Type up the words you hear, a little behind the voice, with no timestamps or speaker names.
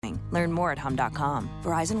Learn more at hum.com.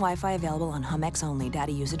 Verizon Wi-Fi available on HumX only.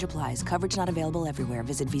 Data usage applies. Coverage not available everywhere.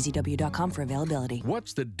 Visit vzw.com for availability.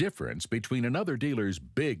 What's the difference between another dealer's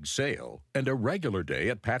big sale and a regular day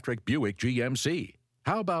at Patrick Buick GMC?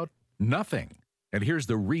 How about nothing? And here's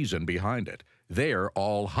the reason behind it. They're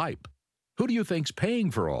all hype. Who do you think's paying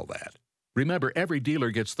for all that? Remember, every dealer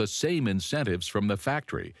gets the same incentives from the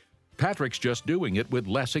factory. Patrick's just doing it with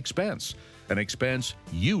less expense, an expense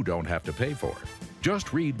you don't have to pay for.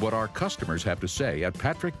 Just read what our customers have to say at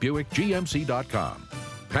PatrickBuickGMC.com.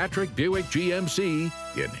 Patrick Buick GMC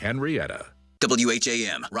in Henrietta.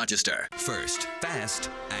 WHAM, Rochester. First, fast,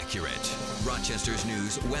 accurate. Rochester's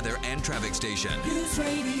news, weather, and traffic station. News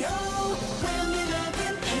Radio, WHAM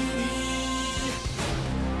 1180.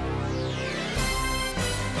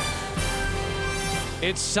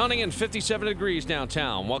 It's sunny and 57 degrees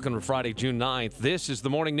downtown. Welcome to Friday, June 9th. This is the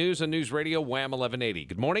Morning News on News Radio WHAM 1180.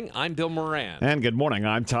 Good morning, I'm Bill Moran. And good morning,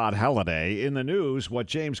 I'm Todd Halliday. In the news, what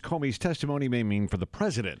James Comey's testimony may mean for the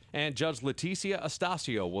president. And Judge Leticia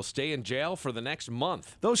Astacio will stay in jail for the next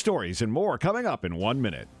month. Those stories and more coming up in 1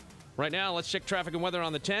 minute. Right now, let's check traffic and weather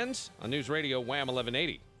on the 10s on News Radio WHAM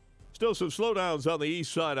 1180. Still some slowdowns on the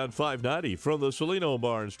east side on 590 from the Celino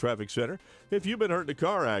Barnes Traffic Center. If you've been hurt in a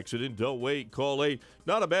car accident, don't wait. Call 8.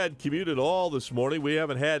 Not a bad commute at all this morning. We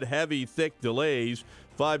haven't had heavy, thick delays.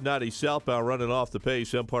 590 southbound running off the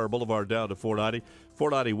pace. Empire Boulevard down to 490.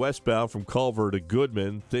 490 westbound from Culver to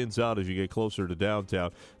Goodman. Thins out as you get closer to downtown.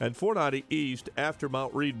 And 490 east after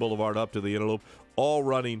Mount Reed Boulevard up to the inner loop. All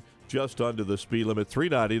running just under the speed limit.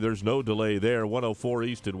 390, there's no delay there. 104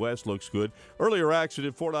 east and west looks good. Earlier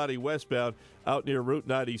accident, 490 westbound out near Route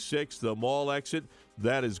 96, the mall exit.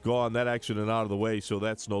 That is gone. That accident out of the way, so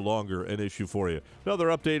that's no longer an issue for you. Another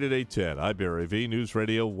update at 8:10. I'm Barry V. News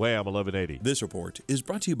Radio WHAM 1180. This report is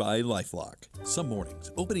brought to you by LifeLock. Some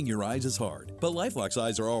mornings, opening your eyes is hard, but LifeLock's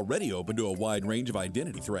eyes are already open to a wide range of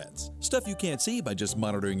identity threats. Stuff you can't see by just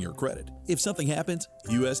monitoring your credit. If something happens,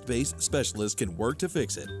 U.S.-based specialists can work to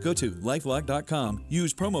fix it. Go to LifeLock.com.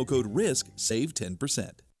 Use promo code RISK. Save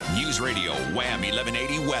 10%. News Radio WHAM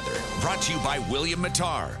 1180 weather. Brought to you by William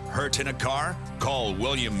Mattar. Hurt in a car? Call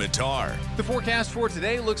William Mattar. The forecast for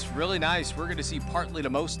today looks really nice. We're going to see partly to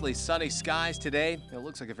mostly sunny skies today. It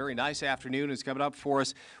looks like a very nice afternoon is coming up for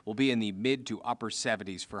us. We'll be in the mid to upper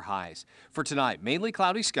 70s for highs. For tonight, mainly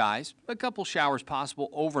cloudy skies. A couple showers possible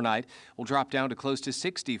overnight. We'll drop down to close to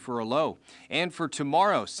 60 for a low. And for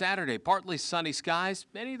tomorrow, Saturday, partly sunny skies.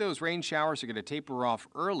 Many of those rain showers are going to taper off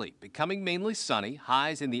early, becoming mainly sunny.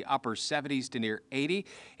 Highs in the upper 70s to near 80.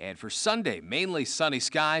 And for Sunday, mainly sunny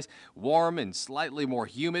skies, warm and slightly more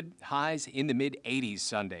humid, highs in the mid-80s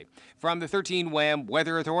Sunday. From the 13 WHAM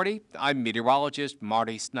Weather Authority, I'm meteorologist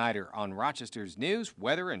Marty Snyder on Rochester's news,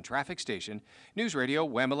 weather, and traffic station, News Radio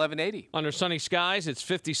WHAM 1180. Under sunny skies, it's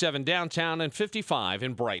 57 downtown and 55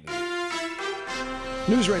 in Brighton.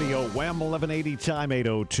 News Radio WHAM 1180, time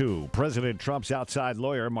 8:02. President Trump's outside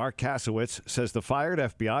lawyer, Mark Kasowitz, says the fired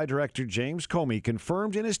FBI Director James Comey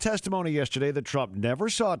confirmed in his testimony yesterday that Trump never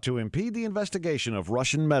sought to impede the investigation of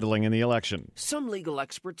Russian meddling in the election. Some legal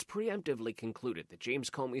experts preemptively concluded that James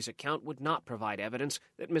Comey's account would not provide evidence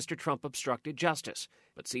that Mr. Trump obstructed justice.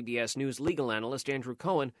 But CBS News legal analyst Andrew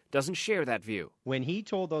Cohen doesn't share that view. When he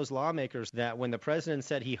told those lawmakers that when the president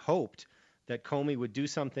said he hoped that Comey would do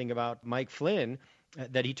something about Mike Flynn,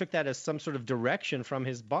 that he took that as some sort of direction from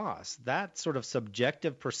his boss. That sort of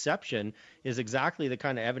subjective perception is exactly the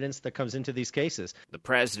kind of evidence that comes into these cases. The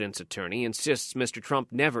president's attorney insists Mr. Trump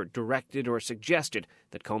never directed or suggested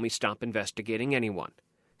that Comey stop investigating anyone.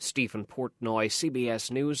 Stephen Portnoy, CBS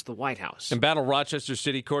News, the White House. Embattled Rochester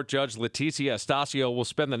City Court Judge Leticia Astacio will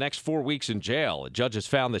spend the next 4 weeks in jail. A judge has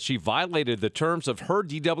found that she violated the terms of her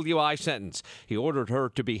DWI sentence. He ordered her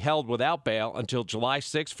to be held without bail until July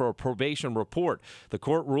 6 for a probation report. The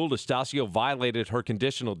court ruled Astacio violated her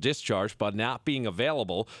conditional discharge by not being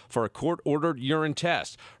available for a court-ordered urine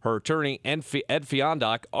test. Her attorney, Ed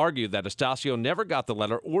Fiondoc, argued that Astacio never got the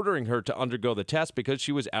letter ordering her to undergo the test because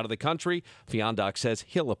she was out of the country. Fiondoc says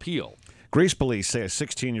he'll appeal. Greece police say a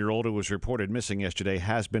 16-year-old who was reported missing yesterday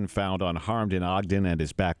has been found unharmed in Ogden and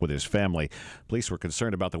is back with his family. Police were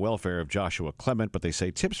concerned about the welfare of Joshua Clement, but they say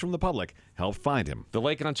tips from the public helped find him. The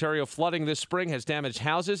Lake Ontario flooding this spring has damaged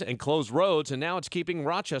houses and closed roads, and now it's keeping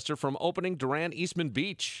Rochester from opening Durand-Eastman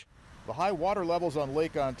Beach. The high water levels on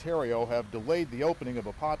Lake Ontario have delayed the opening of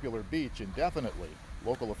a popular beach indefinitely.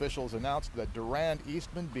 Local officials announced that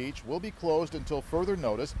Durand-Eastman Beach will be closed until further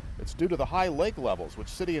notice. It's due to the high lake levels, which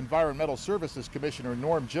City Environmental Services Commissioner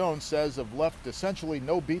Norm Jones says have left essentially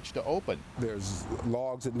no beach to open. There's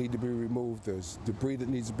logs that need to be removed. There's debris that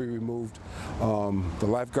needs to be removed. The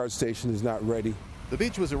lifeguard station is not ready. The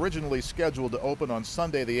beach was originally scheduled to open on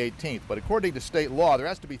Sunday the 18th, but according to state law, there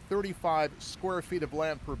has to be 35 square feet of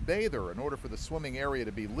land per bather in order for the swimming area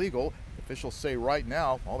to be legal. Officials say right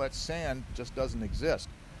now, all that sand just doesn't exist.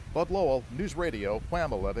 Bud Lowell, News Radio,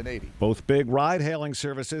 Wham 1180. Both big ride-hailing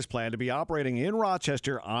services plan to be operating in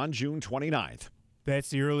Rochester on June 29th.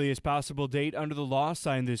 That's the earliest possible date under the law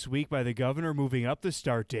signed this week by the governor, moving up the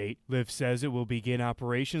start date. Lyft says it will begin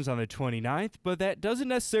operations on the 29th, but that doesn't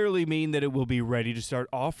necessarily mean that it will be ready to start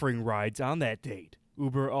offering rides on that date.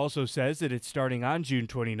 Uber also says that it's starting on June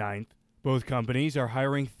 29th. Both companies are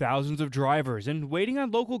hiring thousands of drivers and waiting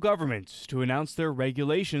on local governments to announce their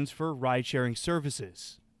regulations for ride-sharing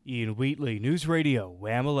services. Ian Wheatley, News Radio,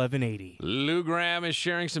 Wham 1180. Lou Gramm is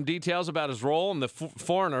sharing some details about his role in the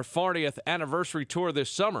Foreigner 40th anniversary tour this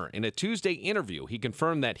summer. In a Tuesday interview, he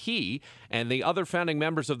confirmed that he and the other founding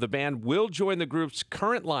members of the band will join the group's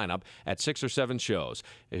current lineup at 6 or 7 shows.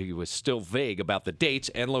 He was still vague about the dates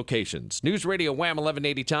and locations. News Radio Wham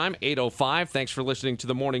 1180 time, 8:05. Thanks for listening to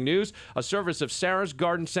the Morning News, a service of Sarah's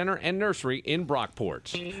Garden Center and Nursery in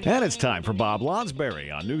Brockport. And it's time for Bob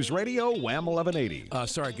Lonsberry on News Radio Wham 1180.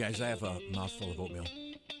 Sorry, guys, I have a mouthful of oatmeal.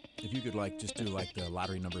 If you could just do the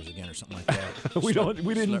lottery numbers again or something like that. We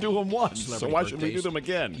didn't do them once, so why should we do them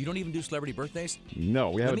again? You don't even do celebrity birthdays?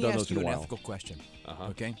 No, we haven't done those in a while. Let me ask you an ethical question.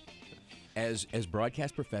 Okay, as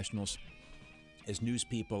broadcast professionals, as news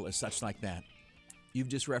people, as such like that, you've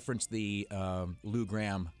just referenced the Lou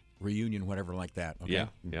Gramm reunion, whatever like that. Okay?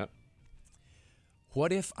 Yeah.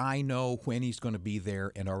 What if I know when he's going to be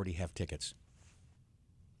there and already have tickets?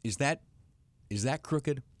 Is that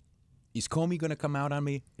crooked? Is Comey going to come out on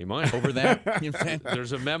me? He might. Over that? You know what I'm saying?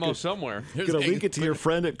 There's a memo somewhere. Going to leak it to your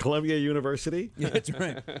friend at Columbia University? Yeah, that's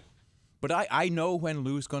right. But I know when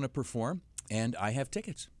Lou's going to perform, and I have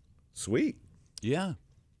tickets. Sweet. Yeah.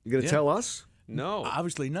 You going to tell us? No.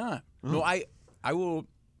 Obviously not. Oh. No, I will...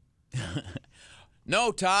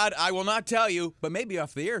 No, Todd, I will not tell you, but maybe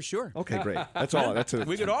off the air, sure. Okay, great. That's all.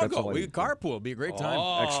 We could all go. We could carpool. It'd be a great time.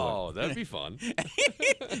 Oh, excellent. That'd be fun.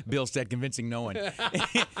 Bill said, convincing no one.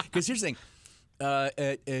 Because here's the thing.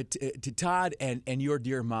 To Todd and your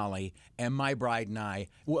dear Molly and my bride and I,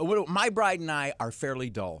 my bride and I are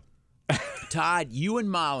fairly dull. Todd, you and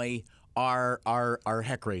Molly are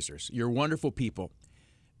heck raisers. You're wonderful people.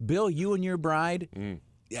 Bill, you and your bride...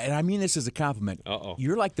 And I mean this as a compliment.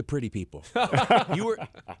 You're like the pretty people.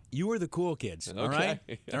 You were the cool kids. All right,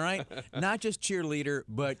 all right. Not just cheerleader,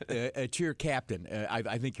 but a cheer captain.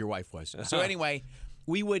 I think your wife was. So anyway,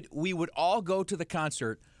 we would all go to the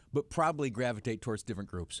concert, but probably gravitate towards different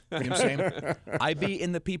groups. You know what I'm saying? I'd be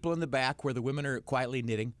in the people in the back where the women are quietly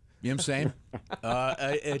knitting. You know what I'm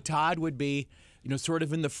saying? Todd would be, sort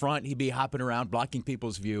of in the front. He'd be hopping around, blocking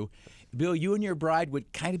people's view. Bill, you and your bride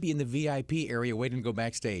would kind of be in the VIP area waiting to go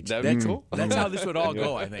backstage. That'd be cool. That's how this would all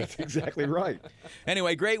go, I think. That's exactly right.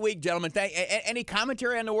 Anyway, great week, gentlemen. Any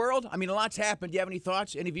commentary on the world? I mean, a lot's happened. Do you have any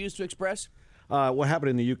thoughts, any views to express? What happened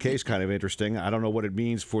in the UK is kind of interesting. I don't know what it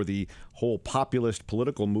means for the whole populist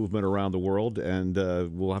political movement around the world, and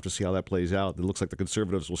we'll have to see how that plays out. It looks like the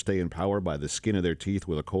Conservatives will stay in power by the skin of their teeth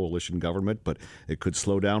with a coalition government, but it could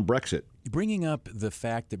slow down Brexit. Bringing up the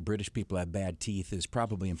fact that British people have bad teeth is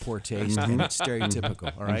probably in poor taste and it's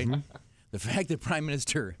stereotypical, all right? The fact that Prime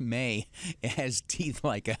Minister May has teeth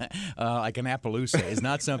like an Appaloosa is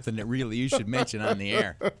not something that really you should mention on the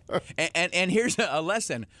air. And here's a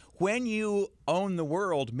lesson. When you own the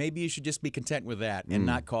world, maybe you should just be content with that and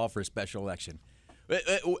not call for a special election.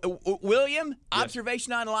 William,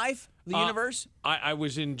 observation on life, the universe? I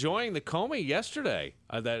was enjoying the Comey yesterday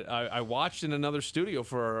that I watched in another studio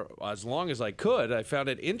for as long as I could. I found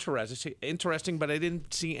it interesting, but I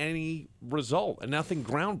didn't see any result and nothing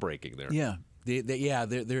groundbreaking there. Yeah.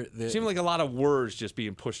 It seemed like a lot of words just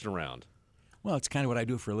being pushed around. Well, it's kind of what I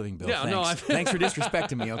do for a living, Bill. Yeah, Thanks. Thanks for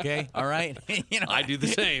disrespecting me, okay? All right? I do the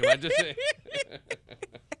same.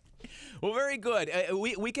 Well, very good.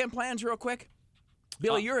 Weekend plans real quick?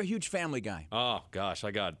 Billy, you're a huge family guy. Oh, gosh. I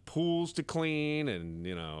got pools to clean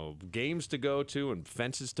and, games to go to and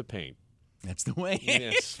fences to paint. That's the way.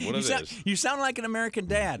 Yes, what it is. You sound like an American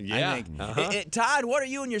dad, yeah. I think. Todd, what are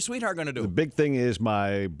you and your sweetheart going to do? The big thing is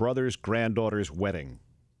my brother's granddaughter's wedding.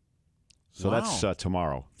 So that's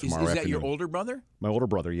tomorrow. Is that your older brother? My older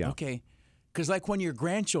brother, yeah. Okay. Because when your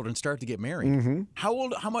grandchildren start to get married, how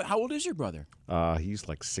old is your brother? He's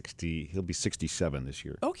like 60. He'll be 67 this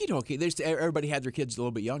year. Okie dokie. Everybody had their kids a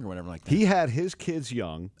little bit younger, whatever like that. He had his kids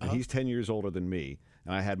young, and he's 10 years older than me.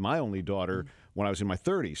 And I had my only daughter when I was in my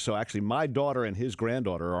 30s. So actually, my daughter and his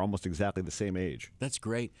granddaughter are almost exactly the same age. That's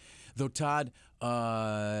great. Though, Todd,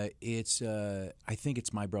 I think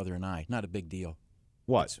it's my brother and I. Not a big deal.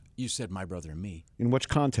 What? You said my brother and me. In which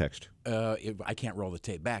context? I can't roll the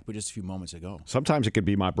tape back, but just a few moments ago. Sometimes it could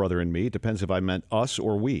be my brother and me. It depends if I meant us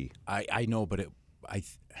or we. I know, but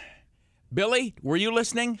Billy, were you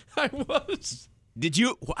listening? I was.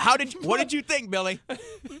 What did you think, Billy?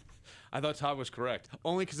 I thought Todd was correct.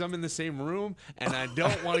 Only because I'm in the same room and I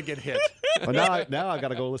don't want to get hit. Well, now I got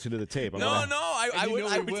to go listen to the tape. I would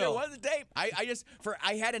say will. it was the tape. I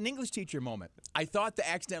had an English teacher moment. I thought they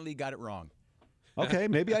accidentally got it wrong. Okay,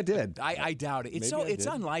 maybe I did. I doubt it. It's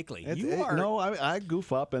unlikely. I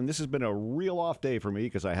goof up, and this has been a real off day for me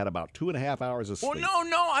because I had about 2.5 hours of sleep. Well,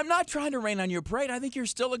 no, I'm not trying to rain on your parade. I think you're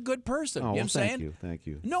still a good person. Oh, you know what I'm saying? Thank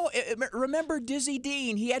you. No, remember Dizzy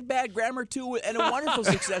Dean? He had bad grammar too and a wonderful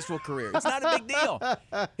successful career. It's not a big deal.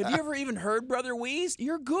 Have you ever even heard Brother Wheeze?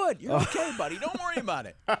 You're good. You're okay, buddy. Don't worry about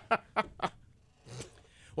it.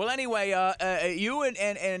 Well, anyway, you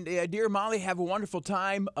and dear Molly have a wonderful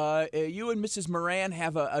time. You and Mrs. Moran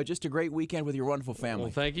have just a great weekend with your wonderful family.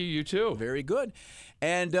 Well, thank you. You too. Very good.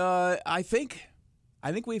 And I think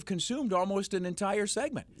we've consumed almost an entire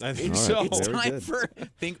segment. I think so. It's time for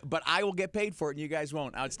but I will get paid for it, and you guys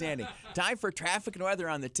won't. Outstanding. Time for traffic and weather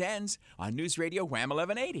on the 10s on News Radio Wham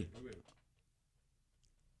 1180.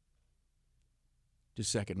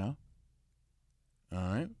 Just a second now. All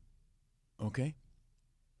right. Okay.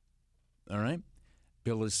 All right.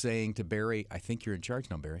 Bill is saying to Barry, I think you're in charge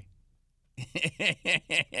now, Barry.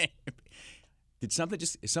 Is something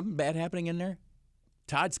bad happening in there?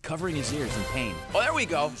 Todd's covering his ears in pain. Oh, there we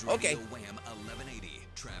go. Okay.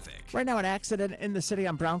 Right now, an accident in the city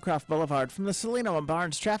on Browncroft Boulevard from the Salino and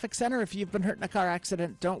Barnes Traffic Center. If you've been hurt in a car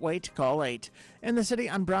accident, don't wait. Call 8. In the city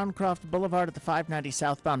on Browncroft Boulevard at the 590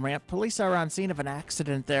 southbound ramp, police are on scene of an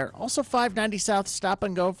accident there. Also 590 south stop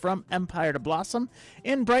and go from Empire to Blossom.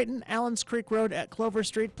 In Brighton, Allens Creek Road at Clover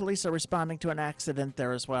Street, police are responding to an accident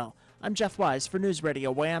there as well. I'm Jeff Wise for News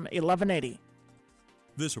Radio Wham 1180.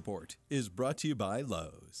 This report is brought to you by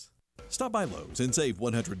Lowe's. Stop by Lowe's and save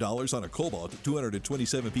 $100 on a Cobalt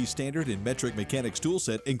 227-piece standard and metric mechanics tool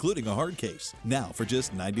set, including a hard case. Now for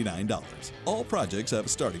just $99. All projects have a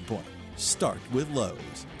starting point. Start with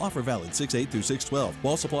Lowe's. Offer valid 6/8 through 6/12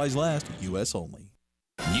 while supplies last. U.S. only.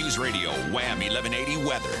 News Radio Wham 1180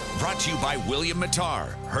 weather brought to you by William Mattar.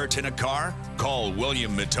 Hurt in a car? Call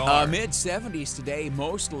William Mattar. Mid-70s today,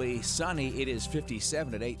 mostly sunny. It is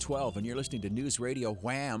 57 at 8:12, and you're listening to News Radio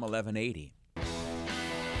Wham 1180.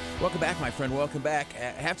 Welcome back, my friend. Welcome back.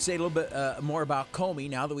 I have to say a little bit more about Comey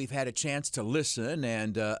now that we've had a chance to listen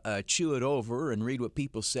and chew it over and read what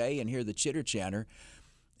people say and hear the chitter-chatter.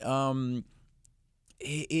 As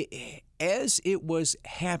it was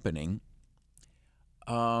happening,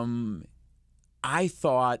 I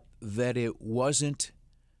thought that it wasn't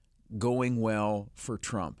going well for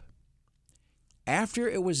Trump. After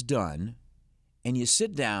it was done, and you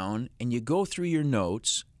sit down and you go through your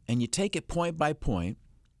notes and you take it point by point,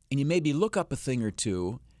 and you maybe look up a thing or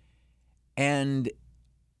two, and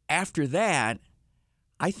after that,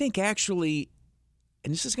 I think actually,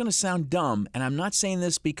 and this is going to sound dumb, and I'm not saying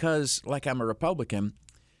this because like I'm a Republican,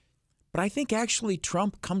 but I think actually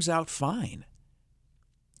Trump comes out fine.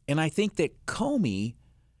 And I think that Comey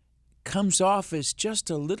comes off as just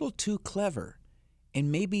a little too clever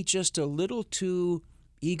and maybe just a little too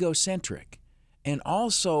egocentric and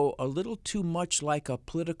also a little too much like a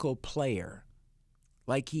political player.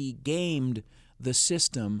 Like he gamed the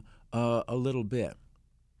system a little bit.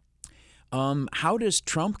 How does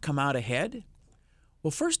Trump come out ahead?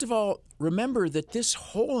 Well, first of all, remember that this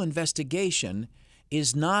whole investigation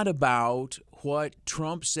is not about what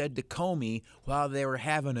Trump said to Comey while they were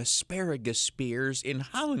having asparagus spears in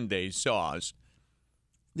hollandaise sauce.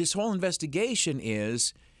 This whole investigation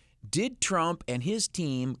is, did Trump and his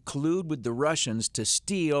team collude with the Russians to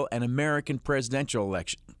steal an American presidential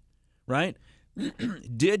election? Right?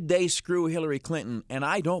 Did they screw Hillary Clinton? And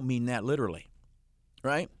I don't mean that literally,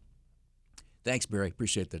 right? Thanks, Barry.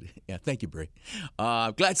 Appreciate that. Yeah, thank you, Barry.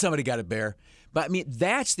 Glad somebody got it, Bear. But I mean,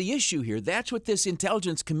 that's the issue here. That's what this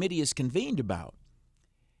Intelligence Committee is convened about.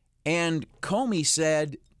 And Comey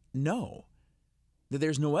said no, that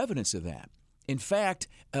there's no evidence of that. In fact,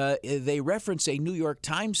 they reference a New York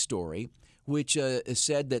Times story which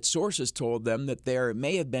said that sources told them that there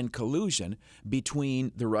may have been collusion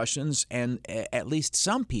between the Russians and at least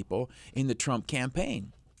some people in the Trump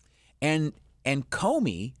campaign. And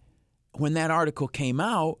Comey, when that article came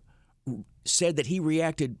out, said that he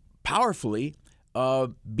reacted powerfully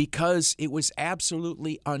because it was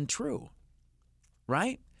absolutely untrue,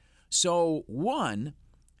 right? So, one,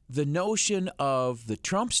 the notion of the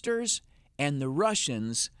Trumpsters and the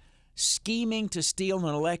Russians scheming to steal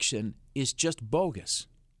an election is just bogus.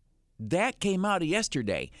 That came out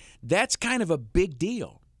yesterday. That's kind of a big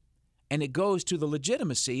deal. And it goes to the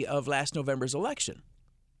legitimacy of last November's election.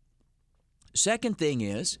 Second thing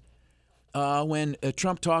is, when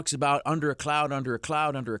Trump talks about under a cloud, under a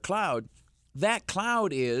cloud, under a cloud, that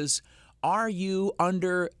cloud is, are you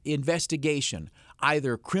under investigation,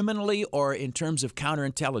 either criminally or in terms of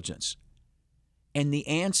counterintelligence? And the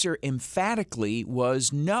answer emphatically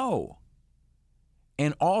was no.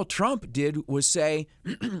 And all Trump did was say,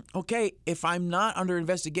 okay, if I'm not under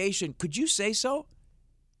investigation, could you say so?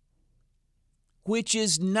 Which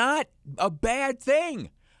is not a bad thing.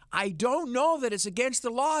 I don't know that it's against the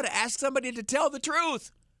law to ask somebody to tell the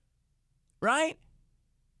truth, right?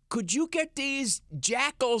 Could you get these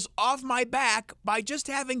jackals off my back by just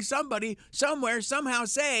having somebody somewhere somehow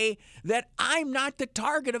say that I'm not the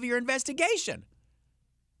target of your investigation?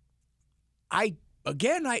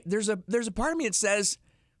 There's a part of me that says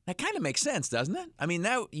that kind of makes sense, doesn't it? I mean,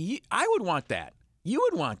 I would want that. You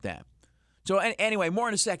would want that. So anyway, more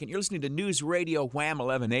in a second. You're listening to News Radio Wham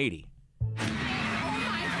 1180.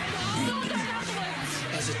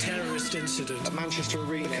 As a terrorist incident at Manchester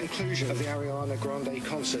Arena, the conclusion of the Ariana Grande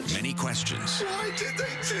concert. Many questions. Why did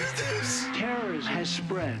they do this? Terror has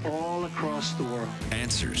spread all across the world.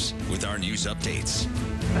 Answers with our news updates.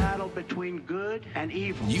 Battle between good and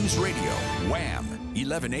evil. News Radio Wham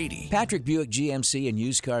 1180. Patrick Buick GMC and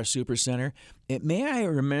Used Car Supercenter. May I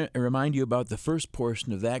remind you about the first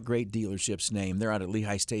portion of that great dealership's name? They're out at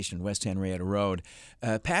Lehigh Station, West Henrietta Road.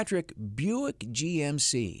 Patrick Buick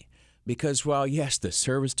GMC. Because while, yes, the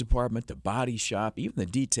service department, the body shop, even the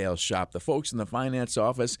detail shop, the folks in the finance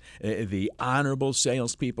office, the honorable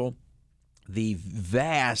salespeople, the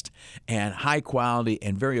vast and high quality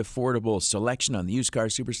and very affordable selection on the Used Car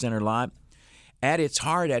Supercenter lot, at its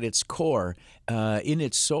heart, at its core, in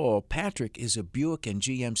its soul, Patrick is a Buick and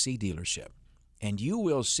GMC dealership. And you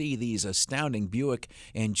will see these astounding Buick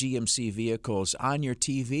and GMC vehicles on your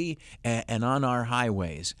TV and on our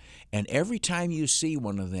highways. And every time you see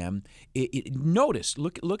one of them, notice,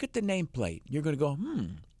 look at the nameplate. You're going to go,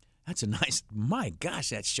 that's a nice, my gosh,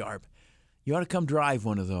 that's sharp. You ought to come drive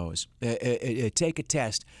one of those. Take a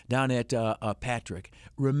test down at Patrick.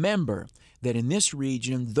 Remember that in this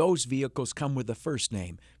region, those vehicles come with a first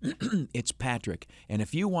name. It's Patrick. And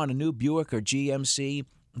if you want a new Buick or GMC,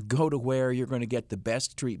 go to where you're going to get the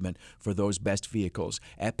best treatment for those best vehicles.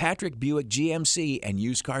 At Patrick Buick GMC and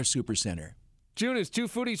Used Car Supercenter. June is Two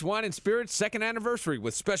Foodies Wine and Spirits' second anniversary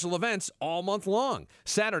with special events all month long.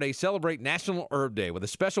 Saturday, celebrate National Herb Day with a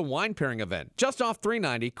special wine pairing event just off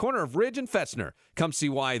 390, corner of Ridge and Fetzner. Come see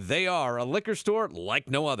why they are a liquor store like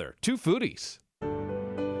no other. Two Foodies.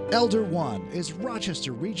 Elder One is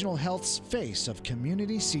Rochester Regional Health's face of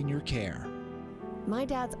community senior care. My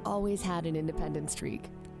dad's always had an independent streak.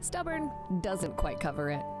 Stubborn doesn't quite cover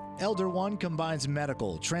it. Elder One combines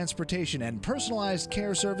medical, transportation, and personalized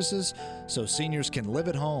care services so seniors can live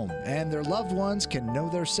at home and their loved ones can know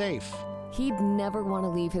they're safe. He'd never want to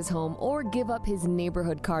leave his home or give up his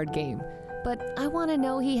neighborhood card game, but I want to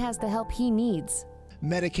know he has the help he needs.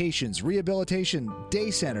 Medications, rehabilitation, day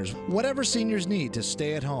centers, whatever seniors need to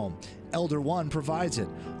stay at home, Elder One provides it,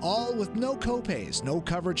 all with no copays, no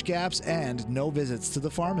coverage gaps, and no visits to the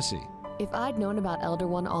pharmacy. If I'd known about Elder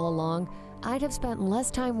One all along, I'd have spent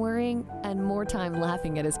less time worrying and more time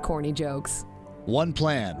laughing at his corny jokes. One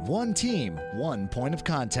plan, one team, one point of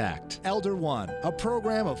contact. Elder One, a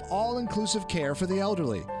program of all-inclusive care for the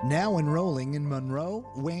elderly. Now enrolling in Monroe,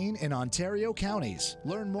 Wayne, and Ontario counties.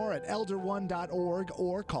 Learn more at elderone.org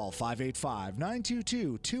or call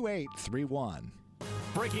 585-922-2831.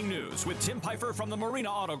 Breaking news with Tim Pfeiffer from the Marina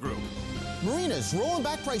Auto Group. Marina's rolling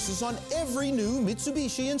back prices on every new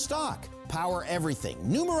Mitsubishi in stock. Power everything.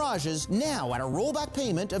 New Mirages now at a rollback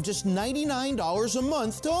payment of just $99 a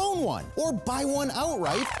month to own one. Or buy one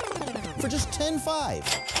outright for just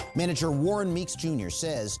 $10,500. Manager Warren Meeks Jr.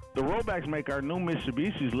 says, the rollbacks make our new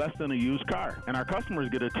Mitsubishis less than a used car, and our customers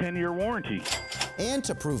get a 10-year warranty. And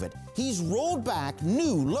to prove it, he's rolled back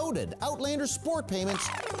new loaded Outlander Sport payments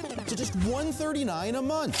to just $139 a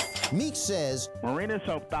month. Meeks says, Marina's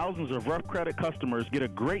helped thousands of rough credit customers get a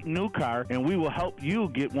great new car, and we will help you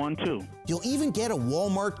get one too. You'll even get a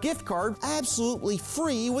Walmart gift card absolutely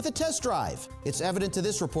free with a test drive. It's evident to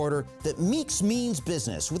this reporter that Meeks means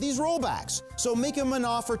business with these rollbacks. So make him an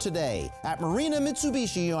offer today at Marina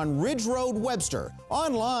Mitsubishi on Ridge Road, Webster.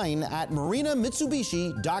 Online at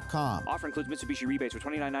marinamitsubishi.com. Offer includes Mitsubishi rebates for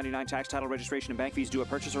 $29.99 tax, title, registration, and bank fees due at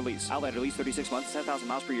purchase or lease. Outlander lease 36 months, 10,000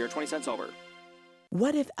 miles per year, 20 cents over.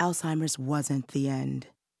 What if Alzheimer's wasn't the end?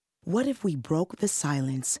 What if we broke the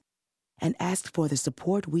silence and asked for the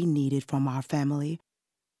support we needed from our family,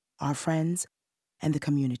 our friends, and the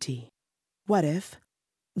community? What if,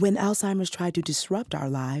 when Alzheimer's tried to disrupt our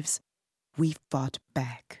lives, we fought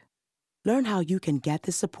back? Learn how you can get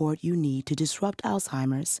the support you need to disrupt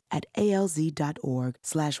Alzheimer's at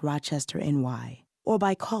alz.org/RochesterNY or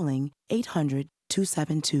by calling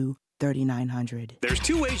 800-272-3900. There's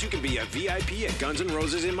two ways you can be a VIP at Guns N'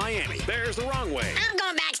 Roses in Miami. There's the wrong way. I'm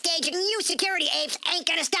going backstage and you security apes ain't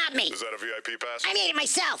gonna stop me. Is that a VIP pass? I made it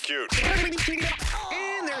myself. Cute. And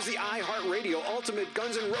there's the iHeartRadio Ultimate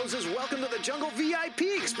Guns N' Roses Welcome to the Jungle VIP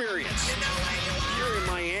experience. You're in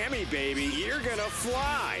Miami, baby. You're gonna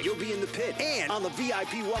fly. You'll be in the pit and on the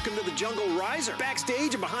VIP Welcome to the Jungle Riser.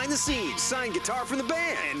 Backstage and behind the scenes, signed guitar from the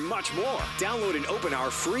band, and much more. Download and open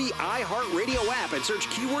our free iHeartRadio app and search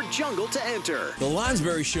keyword jungle to enter. The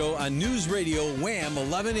Lonsberry Show on News Radio Wham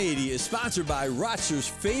 1180 is sponsored by Rochester's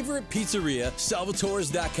favorite pizzeria,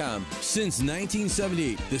 Salvatore's.com. Since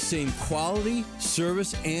 1978, the same quality,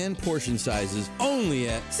 service, and portion sizes only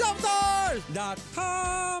at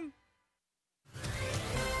Salvatore's.com.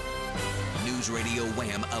 News Radio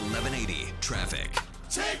Wham 1180 Traffic.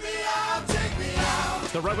 Take me out, take me out.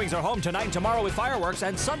 The Red Wings are home tonight and tomorrow with fireworks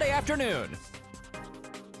and Sunday afternoon.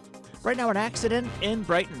 Right now, an accident in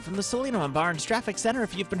Brighton from the Salino and Barnes Traffic Center.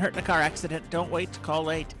 If you've been hurt in a car accident, don't wait to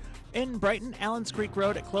call 8. In Brighton, Allens Creek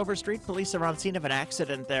Road at Clover Street, police are on scene of an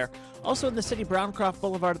accident there. Also in the city, Browncroft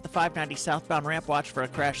Boulevard at the 590 southbound ramp. Watch for a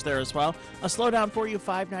crash there as well. A slowdown for you,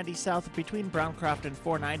 590 south between Browncroft and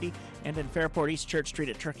 490. And in Fairport, East Church Street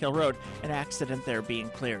at Turk Hill Road, an accident there being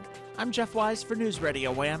cleared. I'm Jeff Wise for News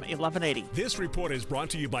Radio Wham 1180. This report is brought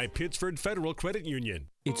to you by Pittsford Federal Credit Union.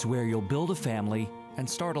 It's where you'll build a family and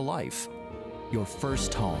start a life. Your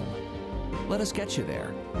first home. Let us get you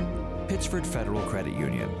there. Pittsford Federal Credit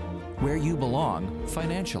Union. Where you belong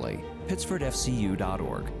financially.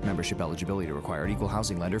 PittsfordFCU.org. Membership eligibility required. Equal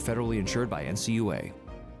housing lender. Federally insured by NCUA.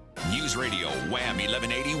 News Radio Wham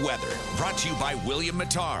 1180 Weather. Brought to you by William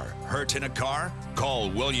Mattar. Hurt in a car? Call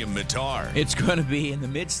William Mattar. It's going to be in the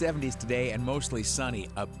mid-70s today and mostly sunny.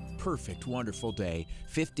 A perfect, wonderful day.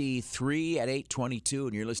 53 at 8:22,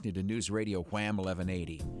 and you're listening to News Radio Wham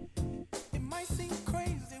 1180.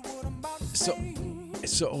 So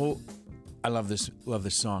I love this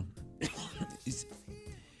song.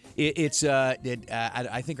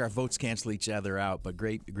 I think our votes cancel each other out, but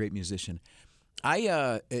great musician.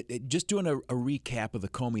 Just doing a recap of the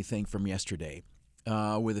Comey thing from yesterday,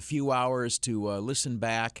 with a few hours to listen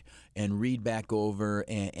back and read back over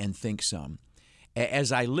and think some.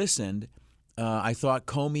 As I listened, I thought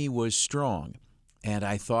Comey was strong, and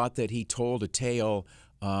I thought that he told a tale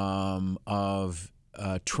of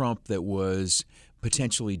Trump that was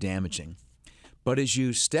potentially damaging. But as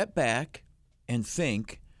you step back and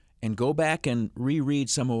think and go back and reread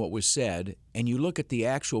some of what was said, and you look at the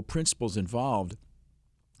actual principles involved,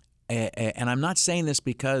 and I'm not saying this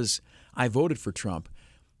because I voted for Trump.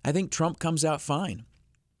 I think Trump comes out fine.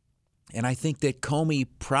 And I think that Comey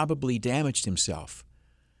probably damaged himself.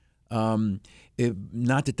 Not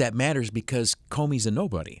that matters because Comey's a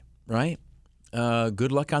nobody, right?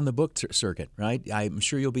 Good luck on the book circuit, right? I'm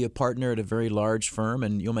sure you'll be a partner at a very large firm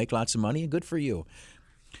and you'll make lots of money, and good for you.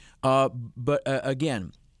 But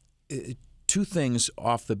again, two things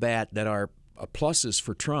off the bat that are pluses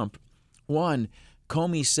for Trump. One,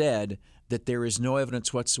 Comey said that there is no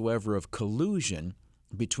evidence whatsoever of collusion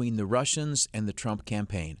between the Russians and the Trump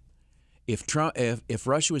campaign. If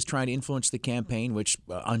Russia was trying to influence the campaign, which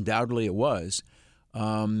undoubtedly it was,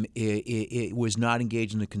 it was not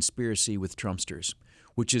engaged in a conspiracy with Trumpsters,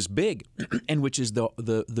 which is big, and which is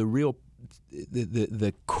the real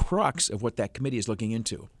the crux of what that committee is looking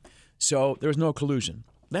into. So there's no collusion.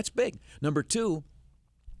 That's big. Number two,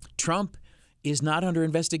 Trump is not under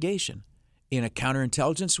investigation in a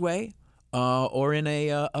counterintelligence way or in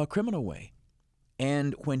a criminal way.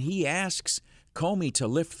 And when he asks Comey to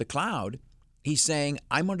lift the cloud, he's saying,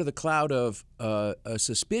 I'm under the cloud of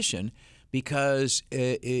suspicion because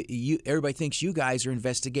everybody thinks you guys are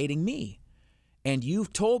investigating me. And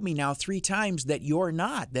you've told me now 3 times that you're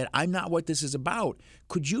not, that I'm not what this is about.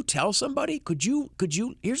 Could you tell somebody? Could you?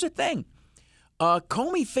 Here's the thing.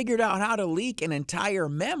 Comey figured out how to leak an entire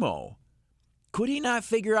memo. Could he not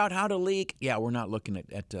figure out how to leak? Yeah, we're not looking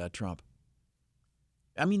at Trump.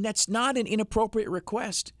 I mean, that's not an inappropriate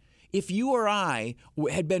request. If you or I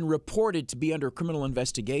had been reported to be under criminal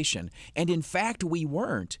investigation, and in fact we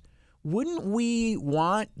weren't, wouldn't we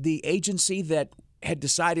want the agency that had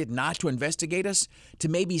decided not to investigate us to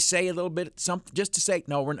maybe say a little bit something, just to say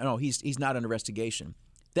no, he's not under investigation?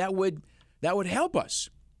 That would help us.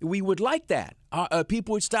 We would like that.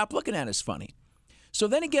 People would stop looking at us funny. So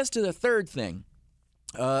then it gets to the third thing,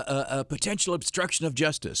 potential obstruction of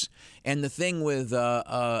justice. And the thing with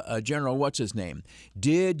General what's-his-name,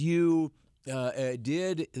 did the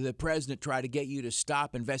president try to get you to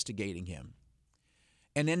stop investigating him?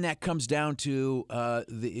 And then that comes down to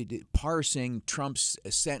the parsing Trump's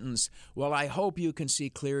sentence. Well, I hope you can see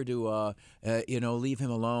clear to, leave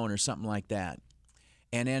him alone or something like that.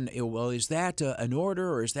 And then, well, is that an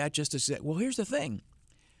order or is that just a... Well, here's the thing.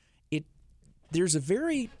 There's a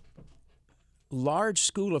very large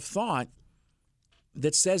school of thought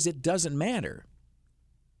that says it doesn't matter.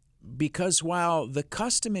 Because while the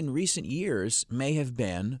custom in recent years may have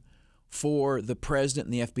been for the president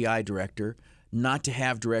and the FBI director not to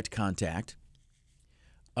have direct contact,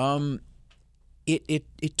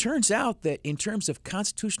 it turns out that in terms of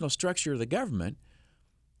constitutional structure of the government,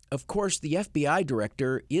 of course, the FBI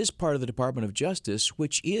director is part of the Department of Justice,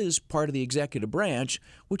 which is part of the executive branch,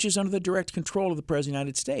 which is under the direct control of the President of the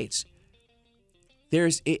United States.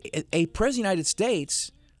 There's a President of the United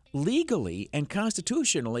States legally and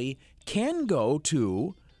constitutionally can go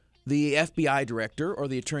to the FBI director or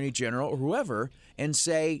the attorney general or whoever and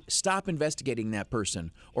say, stop investigating that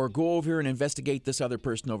person, or go over here and investigate this other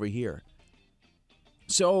person over here.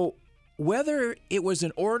 So whether it was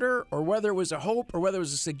an order or whether it was a hope or whether it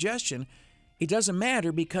was a suggestion, it doesn't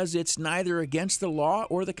matter because it's neither against the law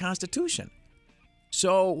or the Constitution.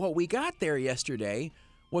 So what we got there yesterday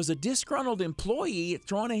was a disgruntled employee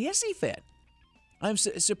throwing a hissy fit. I'm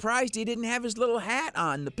surprised he didn't have his little hat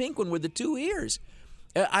on, the pink one with the two ears.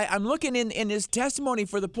 I'm looking in his testimony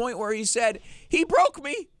for the point where he said, he broke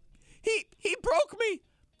me. He broke me.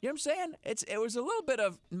 You know what I'm saying? It was a little bit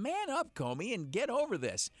of man up, Comey, and get over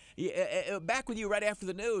this. Back with you right after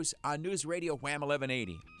the news on News Radio Wham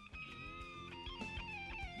 1180.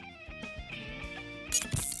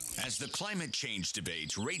 As the climate change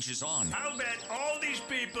debate rages on. I'll bet all these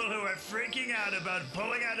people who are freaking out about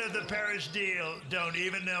pulling out of the Paris deal don't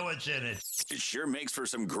even know what's in it. It sure makes for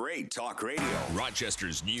some great talk radio.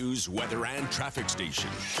 Rochester's news, weather, and traffic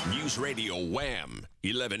station. News Radio Wham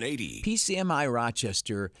 1180. PCMI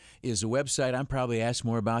Rochester is a website I'm probably asked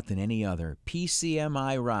more about than any other.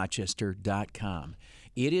 PCMIRochester.com.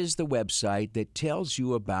 It is the website that tells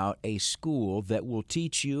you about a school that will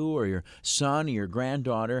teach you or your son or your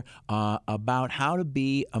granddaughter about how to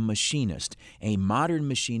be a machinist, a modern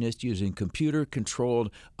machinist using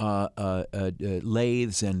computer-controlled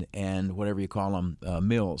lathes and whatever you call them,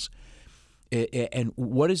 mills. And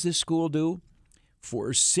what does this school do?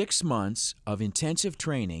 For 6 months of intensive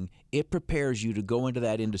training, it prepares you to go into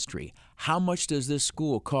that industry. How much does this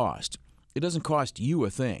school cost? It doesn't cost you a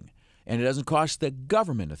thing. And it doesn't cost the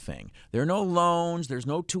government a thing. There are no loans, there's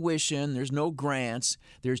no tuition, there's no grants.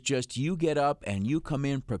 There's just you get up and you come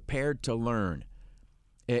in prepared to learn.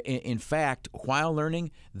 In fact, while learning,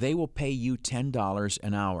 they will pay you $10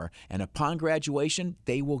 an hour. And upon graduation,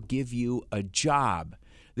 they will give you a job.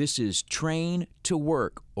 This is train to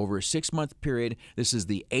work over a 6-month period. This is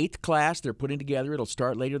the 8th class they're putting together. It'll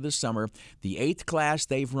start later this summer. The 8th class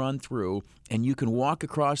they've run through, and you can walk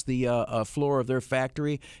across the floor of their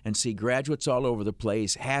factory and see graduates all over the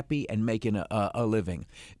place, happy and making a living.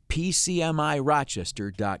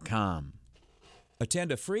 PCMIRochester.com.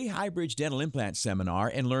 Attend a free Highbridge dental implant seminar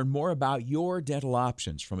and learn more about your dental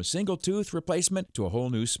options, from a single tooth replacement to a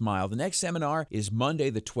whole new smile. The next seminar is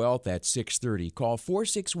Monday the 12th at 6:30. Call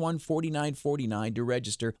 461-4949 to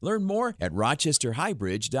register. Learn more at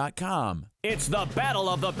rochesterhighbridge.com. It's the battle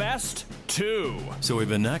of the best two. So we've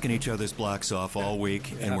been knocking each other's blocks off all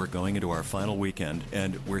week, and we're going into our final weekend,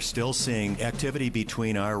 and we're still seeing activity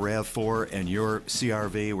between our RAV4 and your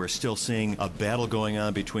CRV. We're still seeing a battle going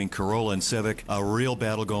on between Corolla and Civic, a real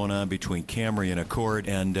battle going on between Camry and Accord,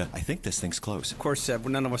 and I think this thing's close. Of course,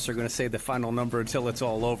 none of us are going to say the final number until it's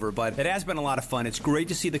all over, but it has been a lot of fun. It's great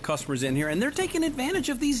to see the customers in here, and they're taking advantage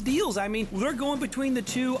of these deals. I mean, they're going between the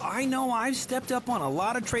two. I know I've stepped up on a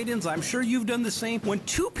lot of trade-ins. I'm sure you've done the same. When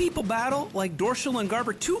two people battle, like Dorschel and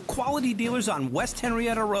Garber, two quality dealers on West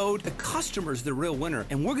Henrietta Road, the customer's the real winner,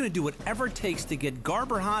 and we're going to do whatever it takes to get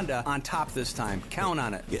Garber Honda on top this time. Count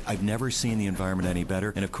on it. I've never seen the environment any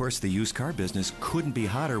better, and of course the used car business couldn't be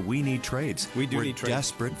hotter. We need trades. We do need trades. We're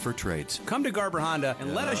desperate for trades. Come to Garber Honda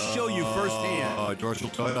and let us show you firsthand.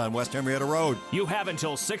 Dorschel Toyota on West Henrietta Road. You have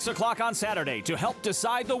until 6 o'clock on Saturday to help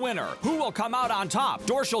decide the winner. Who will come out on top,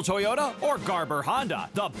 Dorschel Toyota or Garber Honda?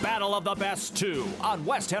 The battle of the best two on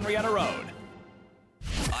West Henrietta Road.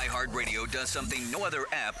 iHeartRadio does something no other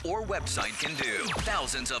app or website can do.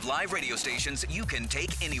 Thousands of live radio stations you can take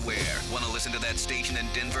anywhere. Want to listen to that station in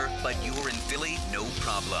Denver, but you're in Philly? No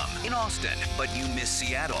problem. In Austin, but you miss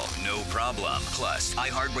Seattle? No problem. Plus,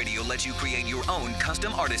 iHeartRadio lets you create your own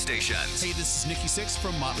custom artist stations. Hey, this is Nikki Sixx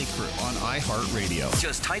from Motley Crue on iHeartRadio.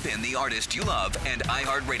 Just type in the artist you love, and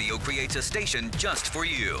iHeartRadio creates a station just for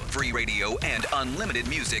you. Free radio and unlimited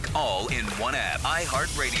music all in one app.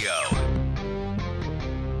 iHeartRadio.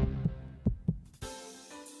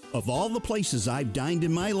 Of all the places I've dined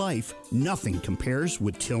in my life, nothing compares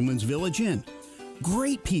with Tillman's Village Inn.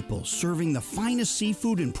 Great people serving the finest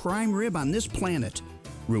seafood and prime rib on this planet.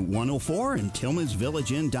 Route 104 and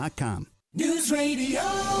TillmansVillageInn.com. News Radio,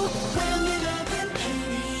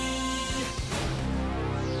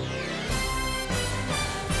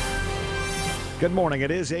 Good morning. It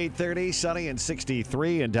is 8:30, sunny and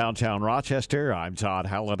 63 in downtown Rochester. I'm Todd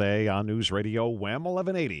Halliday on News Radio Wham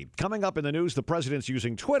 1180. Coming up in the news, the president's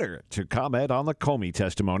using Twitter to comment on the Comey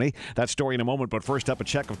testimony. That story in a moment, but first up, a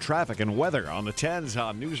check of traffic and weather on the 10s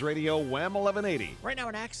on News Radio Wham 1180. Right now,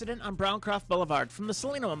 an accident on Browncroft Boulevard from the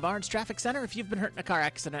Salino and Barnes Traffic Center. If you've been hurt in a car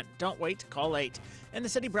accident, don't wait, call 8. In the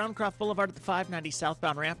city, Browncroft Boulevard at the 590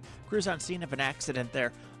 southbound ramp. Crews on scene of an accident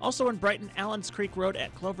there. Also in Brighton, Allens Creek Road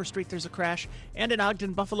at Clover Street, there's a crash. And in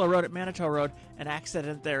Ogden, Buffalo Road at Manitou Road, an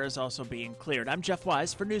accident there is also being cleared. I'm Jeff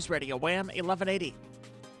Wise for News Radio Wham 1180.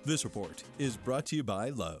 This report is brought to you by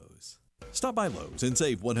Lowe's. Stop by Lowe's and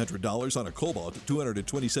save $100 on a Cobalt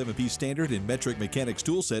 227-piece standard and metric mechanics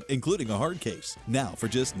tool set, including a hard case. Now for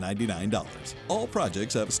just $99. All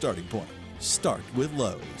projects have a starting point. Start with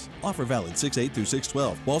Lowe's. Offer valid 6/8 through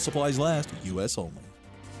 6/12. While supplies last, U.S. only.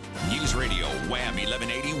 News Radio Wham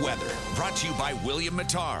 1180 weather. Brought to you by William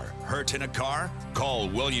Mattar. Hurt in a car? Call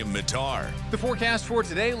William Mattar. The forecast for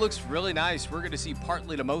today looks really nice. We're going to see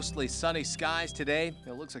partly to mostly sunny skies today.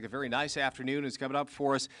 It looks like a very nice afternoon is coming up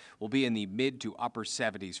for us. We'll be in the mid to upper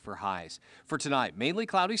 70s for highs. For tonight, mainly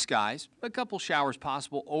cloudy skies. A couple showers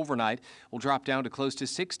possible overnight. We'll drop down to close to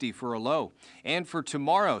 60 for a low. And for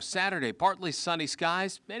tomorrow, Saturday, partly sunny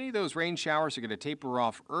skies. Many of those rain showers are going to taper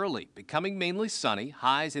off early, becoming mainly sunny.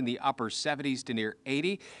 Highs in the upper 70s to near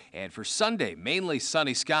 80. And for Sunday, mainly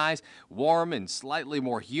sunny skies, warm and slightly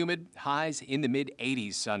more humid. Highs in the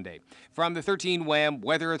mid-80s Sunday. From the 13 Wham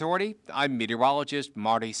Weather Authority, I'm meteorologist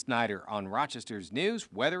Marty Snyder on Rochester's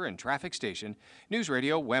news, weather, and traffic station, News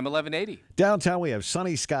Radio Wham 1180. Downtown, we have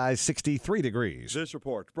sunny skies, 63 degrees. This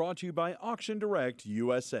report brought to you by Auction Direct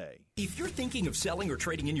USA. If you're thinking of selling or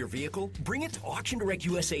trading in your vehicle, bring it to Auction Direct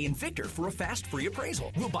USA in Victor for a fast, free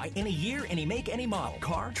appraisal. We'll buy any year, any make, any model,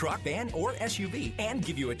 car, truck, van, or SUV, and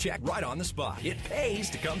give you a check right on the spot. It pays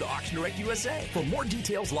to come to Auction Direct USA. For more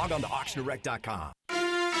details, log on to auctiondirect.com.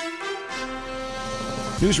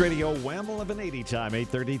 News Radio Wham 1180 time,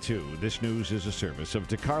 8:32. This news is a service of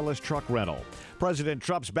DeCarlos Truck Rental. President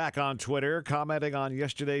Trump's back on Twitter, commenting on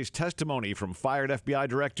yesterday's testimony from fired FBI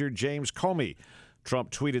Director James Comey.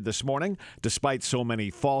 Trump tweeted this morning, despite so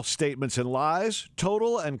many false statements and lies,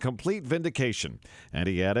 total and complete vindication. And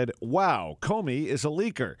he added, wow, Comey is a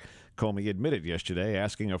leaker. Comey admitted yesterday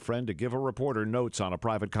asking a friend to give a reporter notes on a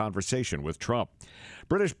private conversation with Trump.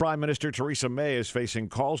 British Prime Minister Theresa May is facing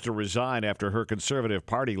calls to resign after her Conservative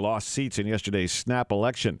Party lost seats in yesterday's snap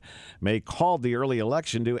election. May called the early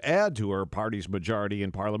election to add to her party's majority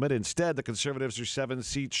in Parliament. Instead, the Conservatives are 7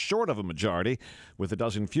 seats short of a majority, with a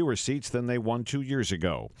dozen fewer seats than they won 2 years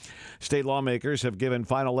ago. State lawmakers have given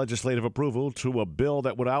final legislative approval to a bill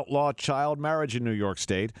that would outlaw child marriage in New York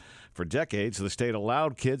State. For decades, the state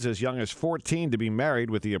allowed kids as young as 14 to be married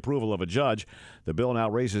with the approval of a judge. The bill now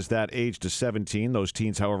raises that age to 17. Those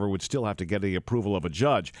teens, however, would still have to get the approval of a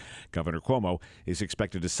judge. Governor Cuomo is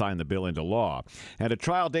expected to sign the bill into law. And a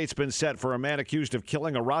trial date's been set for a man accused of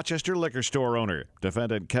killing a Rochester liquor store owner.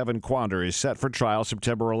 Defendant Kevin Quander is set for trial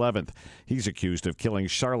September 11th. He's accused of killing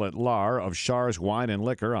Charlotte Lahr of Char's Wine and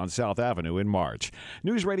Liquor on South Avenue in March.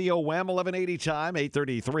 News Radio Wham 1180 time,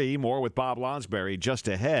 8:33. More with Bob Lonsberry just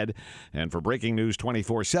ahead. And for breaking news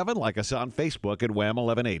 24/7, like us on Facebook at Wham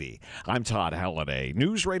 1180. I'm Todd Halliday,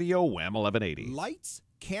 News Radio Wham 1180. Lights,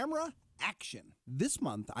 camera, action. This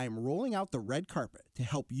month, I am rolling out the red carpet to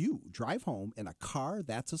help you drive home in a car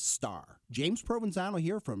that's a star. James Provenzano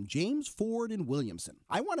here from James Ford in Williamson.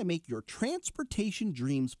 I want to make your transportation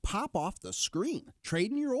dreams pop off the screen.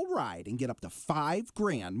 Trade in your old ride and get up to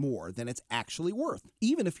 $5,000 more than it's actually worth,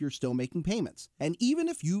 even if you're still making payments. And even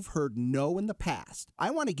if you've heard no in the past,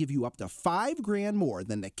 I want to give you up to $5,000 more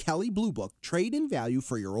than the Kelley Blue Book trade-in value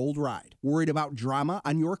for your old ride. Worried about drama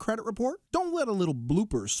on your credit report? Don't let a little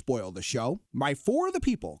bloopers spoil the show. My For the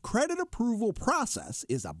People credit approval process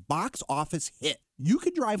is a box office hit. You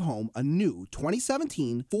could drive home a new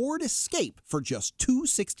 2017 Ford Escape for just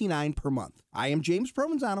 $269 per month. I am James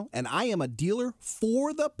Provenzano, and I am a dealer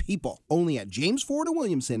for the people. Only at James Ford in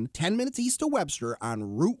Williamson, 10 minutes east of Webster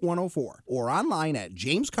on Route 104, or online at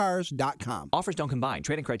jamescars.com. Offers don't combine.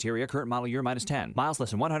 Trading criteria: current model year -10. Miles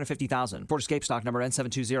less than 150,000. Ford Escape stock number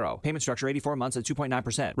N720. Payment structure 84 months at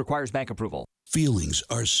 2.9%. Requires bank approval. Feelings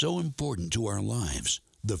are so important to our lives.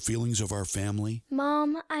 The feelings of our family,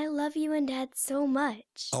 Mom, I love you and Dad so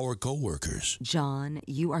much. our coworkers, John,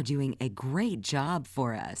 you are doing a great job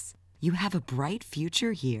for us. You have a bright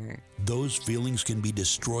future here. those feelings can be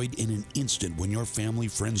destroyed in an instant when your family,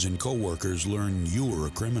 friends, and coworkers learn you are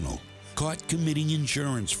a criminal, caught committing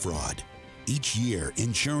insurance fraud. Each year,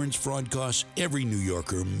 insurance fraud costs every New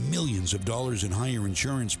Yorker millions of dollars in higher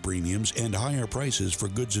insurance premiums and higher prices for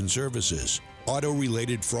goods and services.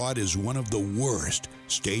 Auto-related fraud is one of the worst.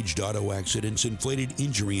 Staged auto accidents, inflated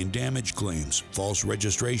injury and damage claims, false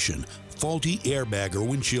registration, faulty airbag or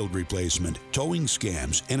windshield replacement, towing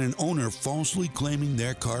scams, and an owner falsely claiming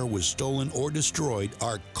their car was stolen or destroyed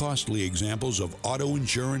are costly examples of auto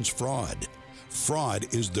insurance fraud.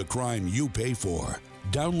 Fraud is the crime you pay for.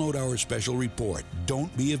 Download our special report,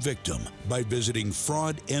 Don't Be a Victim, by visiting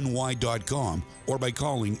fraudny.com or by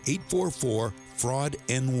calling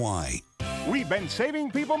 844-FRAUD-NY. We've been saving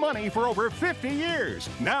people money for over 50 years.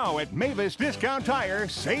 Now at Mavis Discount Tire,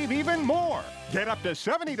 save even more. Get up to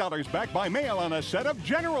 $70 back by mail on a set of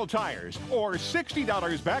General tires or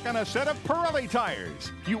 $60 back on a set of Pirelli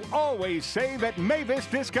tires. You always save at Mavis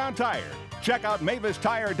Discount Tire. Check out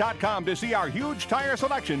MavisTire.com to see our huge tire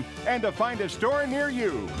selection and to find a store near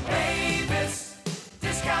you. Mavis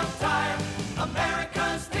Discount Tire,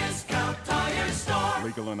 America's discount tire store.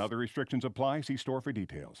 Legal and other restrictions apply. See store for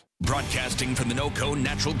details. Broadcasting from the NOCO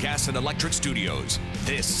Natural Gas and Electric Studios,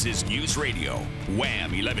 this is News Radio,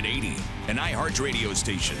 Wham 1180, an iHeart radio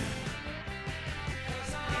station.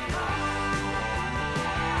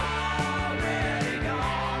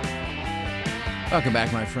 Welcome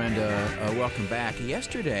back, my friend. Welcome back.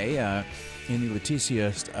 Yesterday, in the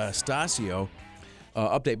Leticia Stasio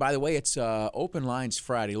update, by the way, it's Open Lines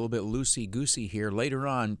Friday, a little bit loosey-goosey here. Later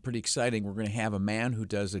on, pretty exciting, we're going to have a man who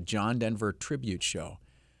does a John Denver tribute show.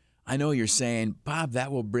 I know you're saying, Bob,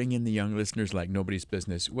 that will bring in the young listeners like nobody's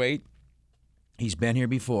business. Wait, he's been here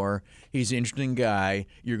before. He's an interesting guy.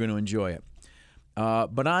 You're going to enjoy it.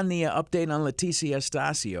 But on the update on Leticia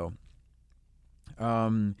Stasio,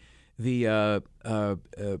 the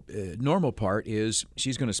normal part is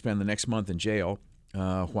she's going to spend the next month in jail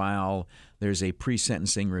while there's a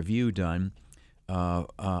pre-sentencing review done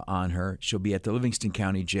on her. She'll be at the Livingston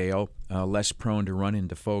County Jail, less prone to run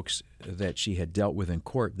into folks that she had dealt with in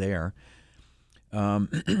court there.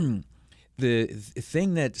 The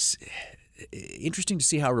thing that's interesting to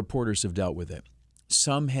see how reporters have dealt with it.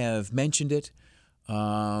 Some have mentioned it.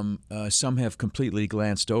 Some have completely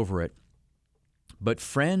glanced over it. But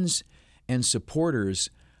friends and supporters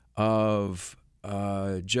of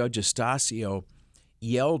Judge Stasio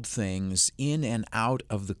yelled things in and out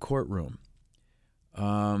of the courtroom.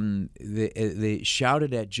 They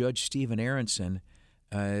shouted at Judge Stephen Aronson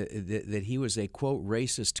that he was a, quote,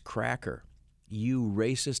 racist cracker. You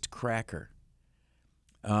racist cracker.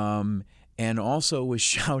 And also was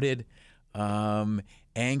shouted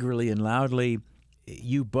angrily and loudly,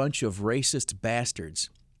 you bunch of racist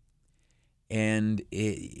bastards. And,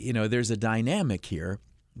 there's a dynamic here.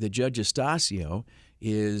 The Judge Stasio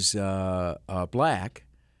is black,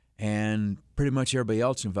 and pretty much everybody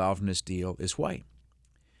else involved in this deal is white.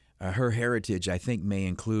 Her heritage, I think, may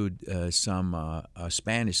include some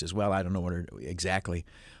Spanish as well. I don't know exactly.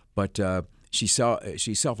 But she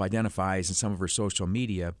self-identifies in some of her social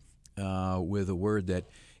media with a word that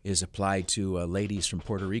is applied to ladies from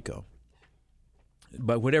Puerto Rico.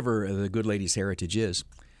 But whatever the good lady's heritage is,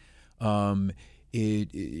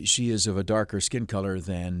 she is of a darker skin color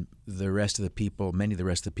than many of the rest of the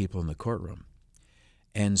people in the courtroom.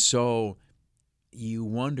 And so you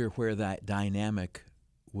wonder where that dynamic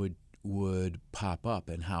would pop up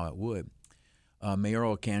and how it would.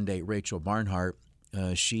 Mayoral candidate Rachel Barnhart,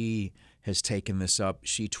 she has taken this up.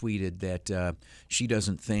 She tweeted that she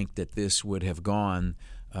doesn't think that this would have gone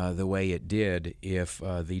the way it did if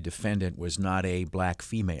the defendant was not a black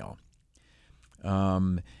female.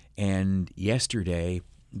 And yesterday,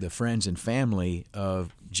 the friends and family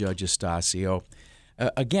of Judge Stasio,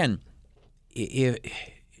 again,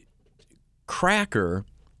 cracker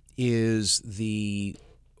is the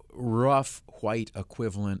rough white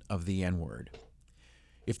equivalent of the N-word.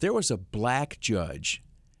 If there was a black judge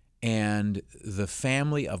and the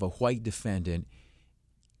family of a white defendant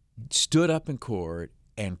stood up in court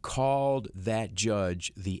and called that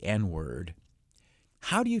judge the N-word,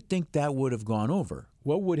 how do you think that would have gone over?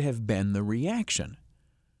 What would have been the reaction?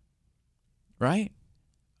 Right?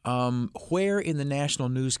 Where in the national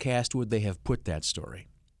newscast would they have put that story?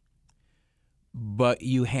 But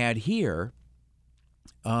you had here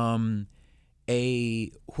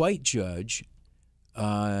a white judge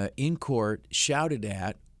in court shouted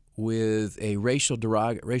at with a racially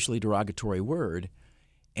derogatory word,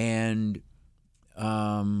 and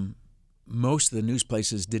most of the news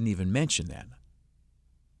places didn't even mention that,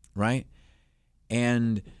 right?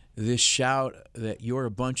 And this shout that you're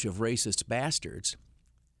a bunch of racist bastards,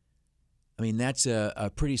 I mean, that's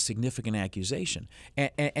a pretty significant accusation.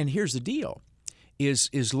 And here's the deal.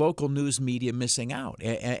 Is local news media missing out?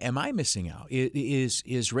 Am I missing out?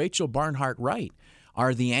 Is Rachel Barnhart right?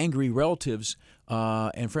 Are the angry relatives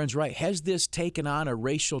and friends right? Has this taken on a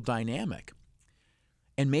racial dynamic?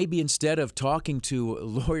 And maybe instead of talking to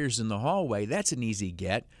lawyers in the hallway, that's an easy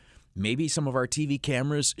get. Maybe some of our TV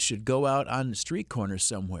cameras should go out on the street corners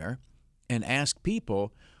somewhere and ask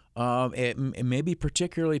people, maybe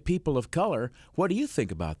particularly people of color, what do you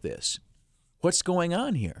think about this? What's going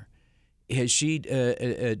on here? Has she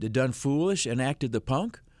done foolish and acted the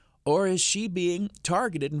punk? Or is she being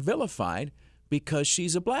targeted and vilified because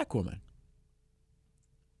she's a black woman?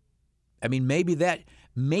 I mean,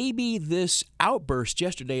 maybe this outburst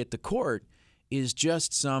yesterday at the court is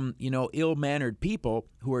just some, ill-mannered people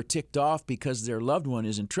who are ticked off because their loved one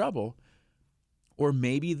is in trouble. Or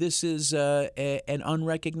maybe this is an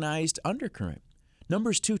unrecognized undercurrent.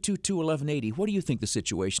 Numbers 222-1180. What do you think the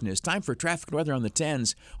situation is? Time for traffic and weather on the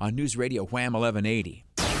 10s on News Radio Wham 1180.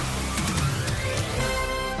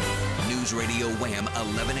 News Radio Wham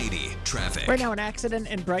 1180 traffic. Right now, an accident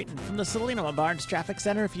in Brighton. From the Salino and Barnes Traffic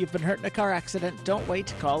Center, if you've been hurt in a car accident, don't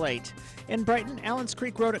wait, call 8. In Brighton, Allens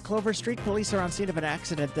Creek Road at Clover Street, police are on scene of an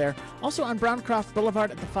accident there. Also on Browncroft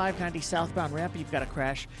Boulevard at the 590 southbound ramp, you've got a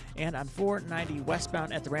crash. And on 490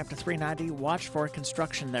 westbound at the ramp to 390, watch for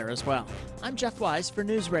construction there as well. I'm Jeff Wise for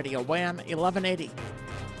News Radio Wham 1180.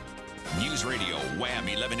 News Radio Wham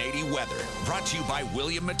 1180 weather. Brought to you by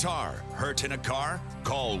William Matar. Hurt in a car?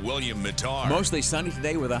 Call William Matar. Mostly sunny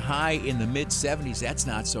today with a high in the mid-70s. That's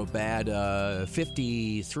not so bad.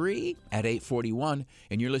 53 at 8:41.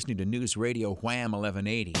 And you're listening to News Radio Wham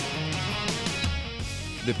 1180.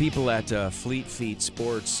 The people at Fleet Feet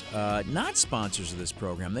Sports, not sponsors of this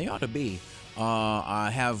program. They ought to be.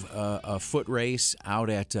 Have a foot race out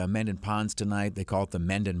at Mendon Ponds tonight. They call it the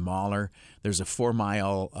Mendon Mauler. There's a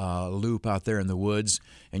 4-mile loop out there in the woods,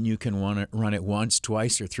 and you can run it once,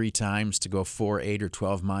 twice, or 3 times to go 4, 8, or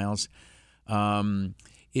 12 miles. Let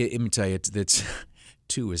me tell you, it's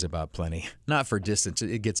 2 is about plenty. Not for distance.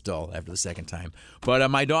 It gets dull after the second time.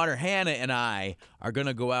 But my daughter Hannah and I are going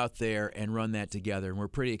to go out there and run that together, and we're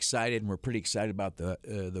pretty excited, and we're pretty excited about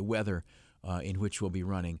the weather in which we'll be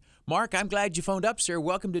running. Mark, I'm glad you phoned up, sir.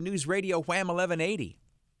 Welcome to News Radio Wham 1180.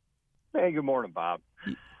 Hey, good morning, Bob.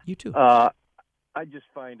 You too. I just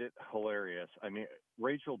find it hilarious. I mean,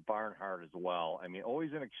 Rachel Barnhart as well. I mean,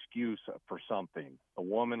 always an excuse for something, a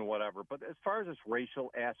woman, whatever. But as far as this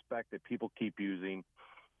racial aspect that people keep using,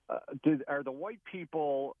 are the white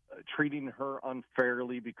people treating her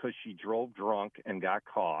unfairly because she drove drunk and got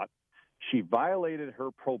caught? She violated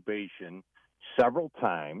her probation several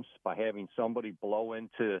times by having somebody blow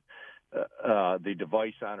into the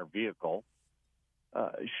device on her vehicle.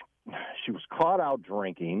 She was caught out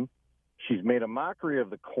drinking. She's made a mockery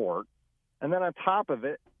of the court. And then on top of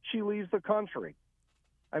it, she leaves the country.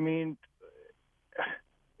 I mean,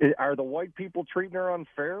 are the white people treating her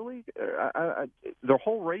unfairly? The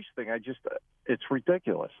whole race thing, it's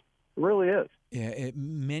ridiculous. It really is. Yeah,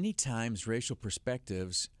 many times racial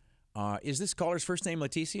perspectives, is this caller's first name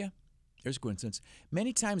Leticia? There's a coincidence.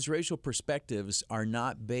 Many times racial perspectives are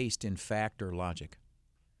not based in fact or logic.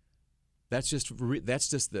 That's just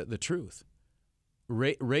the truth.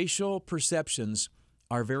 Racial perceptions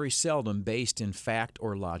are very seldom based in fact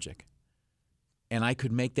or logic. And I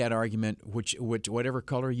could make that argument, which whatever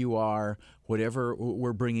color you are, whatever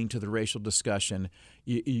we're bringing to the racial discussion,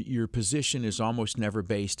 your position is almost never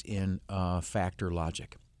based in fact or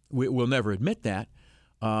logic. We'll never admit that,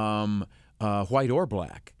 white or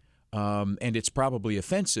black. And it's probably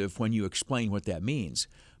offensive when you explain what that means.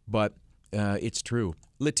 But it's true.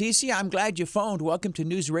 Leticia, I'm glad you phoned. Welcome to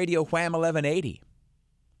News Radio Wham 1180.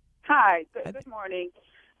 Hi. Good morning.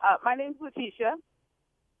 My name's Leticia.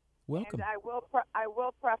 Welcome. And I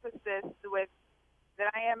will preface this with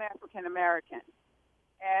that I am African American,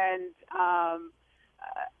 and I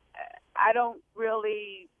don't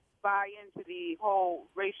really buy into the whole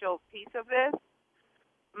racial piece of this.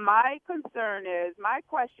 my concern is, my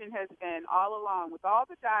question has been all along with all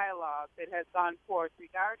the dialogue that has gone forth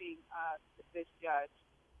regarding this judge,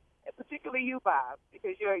 particularly you, Bob,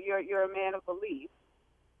 because you're a man of belief.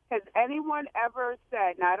 Has anyone ever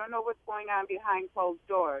said, now I don't know what's going on behind closed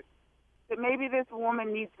doors, that maybe this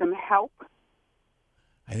woman needs some help?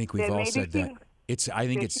 I think we've all said that.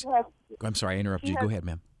 I'm sorry, I interrupted you. Go ahead,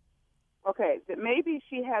 ma'am. Okay, that maybe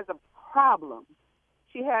she has a problem.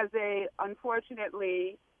 She has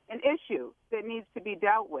unfortunately, an issue that needs to be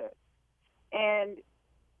dealt with. And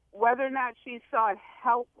whether or not she sought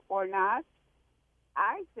help or not,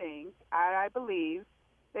 I believe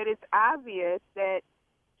that it's obvious that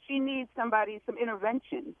she needs some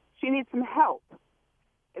intervention. She needs some help.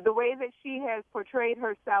 The way that she has portrayed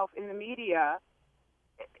herself in the media,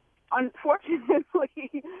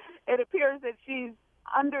 unfortunately, it appears that she's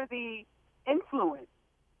under the influence.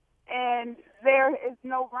 And there is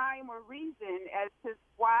no rhyme or reason as to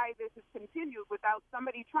why this has continued without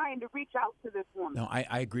somebody trying to reach out to this woman. No,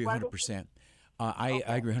 I agree 100%. I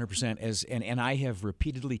agree 100%. And I have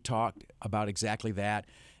repeatedly talked about exactly that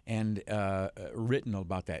and written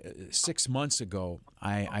about that. 6 months ago,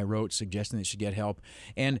 I wrote suggesting that she get help.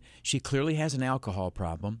 And she clearly has an alcohol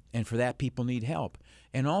problem, and for that, people need help.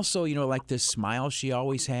 And also, like this smile she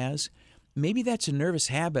always has, maybe that's a nervous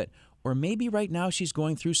habit. Or maybe right now she's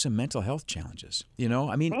going through some mental health challenges. Thank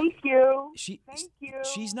you. Thank you.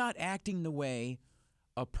 She's not acting the way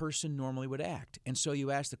a person normally would act. And so you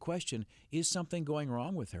ask the question, is something going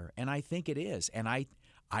wrong with her? And I think it is. And I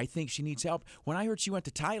think she needs help. When I heard she went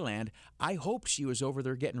to Thailand, I hope she was over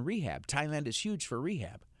there getting rehab. Thailand is huge for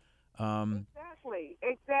rehab. Exactly.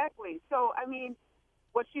 So,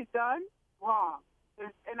 what she's done, wrong.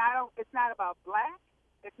 It's not about black.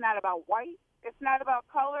 It's not about white. It's not about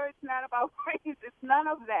color. It's not about race. It's none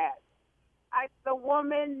of that. The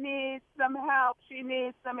woman needs some help. She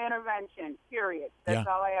needs some intervention, period. That's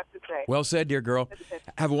all I have to say. Well said, dear girl.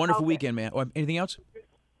 Have a wonderful weekend, man. Anything else?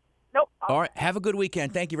 Nope. All right. Have a good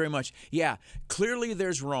weekend. Thank you very much. Yeah, clearly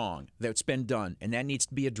there's wrong that's been done, and that needs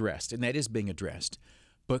to be addressed, and that is being addressed.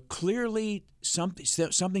 But clearly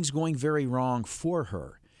something's going very wrong for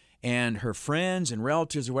her and her friends and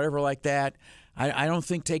relatives or whatever like that. I don't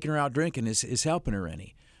think taking her out drinking is helping her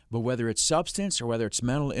any. But whether it's substance or whether it's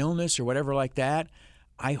mental illness or whatever like that,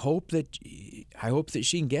 I hope that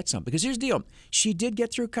she can get something. Because here's the deal. She did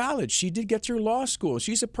get through college. She did get through law school.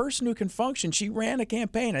 She's a person who can function. She ran a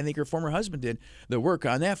campaign. I think her former husband did the work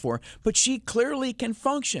on that for her. But she clearly can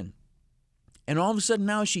function. And all of a sudden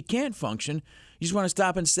now she can't function. You just want to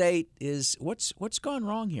stop and say, what's gone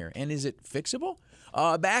wrong here? And is it fixable?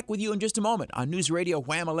 Back with you in just a moment on News Radio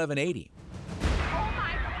Wham 1180.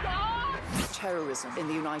 Terrorism in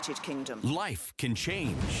the United Kingdom. Life can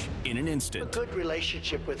change in an instant. A good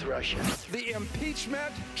relationship with Russia. The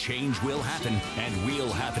impeachment. Change will happen, and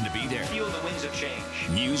we'll happen to be there. Feel the winds of change.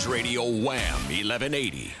 News Radio Wham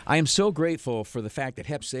 1180. I am so grateful for the fact that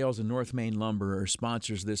Hep Sales and North Main Lumber are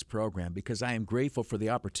sponsors of this program, because I am grateful for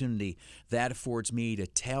the opportunity that affords me to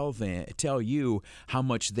tell you how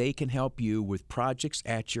much they can help you with projects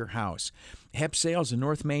at your house. Hep Sales and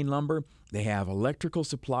North Main Lumber, they have electrical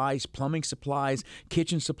supplies, plumbing supplies,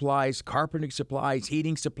 kitchen supplies, carpeting supplies,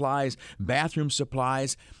 heating supplies, bathroom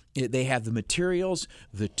supplies. They have the materials,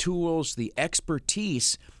 the tools, the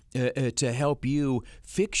expertise to help you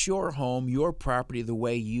fix your home, your property the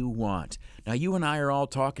way you want. Now, you and I are all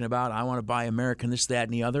talking about, I want to buy American, this, that,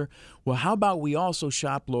 and the other. Well, how about we also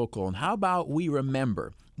shop local? And how about we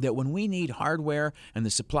remember that when we need hardware and the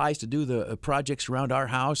supplies to do the projects around our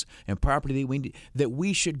house and property that we need, that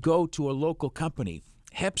we should go to a local company.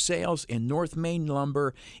 Hep Sales in North Main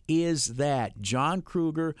Lumber is that. John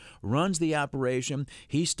Kruger runs the operation.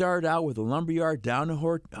 He started out with a lumberyard down in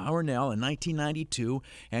Hornell in 1992,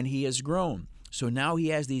 and he has grown. So now he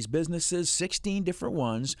has these businesses, 16 different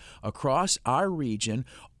ones across our region,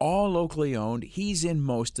 all locally owned. He's in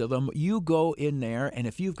most of them. You go in there, and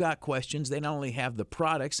if you've got questions, they not only have the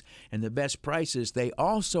products and the best prices, they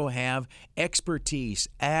also have expertise.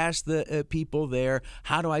 Ask the people there,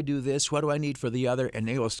 how do I do this? What do I need for the other? And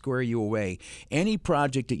they will square you away. Any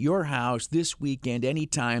project at your house this weekend,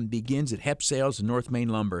 anytime, begins at Hep Sales and North Main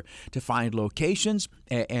Lumber. To find locations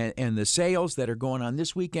and the sales that are going on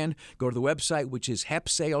this weekend, go to the website, which is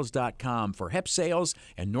hepsales.com, for Hep Sales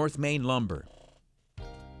and North Main Lumber.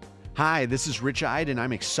 Hi, this is Rich Ide, and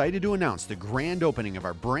I'm excited to announce the grand opening of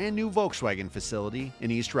our brand new Volkswagen facility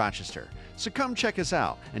in East Rochester. So come check us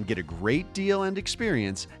out and get a great deal and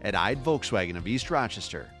experience at Ide Volkswagen of East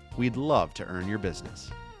Rochester. We'd love to earn your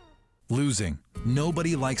business. Losing.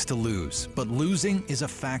 Nobody likes to lose, but losing is a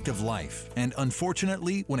fact of life. And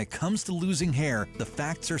unfortunately, when it comes to losing hair, the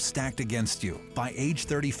facts are stacked against you. By age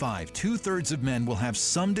 35, 2/3 of men will have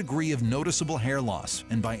some degree of noticeable hair loss.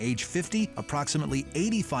 And by age 50, approximately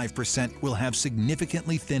 85% will have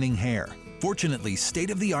significantly thinning hair. Fortunately,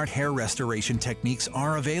 state-of-the-art hair restoration techniques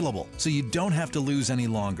are available, so you don't have to lose any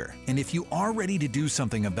longer. And if you are ready to do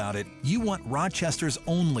something about it, you want Rochester's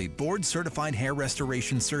only board-certified hair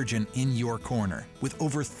restoration surgeon in your corner. With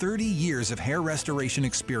over 30 years of hair restoration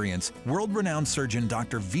experience, world-renowned surgeon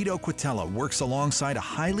Dr. Vito Quatella works alongside a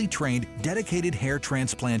highly trained, dedicated hair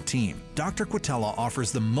transplant team. Dr. Quatella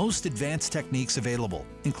offers the most advanced techniques available,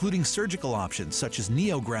 including surgical options such as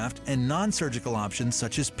NeoGraft and non-surgical options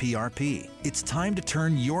such as PRP. It's time to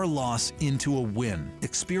turn your loss into a win.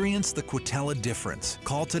 Experience the Quatella difference.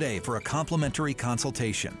 Call today for a complimentary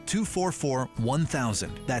consultation. 244-1000.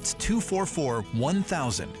 That's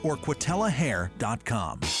 244-1000 or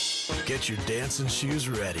quatellahair.com. Get your dancing shoes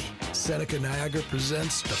ready. Seneca Niagara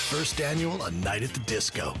presents the first annual A Night at the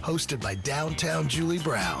Disco, hosted by downtown Julie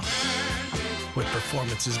Brown, with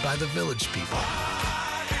performances by the Village People,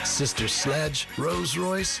 Sister Sledge, Rose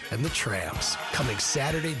Royce, and the Tramps. Coming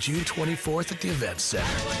Saturday, June 24th at the Event Center.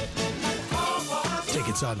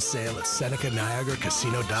 Tickets on sale at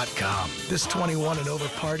SenecaNiagaraCasino.com. This 21 and over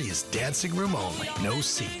party is dancing room only. No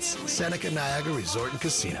seats. Seneca Niagara Resort and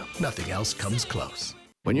Casino. Nothing else comes close.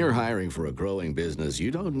 When you're hiring for a growing business,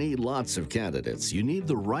 you don't need lots of candidates. You need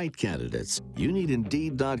the right candidates. You need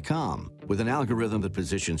Indeed.com. With an algorithm that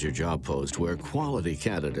positions your job post where quality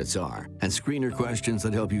candidates are and screener questions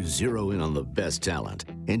that help you zero in on the best talent.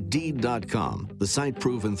 Indeed.com, the site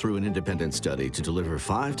proven through an independent study to deliver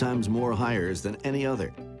 5 times more hires than any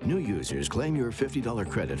other. New users claim your $50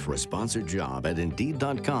 credit for a sponsored job at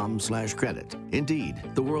Indeed.com/credit. Indeed,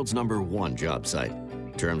 the world's #1 job site.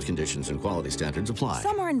 Terms, conditions, and quality standards apply.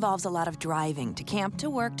 Summer involves a lot of driving, to camp, to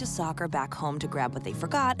work, to soccer, back home to grab what they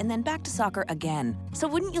forgot, and then back to soccer again. So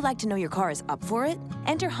wouldn't you like to know your car is up for it?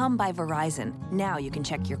 Enter Hum by Verizon. Now you can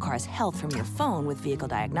check your car's health from your phone with vehicle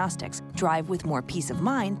diagnostics, drive with more peace of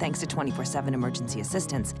mind thanks to 24/7 emergency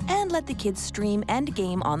assistance, and let the kids stream and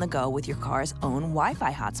game on the go with your car's own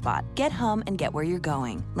Wi-Fi hotspot. Get Hum and get where you're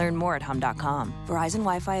going. Learn more at hum.com. Verizon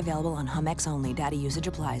Wi-Fi available on Hum X only. Data usage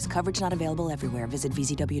applies. Coverage not available everywhere. Visit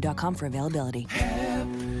VZW.com for availability. Help,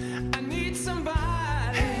 I need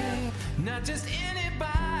somebody, help, not just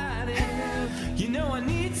anybody. Help, you know I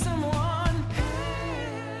need someone.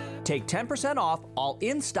 Help. Take 10% off all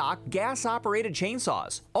in-stock gas-operated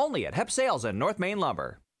chainsaws. Only at Hep Sales and North Main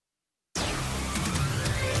Lumber.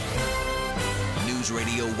 News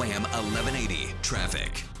Radio Wham 1180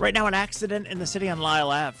 Traffic. Right now, an accident in the city on Lyle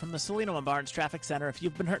Ave from the Salino and Barnes Traffic Center. If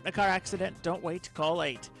you've been hurt in a car accident, don't wait. Call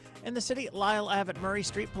 8. In the city, Lyle Ave at Murray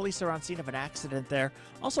Street, police are on scene of an accident there.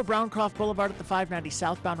 Also, Browncroft Boulevard at the 590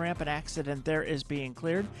 southbound ramp, an accident there is being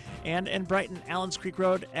cleared. And in Brighton, Allens Creek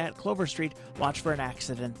Road at Clover Street, watch for an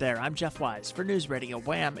accident there. I'm Jeff Wise for News Radio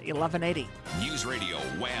Wham 1180. News Radio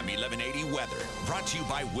Wham 1180 Weather, brought to you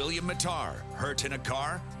by William Mattar. Hurt in a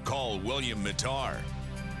car? Call William Mattar.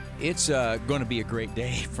 It's going to be a great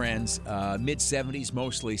day, friends. Mid-70s,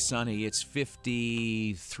 mostly sunny. It's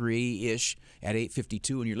 53-ish at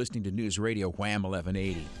 8:52, and you're listening to News Radio Wham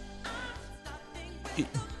 1180.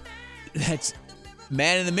 That's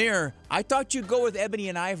Man in the Mirror. I thought you'd go with Ebony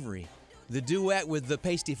and Ivory, the duet with the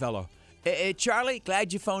pasty fellow. Charlie,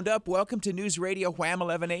 glad you phoned up. Welcome to News Radio Wham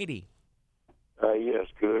 1180. Yes,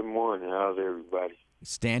 good morning. How's everybody?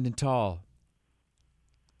 Standing tall.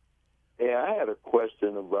 Yeah, I had a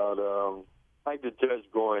question about like the judge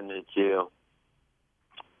going to jail.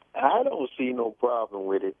 I don't see no problem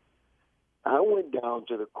with it. I went down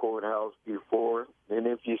to the courthouse before, and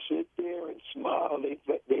if you sit there and smile, they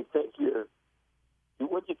think you're.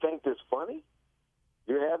 What you think is funny?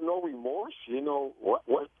 You have no remorse. You know what?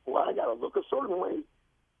 Well, I gotta look a certain way.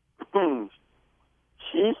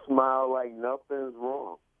 She smiled like nothing's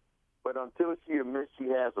wrong, but until she admits she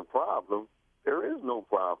has a problem, there is no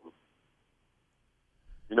problem.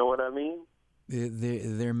 You know what I mean?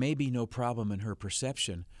 There may be no problem in her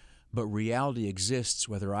perception, but reality exists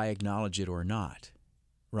whether I acknowledge it or not,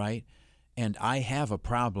 right? And I have a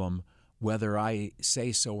problem whether I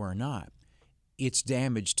say so or not. Its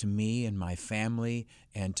damage to me and my family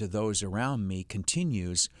and to those around me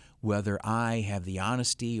continues whether I have the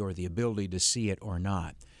honesty or the ability to see it or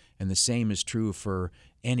not. And the same is true for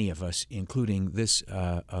any of us, including this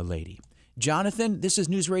lady. Jonathan, this is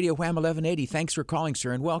News Radio Wham 1180. Thanks for calling,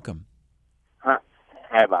 sir, and welcome. Hi,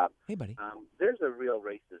 Bob. Hey, buddy. There's a real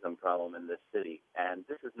racism problem in this city, and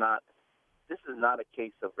this is not a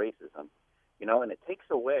case of racism, you know. And it takes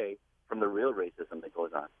away from the real racism that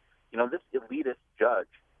goes on. You know, this elitist judge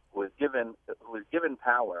who is given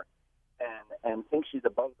power and thinks she's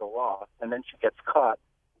above the law, and then she gets caught,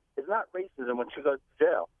 is not racism when she goes to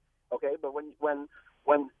jail. Okay, but when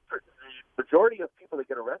the majority of people that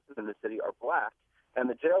get arrested in the city are black, and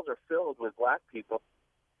the jails are filled with black people,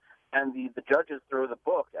 and the judges throw the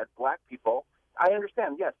book at black people, I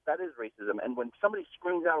understand, yes, that is racism. And when somebody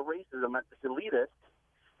screams out racism at this elitist,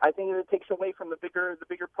 I think it takes away from the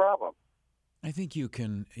bigger problem. I think you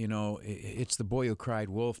can, it's the boy who cried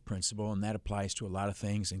wolf principle, and that applies to a lot of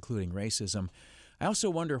things, including racism. I also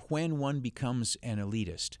wonder when one becomes an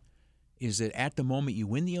elitist. Is it at the moment you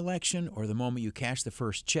win the election or the moment you cash the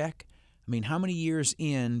first check? I mean, how many years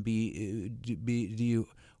in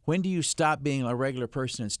when do you stop being a regular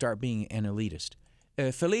person and start being an elitist?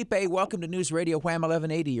 Felipe, welcome to News Radio Wham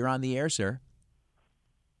 1180. You're on the air, sir.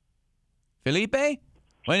 Felipe?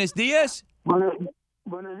 Buenos dias. Buenos dias.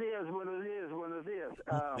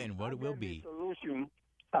 And what it will be.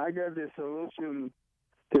 I got the solution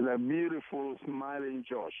to the beautiful, smiling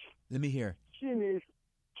Josh. Let me hear. She needs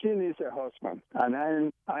a husband, and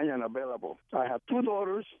I am available. I have 2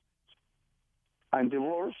 daughters. I'm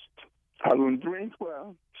divorced. I don't drink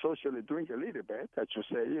well. Socially drink a little bit. I should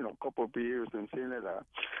say, a couple of beers and things like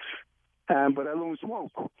that. But I don't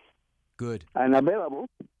smoke. Good. I'm available.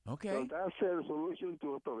 Okay. So that's a solution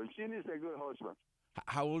to a problem. She needs a good husband.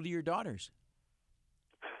 How old are your daughters?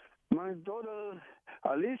 My daughter,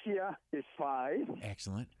 Alicia, is 5.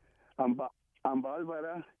 Excellent. And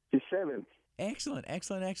Barbara is 7.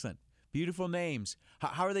 Excellent. Beautiful names.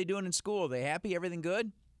 How are they doing in school? Are they happy? Everything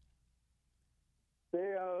good?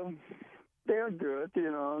 They are good,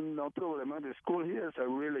 no problem. The school here is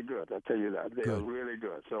really good. I tell you that they are really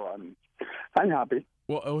good. So I'm happy.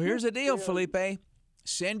 Well, here's the deal, Felipe.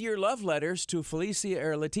 Send your love letters to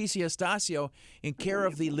Leticia Stasio in care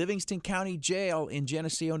of the Livingston County Jail in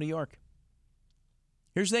Geneseo, New York.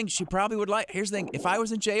 Here's the thing. She probably would like. Here's the thing. If I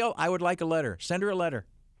was in jail, I would like a letter. Send her a letter.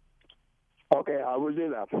 Okay, I will do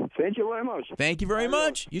that. Thank you very much. Thank you very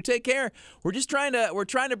much. You take care. We're trying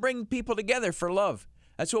to bring people together for love.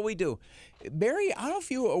 That's what we do. Barry, I don't know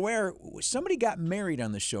if you were aware, somebody got married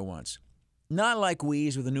on this show once. Not like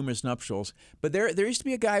Weeze with the numerous nuptials, but there used to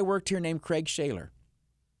be a guy who worked here named Craig Shaler.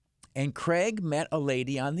 And Craig met a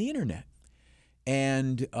lady on the internet.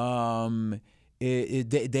 And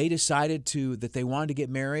they decided that they wanted to get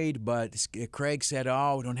married, but Craig said,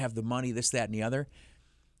 we don't have the money, this, that, and the other.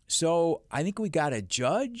 So I think we got a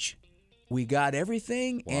judge. We got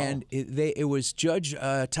everything. Wow. And it was Judge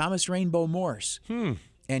Thomas Rainbow Morse.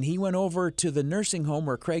 And he went over to the nursing home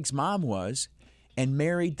where Craig's mom was and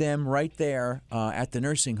married them right there at the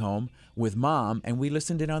nursing home with Mom, and we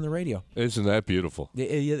listened it on the radio. Isn't that beautiful?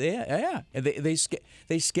 Yeah.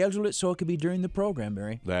 They scheduled it so it could be during the program,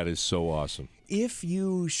 Barry. That is so awesome. If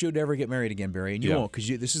you should ever get married again, Barry, and you won't, because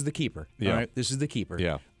this is the keeper. Yeah. All right? This is the keeper.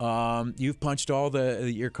 Yeah. You've punched all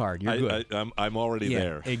your card. You're good. I'm already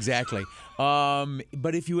there. Exactly.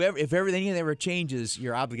 But if everything ever changes,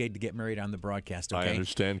 you're obligated to get married on the broadcast. Okay? I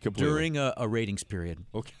understand completely. During a ratings period.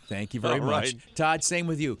 Okay. Thank you very much. Todd, same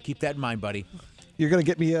with you. Keep that in mind, buddy. You're going to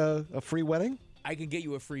get me a free wedding? I can get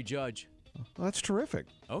you a free judge. Well, that's terrific.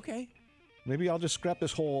 Okay. Maybe I'll just scrap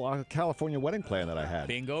this whole California wedding plan that I had.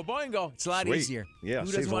 Bingo boingo. It's a lot easier. Yeah.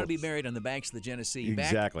 Who doesn't want to be married on the banks of the Genesee?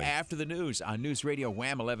 Exactly. Back after the news on News Radio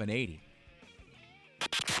Wham 1180.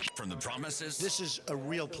 From the promises. This is a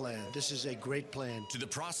real plan. This is a great plan. To the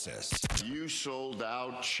process. You sold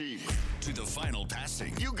out cheap. To the final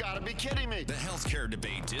passing. You gotta be kidding me. The healthcare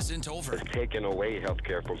debate isn't over. It's taking away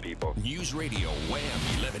healthcare from people. News Radio Wham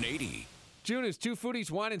 1180. June is Two Foodies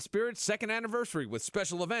Wine and Spirits' second anniversary with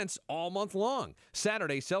special events all month long.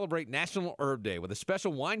 Saturday, celebrate National Herb Day with a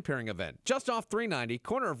special wine pairing event just off 390,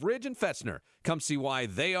 corner of Ridge and Fetzner. Come see why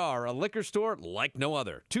they are a liquor store like no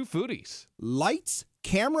other. Two Foodies. Lights,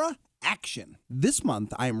 camera, action. This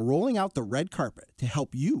month, I am rolling out the red carpet to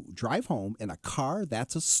help you drive home in a car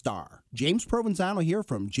that's a star. James Provenzano here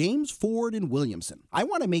from James Ford in Williamson. I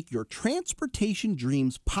want to make your transportation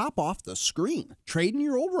dreams pop off the screen. Trade in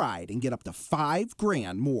your old ride and get up to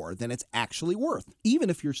 $5,000 more than it's actually worth, even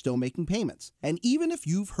if you're still making payments. And even if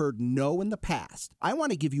you've heard no in the past, I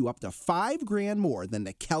want to give you up to $5,000 more than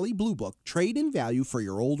the Kelley Blue Book trade-in value for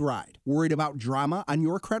your old ride. Worried about drama on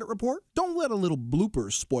your credit report? Don't let a little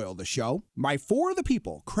bloopers spoil the show. My For the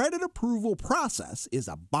People credit approval process is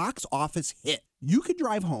a box office hit. You could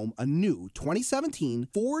drive home a new 2017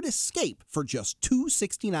 Ford Escape for just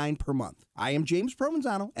 $269 per month. I am James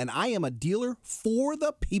Provenzano, and I am a dealer for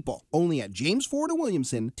the people. Only at James Ford in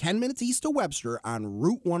Williamson, 10 minutes east of Webster on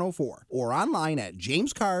Route 104, or online at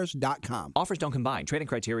jamescars.com. Offers don't combine. Trading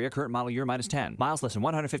criteria, current model year minus 10. Miles less than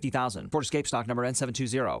 150,000. Ford Escape stock number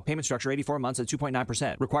N720. Payment structure 84 months at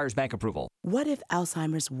 2.9%. Requires bank approval. What if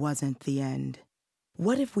Alzheimer's wasn't the end?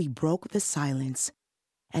 What if we broke the silence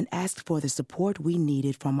and asked for the support we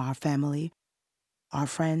needed from our family, our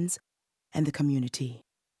friends, and the community?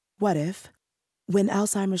 What if, when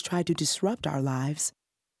Alzheimer's tried to disrupt our lives,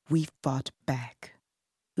 we fought back?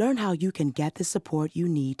 Learn how you can get the support you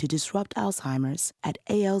need to disrupt Alzheimer's at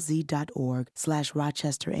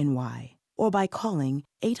alz.org/RochesterNY or by calling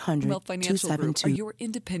 800-272. Commonwealth Financial Group are your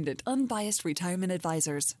independent, unbiased retirement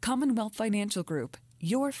advisors. Commonwealth Financial Group,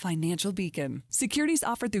 your financial beacon. Securities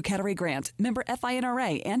offered through Cattery Grant, member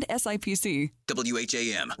FINRA and SIPC.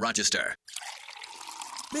 WHAM, Rochester.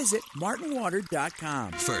 Visit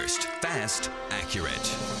martinwater.com. First, fast,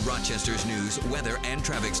 accurate. Rochester's news, weather, and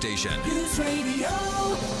traffic station. News Radio,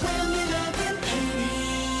 WHAM 1180.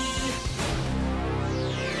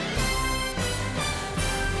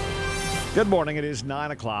 Good morning. It is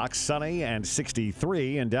 9 o'clock, sunny and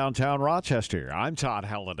 63 in downtown Rochester. I'm Todd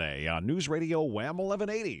Halliday on News Radio WHAM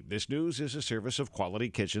 1180. This news is a service of Quality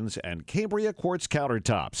Kitchens and Cambria Quartz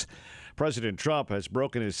Countertops. President Trump has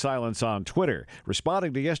broken his silence on Twitter,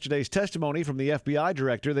 responding to yesterday's testimony from the FBI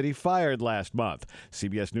director that he fired last month.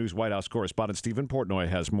 CBS News White House correspondent Stephen Portnoy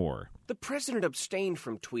has more. The president abstained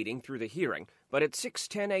from tweeting through the hearing, but at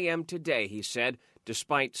 6:10 a.m. today, he said,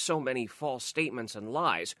 despite so many false statements and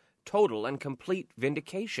lies, total and complete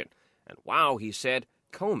vindication. And wow, he said,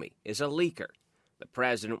 Comey is a leaker. The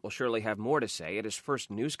president will surely have more to say at his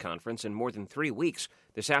first news conference in more than 3 weeks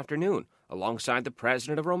this afternoon, alongside the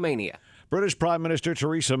president of Romania. British Prime Minister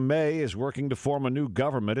Theresa May is working to form a new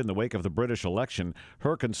government in the wake of the British election.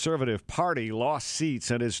 Her Conservative Party lost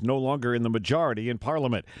seats and is no longer in the majority in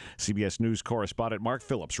Parliament. CBS News correspondent Mark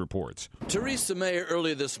Phillips reports. Theresa May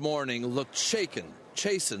early this morning looked shaken,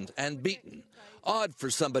 chastened, and beaten. Odd for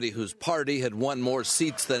somebody whose party had won more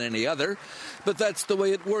seats than any other, but that's the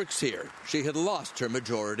way it works here. She had lost her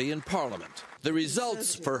majority in Parliament. The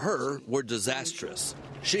results for her were disastrous.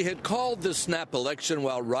 She had called the snap election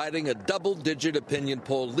while riding a double-digit opinion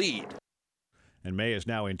poll lead. And May is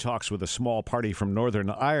now in talks with a small party from Northern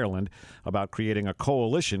Ireland about creating a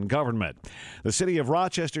coalition government. The city of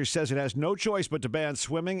Rochester says it has no choice but to ban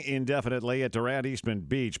swimming indefinitely at Durant Eastman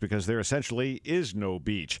Beach because there essentially is no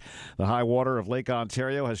beach. The high water of Lake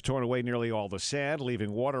Ontario has torn away nearly all the sand,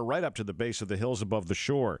 leaving water right up to the base of the hills above the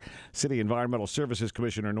shore. City Environmental Services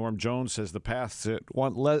Commissioner Norm Jones says the paths that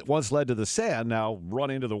once led to the sand now run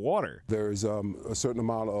into the water. There's a certain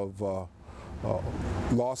amount of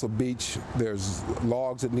loss of beach. There's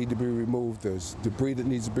logs that need to be removed. There's debris that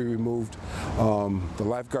needs to be removed. The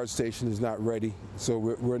lifeguard station is not ready, so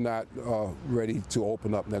we're not ready to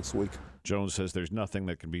open up next week. Jones says there's nothing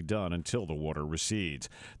that can be done until the water recedes.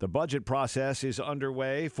 The budget process is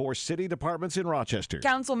underway for city departments in Rochester.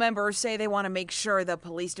 Council members say they want to make sure the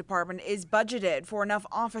police department is budgeted for enough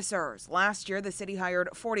officers. Last year, the city hired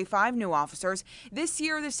 45 new officers. This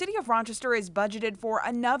year, the city of Rochester is budgeted for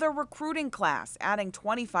another recruiting class, adding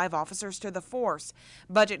 25 officers to the force.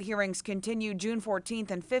 Budget hearings continue June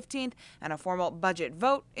 14th and 15th, and a formal budget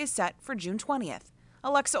vote is set for June 20th.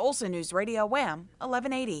 Alexa Olson, News Radio WHAM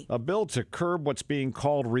 1180. A bill to curb what's being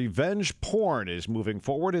called revenge porn is moving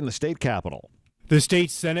forward in the state capitol. The state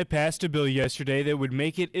Senate passed a bill yesterday that would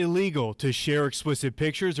make it illegal to share explicit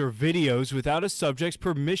pictures or videos without a subject's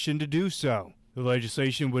permission to do so. The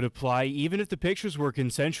legislation would apply even if the pictures were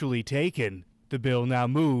consensually taken. The bill now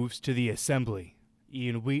moves to the Assembly.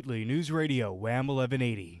 Ian Wheatley, News Radio, WHAM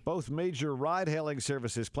 1180. Both major ride-hailing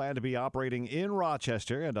services plan to be operating in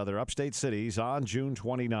Rochester and other upstate cities on June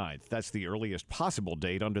 29th. That's the earliest possible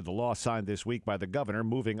date under the law signed this week by the governor,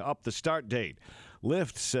 moving up the start date.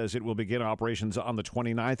 Lyft says it will begin operations on the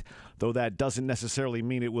 29th, though that doesn't necessarily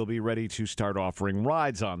mean it will be ready to start offering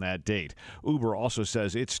rides on that date. Uber also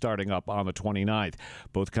says it's starting up on the 29th.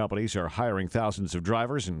 Both companies are hiring thousands of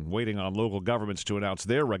drivers and waiting on local governments to announce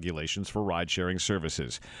their regulations for ride-sharing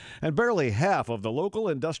services. And barely half of the local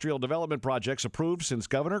industrial development projects approved since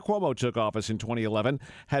Governor Cuomo took office in 2011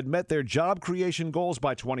 had met their job creation goals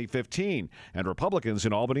by 2015, and Republicans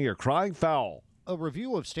in Albany are crying foul. A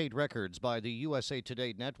review of state records by the USA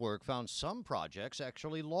Today network found some projects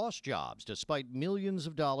actually lost jobs despite millions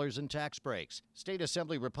of dollars in tax breaks. State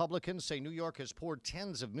Assembly Republicans say New York has poured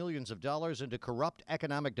tens of millions of dollars into corrupt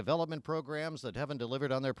economic development programs that haven't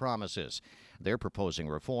delivered on their promises. They're proposing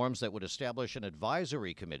reforms that would establish an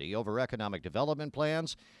advisory committee over economic development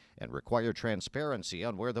plans and require transparency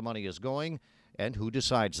on where the money is going and who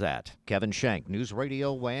decides that. Kevin Shank, News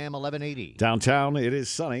Radio Wham 1180. Downtown, it is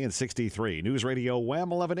sunny and 63. News Radio Wham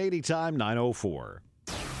 1180, time 9:04.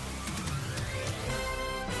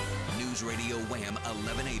 News Radio Wham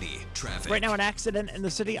 1180. Traffic. Right now, an accident in the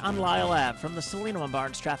city on Lyle Ave from the Selena and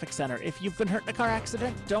Barnes Traffic Center. If you've been hurt in a car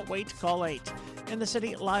accident, don't wait, call 8. In the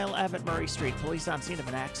city, Lyle Ave at Murray Street. Police on scene of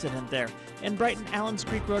an accident there. In Brighton, Allens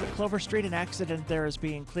Creek Road at Clover Street, an accident there is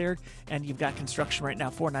being cleared, and you've got construction right now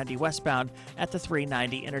 490 westbound at the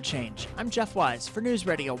 390 interchange. I'm Jeff Wise for News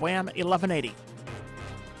Radio Wham 1180.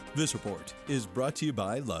 This report is brought to you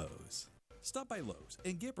by Lowe's. Stop by Lowe's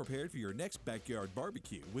and get prepared for your next backyard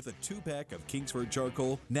barbecue with a 2-pack of Kingsford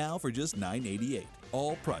charcoal now for just $9.88.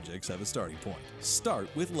 All projects have a starting point. Start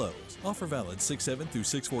with Lowe's. Offer valid 6/7 through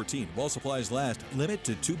 6/14 while supplies last. Limit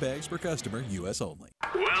to 2 bags per customer, U.S. only.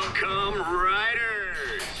 Welcome,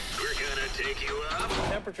 riders. We're gonna take you up.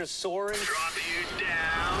 Temperatures soaring. Drop you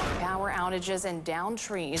down. Power outages and down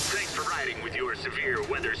trees. Thanks for riding with your severe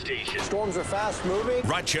weather station. Storms are fast moving.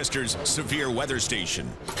 Rochester's severe weather station.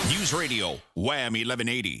 News Radio Wham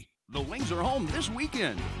 1180. The Wings are home this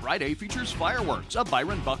weekend. Friday features fireworks, a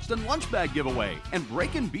Byron Buxton lunch bag giveaway, and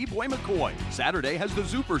Breakin' B-Boy McCoy. Saturday has the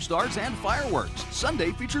Superstars and fireworks.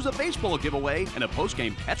 Sunday features a baseball giveaway and a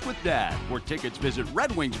postgame catch with Dad. For tickets, visit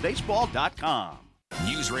redwingsbaseball.com.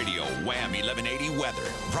 News Radio Wham 1180 weather.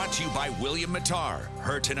 Brought to you by William Mattar.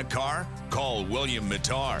 Hurt in a car? Call William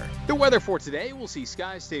Mattar. The weather for today, we'll see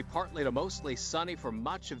skies stay partly to mostly sunny for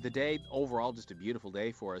much of the day. Overall, just a beautiful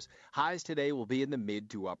day for us. Highs today will be in the mid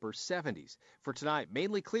to upper 70s. For tonight,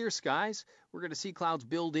 mainly clear skies. We're going to see clouds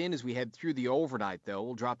build in as we head through the overnight, though.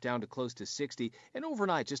 We'll drop down to close to 60. And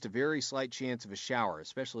overnight, just a very slight chance of a shower,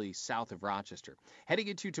 especially south of Rochester. Heading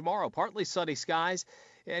into tomorrow, partly sunny skies.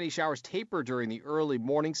 Any showers taper during the early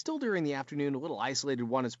morning. Still during the afternoon, a little isolated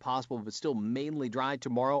one is possible, but still mainly dry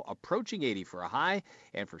tomorrow, approaching 80 for a high.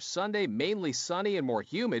 And for Sunday, mainly sunny and more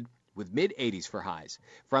humid with mid-80s for highs.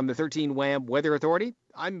 From the 13 Wham Weather Authority,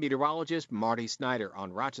 I'm meteorologist Marty Snyder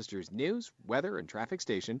on Rochester's news, weather, and traffic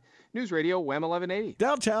station, News Radio Wham 1180.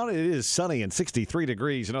 Downtown, it is sunny and 63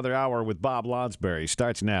 degrees. Another hour with Bob Lonsberry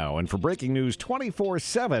starts now. And for breaking news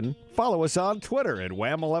 24/7, follow us on Twitter at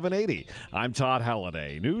Wham 1180. I'm Todd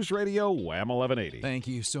Halliday, News Radio Wham 1180. Thank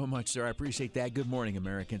you so much, sir. I appreciate that. Good morning,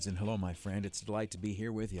 Americans, and hello, my friend. It's a delight to be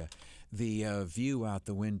here with you. The view out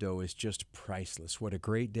the window is just priceless. What a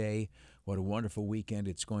great day. What a wonderful weekend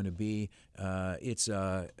it's going to be.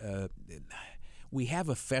 We have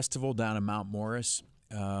a festival down in Mount Morris.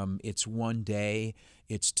 It's one day.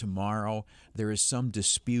 It's tomorrow. There is some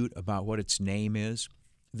dispute about what its name is.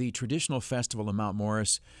 The traditional festival in Mount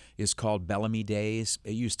Morris is called Bellamy Days.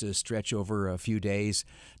 It used to stretch over a few days.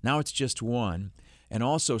 Now it's just one. And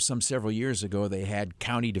also, several years ago, they had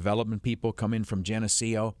county development people come in from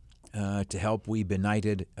Geneseo to help We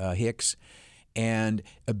Benighted Hicks. And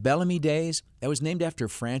Bellamy Days, that was named after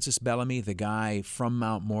Francis Bellamy, the guy from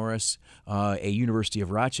Mount Morris, a University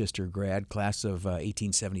of Rochester grad, class of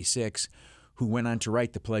 1876, who went on to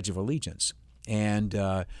write the Pledge of Allegiance. And,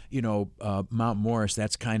 Mount Morris,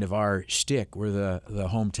 that's kind of our shtick. We're the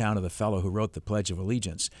hometown of the fellow who wrote the Pledge of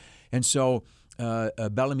Allegiance. And so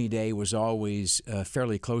Bellamy Day was always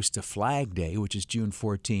fairly close to Flag Day, which is June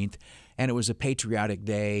 14th. And it was a patriotic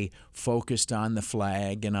day focused on the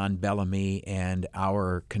flag and on Bellamy and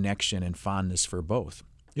our connection and fondness for both.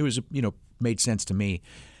 It was, made sense to me.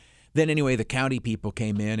 Then anyway, the county people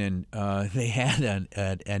came in and they had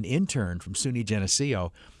an intern from SUNY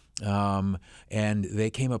Geneseo. And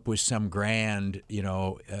they came up with some grand,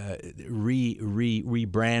 rebranding.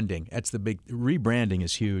 That's the big, rebranding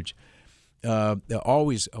is huge.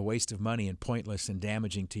 Always a waste of money and pointless and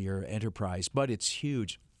damaging to your enterprise, but it's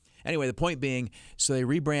huge. Anyway, the point being, so they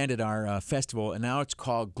rebranded our festival, and now it's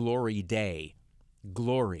called Glory Day.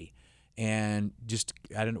 Glory. And just,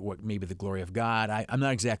 I don't know what, maybe the glory of God. I'm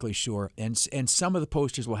not exactly sure. And some of the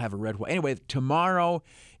posters will have a red, white. Anyway, tomorrow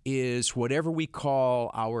is whatever we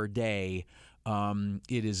call our day,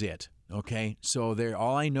 it is it. Okay? So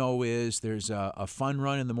all I know is there's a fun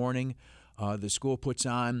run in the morning the school puts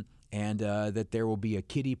on, and that there will be a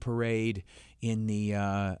kiddie parade in the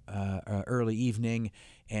early evening,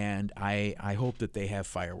 and I hope that they have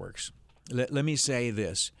fireworks. Let me say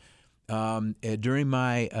this. during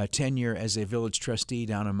my tenure as a village trustee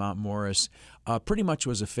down in Mount Morris pretty much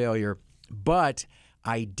was a failure, but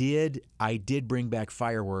I did bring back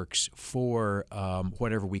fireworks for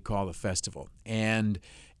whatever we call the festival, and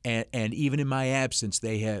even in my absence,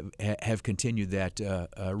 they have continued that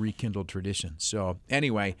rekindled tradition. So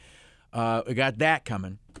anyway, we got that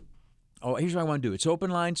coming. Oh, here's what I want to do. It's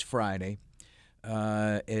Open Lines Friday,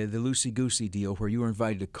 the loosey-goosey deal where you were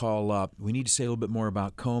invited to call up. We need to say a little bit more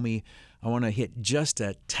about Comey. I want to hit just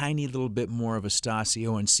a tiny little bit more of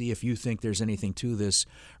Estacio and see if you think there's anything to this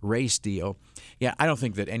race deal. Yeah, I don't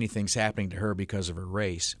think that anything's happening to her because of her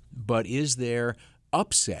race, but is there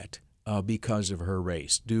upset because of her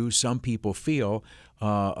race? Do some people feel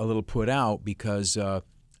a little put out because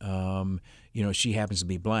she happens to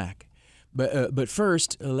be black? But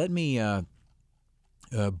first, let me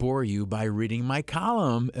bore you by reading my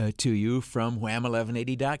column to you from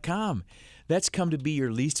wham1180.com. That's come to be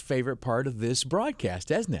your least favorite part of this broadcast,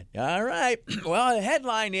 hasn't it? All right. Well, the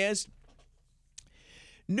headline is,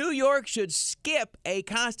 New York should skip a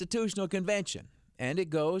constitutional convention. And it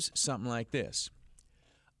goes something like this.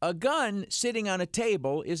 A gun sitting on a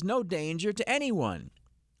table is no danger to anyone.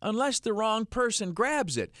 Unless the wrong person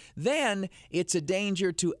grabs it, then it's a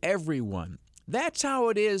danger to everyone. That's how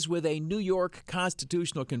it is with a New York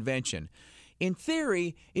Constitutional Convention. In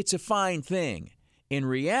theory, it's a fine thing. In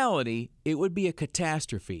reality, it would be a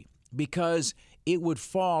catastrophe because it would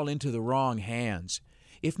fall into the wrong hands.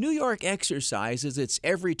 If New York exercises its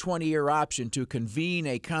every 20-year option to convene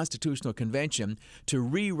a constitutional convention to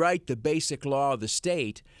rewrite the basic law of the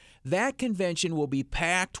state, that convention will be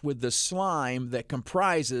packed with the slime that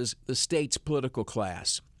comprises the state's political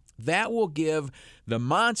class. That will give the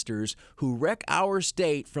monsters who wreck our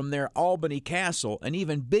state from their Albany castle an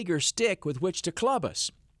even bigger stick with which to club us.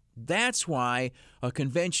 That's why a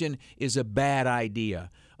convention is a bad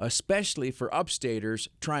idea, especially for upstaters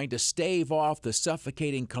trying to stave off the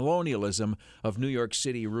suffocating colonialism of New York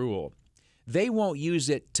City rule. They won't use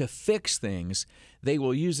it to fix things. They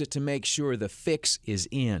will use it to make sure the fix is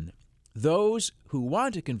in. Those who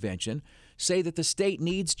want a convention say that the state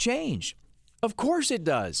needs change. Of course it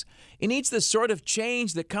does. It needs the sort of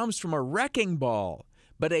change that comes from a wrecking ball.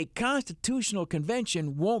 But a constitutional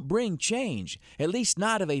convention won't bring change, at least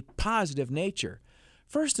not of a positive nature.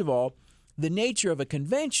 First of all, the nature of a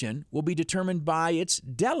convention will be determined by its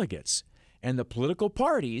delegates, and the political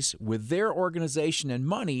parties, with their organization and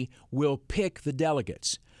money, will pick the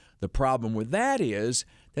delegates. The problem with that is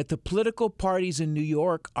that the political parties in New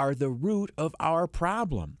York are the root of our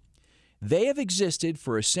problem. They have existed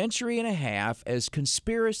for a century and a half as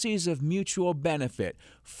conspiracies of mutual benefit,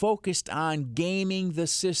 focused on gaming the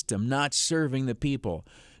system, not serving the people.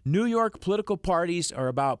 New York political parties are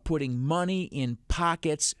about putting money in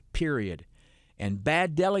pockets, period. And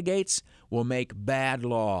bad delegates will make bad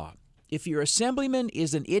law. If your assemblyman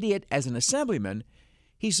is an idiot as an assemblyman,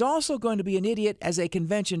 he's also going to be an idiot as a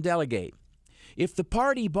convention delegate. If the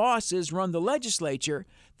party bosses run the legislature,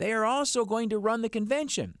 they are also going to run the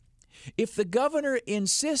convention. If the governor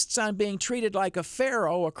insists on being treated like a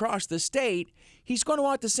pharaoh across the state, he's going to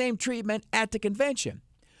want the same treatment at the convention.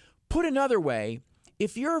 Put another way,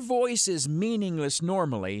 if your voice is meaningless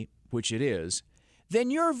normally, which it is, then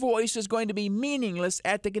your voice is going to be meaningless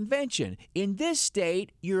at the convention. In this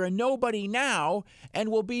state, you're a nobody now and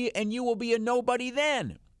you will be a nobody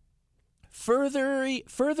then.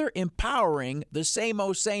 Further empowering the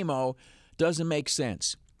same-o doesn't make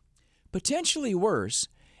sense. Potentially worse,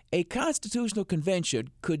 a constitutional convention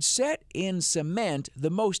could set in cement the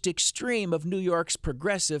most extreme of New York's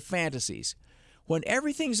progressive fantasies. When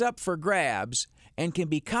everything's up for grabs and can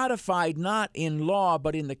be codified not in law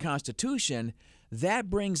but in the Constitution, that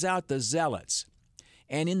brings out the zealots.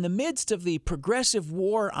 And in the midst of the progressive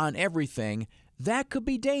war on everything, that could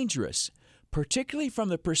be dangerous, particularly from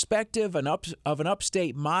the perspective of an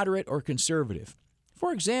upstate moderate or conservative.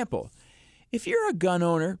 For example, if you're a gun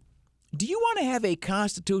owner, do you want to have a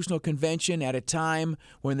constitutional convention at a time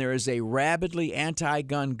when there is a rabidly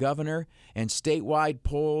anti-gun governor and statewide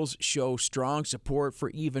polls show strong support for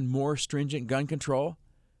even more stringent gun control?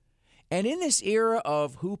 And in this era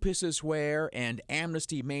of who pisses where and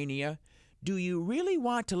amnesty mania, do you really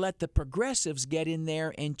want to let the progressives get in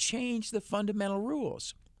there and change the fundamental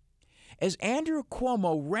rules? As Andrew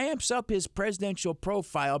Cuomo ramps up his presidential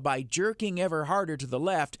profile by jerking ever harder to the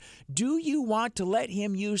left, do you want to let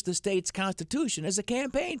him use the state's constitution as a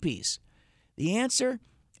campaign piece? The answer?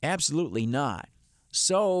 Absolutely not.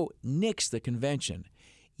 So nix the convention.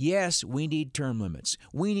 Yes, we need term limits.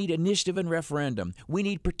 We need initiative and referendum. We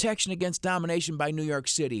need protection against domination by New York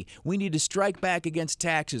City. We need to strike back against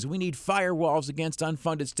taxes. We need firewalls against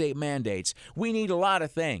unfunded state mandates. We need a lot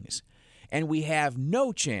of things. And we have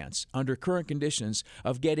no chance, under current conditions,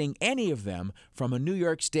 of getting any of them from a New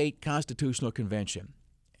York State Constitutional Convention.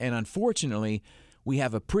 And unfortunately, we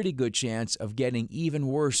have a pretty good chance of getting even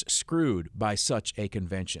worse screwed by such a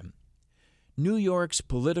convention. New York's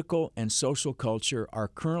political and social culture are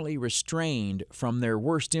currently restrained from their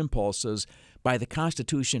worst impulses by the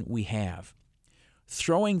Constitution we have.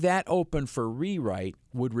 Throwing that open for rewrite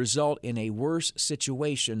would result in a worse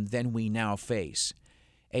situation than we now face.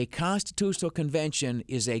 A constitutional convention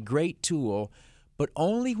is a great tool, but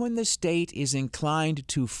only when the state is inclined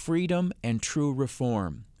to freedom and true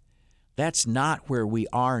reform. That's not where we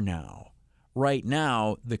are now. Right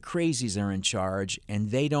now, the crazies are in charge,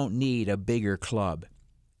 and they don't need a bigger club.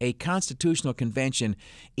 A constitutional convention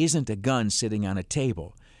isn't a gun sitting on a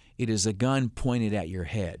table. It is a gun pointed at your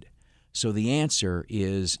head. So the answer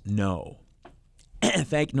is no.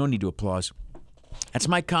 No need to applause. That's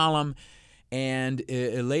my column, and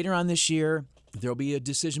later on this year, there'll be a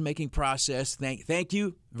decision-making process. Thank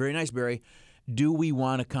you. Very nice, Barry. Do we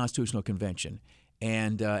want a constitutional convention?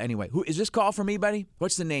 And anyway, who is this call for me, buddy?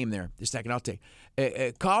 What's the name there? Just a second, I'll take.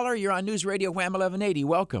 Caller, you're on News Radio Wham 1180.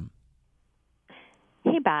 Welcome.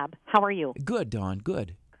 Hey, Bob. How are you? Good, Dawn.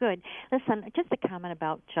 Good. Good. Listen, just a comment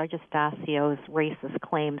about Judge Estasio's racist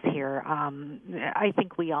claims here. I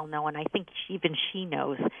think we all know, and I think even she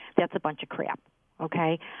knows, that's a bunch of crap.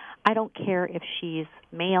 Okay? I don't care if she's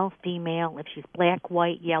male, female, if she's black,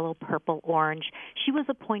 white, yellow, purple, orange. She was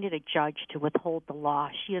appointed a judge to withhold the law.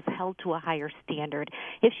 She is held to a higher standard.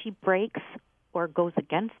 If she breaks or goes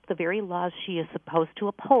against the very laws she is supposed to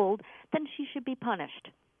uphold, then she should be punished.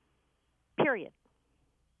 Period.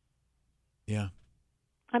 Yeah.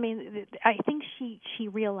 I mean, I think she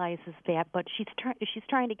realizes that, but she's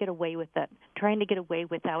trying to get away with it, trying to get away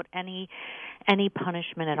without any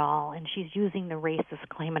punishment at all, and she's using the racist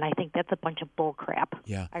claim, and I think that's a bunch of bull crap.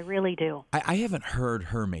 Yeah, I really do. I haven't heard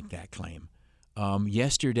her make that claim.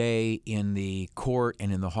 Yesterday in the court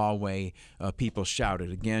and in the hallway, people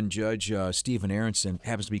shouted. Again, Judge Stephen Aronson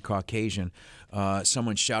happens to be Caucasian.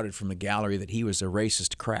 Someone shouted from the gallery that he was a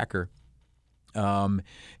racist cracker.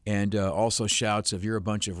 And also shouts of "you're a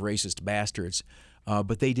bunch of racist bastards,"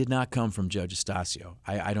 but they did not come from Judge Estasio.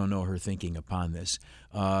 I don't know her thinking upon this.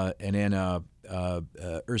 And then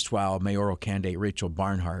erstwhile mayoral candidate Rachel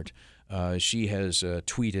Barnhart, she has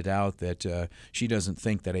tweeted out that she doesn't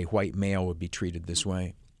think that a white male would be treated this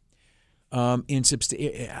way.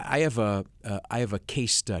 I have a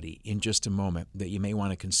case study in just a moment that you may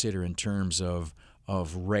want to consider in terms of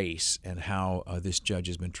race and how this judge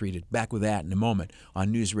has been treated. Back with that in a moment on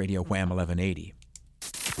News Radio Wham 1180.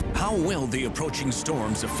 How will the approaching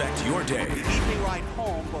storms affect your day? Evening ride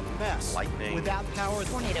home, but mess. Lightning. Without power.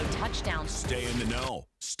 Tornado touchdown. Stay in the know.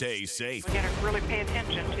 Stay safe. We got to really pay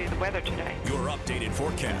attention to the weather today. Your updated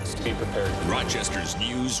forecast. Be prepared. Rochester's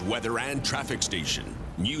news, weather, and traffic station.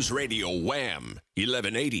 News Radio Wham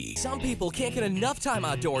 1180. Some people can't get enough time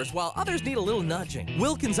outdoors, while others need a little nudging.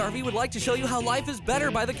 Wilkins RV would like to show you how life is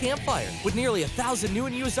better by the campfire. With nearly 1,000 new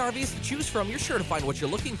and used RVs to choose from, you're sure to find what you're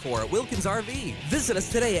looking for at Wilkins RV. Visit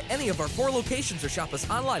us today at any of our 4 locations or shop us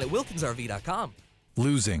online at wilkinsrv.com.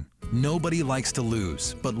 Losing. Nobody likes to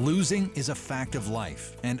lose, but losing is a fact of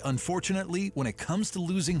life. And unfortunately, when it comes to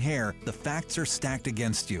losing hair, the facts are stacked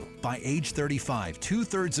against you. By age 35,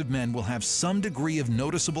 2/3 of men will have some degree of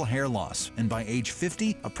noticeable hair loss. And by age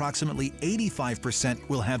 50, approximately 85%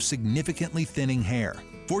 will have significantly thinning hair.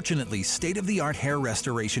 Fortunately, state-of-the-art hair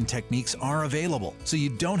restoration techniques are available, so you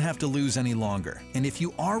don't have to lose any longer. And if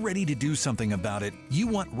you are ready to do something about it, you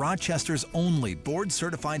want Rochester's only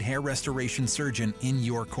board-certified hair restoration surgeon in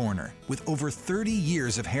your corner. With over 30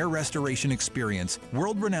 years of hair restoration experience,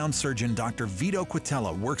 world-renowned surgeon Dr. Vito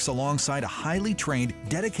Quatella works alongside a highly trained,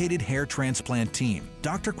 dedicated hair transplant team.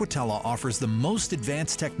 Dr. Quatella offers the most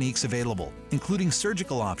advanced techniques available, including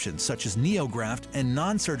surgical options such as NeoGraft and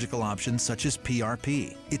non-surgical options such as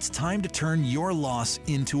PRP. It's time to turn your loss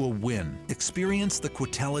into a win. Experience the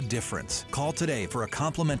Quatella difference. Call today for a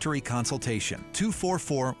complimentary consultation.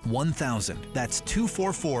 244-1000. That's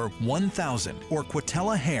 244-1000 or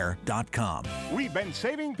quatellahair.com. We've been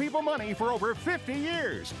saving people money for over 50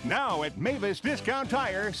 years. Now at Mavis Discount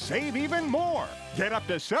Tire, save even more. Get up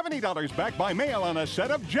to $70 back by mail on a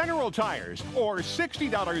set of General tires or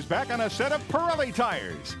 $60 back on a set of Pirelli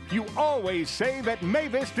tires. You always save at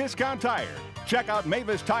Mavis Discount Tire. Check out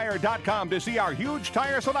MavisTire.com to see our huge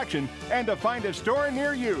tire selection and to find a store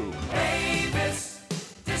near you. Mavis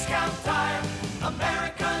Discount Tire,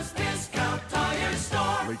 America's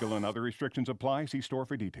Federal and other restrictions apply. See store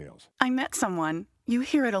for details. I met someone. You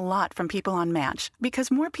hear it a lot from people on Match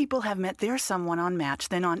because more people have met their someone on Match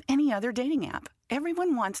than on any other dating app.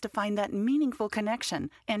 Everyone wants to find that meaningful connection,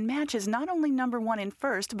 and Match is not only #1 in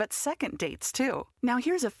first, but second dates, too. Now,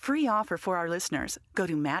 here's a free offer for our listeners. Go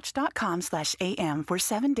to Match.com/AM for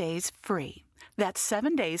 7 days free. That's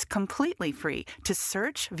 7 days completely free to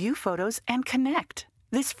search, view photos, and connect.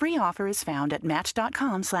 This free offer is found at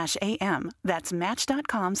Match.com/AM. That's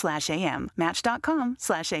Match.com/AM.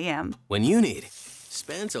 Match.com/AM. When you need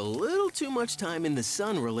spends a little too much time in the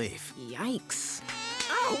sun relief. Yikes.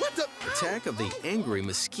 Ow, what the? Attack of the angry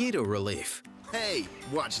mosquito relief. Hey,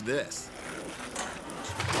 watch this.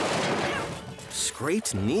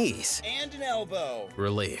 Scraped knees. And an elbow.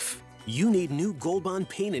 Relief. You need new Gold Bond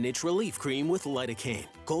Pain and Itch Relief Cream with lidocaine.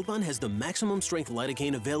 Gold Bond has the maximum strength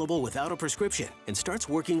lidocaine available without a prescription and starts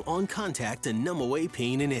working on contact to numb away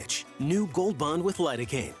pain and itch. New Gold Bond with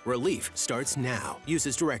lidocaine. Relief starts now. Use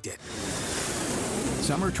as directed.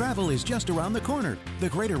 Summer travel is just around the corner. The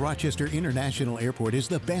Greater Rochester International Airport is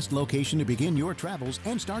the best location to begin your travels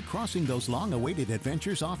and start crossing those long-awaited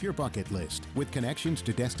adventures off your bucket list. With connections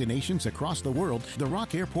to destinations across the world, the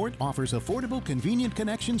Rock Airport offers affordable, convenient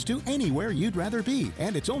connections to anywhere you'd rather be.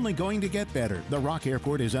 And it's only going to get better. The Rock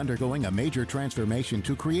Airport is undergoing a major transformation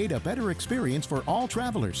to create a better experience for all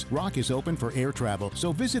travelers. Rock is open for air travel,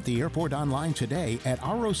 so visit the airport online today at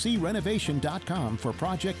rocrenovation.com for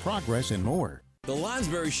project progress and more. The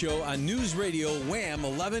Lonsberry Show on News Radio Wham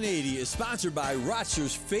 1180 is sponsored by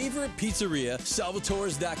Rochester's favorite pizzeria,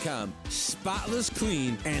 Salvatore's.com. Spotless,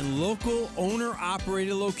 clean, and local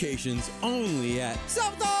owner-operated locations only at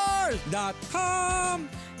Salvatores.com.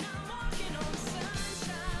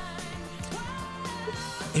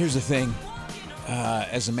 Here's the thing.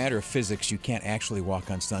 As a matter of physics, you can't actually walk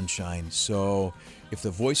on sunshine. So if the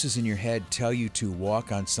voices in your head tell you to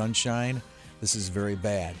walk on sunshine, this is very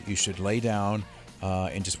bad. You should lay down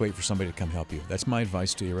and just wait for somebody to come help you. That's my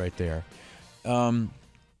advice to you right there.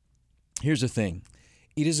 Here's the thing.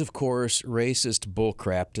 It is, of course, racist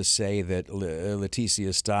bullcrap to say that Leticia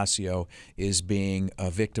Stasio is being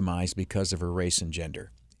victimized because of her race and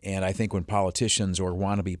gender. And I think when politicians or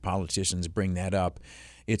wannabe politicians bring that up,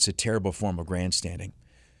 it's a terrible form of grandstanding.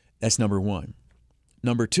 That's number one.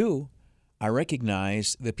 Number two, I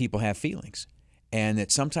recognize that people have feelings. And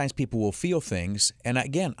that sometimes people will feel things. And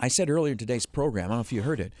again, I said earlier in today's program, I don't know if you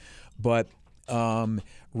heard it, but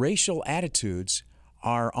racial attitudes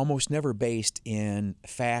are almost never based in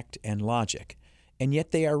fact and logic. And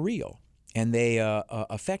yet they are real. And they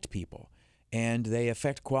affect people. And they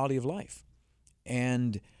affect quality of life.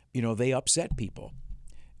 And, they upset people.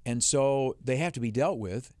 And so they have to be dealt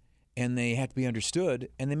with. And they have to be understood.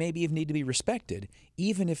 And they maybe even need to be respected,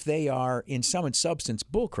 even if they are, in sum and substance,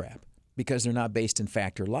 bullcrap, because they're not based in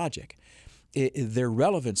fact or logic. Their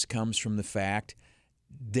relevance comes from the fact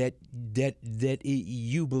that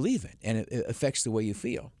you believe it, and it affects the way you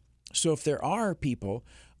feel. So if there are people,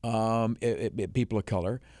 people of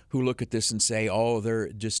color, who look at this and say, "Oh, they're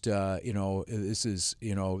just, this is,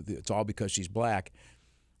 it's all because she's black,"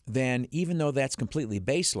 then even though that's completely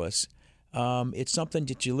baseless, it's something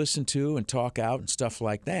that you listen to and talk out and stuff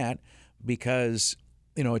like that, because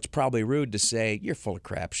it's probably rude to say, "You're full of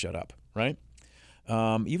crap, shut up." Right?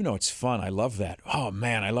 Even though it's fun, I love that. Oh,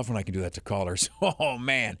 man, I love when I can do that to callers. Oh,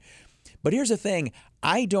 man. But here's the thing.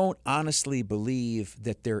 I don't honestly believe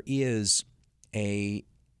that there is a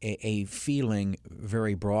feeling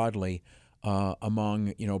very broadly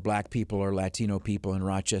among, black people or Latino people in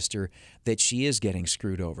Rochester that she is getting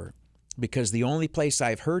screwed over. Because the only place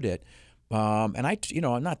I've heard it, and I,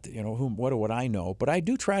 I'm not, what would I know? But I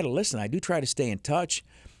do try to listen. I do try to stay in touch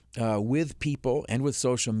with people and with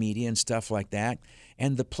social media and stuff like that.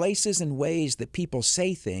 And the places and ways that people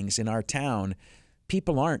say things in our town,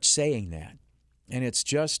 people aren't saying that. And it's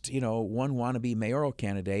just, one wannabe mayoral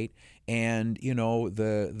candidate and,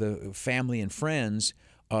 the family and friends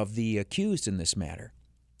of the accused in this matter.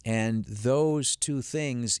 And those two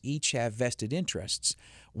things each have vested interests.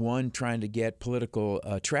 One trying to get political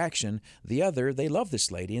traction. The other, they love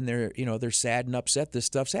this lady and they're sad and upset this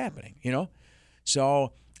stuff's happening,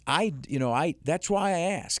 So that's why I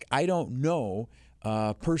ask. I don't know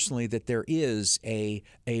personally that there is a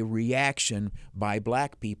reaction by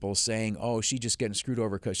black people saying, "Oh, she's just getting screwed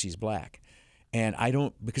over because she's black," and I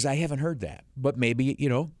don't, because I haven't heard that. But maybe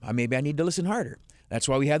maybe I need to listen harder. That's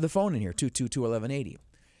why we have the phone in here, 222-1180.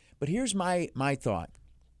 But here's my thought.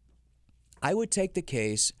 I would take the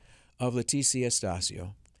case of Leticia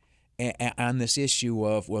Stasio on this issue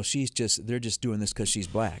of, well, they're just doing this because she's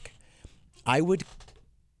black. I would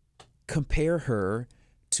compare her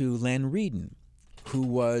to Len Reardon, who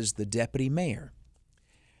was the deputy mayor.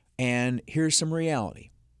 And here's some reality.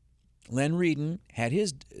 Len Reardon had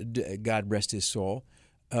his, God rest his soul,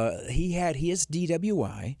 he had his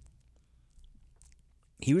DWI.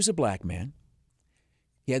 He was a black man.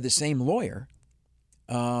 He had the same lawyer.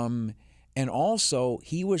 And also,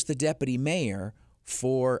 he was the deputy mayor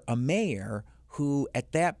for a mayor who,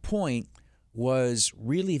 at that point, was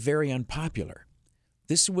really very unpopular.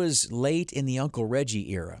 This was late in the Uncle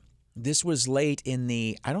Reggie era. This was late in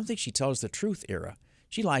the, I don't think she tells the truth era.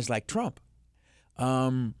 She lies like Trump.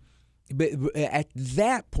 But at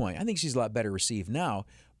that point, I think she's a lot better received now,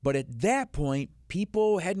 but at that point,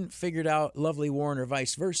 people hadn't figured out Lovely Warren or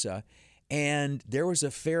vice versa, and there was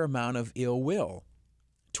a fair amount of ill will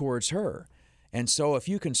towards her. And so if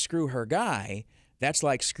you can screw her guy, that's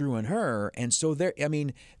like screwing her. And so there, I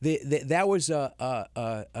mean, that was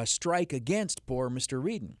a strike against poor Mr.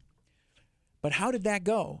 Reardon. But how did that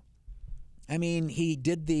go? I mean, he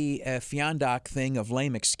did the Fiondoc thing of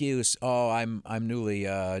lame excuse. Oh, I'm newly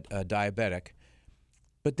diabetic.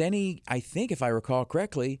 But then he, I think, if I recall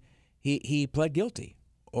correctly, he pled guilty,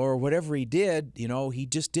 or whatever he did. You know, he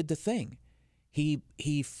just did the thing.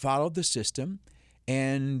 He followed the system,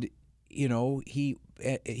 and you know, he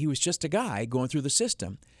was just a guy going through the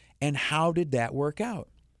system. And how did that work out?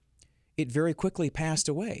 It very quickly passed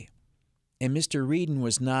away, and Mr. Reardon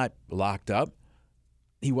was not locked up.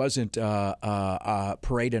 He wasn't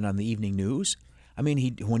paraded on the evening news. I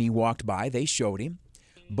mean, when he walked by, they showed him,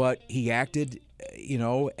 but he acted, you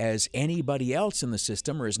know, as anybody else in the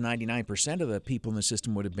system, or as 99% of the people in the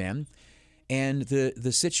system would have been, and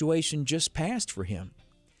the situation just passed for him,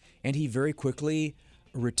 and he very quickly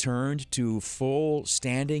returned to full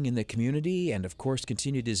standing in the community, and of course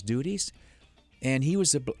continued his duties. And he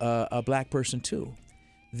was a black person too.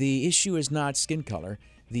 The issue is not skin color.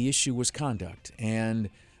 The issue was conduct, and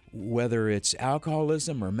whether it's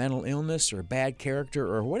alcoholism or mental illness or bad character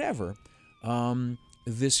or whatever,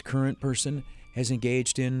 this current person has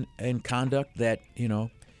engaged in conduct that, you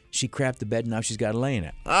know, she crapped the bed and now she's got to lay in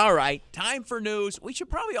it. All right, time for news. We should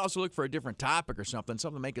probably also look for a different topic or something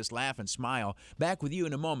to make us laugh and smile. Back with you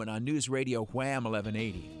in a moment on News Radio Wham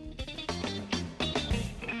 1180.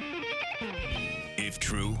 If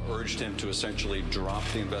true, urged him to essentially drop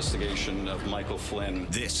the investigation of Michael Flynn.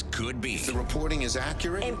 This could be. The reporting is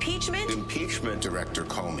accurate. Impeachment. Director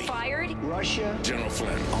Comey. Fired. Russia. General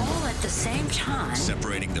Flynn. All at the same time.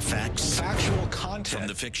 Separating the facts. Factual content. From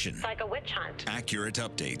the fiction. It's like a witch hunt. Accurate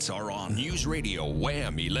updates are on News Radio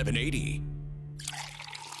Wham 1180.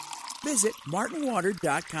 Visit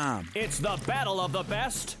martinwater.com. It's the Battle of the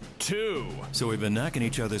Best 2. So we've been knocking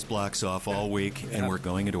each other's blocks off all week, and we're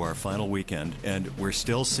going into our final weekend, and we're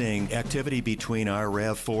still seeing activity between our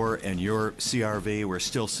RAV4 and your CRV. We're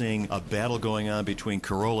still seeing a battle going on between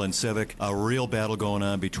Corolla and Civic, a real battle going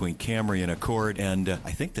on between Camry and Accord, and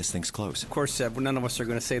I think this thing's close. Of course, none of us are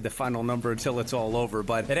going to say the final number until it's all over,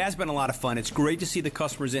 but it has been a lot of fun. It's great to see the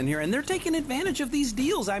customers in here, and they're taking advantage of these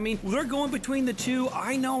deals. I mean, they're going between the two.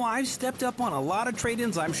 I know I've stepped up on a lot of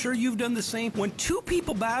trade-ins. I'm sure you've done the same. When two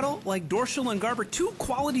people battle, like Dorschel and Garber, two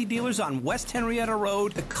quality dealers on West Henrietta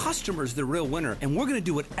Road, the customer's the real winner, and we're going to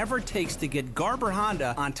do whatever it takes to get Garber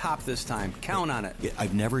Honda on top this time. Count on it. Yeah,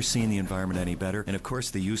 I've never seen the environment any better, and of course,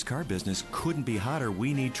 the used car business couldn't be hotter.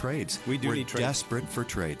 We need trades. We do need trades. We're desperate for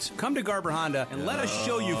trades. Come to Garber Honda and let us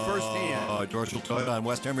show you firsthand. Dorschel Toyota on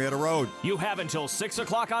West Henrietta Road. You have until 6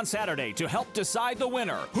 o'clock on Saturday to help decide the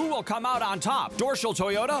winner. Who will come out on top, Dorschel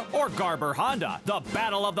Toyota or Garber Honda? The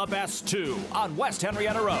Battle of the Best 2 on West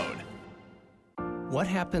Henrietta Road. What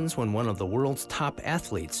happens when one of the world's top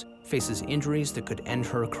athletes faces injuries that could end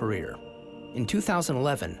her career? In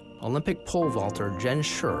 2011, Olympic pole vaulter Jen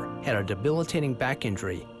Schur had a debilitating back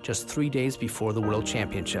injury just 3 days before the World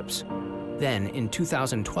Championships. Then, in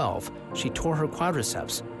 2012, she tore her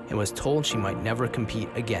quadriceps and was told she might never compete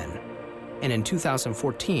again. And in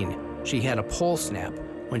 2014, she had a pole snap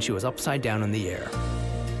when she was upside down in the air.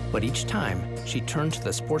 But each time, she turned to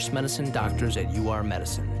the sports medicine doctors at UR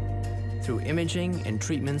Medicine. Through imaging and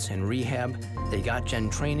treatments and rehab, they got Jen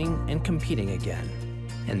training and competing again.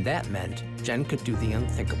 And that meant Jen could do the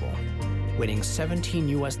unthinkable, winning 17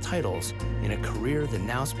 U.S. titles in a career that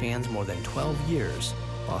now spans more than 12 years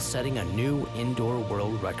while setting a new indoor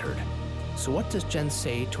world record. So what does Jen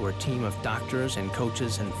say to her team of doctors and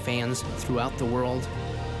coaches and fans throughout the world?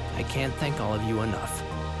 I can't thank all of you enough.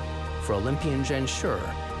 For Olympian Jen Schur,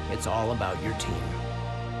 it's all about your team.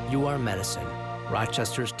 UR Medicine.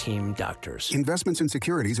 Rochester's team doctors. Investments in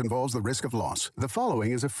securities involves the risk of loss. The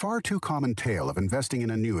following is a far too common tale of investing in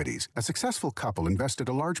annuities. A successful couple invested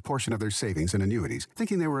a large portion of their savings in annuities,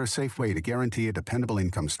 thinking they were a safe way to guarantee a dependable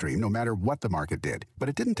income stream no matter what the market did. But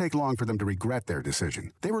it didn't take long for them to regret their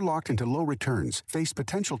decision. They were locked into low returns, faced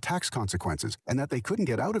potential tax consequences, and that they couldn't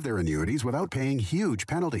get out of their annuities without paying huge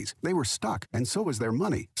penalties. They were stuck, and so was their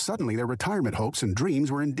money. Suddenly, their retirement hopes and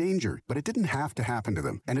dreams were in danger. But it didn't have to happen to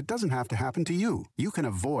them, and it doesn't have to happen to you. You can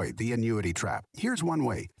avoid the annuity trap. Here's one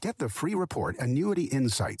way. Get the free report, Annuity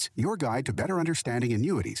Insights, your guide to better understanding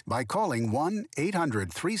annuities, by calling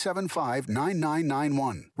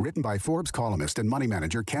 1-800-375-9991. Written by Forbes columnist and money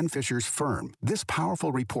manager Ken Fisher's firm. This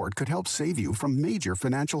powerful report could help save you from major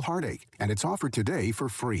financial heartache, and it's offered today for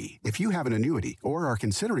free. If you have an annuity or are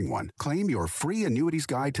considering one, claim your free annuities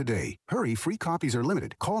guide today. Hurry, free copies are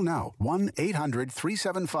limited. Call now.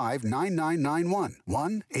 1-800-375-9991.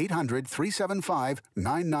 1-800-375-9991.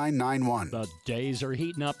 The days are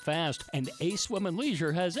heating up fast, and Ace Swim and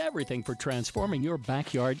Leisure has everything for transforming your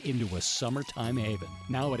backyard into a summertime haven.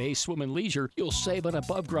 Now at Ace Swim and Leisure, you'll save on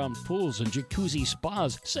above-ground pools and jacuzzi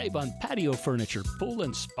spas, save on patio furniture, pool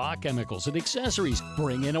and spa chemicals and accessories.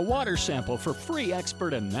 Bring in a water sample for free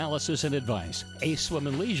expert analysis and advice. Ace Swim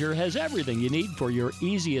and Leisure has everything you need for your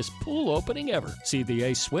easiest pool opening ever. See the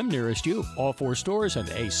Ace Swim nearest you. All 4 stores and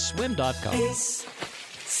aceswim.com. Ace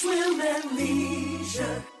Swim and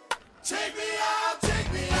Leisure. Take me out,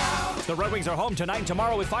 take me out. The Red Wings are home tonight and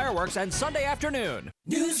tomorrow with fireworks and Sunday afternoon.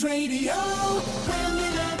 News Radio, Wham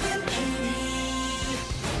 1180.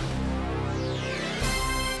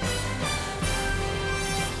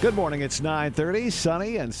 Good morning. It's 9:30,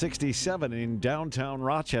 sunny and 67 in downtown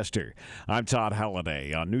Rochester. I'm Todd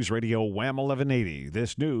Halliday on News Radio Wham 1180.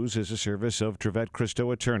 This news is a service of Trevette Christo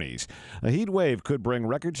Attorneys. A heat wave could bring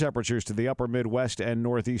record temperatures to the upper Midwest and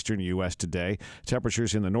northeastern U.S. today.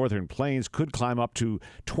 Temperatures in the northern plains could climb up to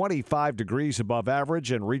 25 degrees above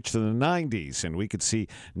average and reach to the 90s, and we could see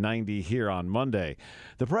 90 here on Monday.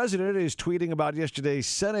 The president is tweeting about yesterday's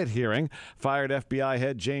Senate hearing. Fired FBI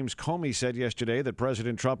head James Comey said yesterday that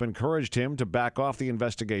President Trump encouraged him to back off the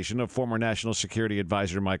investigation of former National Security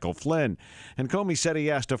Advisor Michael Flynn. And Comey said he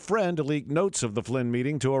asked a friend to leak notes of the Flynn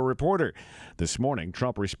meeting to a reporter. This morning,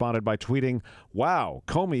 Trump responded by tweeting, "Wow,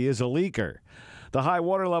 Comey is a leaker." The high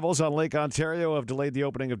water levels on Lake Ontario have delayed the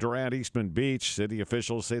opening of Durant-Eastman Beach. City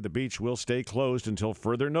officials say the beach will stay closed until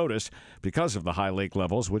further notice because of the high lake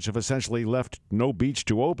levels, which have essentially left no beach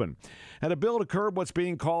to open. And a bill to curb what's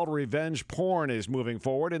being called revenge porn is moving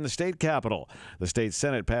forward in the state capitol. The state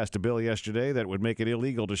Senate passed a bill yesterday that would make it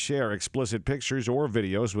illegal to share explicit pictures or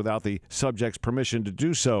videos without the subject's permission to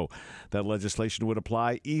do so. That legislation would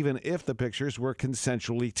apply even if the pictures were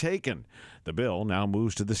consensually taken. The bill now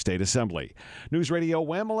moves to the state assembly. News Radio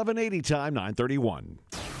Wham 1180, time 9:31.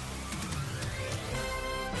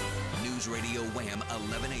 News Radio Wham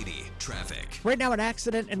 1180 traffic. Right now, an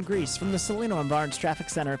accident in Greece from the Salino and Barnes Traffic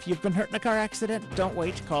Center. If you've been hurt in a car accident, don't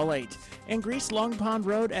wait, call 8. In Greece, Long Pond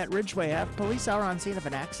Road at Ridgeway Ave, police are on scene of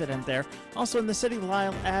an accident there. Also in the city,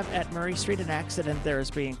 Lyle Ave at Murray Street, an accident there is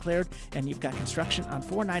being cleared, and you've got construction on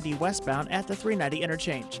 490 westbound at the 390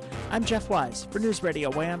 interchange. I'm Jeff Wise for News Radio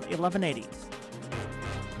Wham 1180.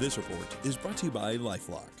 This report is brought to you by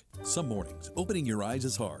LifeLock. Some mornings, opening your eyes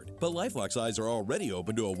is hard, but LifeLock's eyes are already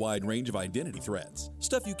open to a wide range of identity threats.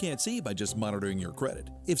 Stuff you can't see by just monitoring your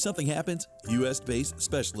credit. If something happens, U.S.-based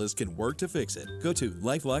specialists can work to fix it. Go to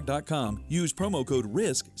LifeLock.com, use promo code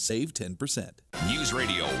RISK, save 10%. News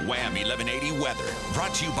Radio Wham 1180 weather,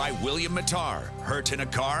 brought to you by William Mattar. Hurt in a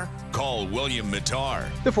car? Call William Mattar.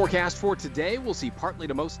 The forecast for today, we'll see partly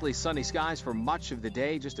to mostly sunny skies for much of the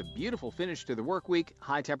day. Just a beautiful finish to the work week.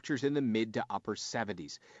 High temperatures in the mid to upper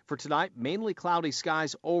 70s. For tonight, mainly cloudy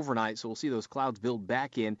skies overnight, so we'll see those clouds build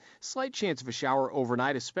back in. Slight chance of a shower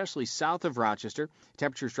overnight, especially south of Rochester.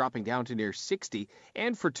 Temperatures dropping down to near 60.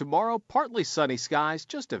 And for tomorrow, partly sunny skies,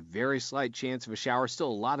 just a very slight chance of a shower. Still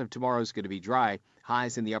a lot of tomorrow is going to be dry.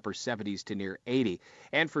 Highs in the upper 70s to near 80.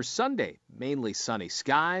 And for Sunday, mainly sunny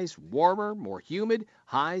skies, warmer, more humid,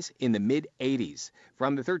 highs in the mid-80s.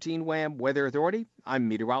 From the 13 Wham Weather Authority, I'm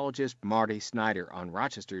meteorologist Marty Snyder on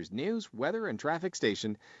Rochester's news, weather, and traffic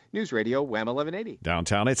station, News Radio Wham 1180.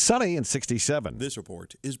 Downtown, it's sunny and 67. This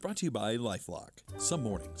report is brought to you by LifeLock. Some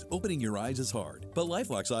mornings, opening your eyes is hard, but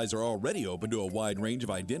LifeLock's eyes are already open to a wide range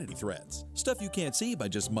of identity threats. Stuff you can't see by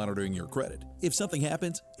just monitoring your credit. If something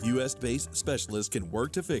happens, U.S.-based specialists can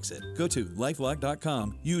work to fix it. Go to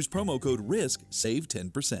lifelock.com, use promo code RISK, save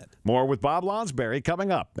 10%. More with Bob Lonsberry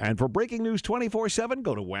coming up. And for breaking news 24/7,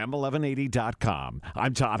 go to wham1180.com.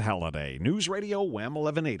 I'm Todd Halliday, News Radio Wham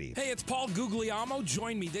 1180. Hey, it's Paul Guglielmo.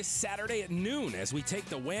 Join me this Saturday at noon as we take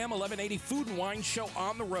the Wham 1180 Food and Wine Show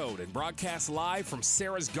on the road and broadcast live from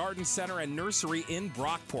Sarah's Garden Center and Nursery in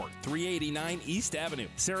Brockport, 389 East Avenue.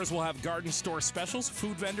 Sarah's will have garden store specials,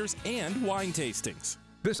 food vendors, and wine tastings.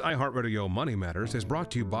 This iHeartRadio Money Matters is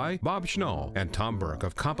brought to you by Bob Schnall and Tom Burke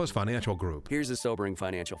of Compass Financial Group. Here's a sobering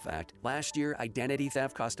financial fact. Last year, identity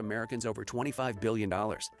theft cost Americans over $25 billion.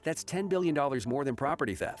 That's $10 billion more than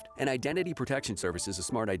property theft. An identity protection service is a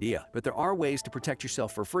smart idea, but there are ways to protect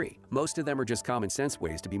yourself for free. Most of them are just common sense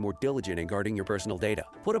ways to be more diligent in guarding your personal data.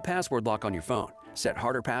 Put a password lock on your phone. Set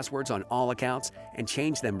harder passwords on all accounts and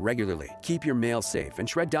change them regularly. Keep your mail safe and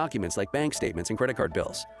shred documents like bank statements and credit card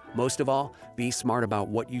bills. Most of all, be smart about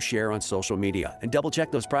what you share on social media and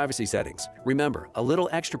double-check those privacy settings. Remember, a little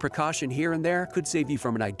extra precaution here and there could save you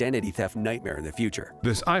from an identity theft nightmare in the future.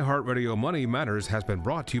 This iHeartRadio Money Matters has been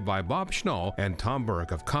brought to you by Bob Schnall and Tom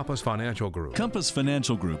Burke of Compass Financial Group. Compass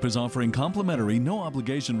Financial Group is offering complimentary,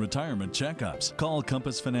 no-obligation retirement checkups. Call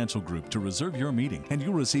Compass Financial Group to reserve your meeting, and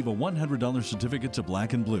you'll receive a $100 certificate to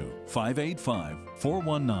Black and Blue.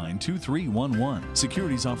 585-419-2311.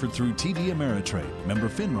 Securities offered through TD Ameritrade. Member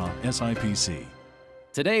FINRA SIPC.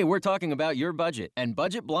 Today, we're talking about your budget and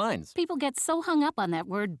budget blinds. People get so hung up on that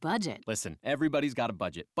word budget. Listen, everybody's got a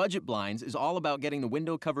budget. Budget blinds is all about getting the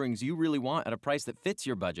window coverings you really want at a price that fits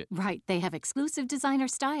your budget. Right. They have exclusive designer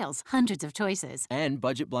styles, hundreds of choices. And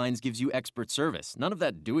Budget Blinds gives you expert service. None of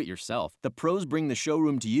that do-it-yourself. The pros bring the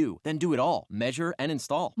showroom to you, then do it all. Measure and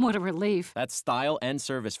install. What a relief. That's style and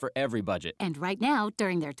service for every budget. And right now,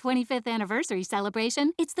 during their 25th anniversary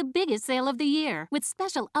celebration, it's the biggest sale of the year with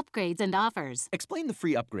special upgrades and offers. Explain the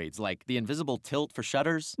free upgrades like the invisible tilt for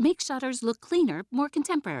shutters. Make shutters look cleaner, more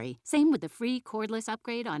contemporary. Same with the free cordless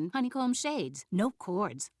upgrade on honeycomb shades. No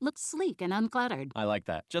cords. Looks sleek and uncluttered. I like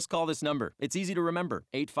that. Just call this number. It's easy to remember.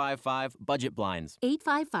 855-BUDGET-BLINDS.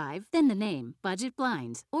 855, then the name, Budget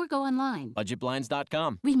Blinds, or go online.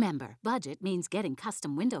 BudgetBlinds.com. Remember, budget means getting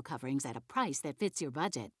custom window coverings at a price that fits your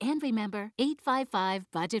budget. And remember,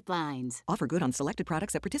 855-BUDGET-BLINDS. Offer good on selected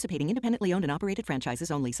products at participating independently owned and operated franchises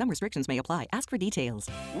only. Some restrictions may apply. Ask for details.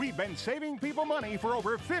 We've been saving people money for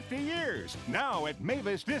over 50 years. Now at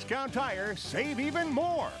Mavis Discount Tire, save even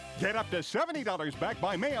more. Get up to $70 back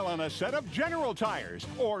by mail on a set of General tires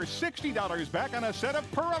or $60 back on a set of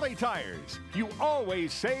Pirelli tires. You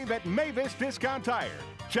always save at Mavis Discount Tire.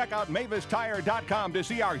 Check out MavisTire.com to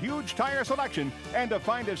see our huge tire selection and to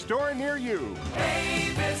find a store near you.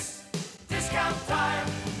 Mavis Discount Tire,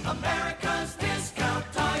 America's discount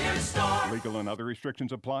tire store. Legal and other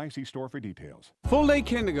restrictions apply. See store for details. Full Day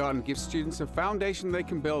Kindergarten gives students a foundation they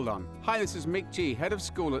can build on. Hi, this is Mick G, head of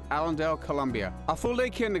school at Allendale, Columbia. Our Full Day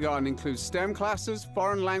Kindergarten includes STEM classes,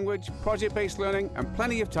 foreign language, project-based learning, and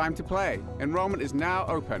plenty of time to play. Enrollment is now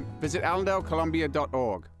open. Visit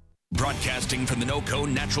allendalecolumbia.org. Broadcasting from the NOCO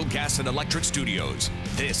Natural Gas and Electric Studios,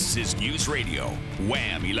 this is News Radio,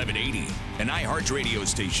 Wham 1180, an iHeart radio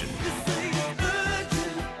station.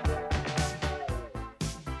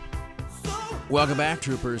 Welcome back,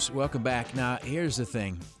 troopers. Welcome back. Now, here's the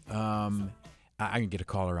thing. I can get a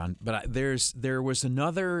caller on, but there was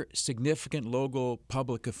another significant local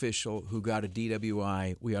public official who got a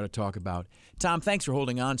DWI we ought to talk about. Tom, thanks for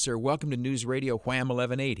holding on, sir. Welcome to News Radio Wham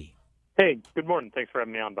 1180. Hey, good morning. Thanks for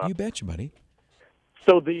having me on, Bob. You betcha, buddy.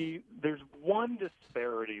 So there's one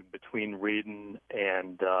disparity between Reedon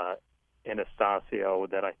and Anastasio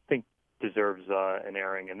that I think deserves an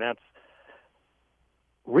airing, and that's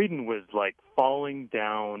Reedon was like falling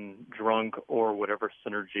down drunk or whatever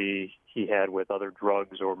synergy he had with other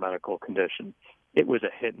drugs or medical condition. It was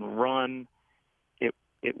a hit and run.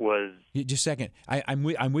 It was just a second. I'm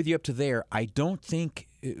with you up to there. I don't think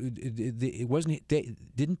it wasn't.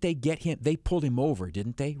 Didn't they get him? They pulled him over,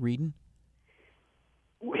 didn't they, Reedon?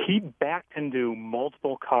 He backed into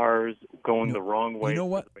multiple cars going the wrong way. You know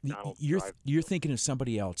what? You're thinking of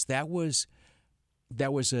somebody else. That was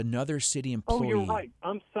another city employee. Oh, you're right.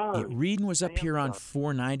 I'm sorry. Reedon was up here on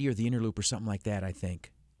 490 or the Interloop or something like that, I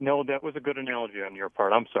think. No, that was a good analogy on your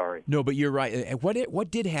part. I'm sorry. No, but you're right. What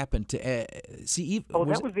did happen to that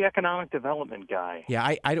was the economic development guy.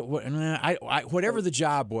 Yeah, I don't. Whatever the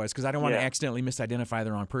job was, because I don't want to accidentally misidentify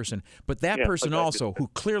the wrong person. But that person also, who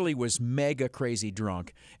clearly was mega crazy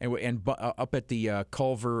drunk, and up at the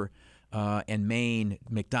Culver and Maine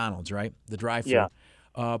McDonald's, right, the drive-thru. Yeah.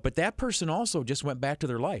 But that person also just went back to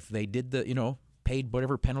their life. They did paid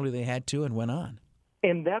whatever penalty they had to and went on.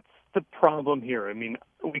 And that's the problem here. I mean,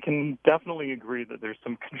 we can definitely agree that there's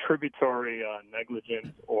some contributory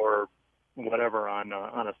negligence or whatever on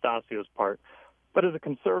Anastasio's part. But as a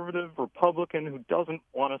conservative Republican who doesn't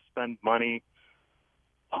want to spend money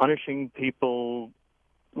punishing people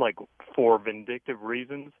like for vindictive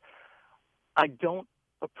reasons, I don't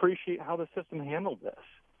appreciate how the system handled this.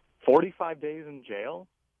 45 days in jail?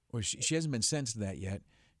 Well, she hasn't been sentenced to that yet.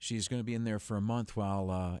 She's going to be in there for a month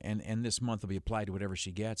while, and this month will be applied to whatever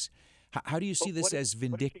she gets. How do you see this as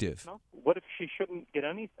vindictive? What if she shouldn't get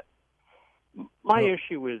anything? My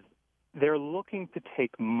issue is they're looking to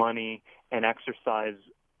take money and exercise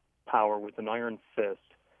power with an iron fist,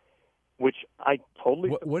 which I totally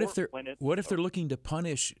support. What if they're looking to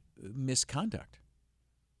punish misconduct,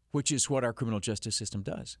 which is what our criminal justice system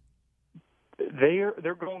does?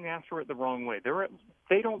 They're going after it the wrong way.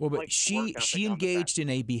 They don't. Well, but like she engaged in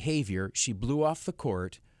a behavior. She blew off the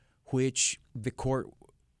court, which the court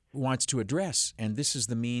wants to address, and this is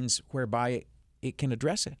the means whereby it can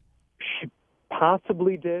address it. She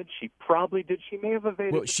possibly did. She probably did. She may have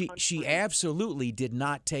evaded. Well, she absolutely did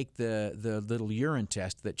not take the little urine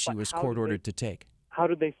test that she was court ordered to take. How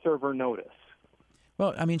did they serve her notice?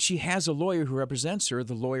 Well, I mean, she has a lawyer who represents her.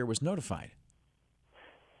 The lawyer was notified.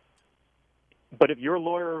 But if your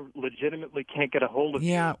lawyer legitimately can't get a hold of you...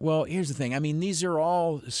 Yeah, well, here's the thing. I mean, these are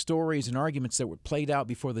all stories and arguments that were played out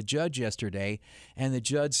before the judge yesterday, and the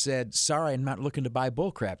judge said, sorry, I'm not looking to buy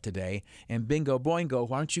bullcrap today, and bingo boingo,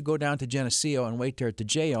 why don't you go down to Geneseo and wait there at the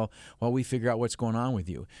jail while we figure out what's going on with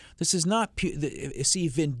you. This is not... See,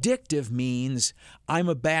 vindictive means I'm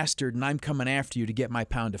a bastard and I'm coming after you to get my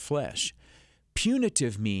pound of flesh.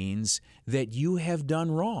 Punitive means that you have done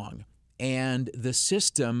wrong, and the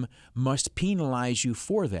system must penalize you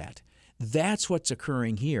for that. That's what's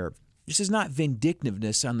occurring here. This is not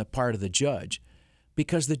vindictiveness on the part of the judge,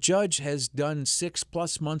 because the judge has done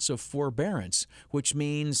 6+ months of forbearance, which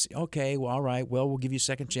means, okay, well, all right, well, we'll give you a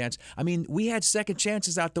second chance. I mean, we had second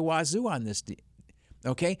chances out the wazoo on this,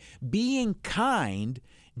 okay? Being kind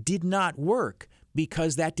did not work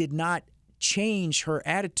because that did not change her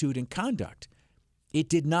attitude and conduct. It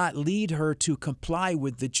did not lead her to comply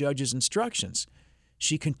with the judge's instructions.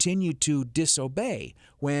 She continued to disobey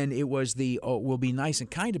when it was we'll be nice and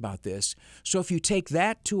kind about this. So if you take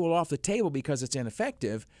that tool off the table because it's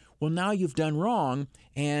ineffective, well, now you've done wrong,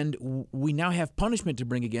 and we now have punishment to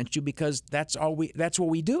bring against you because that's what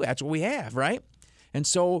we do. That's what we have, right? And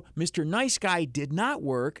so Mr. Nice Guy did not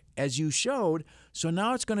work, as you showed, so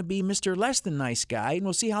now it's going to be Mr. Less Than Nice Guy, and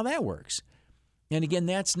we'll see how that works. And again,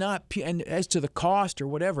 that's not. And as to the cost or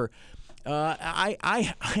whatever,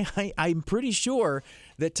 I'm pretty sure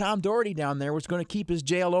that Tom Doherty down there was going to keep his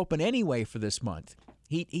jail open anyway for this month.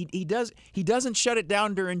 He doesn't shut it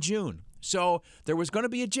down during June. So there was going to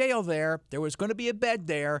be a jail there. There was going to be a bed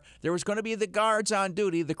there. There was going to be the guards on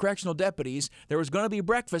duty, the correctional deputies. There was going to be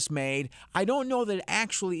breakfast made. I don't know that it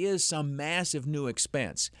actually is some massive new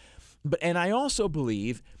expense. And I also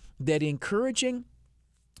believe that encouraging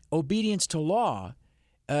obedience to law,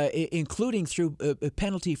 including through a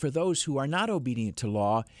penalty for those who are not obedient to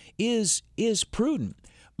law, is prudent.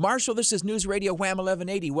 Marshall, this is News Radio Wham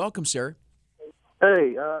 1180. Welcome, sir.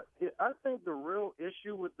 Hey, I think the real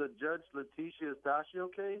issue with the Judge Leticia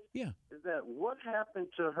Estacio case is that what happened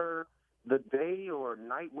to her the day or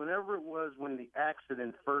night, whenever it was when the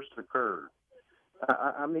accident first occurred.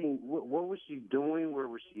 I mean, what was she doing? Where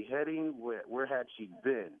was she heading? Where had she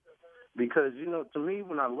been? Because, to me,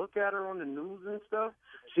 when I look at her on the news and stuff,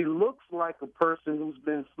 she looks like a person who's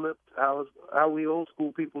been slipped, how we old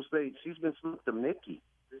school people say, she's been slipped a Mickey.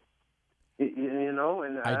 And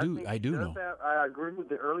I do know. I agree with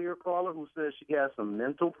the earlier caller who says she has some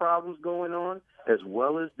mental problems going on as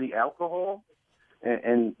well as the alcohol.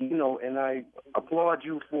 And I applaud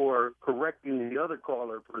you for correcting the other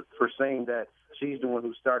caller for saying that she's the one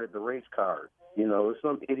who started the race card.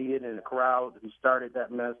 Some idiot in the crowd who started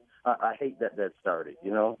that mess. I hate that started,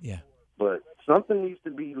 Yeah. But something needs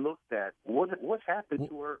to be looked at. What happened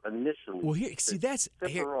to her initially?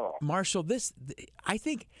 Well, Marshall, I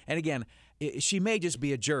think, and again, she may just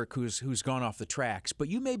be a jerk who's gone off the tracks, but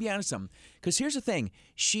you may be onto something. Because here's the thing.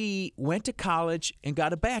 She went to college and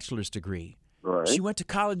got a bachelor's degree. Right. She went to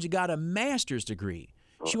college and got a master's degree.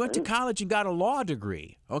 She went to college and got a law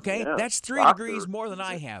degree, okay? Yeah. That's 3 degrees more than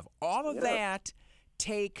I have. All of that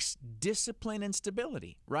takes discipline and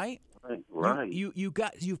stability, right? Right. You've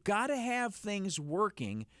got to have things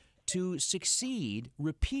working to succeed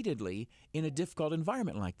repeatedly in a difficult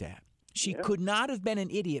environment like that. She could not have been an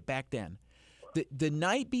idiot back then. The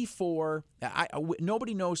night before,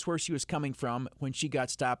 nobody knows where she was coming from when she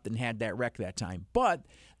got stopped and had that wreck that time. But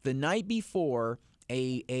the night before,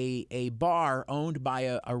 a bar owned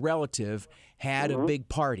by a relative had a big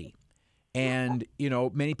party. And,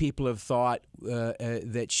 many people have thought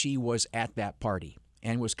that she was at that party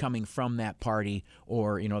and was coming from that party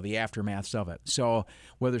or, the aftermaths of it. So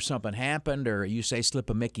whether something happened or you say slip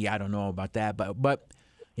a Mickey, I don't know about that. But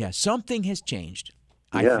yeah, something has changed,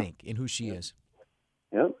 I think, in who she is.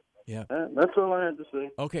 Yep. Yeah. That's all I had to say.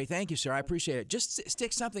 Okay, thank you, sir. I appreciate it. Just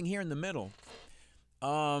stick something here in the middle.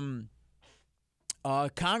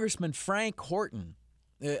 Congressman Frank Horton,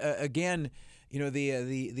 again,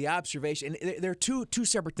 the observation. And there are two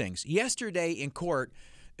separate things. Yesterday in court,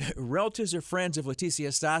 relatives or friends of Leticia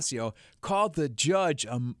Stasio called the judge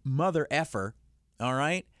a mother effer. All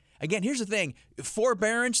right. Again, here's the thing.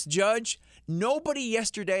 Forbearance, judge. Nobody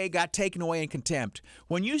yesterday got taken away in contempt.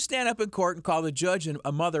 When you stand up in court and call the judge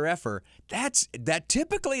a mother effer, that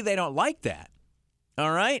typically they don't like that.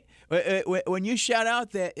 All right? When you shout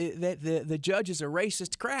out that the judge is a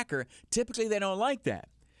racist cracker, typically they don't like that.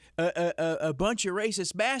 A bunch of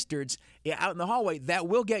racist bastards out in the hallway, that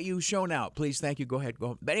will get you shown out. Please, thank you. Go ahead.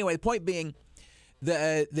 Go. But anyway, the point being,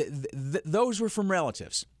 those were from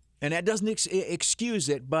relatives. And that doesn't excuse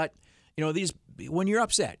it, but when you're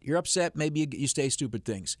upset, maybe you say stupid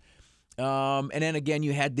things. And then again,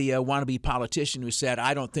 you had the wannabe politician who said,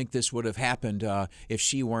 I don't think this would have happened if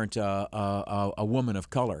she weren't a woman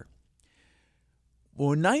of color.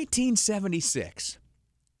 Well, in 1976,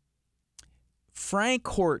 Frank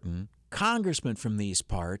Horton, congressman from these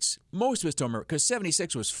parts, most of us don't remember, because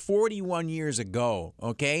 76 was 41 years ago,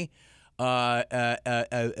 okay? Barry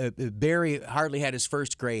hardly had his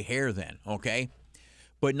first gray hair then, okay?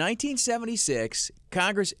 But 1976,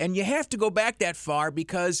 Congress, and you have to go back that far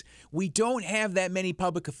because we don't have that many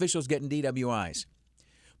public officials getting DWIs.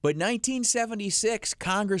 But 1976,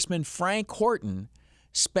 Congressman Frank Horton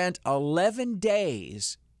spent 11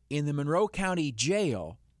 days in the Monroe County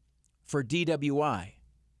Jail for DWI.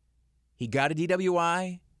 He got a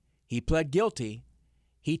DWI. He pled guilty.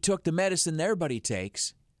 He took the medicine everybody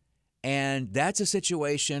takes. And that's a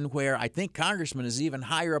situation where I think Congressman is even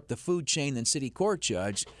higher up the food chain than city court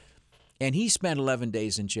judge, and he spent 11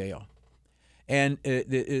 days in jail. And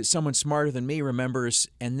someone smarter than me remembers,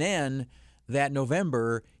 and then that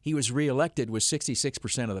November, he was reelected with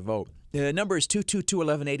 66% of the vote. The number is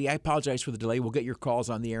 222-1180. I apologize for the delay. We'll get your calls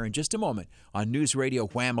on the air in just a moment on News Radio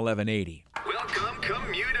Wham 1180. Welcome,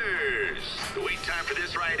 commuters. The wait time for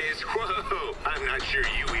this ride is, whoa, I'm not sure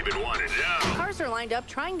you even want to know. Cars are lined up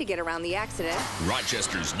trying to get around the accident.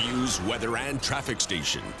 Rochester's news, weather, and traffic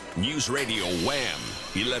station. News Radio Wham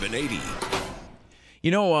 1180.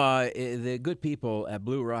 The good people at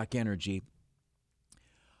Blue Rock Energy,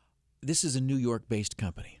 this is a New York-based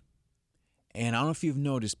company. And I don't know if you've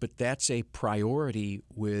noticed, but that's a priority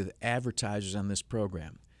with advertisers on this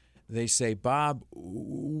program. They say, Bob,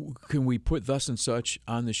 can we put thus and such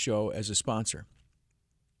on the show as a sponsor?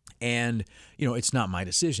 And, it's not my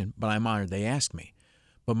decision, but I'm honored they asked me.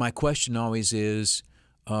 But my question always is,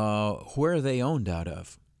 where are they owned out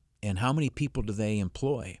of? And how many people do they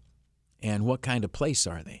employ? And what kind of place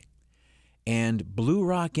are they? And Blue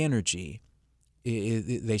Rock Energy,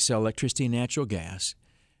 they sell electricity and natural gas.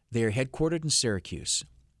 They're headquartered in Syracuse.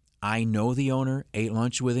 I know the owner, ate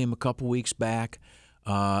lunch with him a couple weeks back,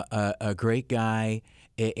 a great guy,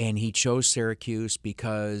 and he chose Syracuse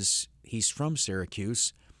because he's from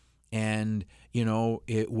Syracuse. And,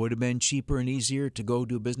 it would have been cheaper and easier to go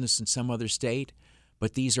do business in some other state,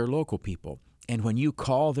 but these are local people. And when you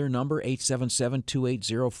call their number,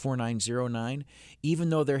 877-280-4909, even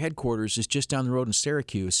though their headquarters is just down the road in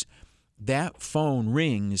Syracuse, that phone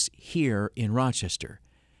rings here in Rochester.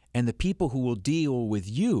 And the people who will deal with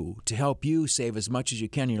you to help you save as much as you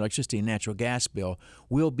can in your electricity and natural gas bill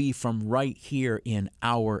will be from right here in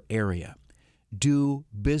our area. Do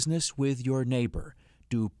business with your neighbor.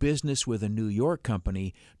 Do business with a New York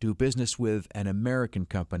company. Do business with an American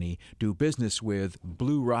company. Do business with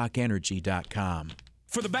BlueRockEnergy.com.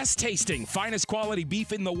 For the best tasting, finest quality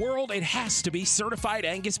beef in the world, it has to be Certified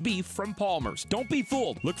Angus Beef from Palmer's. Don't be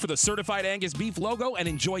fooled. Look for the Certified Angus Beef logo and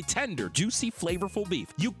enjoy tender, juicy, flavorful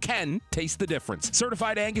beef. You can taste the difference.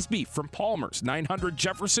 Certified Angus Beef from Palmer's, 900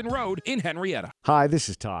 Jefferson Road in Henrietta. Hi, this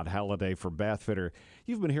is Todd Halliday for Bathfitter.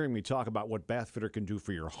 You've been hearing me talk about what Bathfitter can do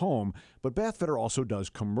for your home, but Bathfitter also does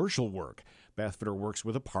commercial work. Bathfitter works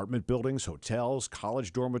with apartment buildings, hotels,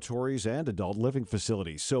 college dormitories, and adult living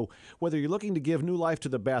facilities. So whether you're looking to give new life to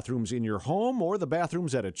the bathrooms in your home or the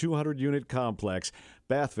bathrooms at a 200-unit complex,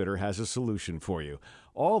 Bathfitter has a solution for you.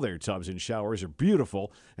 All their tubs and showers are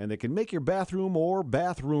beautiful, and they can make your bathroom or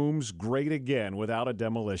bathrooms great again without a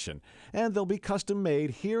demolition. And they'll be custom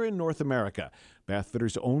made here in North America.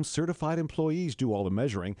 Bathfitter's own certified employees do all the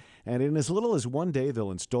measuring, and in as little as one day,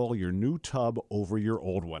 they'll install your new tub over your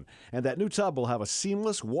old one. And that new tub will have a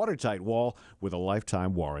seamless, watertight wall with a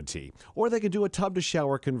lifetime warranty. Or they can do a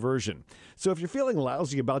tub-to-shower conversion. So if you're feeling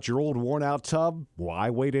lousy about your old, worn-out tub, why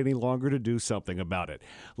wait any longer to do something about it?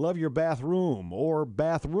 Love your bathroom or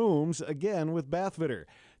bathrooms again with Bathfitter.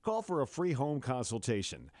 Call for a free home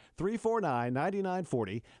consultation,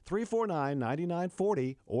 349-9940,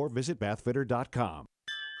 349-9940, or visit bathfitter.com.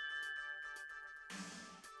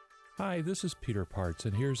 Hi, this is Peter Parts,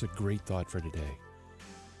 and here's a great thought for today.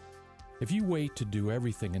 If you wait to do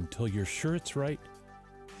everything until you're sure it's right,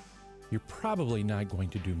 you're probably not going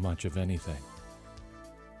to do much of anything.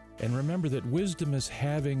 And remember that wisdom is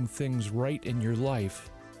having things right in your life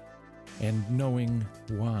and knowing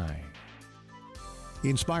why.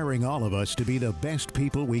 Inspiring all of us to be the best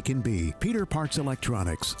people we can be. Peter Parts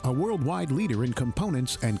Electronics, a worldwide leader in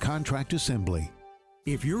components and contract assembly.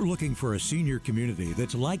 If you're looking for a senior community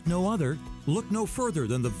that's like no other, look no further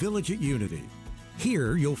than the Village at Unity.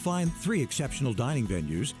 Here you'll find 3 exceptional dining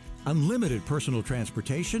venues, unlimited personal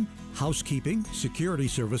transportation, housekeeping, security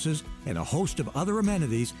services, and a host of other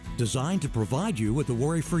amenities designed to provide you with the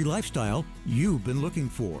worry-free lifestyle you've been looking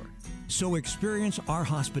for. So experience our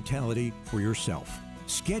hospitality for yourself.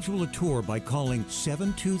 Schedule a tour by calling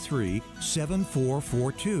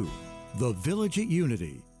 723-7442. The Village at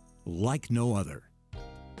Unity, like no other.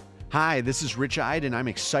 Hi, this is Rich Ide, and I'm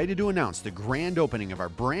excited to announce the grand opening of our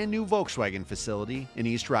brand new Volkswagen facility in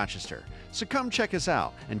East Rochester. So come check us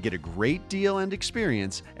out and get a great deal and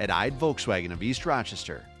experience at Ide Volkswagen of East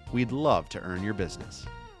Rochester. We'd love to earn your business.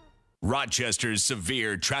 Rochester's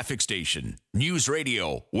severe traffic station. News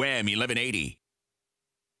Radio, Wham 1180.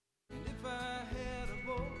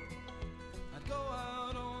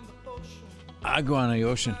 I go on the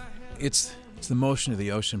ocean. It's the motion of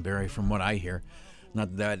the ocean, Barry, from what I hear.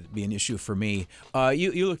 Not that that'd be an issue for me.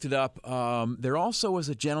 You looked it up. There also was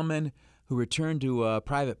a gentleman who returned to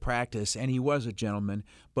private practice, and he was a gentleman,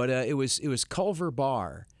 but it was Culver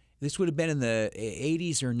Barr. This would have been in the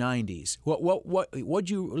 80s or 90s.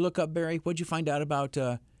 What'd you look up, Barry? What'd you find out about?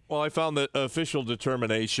 Well, I found that official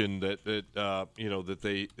determination that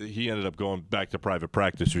he ended up going back to private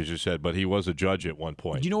practice, as you said, but he was a judge at one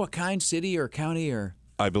point. Do you know what kind, city or county or?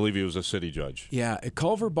 I believe he was a city judge. Yeah,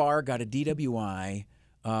 Culver Barr got a DWI,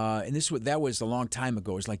 and that was a long time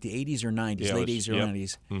ago. It was like the 80s or 90s, late 80s or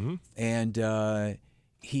 90s, mm-hmm. and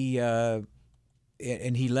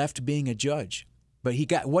he left being a judge. But he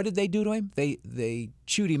got, what did they do to him? They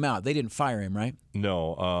chewed him out. They didn't fire him, right?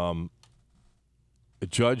 No. A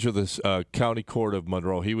judge of the county court of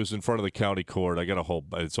Monroe. He was in front of the county court. I got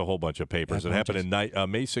it's a whole bunch of papers. It happened in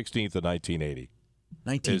May 16th of 1980.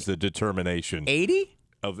 Is the determination 80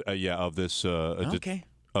 of this okay.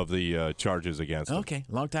 Of the charges against him. Okay,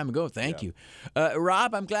 long time ago. Thank you,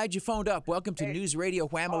 Rob. I'm glad you phoned up. Welcome to News Radio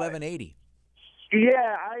Wham 1180.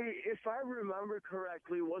 Yeah, if I remember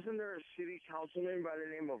correctly, wasn't there a city councilman by the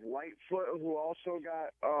name of Lightfoot who also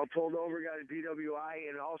got pulled over, got a DWI,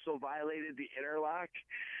 and also violated the interlock?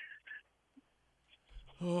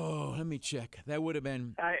 Oh, let me check. That would have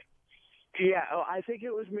been. I think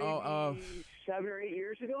it was maybe 7 or 8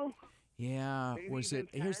 years ago. Yeah, was it?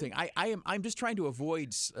 Here's the thing. I'm just trying to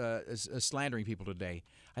avoid slandering people today.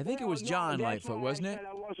 I think it was John Lightfoot, wasn't it?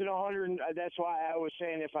 I wasn't 100. That's why I was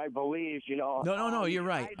saying if I believe, No, you're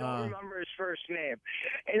right. I don't remember his first name,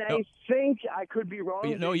 and I think I could be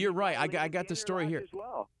wrong. No, you're right. I got the story here. As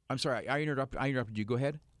well. I'm sorry. I interrupted you. Go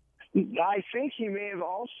ahead. I think he may have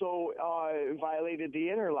also violated the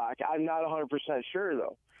interlock. I'm not 100% sure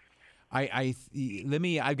though. Thank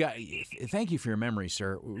you for your memory,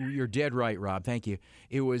 sir. You're dead right, Rob. Thank you.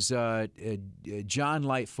 It was John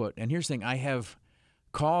Lightfoot. And here's the thing. I have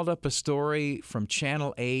called up a story from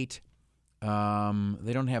Channel 8. They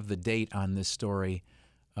don't have the date on this story,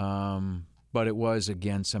 but it was,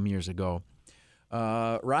 again, some years ago.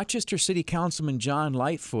 Rochester City Councilman John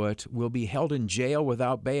Lightfoot will be held in jail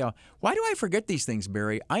without bail. Why do I forget these things,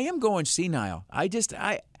 Barry? I am going senile.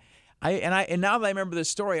 And now that I remember this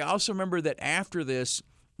story, I also remember that after this,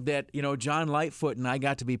 John Lightfoot and I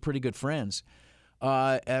got to be pretty good friends.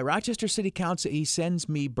 Rochester City Council, he sends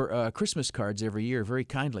me Christmas cards every year very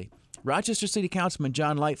kindly. Rochester City Councilman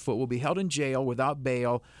John Lightfoot will be held in jail without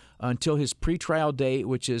bail until his pretrial date,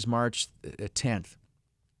 which is March 10th.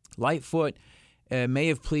 Lightfoot may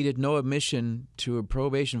have pleaded no admission to a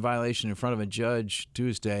probation violation in front of a judge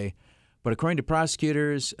Tuesday, But according to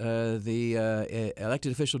prosecutors, the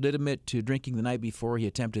elected official did admit to drinking the night before he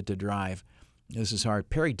attempted to drive. This is hard.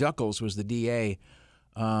 Perry Duckles was the DA.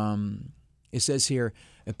 It says here,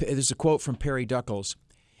 there's a quote from Perry Duckles.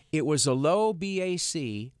 It was a low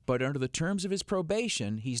BAC, but under the terms of his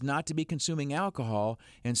probation, he's not to be consuming alcohol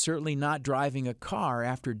and certainly not driving a car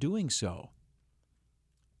after doing so.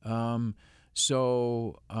 Yeah.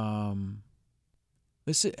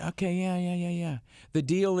 The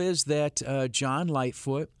deal is that John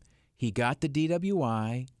Lightfoot, he got the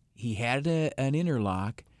DWI, he had an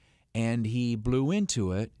interlock, and he blew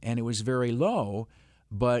into it, and it was very low,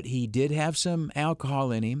 but he did have some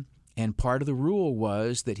alcohol in him, and part of the rule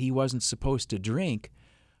was that he wasn't supposed to drink,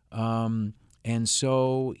 and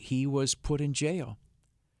so he was put in jail,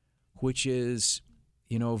 which is,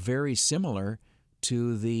 very similar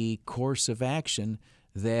to the course of action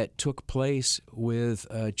that took place with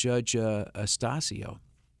Judge Estacio.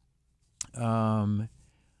 And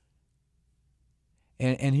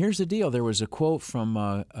here's the deal. There was a quote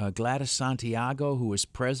from Gladys Santiago, who was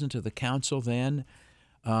president of the council then.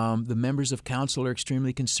 The members of council are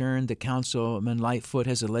extremely concerned that Councilman Lightfoot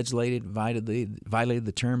has allegedly violated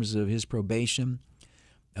the terms of his probation.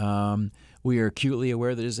 We are acutely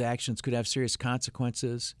aware that his actions could have serious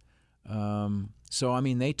consequences. So,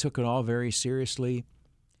 they took it all very seriously.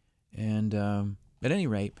 And at any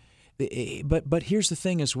rate, but here's the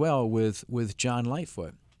thing as well with John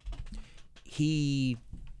Lightfoot. He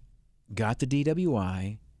got the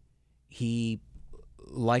DWI. He,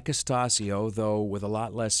 like Estacio, though with a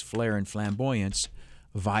lot less flair and flamboyance,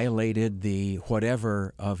 violated the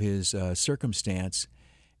whatever of his circumstance,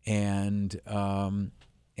 and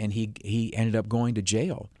he ended up going to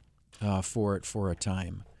jail for it for a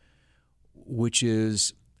time, which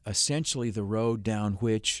is essentially the road down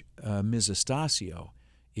which Ms. Estacio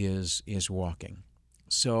is walking.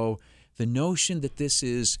 So the notion that this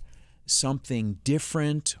is something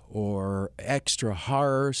different or extra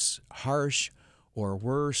harsh or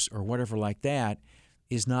worse or whatever like that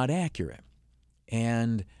is not accurate.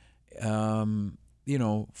 And,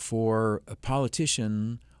 for a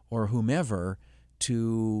politician or whomever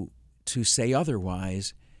to say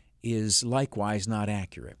otherwise is likewise not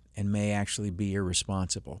accurate and may actually be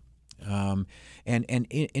irresponsible. And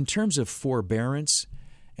in terms of forbearance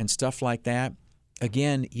and stuff like that,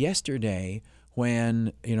 again, yesterday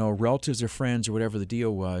when, relatives or friends or whatever the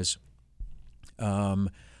deal was, one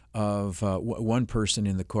person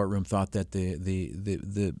in the courtroom thought that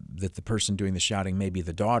that the person doing the shouting may be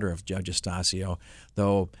the daughter of Judge Estacio,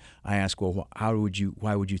 though I asked, well,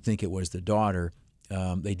 why would you think it was the daughter?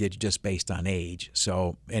 They did just based on age.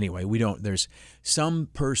 So anyway, there's some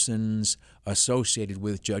persons associated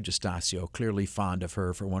with Judge Estacio, clearly fond of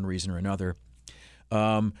her for one reason or another,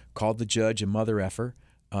 called the judge a mother effer,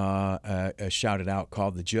 shouted out,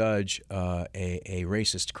 called the judge a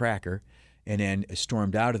racist cracker, and then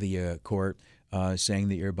stormed out of the court saying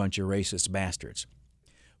that you're a bunch of racist bastards.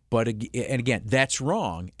 But again, that's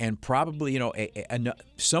wrong, and probably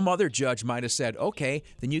some other judge might have said, okay,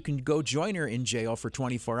 then you can go join her in jail for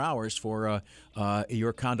 24 hours for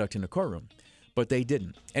your conduct in the courtroom. But they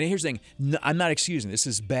didn't. And here's the thing, I'm not excusing this.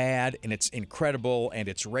 This is bad, and it's incredible, and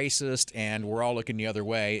it's racist, and we're all looking the other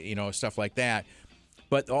way, stuff like that.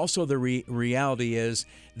 But also the reality is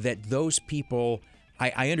that those people,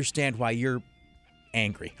 I understand why you're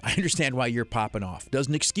angry. I understand why you're popping off.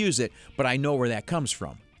 Doesn't excuse it, but I know where that comes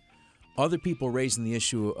from. Other people raising the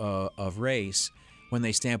issue of race when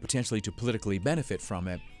they stand potentially to politically benefit from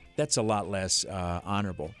it, that's a lot less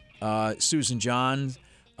honorable. Susan John,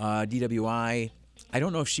 DWI, I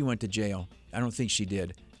don't know if she went to jail. I don't think she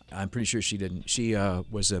did. I'm pretty sure she didn't. She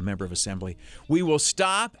was a member of Assembly. We will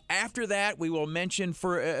stop. After that, we will mention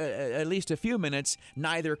for at least a few minutes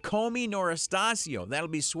neither Comey nor Estacio. That'll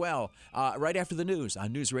be swell. Right after the news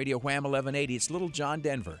on News Radio Wham 1180. It's Little John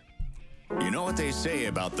Denver. You know what they say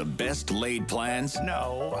about the best laid plans?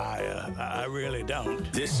 No, I really don't.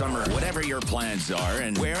 This summer, whatever your plans are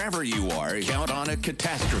and wherever you are, count on a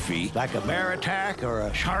catastrophe. Like a bear attack or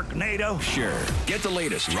a sharknado? Sure. Get the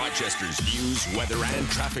latest Rochester's news, weather, and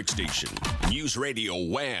traffic station. News Radio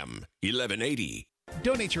Wham 1180.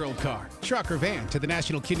 Donate your old car, truck, or van to the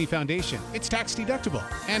National Kidney Foundation. It's tax deductible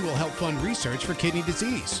and will help fund research for kidney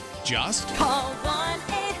disease. Just call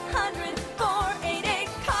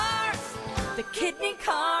 1-800-488-CARS, the Kidney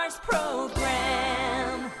Cars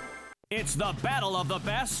Program. It's the battle of the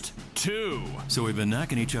best 2. So we've been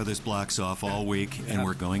knocking each other's blocks off all week, and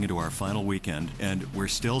we're going into our final weekend, and we're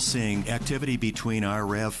still seeing activity between our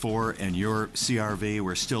RAV4 and your CRV.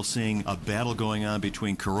 We're still seeing a battle going on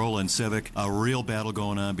between Corolla and Civic, a real battle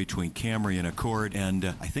going on between Camry and Accord, and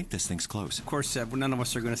I think this thing's close. Of course, none of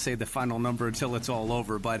us are going to say the final number until it's all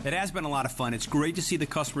over, but it has been a lot of fun. It's great to see the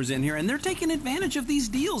customers in here, and they're taking advantage of these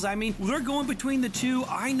deals. I mean, they're going between the two.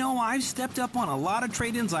 I know I've stepped up on a lot of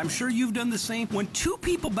trade-ins. I'm sure you've done the same. When two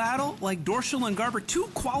people battle, like Dorschel and Garber, two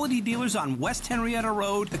quality dealers on West Henrietta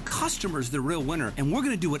Road, the customer's the real winner, and we're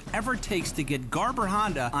going to do whatever it takes to get Garber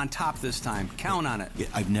Honda on top this time. Count on it. Yeah,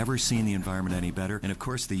 I've never seen the environment any better, and of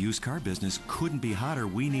course the used car business couldn't be hotter.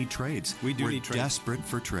 We need trades. We do need trades. We're desperate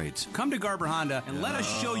for trades. Come to Garber Honda and let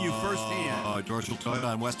us show you firsthand. Dorschel Toyota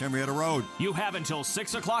on West Henrietta Road. You have until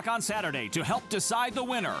 6 o'clock on Saturday to help decide the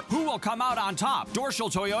winner. Who will come out on top, Dorschel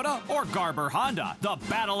Toyota or Garber Honda? The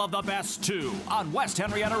battle of the best two on West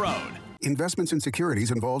Henrietta Road. Investments in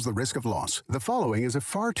securities involves the risk of loss. The following is a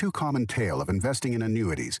far too common tale of investing in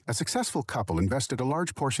annuities. A successful couple invested a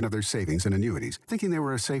large portion of their savings in annuities, thinking they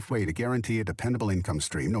were a safe way to guarantee a dependable income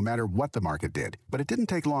stream no matter what the market did. But it didn't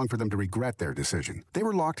take long for them to regret their decision. They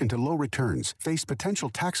were locked into low returns, faced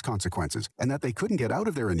potential tax consequences, and that they couldn't get out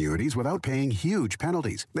of their annuities without paying huge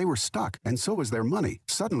penalties. They were stuck, and so was their money.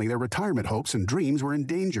 Suddenly, their retirement hopes and dreams were in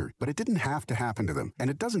danger. But it didn't have to happen to them,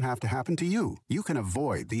 and it doesn't have to happen to you. You can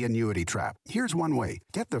avoid the annuity trap. Here's one way.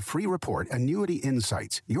 Get the free report, Annuity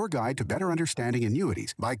Insights, your guide to better understanding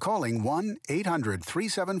annuities, by calling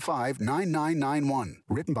 1-800-375-9991.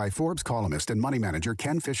 Written by Forbes columnist and money manager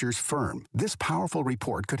Ken Fisher's firm. This powerful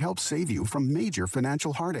report could help save you from major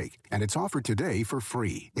financial heartache, and it's offered today for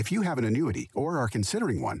free. If you have an annuity or are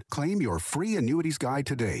considering one, claim your free annuities guide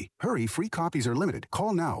today. Hurry, free copies are limited.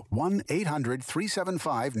 Call now,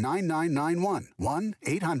 1-800-375-9991.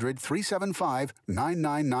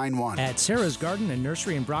 1-800-375-9991. At Sarah's Garden and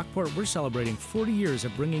Nursery in Brockport, we're celebrating 40 years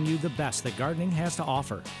of bringing you the best that gardening has to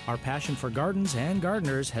offer. Our passion for gardens and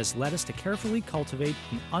gardeners has led us to carefully cultivate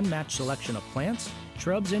an unmatched selection of plants,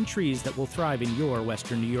 shrubs, and trees that will thrive in your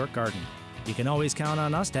Western New York garden. You can always count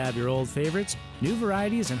on us to have your old favorites, new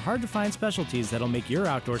varieties, and hard-to-find specialties that'll make your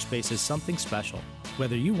outdoor spaces something special.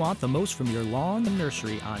 Whether you want the most from your lawn and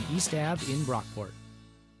nursery on East Ave in Brockport.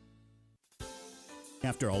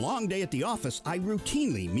 After a long day at the office, I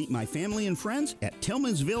routinely meet my family and friends at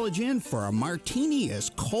Tillman's Village Inn for a martini as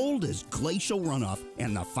cold as glacial runoff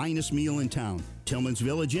and the finest meal in town. Tillman's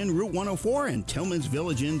Village Inn, Route 104 and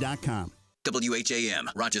tillmansvillageinn.com. WHAM,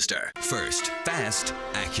 Rochester. First, fast,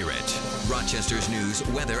 accurate. Rochester's news,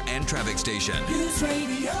 weather, and traffic station. News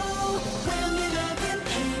Radio, Wham 1180.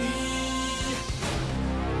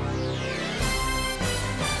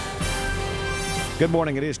 Good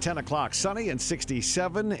morning. It is 10 o'clock, sunny and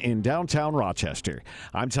 67 in downtown Rochester.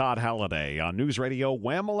 I'm Todd Halliday on News Radio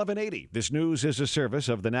Wham 1180. This news is a service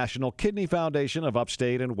of the National Kidney Foundation of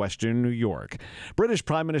Upstate and Western New York. British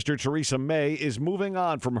Prime Minister Theresa May is moving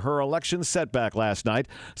on from her election setback last night.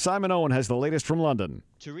 Simon Owen has the latest from London.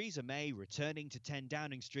 Theresa May returning to 10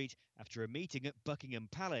 Downing Street after a meeting at Buckingham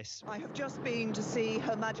Palace. I have just been to see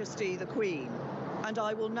Her Majesty the Queen, and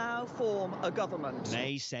I will now form a government.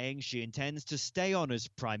 May saying she intends to stay on as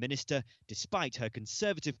Prime Minister despite her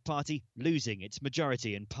Conservative Party losing its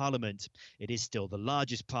majority in Parliament. It is still the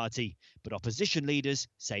largest party, but opposition leaders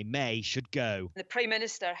say May should go. The Prime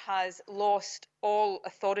Minister has lost all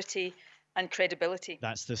authority and credibility.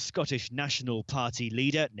 That's the Scottish National Party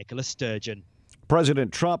leader, Nicola Sturgeon.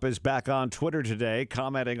 President Trump is back on Twitter today,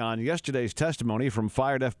 commenting on yesterday's testimony from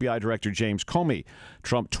fired FBI Director James Comey.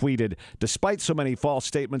 Trump tweeted, "Despite so many false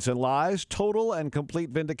statements and lies, total and complete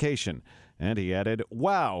vindication." And he added,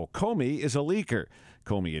 "Wow, Comey is a leaker."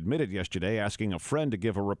 Comey admitted yesterday asking a friend to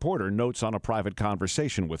give a reporter notes on a private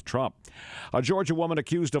conversation with Trump. A Georgia woman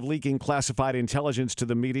accused of leaking classified intelligence to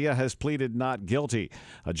the media has pleaded not guilty.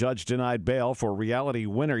 A judge denied bail for reality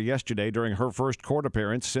winner yesterday during her first court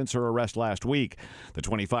appearance since her arrest last week. The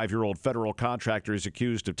 25-year-old federal contractor is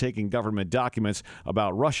accused of taking government documents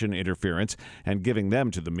about Russian interference and giving them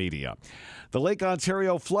to the media. The Lake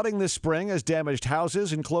Ontario flooding this spring has damaged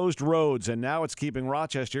houses and closed roads, and now it's keeping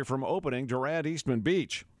Rochester from opening Durand-Eastman Beach.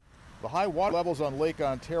 The high water levels on Lake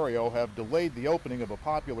Ontario have delayed the opening of a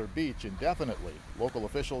popular beach indefinitely. Local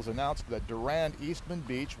officials announced that Durand-Eastman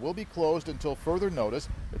Beach will be closed until further notice.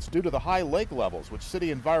 It's due to the high lake levels, which City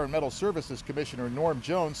Environmental Services Commissioner Norm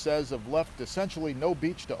Jones says have left essentially no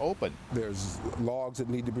beach to open. There's logs that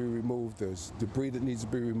need to be removed. There's debris that needs to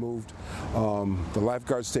be removed. The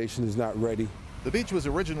lifeguard station is not ready. The beach was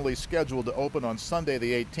originally scheduled to open on Sunday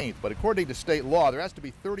the 18th, but according to state law, there has to be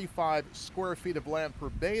 35 square feet of land per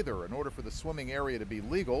bather in order for the swimming area to be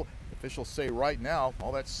legal. Officials say right now,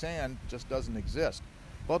 all that sand just doesn't exist.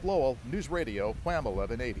 Bud Lowell, News Radio, Wham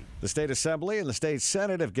 1180. The State Assembly and the State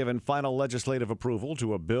Senate have given final legislative approval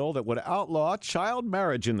to a bill that would outlaw child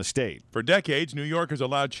marriage in the state. For decades, New York has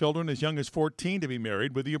allowed children as young as 14 to be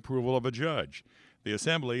married with the approval of a judge. The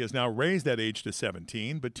Assembly has now raised that age to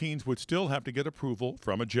 17, but teens would still have to get approval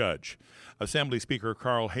from a judge. Assembly Speaker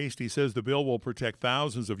Carl Hastie says the bill will protect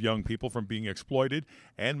thousands of young people from being exploited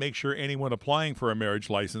and make sure anyone applying for a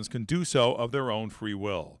marriage license can do so of their own free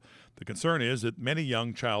will. The concern is that many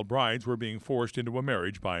young child brides were being forced into a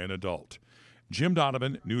marriage by an adult. Jim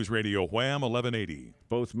Donovan, News Radio Wham 1180.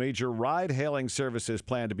 Both major ride-hailing services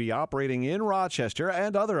plan to be operating in Rochester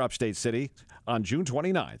and other upstate cities on June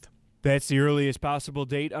 29th. That's the earliest possible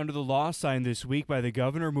date under the law signed this week by the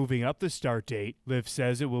governor, moving up the start date. Lyft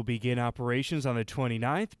says it will begin operations on the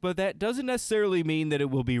 29th, but that doesn't necessarily mean that it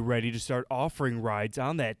will be ready to start offering rides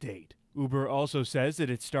on that date. Uber also says that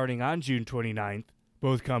it's starting on June 29th.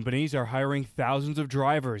 Both companies are hiring thousands of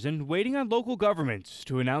drivers and waiting on local governments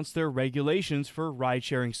to announce their regulations for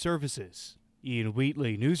ride-sharing services. Ian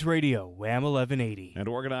Wheatley, News Radio, Wham 1180. And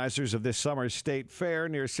organizers of this summer's state fair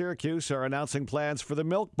near Syracuse are announcing plans for the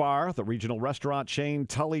Milk Bar. The regional restaurant chain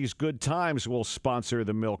Tully's Good Times will sponsor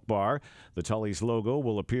the Milk Bar. The Tully's logo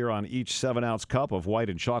will appear on each 7-ounce cup of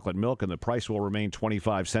white and chocolate milk, and the price will remain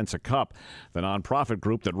 25 cents a cup. The nonprofit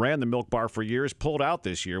group that ran the Milk Bar for years pulled out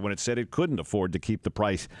this year when it said it couldn't afford to keep the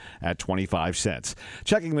price at 25 cents.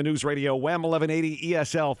 Checking the News Radio Wham 1180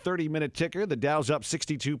 ESL 30-minute ticker, the Dow's up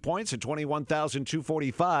 62 points at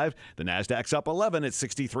 21,245. The Nasdaq's up 11 at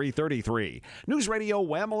 63.33. News Radio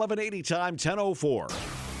Wham 1180 time 10:04.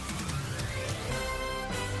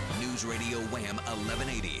 News Radio Wham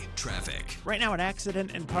 1180 traffic. Right now, an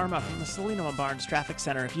accident in Parma from the Salino and Barnes Traffic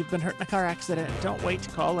Center. If you've been hurt in a car accident, don't wait to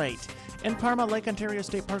call 8. In Parma, Lake Ontario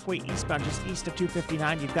State Parkway eastbound, just east of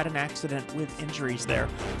 259, you've got an accident with injuries there.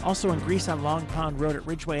 Also in Greece on Long Pond Road at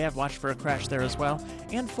Ridgeway Ave, watch for a crash there as well.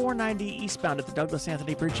 And 490 eastbound at the Douglas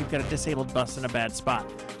Anthony Bridge, you've got a disabled bus in a bad spot.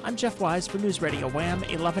 I'm Jeff Wise for News Radio Wham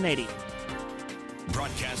 1180.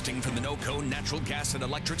 Broadcasting from the NOCO Natural Gas and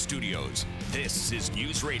Electric Studios, this is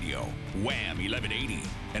News Radio Wham 1180,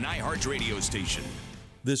 an iHeart radio station.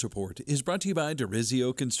 This report is brought to you by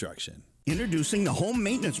Derizio Construction. Introducing the Home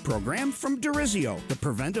Maintenance Program from Derizio. The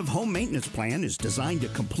preventive home maintenance plan is designed to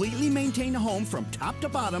completely maintain a home from top to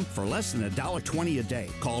bottom for less than $1.20 a day.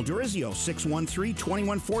 Call Derizio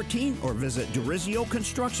 613-2114 or visit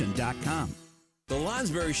DerizioConstruction.com. The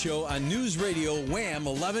Lonsberry Show on News Radio Wham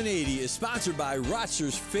 1180 is sponsored by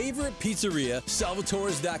Rochester's favorite pizzeria,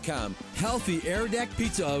 Salvatore's.com. Healthy air deck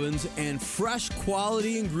pizza ovens and fresh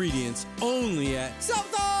quality ingredients only at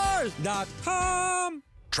Salvatore's.com.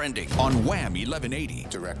 Trending on Wham 1180.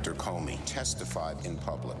 Director Comey testified in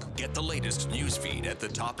public. Get the latest news feed at the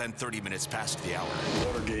top and 30 minutes past the hour.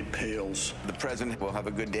 Watergate pales. The president will have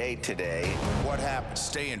a good day today. What happened?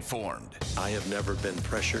 Stay informed. I have never been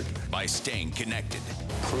pressured. By staying connected.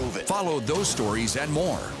 Prove it. Follow those stories and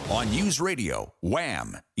more on News Radio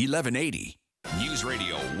Wham 1180. News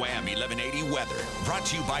Radio Wham 1180 weather. Brought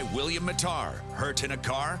to you by William Mattar. Hurt in a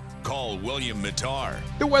car? Call William Mattar.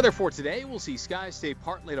 The weather for today, we'll see skies stay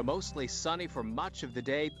partly to mostly sunny for much of the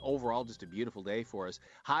day. Overall, just a beautiful day for us.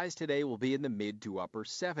 Highs today will be in the mid to upper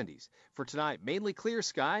 70s. For tonight, mainly clear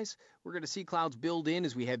skies. We're going to see clouds build in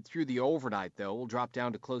as we head through the overnight, though. We'll drop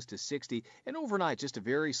down to close to 60. And overnight, just a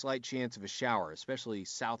very slight chance of a shower, especially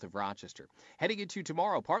south of Rochester. Heading into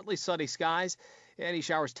tomorrow, partly sunny skies. Any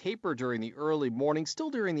showers taper during the early morning.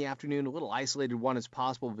 Still during the afternoon, a little isolated one is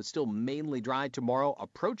possible, but still mainly dry tomorrow,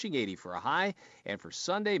 approaching 80 for a high. And for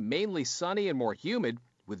Sunday, mainly sunny and more humid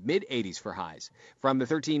with mid-80s for highs. From the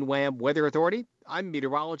 13 Wham Weather Authority, I'm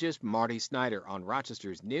meteorologist Marty Snyder on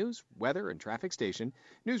Rochester's news, weather, and traffic station,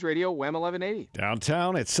 News Radio Wham 1180.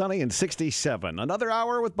 Downtown, it's sunny and 67. Another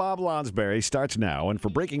hour with Bob Lonsberry starts now. And for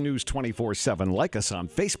breaking news 24/7, like us on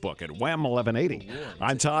Facebook at Wham 1180.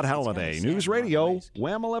 I'm Todd Halliday, News Radio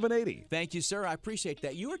Wham 1180. Thank you, sir. I appreciate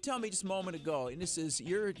that. You were telling me just a moment ago, and this is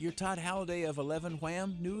you're Todd Halliday of 11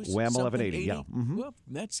 Wham News. Wham 1180, yeah. Mm-hmm. Well,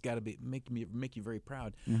 that's got to be make you very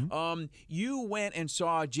proud. Mm-hmm. You went and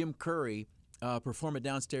saw Jim Curry perform at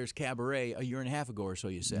Downstairs Cabaret a year and a half ago or so,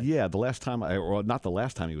 you said. Yeah, the last time, or not the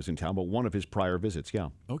last time he was in town, but one of his prior visits, yeah.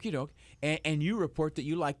 Okie doke. And you report that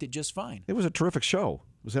you liked it just fine. It was a terrific show.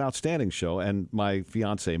 It was an outstanding show, and my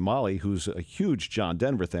fiancée, Molly, who's a huge John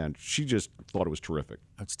Denver fan, she just thought it was terrific.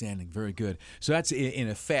 Outstanding. Very good. So that's, in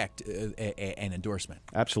effect, an endorsement.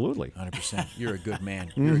 Absolutely. 100%. You're a good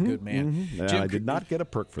man. You're a good man. Yeah, Jim, I did not get a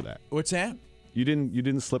perk for that. What's that? You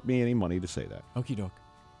didn't slip me any money to say that. Okie doke.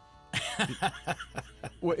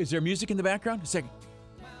 What, is there music in the background? A second.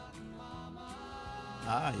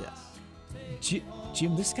 Ah, yes.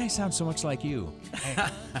 Jim, this guy sounds so much like you.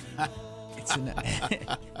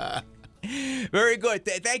 Very good.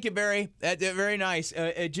 Thank you, Barry. Very nice.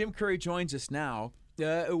 Jim Curry joins us now.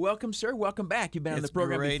 Welcome, sir. Welcome back. You've been on the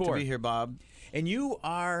program before. It's great to be here, Bob. And you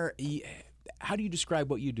are, how do you describe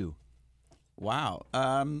what you do? Wow.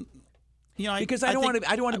 Because I don't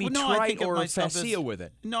want to be trite or facile with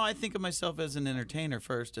it. No, I think of myself as an entertainer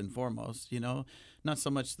first and foremost. Not so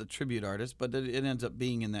much the tribute artist, but it ends up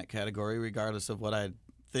being in that category, regardless of what I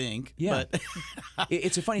think. Yeah, but,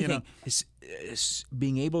 it's a funny thing. It's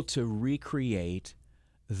being able to recreate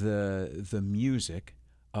the music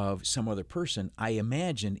of some other person, I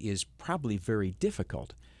imagine, is probably very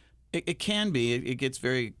difficult. It can be. It gets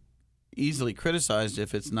very easily criticized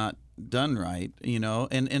if it's not done right,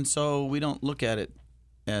 and so we don't look at it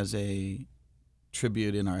as a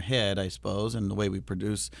tribute in our head, I suppose, and the way we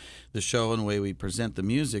produce the show and the way we present the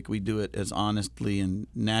music, we do it as honestly and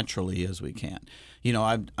naturally as we can.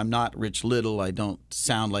 I'm not Rich Little. I don't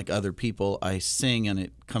sound like other people. I sing and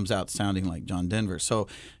it comes out sounding like John Denver. So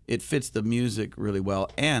it fits the music really well,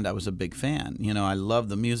 and I was a big fan. I love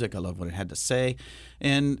the music. I love what it had to say,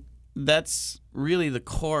 and that's really the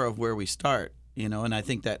core of where we start, and I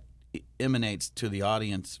think that emanates to the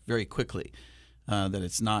audience very quickly. That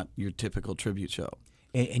it's not your typical tribute show.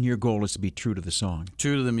 And your goal is to be true to the song.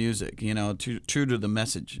 True to the music, true to the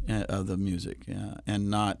message of the music, and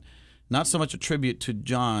not so much a tribute to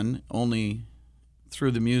John, only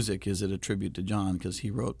through the music is it a tribute to John, because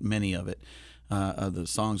he wrote many of the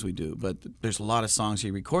songs we do. But there's a lot of songs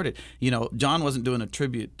he recorded. John wasn't doing a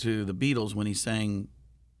tribute to the Beatles when he sang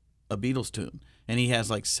a Beatles tune. And he has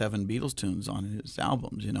like 7 Beatles tunes on his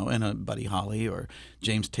albums, and Buddy Holly or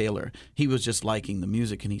James Taylor. He was just liking the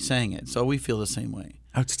music and he sang it. So we feel the same way.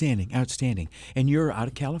 Outstanding, outstanding. And you're out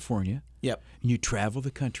of California. Yep. And you travel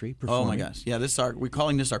the country performing. Oh my gosh. Yeah, we're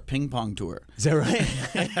calling this our ping pong tour. Is that right?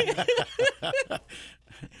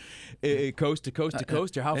 Coast to coast to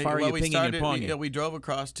coast, or how far are you pinging and ponging? We drove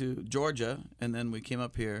across to Georgia, and then we came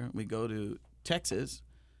up here. We go to Texas,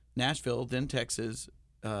 Nashville, then Texas,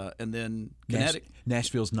 and then Connecticut.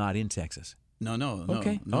 Nashville's not in Texas. No.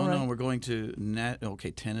 Okay. No, All right. we're going to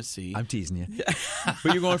Tennessee. I'm teasing you.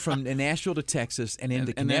 But you're going from Nashville to Texas and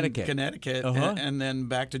into Connecticut. And then Connecticut, and then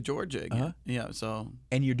back to Georgia again. Yeah. So.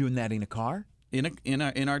 And you're doing that in a car?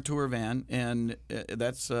 In our tour van, and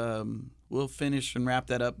that's we'll finish and wrap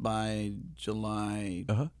that up by July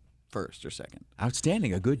 1st or 2nd.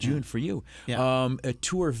 Outstanding. A good June for you. Yeah. A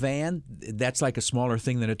tour van, that's like a smaller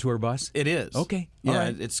thing than a tour bus? It is. Okay. Yeah, All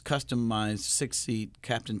right. It's customized 6-seat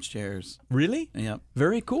captain's chairs. Really? Yep.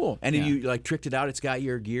 Very cool. And then you tricked it out. It's got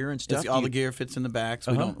your gear and stuff. All the gear fits in the back,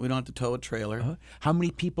 so we don't have to tow a trailer. How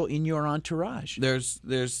many people in your entourage?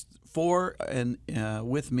 There's 4 and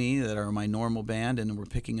with me that are my normal band, and we're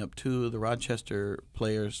picking up 2 of the Rochester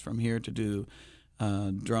players from here to do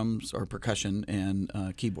drums or percussion and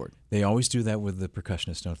keyboard. They always do that with the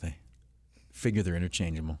percussionists, don't they? Figure they're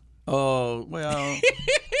interchangeable. Oh, well.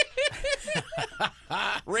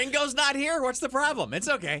 Ringo's not here. What's the problem? It's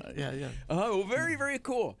okay. Yeah. Oh, very, very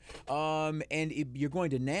cool. And you're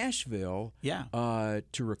going to Nashville to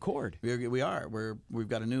record. We are. We've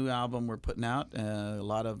got a new album we're putting out. A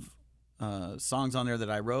lot of songs on there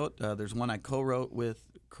that I wrote. There's one I co-wrote with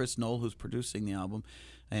Chris Knoll, who's producing the album,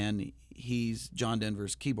 and he's John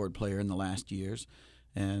Denver's keyboard player in the last years.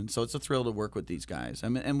 And so it's a thrill to work with these guys. I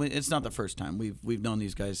mean, and it's not the first time. We've known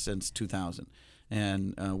these guys since 2000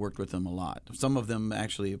 and worked with them a lot. Some of them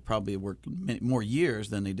actually probably worked more years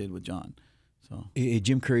than they did with John. So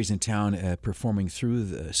Jim Curry's in town performing through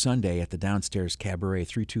the Sunday at the Downstairs Cabaret,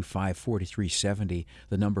 325-4370,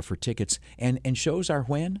 the number for tickets. And shows are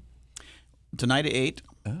when? Tonight at 8,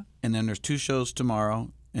 and then there's 2 shows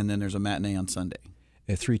tomorrow, and then there's a matinee on Sunday.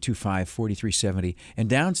 325-4370. And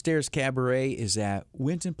Downstairs Cabaret is at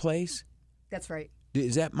Winton Place? That's right.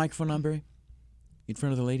 Is that microphone on, Barry? In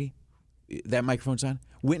front of the lady? That microphone's on?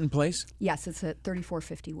 Winton Place? Yes, it's at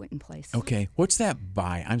 3450 Winton Place. Okay. What's that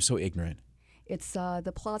by? I'm so ignorant. It's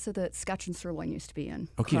the plaza that Sketch and Sirloin used to be in,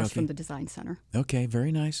 Okay. across from the Design Center. Okay,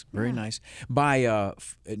 very nice. Very nice. By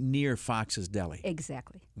near Fox's Deli.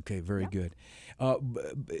 Exactly. Okay, very good.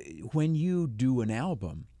 When you do an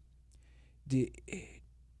album, do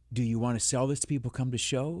you want to sell this to people come to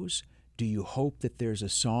shows? do you hope that there's a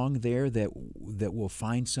song there that will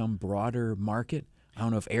find some broader market? I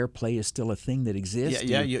don't know if airplay is still a thing that exists.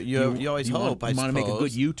 Yeah, you always hope. You want to make a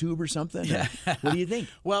good suppose. YouTube or something? Yeah. What do you think?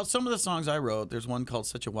 Well, some of the songs I wrote, there's one called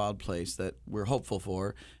 "Such a Wild Place" that we're hopeful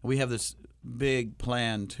for. We have this big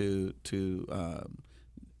plan to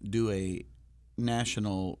do a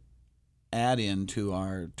national add-in to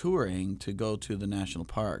our touring to go to the national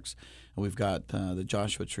parks. We've got the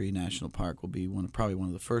Joshua Tree National Park will be probably one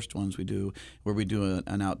of the first ones we do, where we do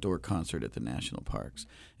an outdoor concert at the national parks.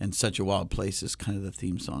 And Such a Wild Place is kind of the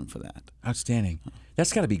theme song for that. Outstanding.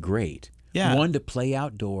 That's got to be great. Yeah. One, to play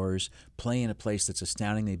outdoors, play in a place that's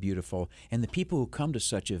astoundingly beautiful, and the people who come to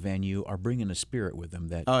such a venue are bringing a spirit with them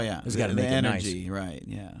that has got to make it energy, nice. Right?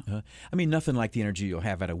 Yeah. I mean, nothing like the energy you'll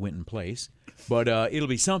have at a Winton Place, but it'll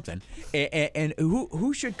be something. And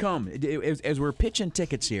who should come as we're pitching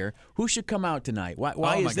tickets here? Who should come out tonight?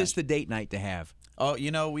 Why is this the date night to have? Oh,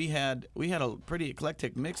 we had a pretty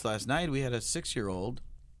eclectic mix last night. We had a 6-year-old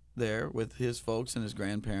there with his folks and his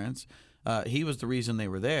grandparents. He was the reason they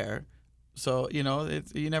were there. So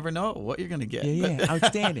you never know what you're going to get. Yeah,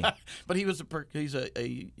 outstanding. But he's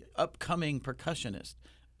a upcoming percussionist.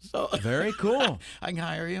 So very cool. I can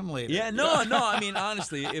hire him later. Yeah, no. I mean,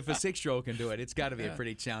 honestly, if a 6-year-old can do it, it's got to be a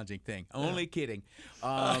pretty challenging thing. Only kidding.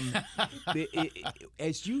 As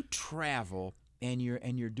you travel and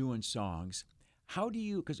you're doing songs, how do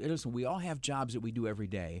you? Because listen, we all have jobs that we do every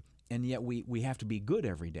day, and yet we have to be good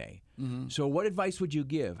every day. Mm-hmm. So what advice would you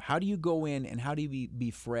give? How do you go in and how do you be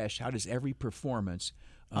fresh? How does every performance,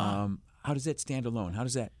 how does that stand alone? How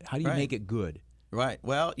do you make it good? Right.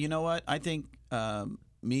 Well, you know what? I think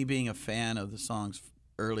me being a fan of the songs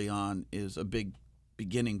early on is a big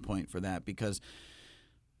beginning point for that, because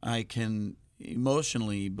I can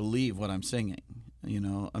emotionally believe what I'm singing.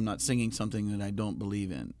 I'm not singing something that I don't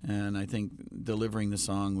believe in. And I think delivering the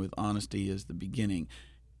song with honesty is the beginning.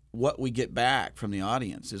 What we get back from the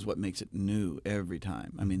audience is what makes it new every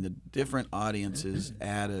time. I mean, the different audiences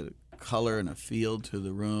add a color and a feel to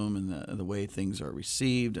the room and the way things are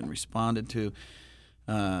received and responded to.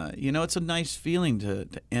 It's a nice feeling to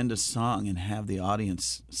end a song and have the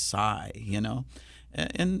audience sigh,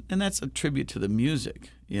 and that's a tribute to the music,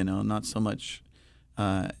 not so much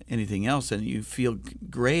anything else. And you feel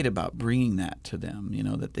great about bringing that to them,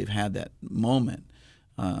 that they've had that moment,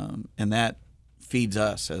 and that feeds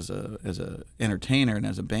us as a entertainer and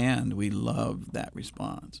as a band. We love that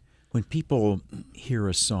response. When people hear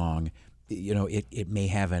a song, it may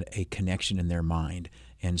have a connection in their mind,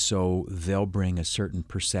 and so they'll bring a certain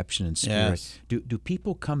perception and spirit. Yes. Do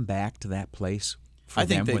people come back to that place for I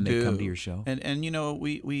think them when they they come to your show? And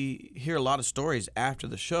we hear a lot of stories after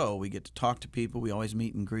the show. We get to talk to people. We always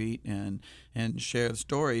meet and greet and share the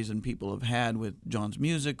stories and people have had with John's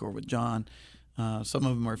music or with John. Some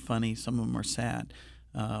of them are funny, some of them are sad.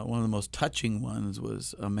 One of the most touching ones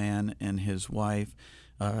was a man and his wife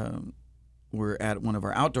were at one of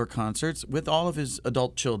our outdoor concerts with all of his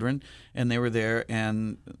adult children, and they were there,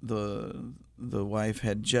 and the wife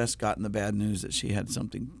had just gotten the bad news that she had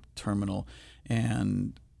something terminal.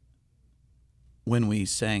 And when we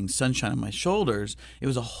sang "Sunshine on My Shoulders," it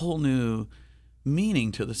was a whole new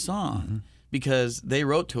meaning to the song, because they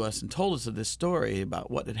wrote to us and told us of this story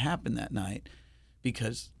about what had happened that night.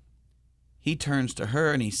 Because he turns to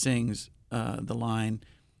her and he sings the line,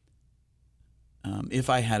 "If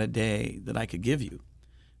I had a day that I could give you."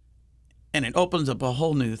 And it opens up a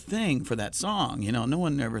whole new thing for that song. No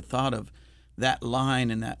one ever thought of that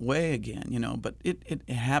line in that way again, but it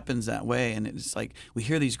happens that way. And it's like we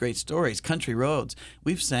hear these great stories. Country Roads.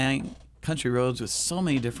 We've sang Country Roads with so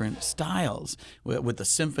many different styles, with the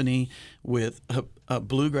symphony, with a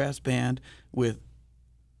bluegrass band, with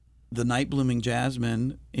the Night Blooming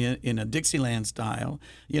Jasmine in a Dixieland style.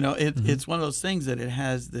 It's one of those things that it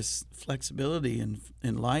has this flexibility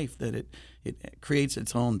in life that it creates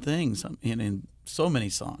its own things in so many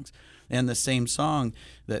songs. And the same song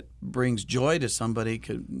that brings joy to somebody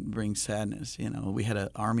could bring sadness. We had an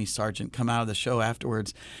Army sergeant come out of the show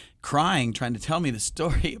afterwards crying, trying to tell me the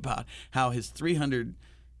story about how his 300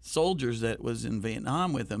 soldiers that was in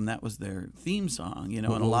Vietnam with him, that was their theme song, and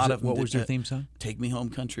a lot of them. What was their theme song? "Take Me Home,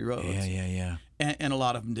 Country Roads." Yeah. And a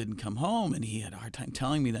lot of them didn't come home, and he had a hard time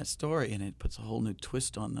telling me that story, and it puts a whole new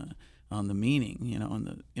twist on the meaning, on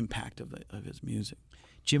the impact of his music.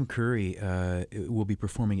 Jim Curry will be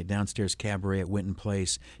performing at Downstairs Cabaret at Winton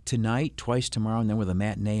Place tonight, twice tomorrow, and then with a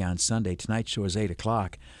matinee on Sunday. Tonight's show is 8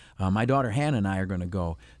 o'clock. My daughter Hannah and I are going to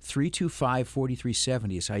go.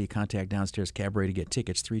 325-4370 is how you contact Downstairs Cabaret to get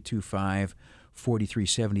tickets.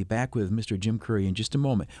 4370. Back with Mr. Jim Curry in just a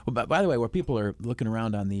moment. Well, by the way, while people are looking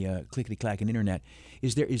around on the clickety-clacking internet,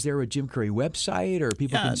 is there a Jim Curry website, or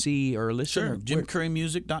people can see or listen? Sure,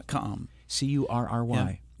 JimCurryMusic.com.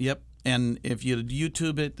 CURRY. Yep. And if you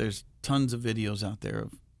YouTube it, there's tons of videos out there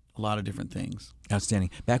of a lot of different things. Outstanding.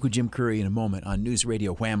 Back with Jim Curry in a moment on News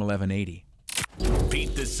Radio Wham 1180.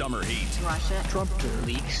 Beat the summer heat. Russia, Trump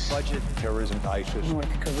leaks, budget, terrorism, ISIS, North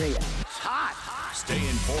Korea. It's hot. Stay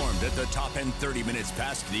informed at the top end 30 minutes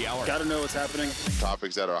past the hour. Got to know what's happening.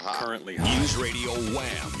 Topics that are hot. Currently hot. News Radio Wham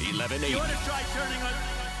 1180. You want to try turning on?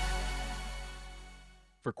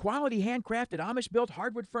 For quality handcrafted Amish-built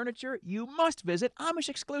hardwood furniture, you must visit Amish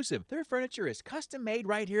Exclusive. Their furniture is custom-made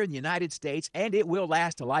right here in the United States, and it will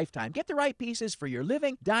last a lifetime. Get the right pieces for your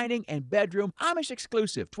living, dining, and bedroom. Amish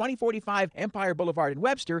Exclusive, 2045 Empire Boulevard in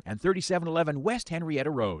Webster and 3711 West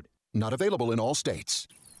Henrietta Road. Not available in all states.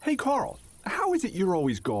 Hey, Carl, how is it you're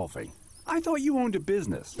always golfing? I thought you owned a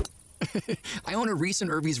business. I own a Reese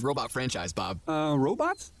and Irvy's robot franchise, Bob.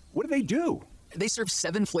 Robots? What do they do? They serve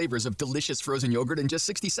 7 flavors of delicious frozen yogurt in just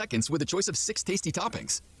 60 seconds with a choice of 6 tasty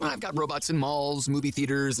toppings. I've got robots in malls, movie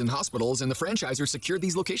theaters, and hospitals, and the franchisor secured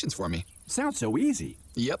these locations for me. Sounds so easy.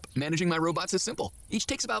 Yep, managing my robots is simple. Each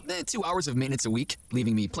takes about 2 hours of maintenance a week,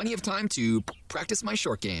 leaving me plenty of time to practice my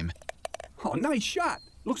short game. Oh, nice shot.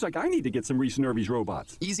 Looks like I need to get some Reese and Irvy's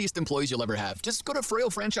robots. Easiest employees you'll ever have. Just go to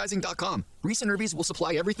FroyoFranchising.com. Reese and Irvy's will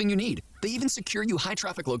supply everything you need. They even secure you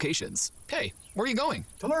high-traffic locations. Hey, where are you going?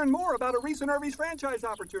 To learn more about a Reese and Irvy's franchise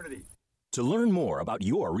opportunity. To learn more about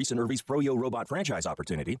your Reese and Irvy's Froyo robot franchise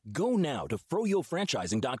opportunity, go now to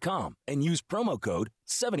FroyoFranchising.com and use promo code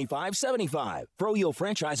 7575.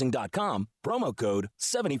 FroyoFranchising.com, promo code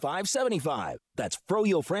 7575. That's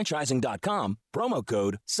FroyoFranchising.com, promo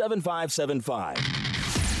code 7575.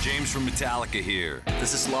 James from Metallica here.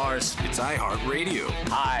 This is Lars. It's iHeartRadio.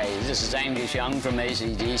 Hi, this is Angus Young from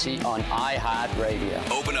AC/DC on iHeartRadio.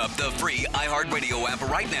 Open up the free iHeartRadio app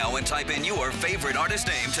right now and type in your favorite artist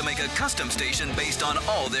name to make a custom station based on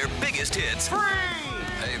all their biggest hits. Free!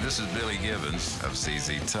 Hey, this is Billy Gibbons of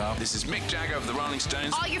ZZ Top. This is Mick Jagger of the Rolling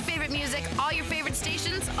Stones. All your favorite music, all your favorite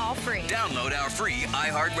stations, all free. Download our free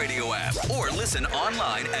iHeartRadio app or listen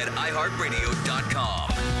online at iHeartRadio.com.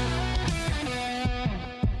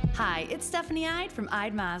 Hi, it's Stephanie Ide from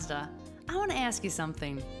Ide Mazda. I want to ask you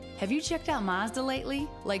something. Have you checked out Mazda lately?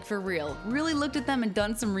 Like for real, really looked at them and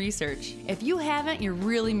done some research. If you haven't, you're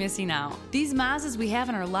really missing out. These Mazdas we have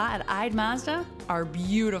in our lot at Ide Mazda are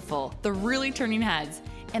beautiful. They're really turning heads,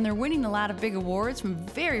 and they're winning a lot of big awards from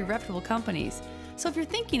very reputable companies. So if you're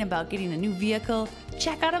thinking about getting a new vehicle,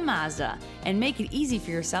 check out a Mazda and make it easy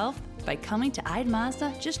for yourself by coming to Ide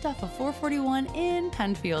Mazda just off of 441 in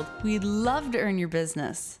Penfield. We'd love to earn your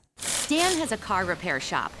business. Dan has a car repair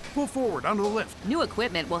shop. Pull forward, onto the lift. New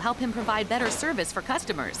equipment will help him provide better service for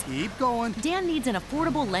customers. Keep going. Dan needs an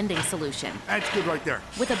affordable lending solution. That's good right there.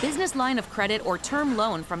 With a business line of credit or term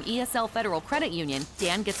loan from ESL Federal Credit Union,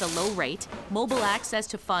 Dan gets a low rate, mobile access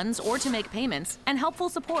to funds or to make payments, and helpful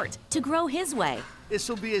support to grow his way. This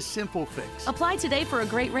will be a simple fix. Apply today for a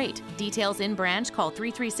great rate. Details in branch, call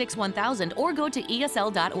 336-1000 or go to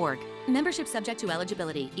ESL.org. Membership subject to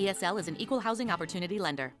eligibility. ESL is an equal housing opportunity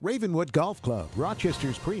lender. Ravenwood Golf Club,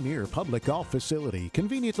 Rochester's premier public golf facility,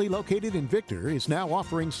 conveniently located in Victor, is now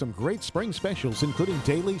offering some great spring specials, including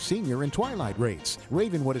daily, senior, and twilight rates.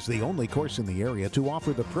 Ravenwood is the only course in the area to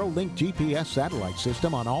offer the ProLink GPS satellite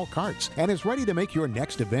system on all carts and is ready to make your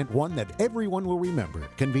next event one that everyone will remember.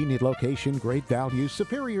 Convenient location, great value,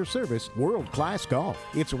 superior service, world-class golf.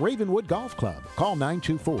 It's Ravenwood Golf Club. Call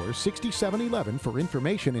 924-6711 for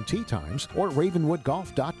information and tee times or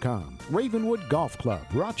ravenwoodgolf.com. Ravenwood Golf Club,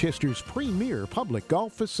 Rochester's premier public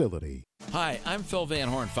golf facility. Hi, I'm Phil Van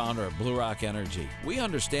Horn, founder of Blue Rock Energy. We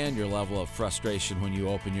understand your level of frustration when you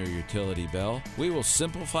open your utility bill. We will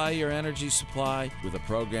simplify your energy supply with a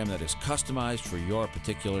program that is customized for your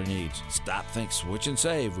particular needs. Stop, think, switch, and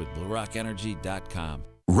save with BlueRockEnergy.com.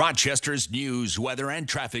 Rochester's news, weather, and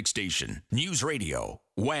traffic station. News Radio,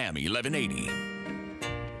 Wham 1180.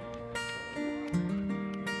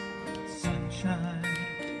 Sunshine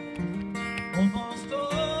almost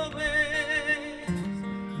always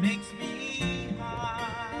makes me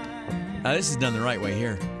high. This is done the right way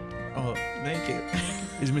here. Oh, thank you.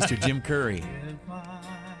 This is Mr. Jim Curry,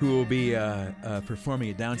 who will be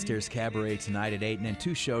performing at Downstairs Cabaret tonight at 8, and then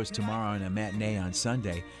 2 shows tomorrow and a matinee on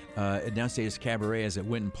Sunday. Downstairs Cabaret is at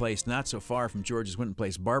Winton Place, not so far from George's Winton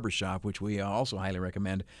Place Barbershop, which we also highly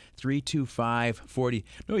recommend. 325-40.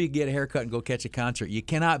 No, you can get a haircut and go catch a concert. You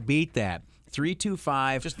cannot beat that.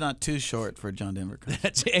 325. Just not too short for John Denver.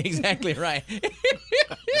 That's exactly right.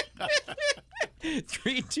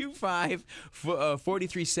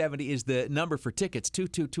 325-4370 is the number for tickets.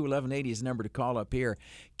 222-1180 is the number to call up here.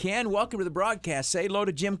 Ken, welcome to the broadcast. Say hello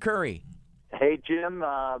to Jim Curry. Hey, Jim.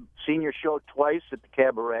 Seen your show twice at the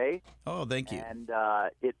Cabaret. Oh, thank you. And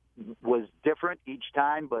it was different each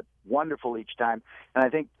time, but wonderful each time. And I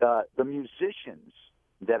think the musicians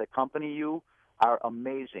that accompany you are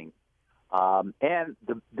amazing. And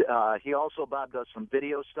he also, Bob, does some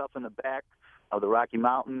video stuff in the back of the Rocky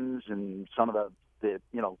Mountains and some of the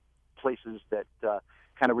places that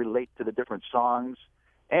kind of relate to the different songs.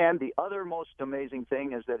 And the other most amazing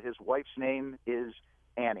thing is that his wife's name is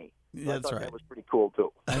Annie. So That's I thought right. That was pretty cool,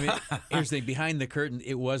 too. I mean, here's the thing. Behind the curtain,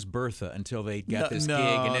 it was Bertha until they got this gig,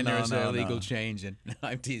 and then there was a legal change. And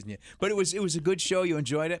I'm teasing you. But it was a good show. You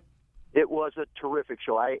enjoyed it? It was a terrific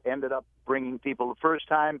show. I ended up bringing people the first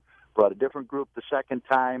time, brought a different group the second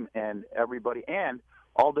time, and everybody, and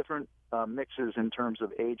all different mixes in terms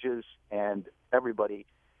of ages, and everybody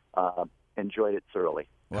enjoyed it thoroughly.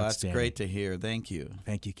 Well, that's great to hear. Thank you.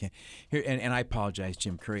 Thank you, Ken. Here, and I apologize,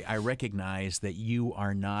 Jim Curry. I recognize that you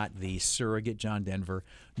are not the surrogate John Denver,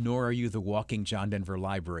 nor are you the walking John Denver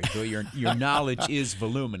library, though your knowledge is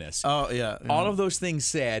voluminous. Oh, yeah. All of those things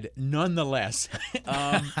said, nonetheless,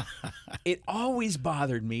 it always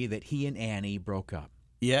bothered me that he and Annie broke up.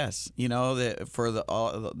 Yes, for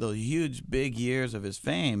the huge, big years of his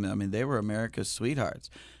fame, I mean, they were America's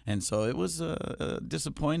sweethearts, and so it was a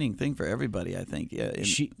disappointing thing for everybody, I think. Yeah,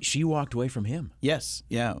 she walked away from him. Yes,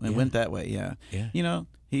 yeah, it went that way. Yeah,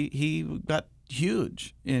 he got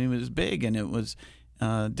huge, and it was big, and it was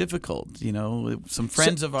difficult. Some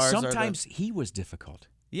friends of ours. Sometimes he was difficult.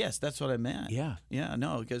 Yes, that's what I meant. Yeah,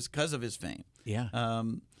 no, because of his fame. Yeah,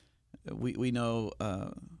 we know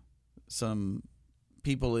some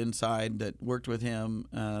people inside that worked with him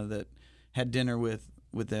that had dinner with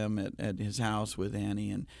them at his house with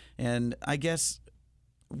Annie, and I guess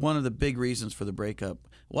one of the big reasons for the breakup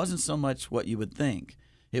wasn't so much what you would think.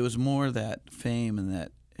 It was more that fame and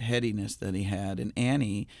that headiness that he had. And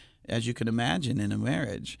Annie, as you can imagine in a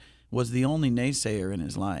marriage, was the only naysayer in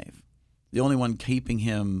his life, the only one keeping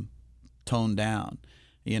him toned down.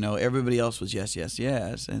 Everybody else was yes, yes,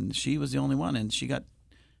 yes, and she was the only one, and she got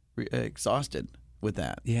exhausted with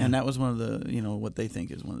that. Yeah. And that was one of the, what they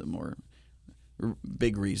think is one of the more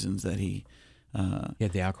big reasons that he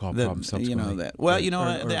the alcohol problem subsequently.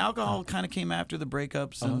 The alcohol kind of came after the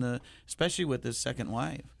breakups and especially with his second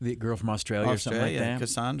wife, the girl from Australia or something like that.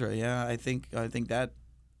 Cassandra. Yeah, I think that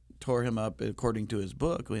tore him up. According to his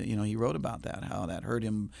book, he wrote about that, how that hurt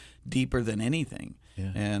him deeper than anything.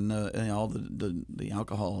 Yeah. And all the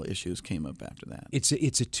alcohol issues came up after that. It's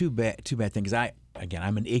a too bad thing, because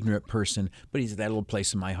I'm an ignorant person, but he's at that little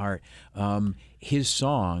place in my heart. His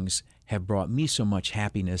songs have brought me so much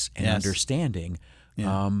happiness and understanding.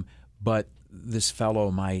 Yeah. But this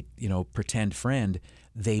fellow, my pretend friend,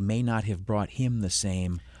 they may not have brought him the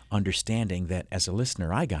same understanding that as a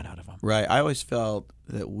listener I got out of him. Right. I always felt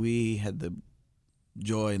that we had the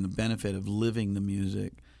joy and the benefit of living the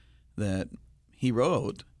music that he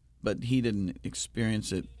wrote, but he didn't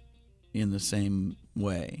experience it in the same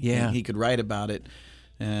way. Yeah. And he could write about it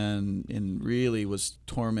and really was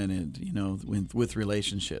tormented, with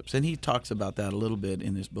relationships. And he talks about that a little bit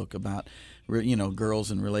in this book about,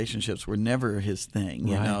 girls and relationships were never his thing,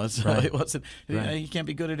 So it wasn't, you can't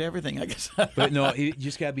be good at everything, I guess. But no, you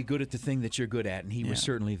just got to be good at the thing that you're good at, and he was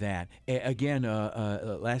certainly that. Again,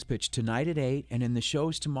 last pitch tonight at 8, and in the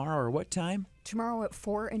shows tomorrow, or what time? Tomorrow at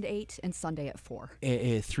 4 and 8, and Sunday at 4.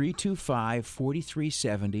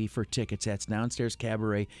 325-4370 for tickets. That's Downstairs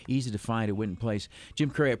Cabaret. Easy to find at Winton Place.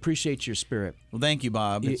 Jim Curry, I appreciate your spirit. Well, thank you,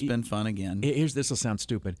 Bob. It's been fun again. This will sound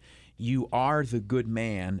stupid. You are the good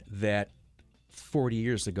man that 40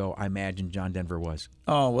 years ago I imagined John Denver was.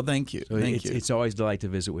 Oh, well, thank you. So it's always a delight to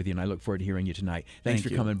visit with you, and I look forward to hearing you tonight. Thanks for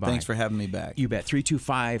coming by. Thanks for having me back. You bet.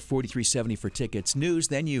 325-4370 for tickets. News,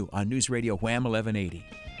 then you on News Radio Wham 1180.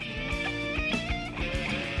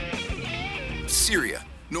 Syria,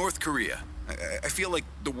 North Korea. I feel like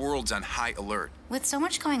the world's on high alert. With so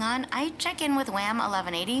much going on, I check in with Wham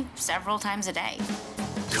 1180 several times a day.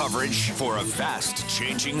 Coverage for a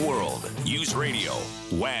fast-changing world. News Radio,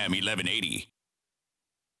 Wham 1180.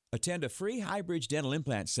 Attend a free Highbridge Dental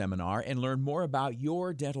Implant Seminar and learn more about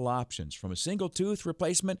your dental options, from a single tooth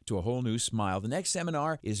replacement to a whole new smile. The next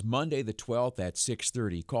seminar is Monday the 12th at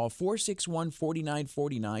 6:30. Call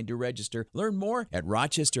 461-4949 to register. Learn more at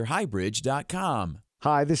rochesterhighbridge.com.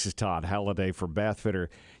 Hi, this is Todd Halliday from Bathfitter.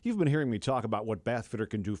 You've been hearing me talk about what Bathfitter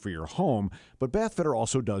can do for your home, but Bathfitter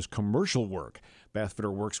also does commercial work.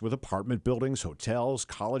 Bathfitter works with apartment buildings, hotels,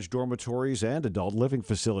 college dormitories, and adult living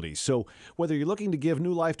facilities. So whether you're looking to give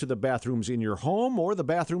new life to the bathrooms in your home or the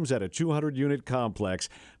bathrooms at a 200-unit complex,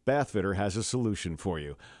 Bathfitter has a solution for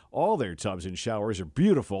you. All their tubs and showers are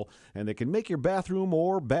beautiful, and they can make your bathroom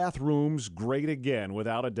or bathrooms great again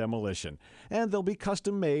without a demolition. And they'll be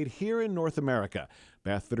custom made here in North America.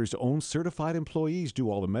 Bathfitter's own certified employees do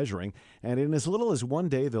all the measuring, and in as little as one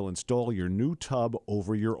day, they'll install your new tub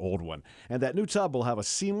over your old one. And that new tub will have a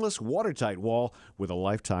seamless, watertight wall with a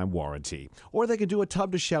lifetime warranty. Or they can do a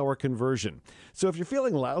tub-to-shower conversion. So if you're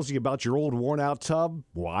feeling lousy about your old, worn-out tub,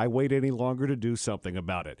 why wait any longer to do something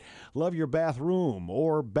about it? Love your bathroom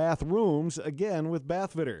or bathrooms again with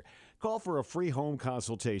Bathfitter. Call for a free home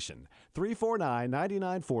consultation,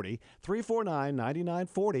 349-9940,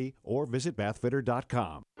 349-9940, or visit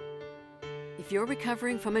bathfitter.com. If you're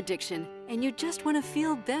recovering from addiction and you just want to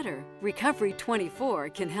feel better, Recovery 24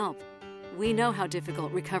 can help. We know how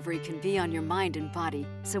difficult recovery can be on your mind and body,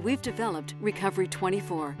 so we've developed Recovery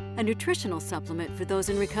 24, a nutritional supplement for those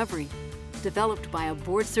in recovery. Developed by a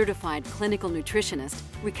board-certified clinical nutritionist,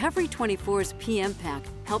 Recovery 24's PM Pack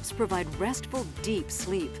helps provide restful, deep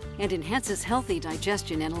sleep and enhances healthy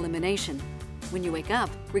digestion and elimination. When you wake up,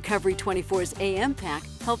 Recovery 24's AM Pack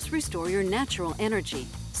helps restore your natural energy,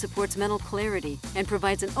 supports mental clarity, and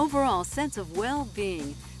provides an overall sense of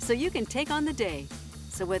well-being so you can take on the day.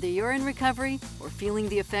 So whether you're in recovery or feeling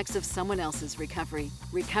the effects of someone else's recovery,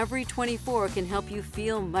 Recovery 24 can help you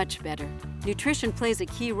feel much better. Nutrition plays a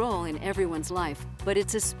key role in everyone's life, but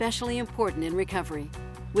it's especially important in recovery.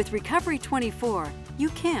 With Recovery 24, you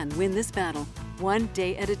can win this battle, one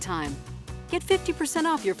day at a time. Get 50%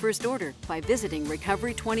 off your first order by visiting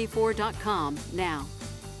recovery24.com now.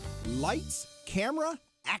 Lights, camera,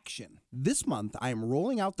 action. This month, I am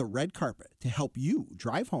rolling out the red carpet to help you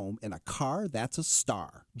drive home in a car that's a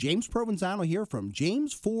star. James Provenzano here from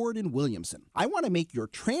James Ford in Williamson. I want to make your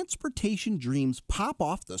transportation dreams pop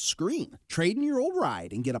off the screen. Trade in your old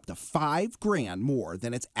ride and get up to $5,000 more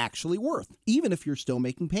than it's actually worth, even if you're still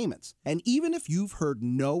making payments. And even if you've heard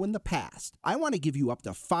no in the past, I want to give you up to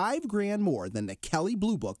 $5,000 more than the Kelley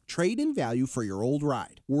Blue Book trade-in value for your old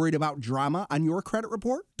ride. Worried about drama on your credit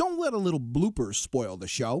report? Don't let a little bloopers spoil the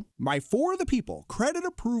show. My For the People credit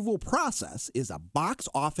approval process is a box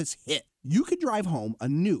office hit. You could drive home a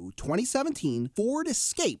new 2017 Ford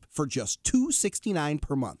Escape for just $269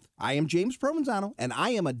 per month. I am James Provenzano, and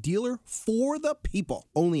I am a dealer for the people.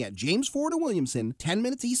 Only at James Ford of Williamson, 10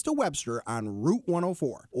 minutes east of Webster on Route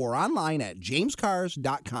 104, or online at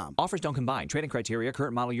jamescars.com. Offers don't combine. Trading criteria,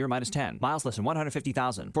 current model year -10. Miles less than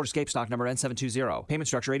 150,000. Ford Escape stock number N720. Payment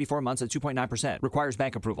structure 84 months at 2.9%. Requires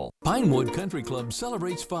bank approval. Pinewood Country Club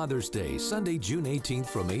celebrates Father's Day, Sunday, June 18th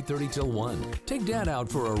from 8:30 till 1. Take Dad out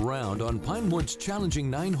for a round on Pinewood's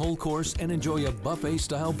challenging 9-hole course and enjoy a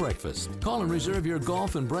buffet-style breakfast. Call and reserve your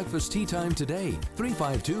golf and breakfast tee time today.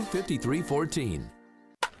 352-5314.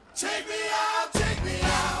 Take me out, take me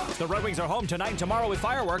out. The Red Wings are home tonight and tomorrow with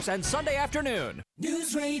fireworks and Sunday afternoon.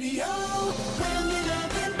 News Radio, Wham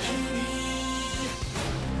 1180.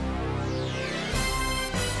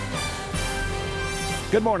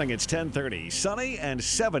 Good morning, it's 10:30, sunny and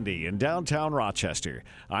 70 in downtown Rochester.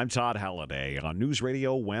 I'm Todd Halliday on News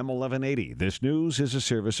Radio Wham 1180. This news is a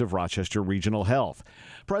service of Rochester Regional Health.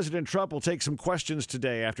 President Trump will take some questions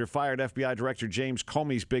today after fired FBI Director James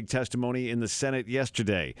Comey's big testimony in the Senate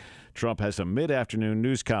yesterday. Trump has a mid-afternoon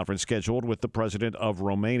news conference scheduled with the president of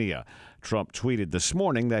Romania. Trump tweeted this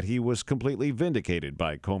morning that he was completely vindicated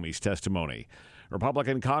by Comey's testimony.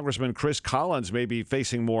 Republican Congressman Chris Collins may be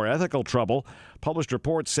facing more ethical trouble. Published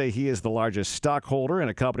reports say he is the largest stockholder in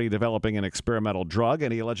a company developing an experimental drug,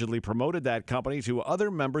 and he allegedly promoted that company to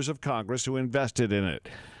other members of Congress who invested in it.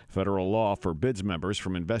 Federal law forbids members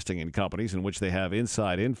from investing in companies in which they have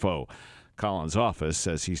inside info. Collins' office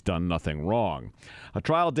says he's done nothing wrong. A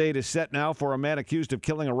trial date is set now for a man accused of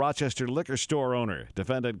killing a Rochester liquor store owner.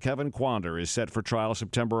 Defendant Kevin Quander is set for trial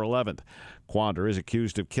September 11th. Quander is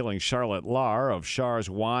accused of killing Charlotte Lahr of Char's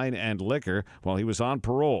Wine and Liquor while he was on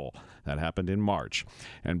parole. That happened in March.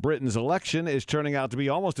 And Britain's election is turning out to be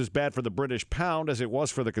almost as bad for the British pound as it was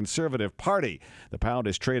for the Conservative Party. The pound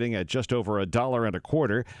is trading at just over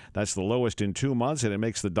 $1.25. That's the lowest in 2 months, and it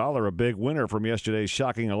makes the dollar a big winner from yesterday's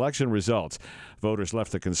shocking election results. Voters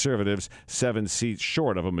left the Conservatives 7 seats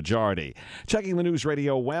short of a majority. Checking the News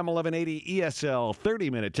Radio Wham 1180 ESL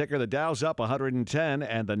 30-minute ticker. The Dow's up 110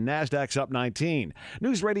 and the Nasdaq's up 19.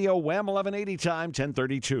 News Radio Wham 1180 time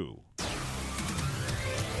 10:32.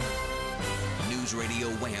 News Radio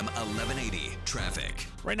Wham 1180 traffic.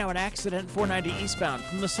 Right now, an accident 490 eastbound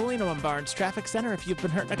from the Salino and Barnes Traffic Center. If you've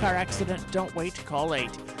been hurt in a car accident, don't wait. Call 8.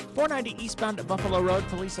 490 eastbound at Buffalo Road.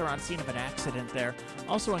 Police are on scene of an accident there.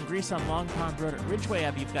 Also in Greece on Long Pond Road at Ridgeway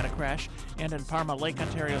Ave, you've got a crash. And in Parma, Lake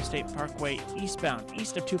Ontario State Parkway eastbound,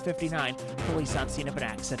 east of 259. Police on scene of an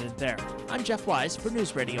accident there. I'm Jeff Wise for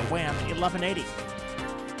News Radio Wham 1180.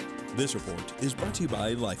 This report is brought to you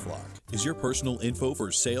by LifeLock. Is your personal info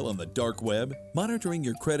for sale on the dark web? Monitoring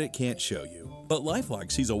your credit can't show you, but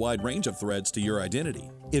LifeLock sees a wide range of threats to your identity.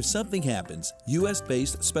 If something happens,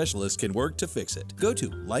 U.S.-based specialists can work to fix it. Go to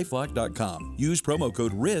lifelock.com. Use promo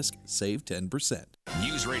code RISK. Save 10%.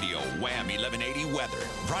 News Radio Wham 1180 weather.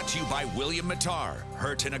 Brought to you by William Mattar.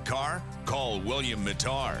 Hurt in a car? Call William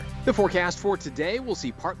Mattar. The forecast for today, we'll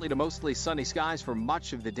see partly to mostly sunny skies for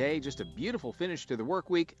much of the day. Just a beautiful finish to the work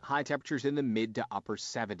week. High temperatures in the mid to upper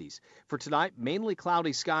 70s. For tonight, mainly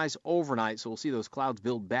cloudy skies overnight, so we'll see those clouds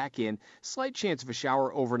build back in. Slight chance of a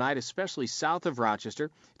shower overnight, especially south of Rochester.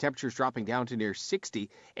 Temperatures dropping down to near 60.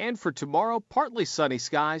 And for tomorrow, partly sunny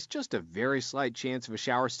skies, just a very slight chance of a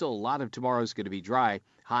shower. Still a lot of tomorrow is going to be dry.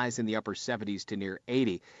 Highs in the upper 70s to near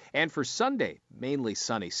 80. And for Sunday, mainly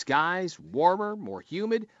sunny skies, warmer, more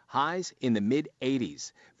humid, highs in the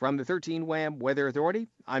mid-80s. From the 13 WHAM Weather Authority,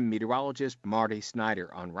 I'm meteorologist Marty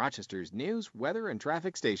Snyder on Rochester's news, weather, and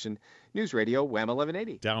traffic station, News Radio Wham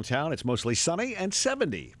 1180. Downtown, it's mostly sunny and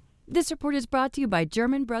 70. This report is brought to you by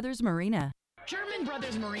German Brothers Marina. German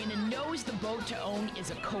Brothers Marina knows the boat to own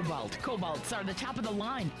is a Cobalt. Cobalts are the top of the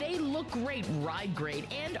line. They look great, ride great,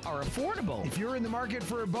 and are affordable. If you're in the market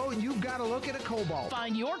for a boat, you've got to look at a Cobalt.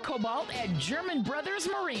 Find your Cobalt at German Brothers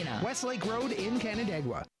Marina. Westlake Road in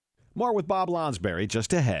Canandaigua. More with Bob Lonsberry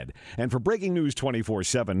just ahead. And for breaking news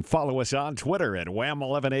 24/7, follow us on Twitter at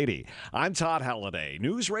Wham1180. I'm Todd Halliday,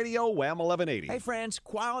 News Radio Wham 1180. Hey friends,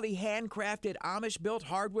 quality handcrafted Amish-built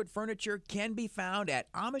hardwood furniture can be found at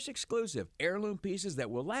Amish Exclusive. Heirloom pieces that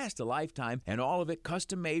will last a lifetime, and all of it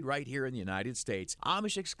custom made right here in the United States.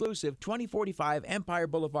 Amish Exclusive, 2045 Empire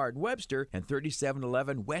Boulevard, Webster, and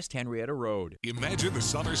 3711 West Henrietta Road. Imagine the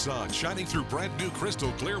summer sun shining through brand new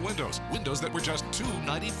crystal clear windows. Windows that were just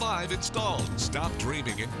 $295 installed. Stop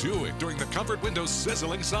dreaming and do it during the Comfort Windows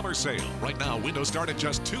sizzling summer sale. Right now, windows start at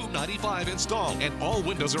just $295 installed, and all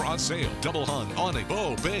windows are on sale. Double hung, awning,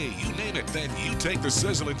 bow, bay, you name it. Then you take the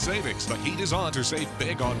sizzling savings. The heat is on to save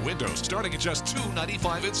big on windows, starting at just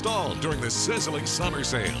 $295 installed during the sizzling summer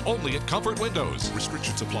sale. Only at Comfort Windows.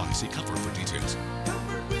 Restrictions apply. See Comfort for details.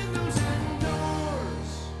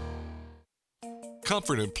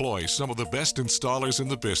 Comfort employs some of the best installers in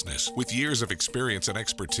the business with years of experience and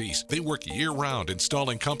expertise. They work year-round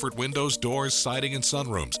installing Comfort windows, doors, siding, and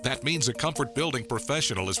sunrooms. That means a Comfort building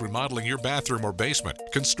professional is remodeling your bathroom or basement,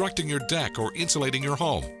 constructing your deck, or insulating your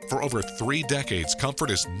home. For over 3 decades, Comfort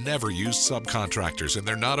has never used subcontractors, and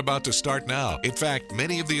they're not about to start now. In fact,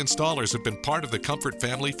 many of the installers have been part of the Comfort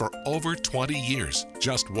family for over 20 years.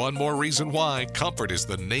 Just one more reason why Comfort is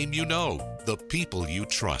the name you know, the people you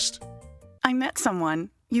trust. I met someone.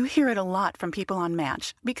 You hear it a lot from people on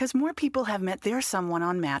Match because more people have met their someone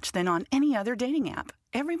on Match than on any other dating app.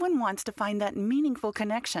 Everyone wants to find that meaningful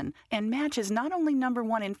connection, and Match is not only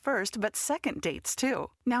 #1 in first, but second dates, too.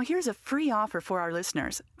 Now, here's a free offer for our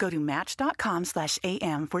listeners. Go to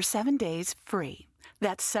Match.com/AM for 7 days free.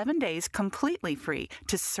 That's 7 days completely free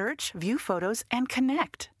to search, view photos, and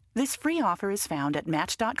connect. This free offer is found at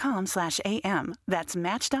Match.com/AM. That's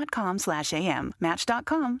Match.com/AM.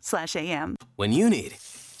 Match.com/AM. When you need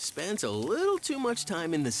spends a little too much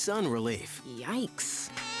time in the sun relief. Yikes.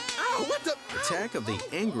 Oh, what the? Attack of the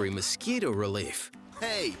angry mosquito relief.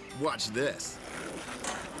 Hey, watch this.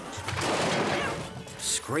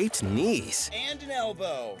 Scraped knees. And an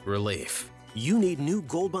elbow. Relief. You need new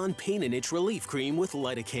Gold Bond Pain and Itch Relief Cream with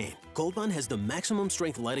lidocaine. Gold Bond has the maximum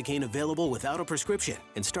strength lidocaine available without a prescription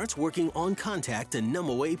and starts working on contact to numb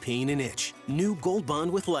away pain and itch. New Gold Bond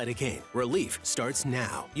with lidocaine. Relief starts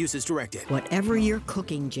now. Use as directed. Whatever you're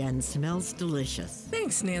cooking, Jen, smells delicious.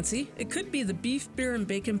 Thanks, Nancy. It could be the beef, beer, and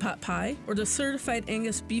bacon pot pie, or the certified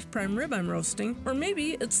Angus beef prime rib I'm roasting, or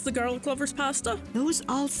maybe it's the garlic lovers pasta. Those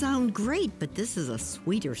all sound great, but this is a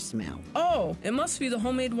sweeter smell. Oh, it must be the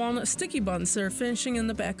homemade walnut sticky buns that are finishing in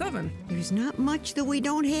the back oven. There's not much that we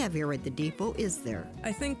don't have here at the depot, is there?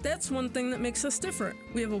 I think that's one thing that makes us different.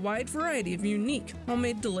 We have a wide variety of unique,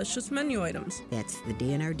 homemade, delicious menu items. That's the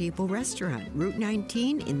D&R Depot Restaurant, Route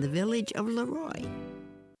 19 in the village of Leroy.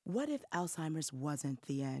 What if Alzheimer's wasn't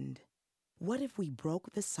the end? What if we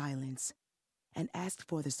broke the silence and asked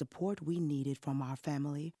for the support we needed from our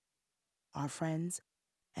family, our friends,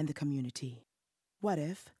 and the community? What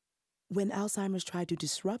if, when Alzheimer's tried to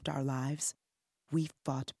disrupt our lives, we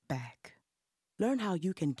fought back. Learn how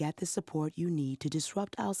you can get the support you need to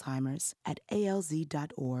disrupt Alzheimer's at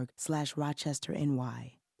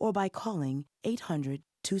alz.org/RochesterNY or by calling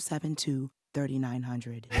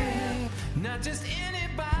 800-272-3900. Not just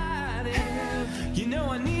anybody, you know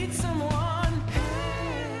I need someone.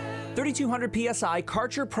 3,200 PSI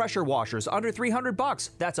Karcher pressure washers under $300.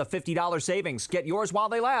 That's a $50 savings. Get yours while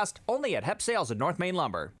they last. Only at Hep Sales at North Main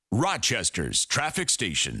Lumber. Rochester's traffic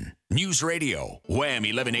station. News Radio, Wham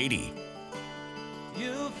 1180.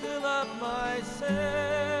 You fill up my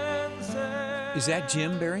senses. Is that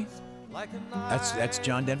Jim, Barry? That's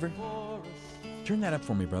John Denver? Turn that up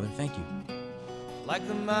for me, brother. Thank you. Like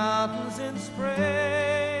the mountains in springtime,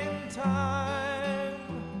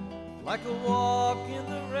 like a walk in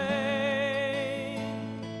the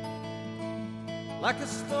rain, like a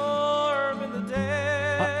storm in the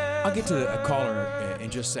day. I'll get to a caller in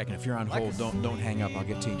just a second. If you're on hold, don't hang up. I'll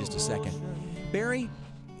get to you in just a second. Barry,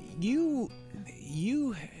 you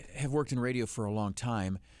have worked in radio for a long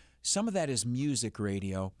time. Some of that is music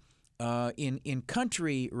radio. In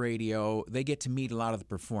country radio, they get to meet a lot of the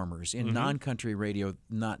performers. In non-country radio,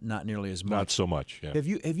 not nearly as much. Not so much. Yeah. Have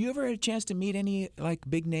you ever had a chance to meet any like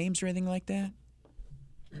big names or anything like that?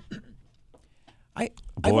 I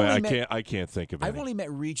can't think of any. I've only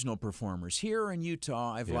met regional performers here in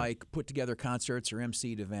Utah. I've put together concerts or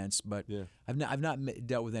emceed events, but I've not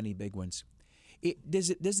dealt with any big ones. Does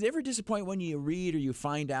it ever disappoint when you read or you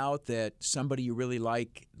find out that somebody you really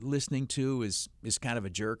like listening to is kind of a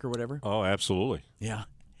jerk or whatever? Oh, absolutely. Yeah.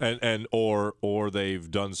 And or they've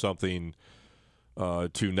done something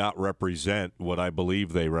to not represent what I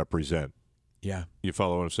believe they represent. Yeah. You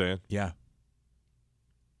follow what I'm saying? Yeah.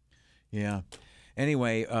 Yeah.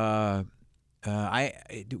 Anyway, was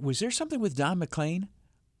there something with Don McLean?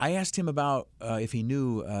 I asked him about if he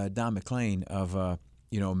knew Don McLean of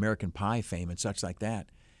American Pie fame and such like that.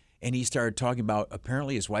 And he started talking about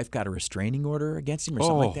apparently his wife got a restraining order against him or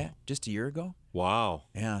something like that just a year ago. Wow.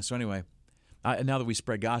 Yeah, so anyway, now that we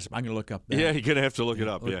spread gossip, I'm going to look up that. Yeah, you're going to have to look it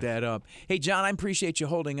up. Look that up. Hey, John, I appreciate you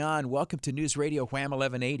holding on. Welcome to News Radio Wham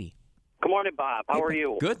 1180. Good morning, Bob. How are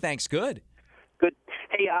you? Good, thanks. Good. Good.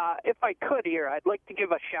 Hey, if I could here, I'd like to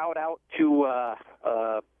give a shout-out to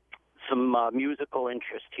some musical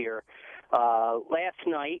interest here. Last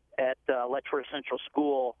night at Letchworth Central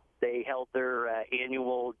School, they held their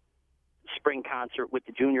annual spring concert with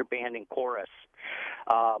the junior band and chorus.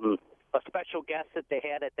 A special guest that they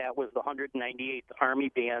had at that was the 198th Army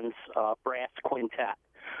Band's brass quintet,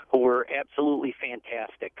 who were absolutely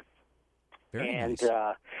fantastic. Very nice.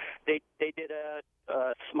 They did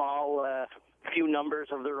a small few numbers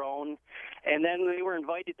of their own, and then they were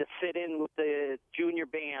invited to sit in with the junior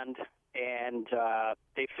band, and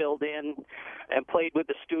they filled in and played with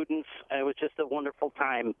the students. It was just a wonderful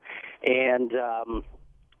time, and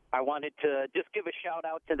I wanted to just give a shout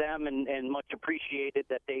out to them and much appreciated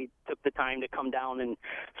that they took the time to come down and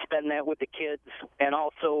spend that with the kids, and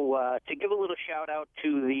also to give a little shout out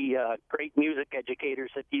to the great music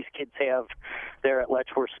educators that these kids have there at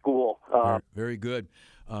Letchworth School. Very good.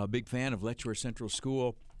 Big fan of Letchworth Central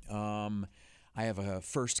School. I have a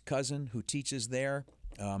first cousin who teaches there.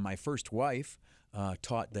 My first wife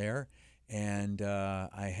taught there, and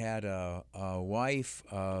I had a wife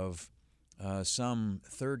of some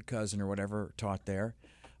third cousin or whatever taught there.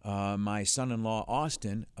 My son-in-law,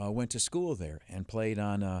 Austin, went to school there and played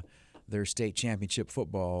on their state championship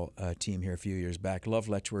football team here a few years back. Love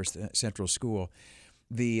Letchworth Central School.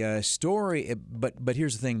 The story, but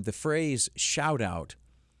here's the thing, the phrase shout out,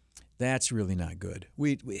 that's really not good.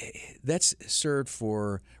 That's reserved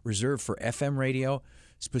for FM radio,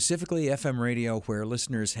 specifically FM radio where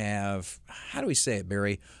listeners have, how do we say it,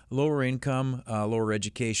 Barry? Lower income, lower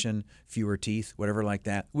education, fewer teeth, whatever like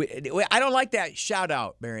that. I don't like that shout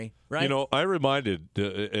out, Barry. Right? You know, I reminded,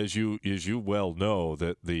 as you well know,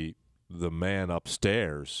 that the man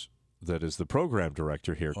upstairs that is the program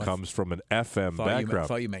director here comes from an FM background. I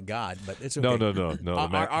thought you meant God, but it's okay. No.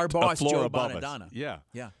 Our boss, Joe Bonadonna. Bonadonna.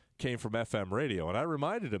 Yeah. Came from FM radio, and I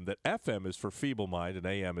reminded him that FM is for feeble mind and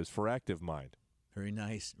AM is for active mind. Very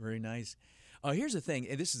nice, very nice. Here's the thing,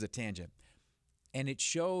 and this is a tangent, and it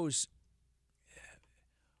shows,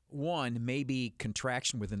 one, maybe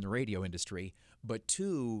contraction within the radio industry, but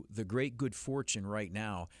two, the great good fortune right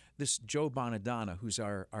now. This Joe Bonadonna, who's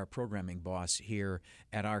our programming boss here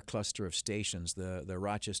at our cluster of stations, the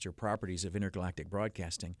Rochester Properties of Intergalactic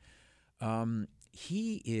Broadcasting,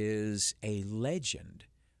 he is a legend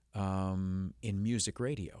in music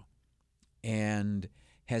radio and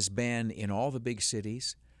has been in all the big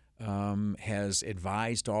cities, has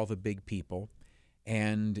advised all the big people,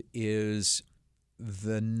 and is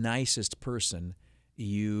the nicest person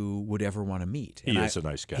you would ever want to meet. He is a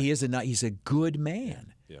nice guy. He's a good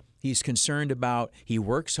man. Yeah. He's concerned about, he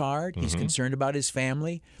works hard. He's concerned about his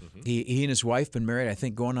family. He and his wife been married, I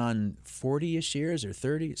think, going on 40-ish years or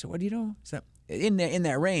 30. So what do you know? Is that in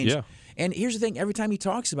that range? Yeah. And here's the thing, every time he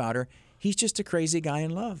talks about her, he's just a crazy guy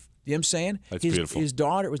in love. You know what I'm saying? That's beautiful. His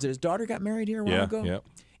daughter, his daughter got married here a while ago? Yeah.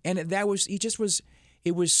 And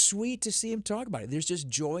it was sweet to see him talk about it. There's just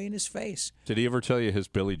joy in his face. Did he ever tell you his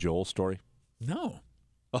Billy Joel story? No.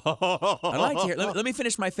 I'd like to hear. Let me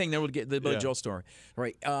finish my thing, then we'll get the Billy Joel story. All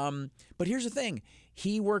right. But here's the thing.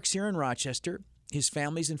 He works here in Rochester. His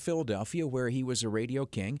family's in Philadelphia, where he was a radio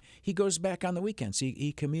king. He goes back on the weekends.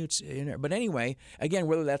 He commutes. But anyway, again,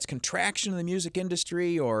 whether that's contraction in the music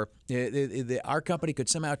industry or our company could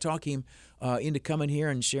somehow talk him into coming here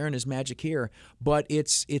and sharing his magic here. But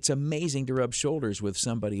it's amazing to rub shoulders with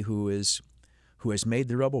somebody who has made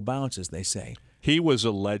the rubble bounce, as they say. He was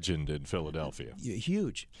a legend in Philadelphia.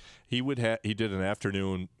 Huge. He did an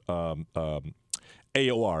afternoon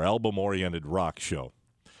AOR, album-oriented rock show,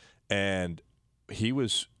 and he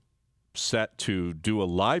was set to do a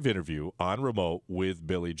live interview on remote with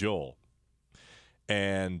Billy Joel,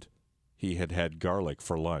 and he had garlic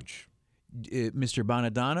for lunch. Mr.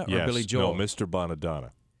 Bonadonna or Yes, Billy Joel? No, Mr. Bonadonna.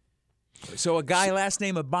 So a guy last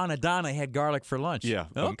name of Bonadonna had garlic for lunch. Yeah,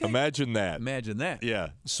 Okay. imagine that. Imagine that. Yeah.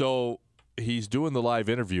 So he's doing the live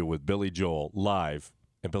interview with Billy Joel live,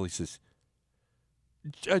 and Billy says,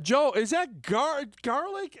 Joe, is that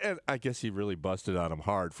garlic? And I guess he really busted on him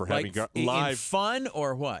hard for having live. In fun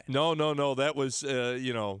or what? No. That was,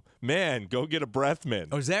 man, go get a breath mint.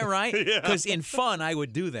 Oh, is that right? Yeah. Because in fun, I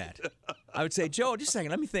would do that. I would say, Joe, just a second.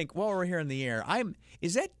 Let me think. While we're here in the air, I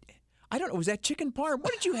don't know. Was that chicken parm?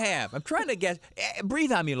 What did you have? I'm trying to guess.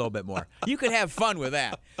 Breathe on me a little bit more. You could have fun with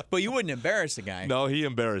that, but you wouldn't embarrass the guy. No, he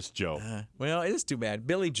embarrassed Joe. Well, it's too bad.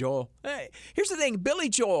 Billy Joel. Hey, here's the thing. Billy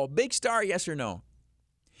Joel, big star, yes or no?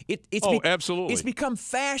 Absolutely. It's become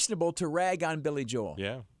fashionable to rag on Billy Joel.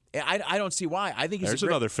 Yeah. I don't see why. I think he's There's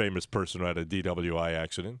another famous person who had a DWI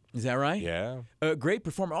accident. Is that right? Yeah. A great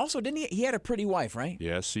performer. Also, didn't he? He had a pretty wife, right?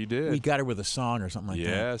 Yes, he did. We got her with a song or something like that.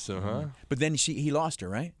 Yes, But then he lost her,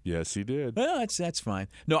 right? Yes, he did. Well, that's fine.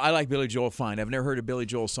 No, I like Billy Joel fine. I've never heard a Billy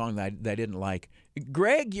Joel song that I didn't like.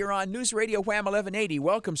 Greg, you're on News Radio Wham 1180.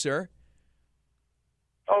 Welcome, sir.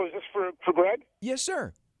 Oh, is this for Greg? Yes,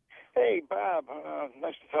 sir. Hey, Bob.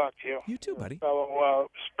 Nice to talk to you. You too, buddy. Fellow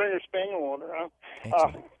Springer Spaniel owner,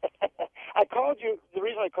 huh? I called you. The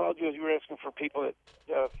reason I called you is you were asking for people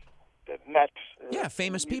that met.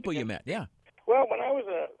 Famous people you met. Yeah. Well, when I was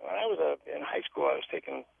in high school, I was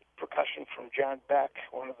taking percussion from John Beck,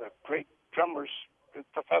 one of the great drummers,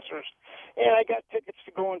 professors, and I got tickets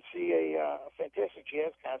to go and see a fantastic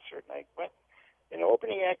jazz concert. And I went. And the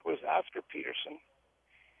opening act was Oscar Peterson.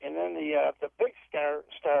 And then the big star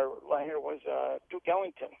liner was Duke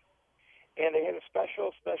Ellington, and they had a special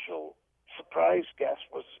surprise guest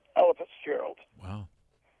was Ella Fitzgerald. Wow!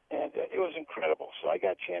 And it was incredible. So I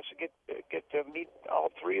got a chance to get to meet all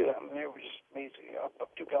three of them, and they were just amazing.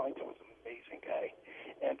 Duke Ellington was an amazing guy,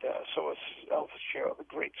 and so was Ella Fitzgerald, the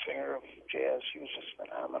great singer of jazz. She was just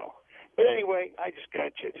phenomenal. But anyway, I just got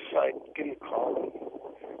to decide to give you a call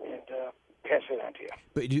and pass it on to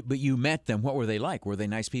you. But you met them. What were they like? Were they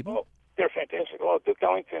nice people? Oh, they're fantastic. Well, Duke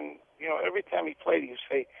Ellington, every time he played, he would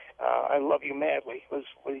say, "I love you madly," was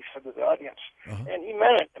what he said to the audience, and he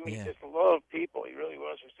meant it. I mean, he just loved people. He really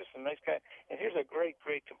was. He was just a nice guy. And here's a great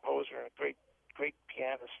composer and a great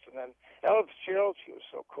pianist. And then Ella Fitzgerald, she was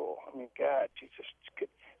so cool. I mean, God, she just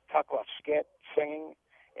could talk about scat singing.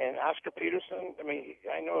 And Oscar Peterson, I mean,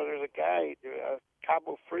 I know there's a guy,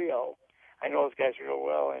 Cabo Frio. I know those guys real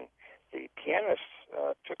well, and the pianist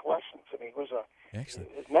took lessons. I mean,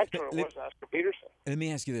 his mentor was Oscar Peterson. Let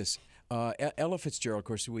me ask you this: Ella Fitzgerald, of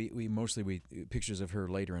course, we mostly pictures of her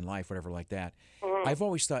later in life, whatever like that. Mm-hmm. I've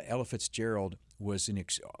always thought Ella Fitzgerald was a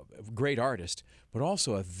great artist, but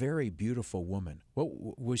also a very beautiful woman.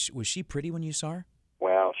 Was she pretty when you saw her?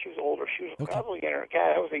 Well, she was older. She was probably in her.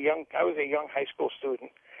 God, I was a young high school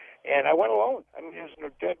student, and I went alone. I mean, it was in a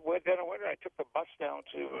dead of winter. I took the bus down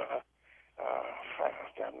to.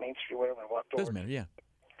 Down Main Street, whatever, and walked over. Doesn't matter, yeah.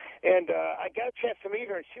 And I got a chance to meet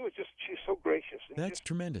her, and she was so gracious. And that's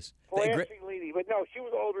tremendous. Classy lady, but no, she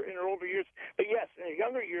was older in her older years. But yes, in her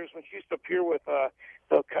younger years, when she used to appear with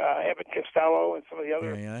Abbott and Costello and some of the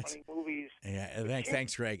other funny movies. Yeah,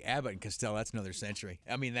 thanks, Greg. Abbott and Costello, that's another century.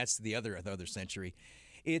 I mean, that's the other century.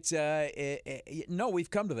 It's no, we've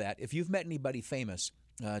come to that. If you've met anybody famous,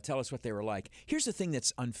 tell us what they were like. Here's the thing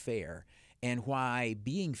that's unfair. And why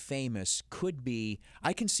being famous could be,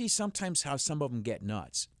 I can see sometimes how some of them get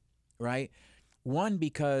nuts, right? One,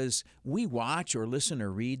 because we watch or listen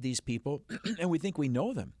or read these people and we think we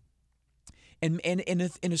know them. And in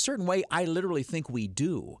a certain way, I literally think we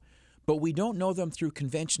do. But we don't know them through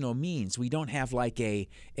conventional means. We don't have like a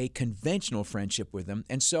conventional friendship with them.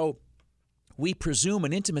 And so we presume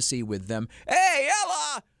an intimacy with them. Hey,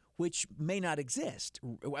 Ella! Which may not exist,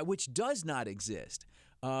 which does not exist.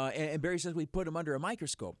 And Barry says we put them under a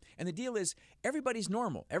microscope. And the deal is everybody's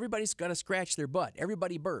normal. Everybody's got to scratch their butt.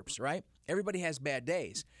 Everybody burps, right? Everybody has bad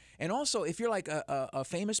days. And also, if you're like a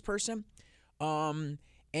famous person,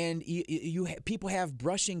 and people have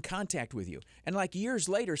brushing contact with you, and like years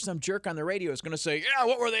later, some jerk on the radio is going to say, "Yeah,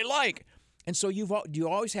 what were they like?" And so do you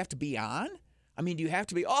always have to be on? I mean, do you have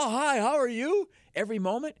to be, "Oh, hi, how are you?" every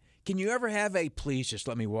moment? Can you ever have a, "Please just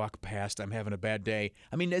let me walk past, I'm having a bad day"?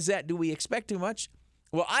 I mean, do we expect too much?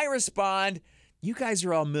 Well, I respond, you guys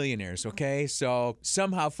are all millionaires, okay? So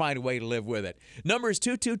somehow find a way to live with it. Number is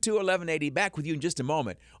 222-1180. Back with you in just a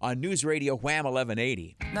moment on News Radio Wham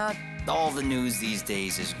 1180. Not all the news these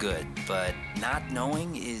days is good, but not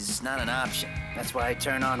knowing is not an option. That's why I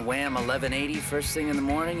turn on Wham 1180 first thing in the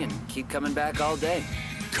morning and keep coming back all day.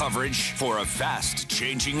 Coverage for a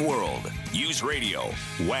fast-changing world. News Radio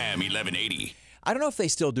Wham 1180. I don't know if they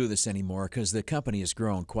still do this anymore because the company has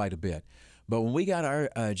grown quite a bit. But when we got our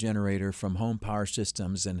generator from Home Power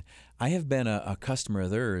Systems, and I have been a customer of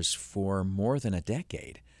theirs for more than a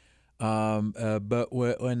decade, but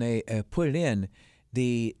when they put it in,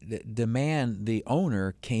 the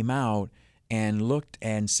owner came out and looked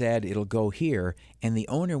and said it'll go here, and the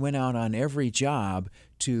owner went out on every job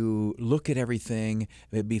to look at everything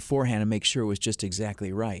beforehand and make sure it was just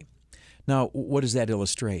exactly right. Now, what does that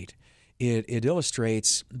illustrate? It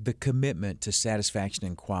illustrates the commitment to satisfaction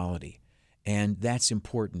and quality. And that's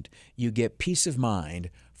important. You get peace of mind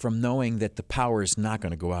from knowing that the power is not going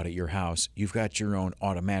to go out at your house. You've got your own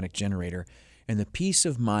automatic generator. And the peace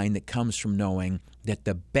of mind that comes from knowing that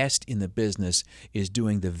the best in the business is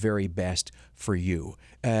doing the very best for you.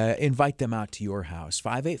 Invite them out to your house.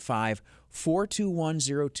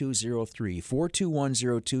 585-421-0203.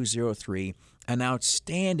 421-0203. An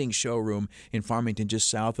outstanding showroom in Farmington,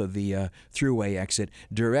 just south of the Thruway exit.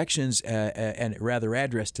 Directions and rather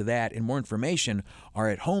address to that and more information are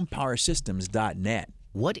at homepowersystems.net.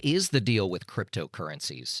 What is the deal with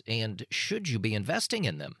cryptocurrencies, and should you be investing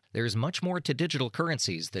in them? There's much more to digital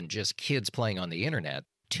currencies than just kids playing on the internet.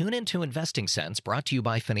 Tune into Investing Sense, brought to you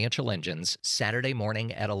by Financial Engines, Saturday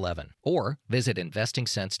morning at 11, or visit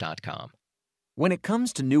investingsense.com. When it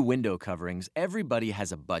comes to new window coverings, everybody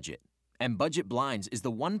has a budget. And Budget Blinds is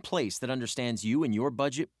the one place that understands you and your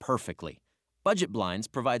budget perfectly. Budget Blinds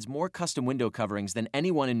provides more custom window coverings than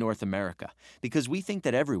anyone in North America because we think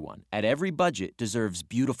that everyone, at every budget, deserves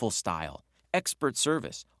beautiful style, expert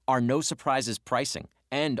service, our no-surprises pricing,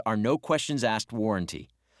 and our no-questions-asked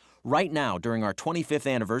warranty. Right now, during our 25th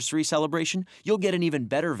anniversary celebration, you'll get an even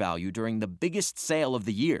better value during the biggest sale of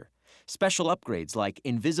the year. Special upgrades like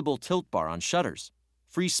invisible tilt bar on shutters,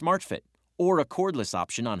 free smart fit, or a cordless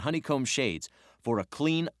option on honeycomb shades for a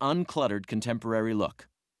clean, uncluttered contemporary look.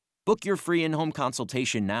 Book your free in-home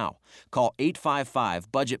consultation now. Call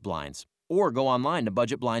 855-BUDGET-BLINDS or go online to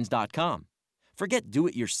budgetblinds.com. Forget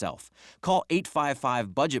do-it-yourself. Call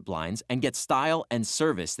 855-BUDGET-BLINDS and get style and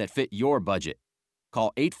service that fit your budget.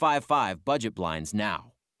 Call 855-BUDGET-BLINDS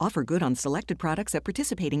now. Offer good on selected products at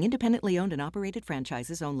participating independently owned and operated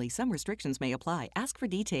franchises only. Some restrictions may apply. Ask for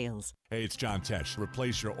details. Hey, it's John Tesh.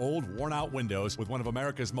 Replace your old, worn-out windows with one of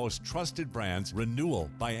America's most trusted brands, Renewal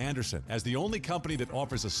by Andersen. As the only company that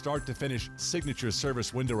offers a start-to-finish signature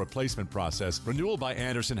service window replacement process, Renewal by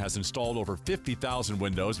Andersen has installed over 50,000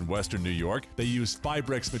 windows in Western New York. They use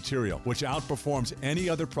Fibrex material, which outperforms any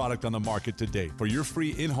other product on the market to date. For your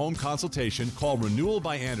free in-home consultation, call Renewal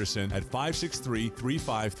by Andersen at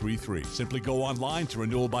 563-3533. Simply go online to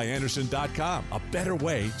renewalbyandersen.com. A better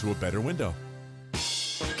way to a better window.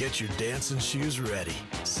 Get your dancing shoes ready.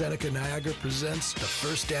 Seneca Niagara presents the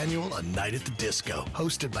first annual A Night at the Disco,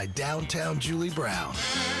 hosted by downtown Julie Brown,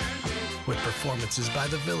 with performances by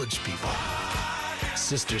the Village People,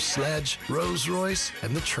 Sister Sledge, Rose Royce,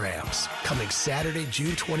 and the Tramps, coming Saturday,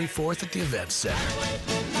 June 24th at the Event Center.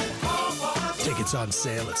 Tickets on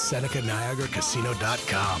sale at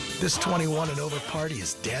SenecaNiagaraCasino.com. This 21 and over party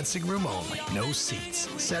is dancing room only, no seats.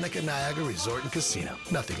 Seneca Niagara Resort and Casino.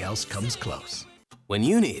 Nothing else comes close. When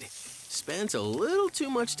you need spent a little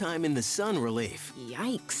too much time in the sun relief.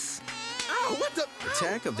 Yikes. Oh, what the?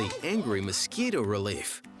 Attack of the angry mosquito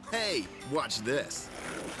relief. Hey, watch this.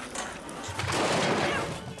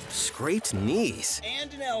 Scraped knees.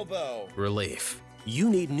 And an elbow. Relief.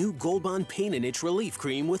 You need new Gold Bond Pain and Itch Relief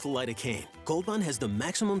Cream with lidocaine. Gold Bond has the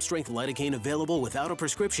maximum strength lidocaine available without a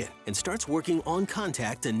prescription and starts working on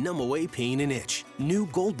contact to numb away pain and itch. New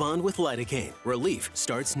Gold Bond with lidocaine. Relief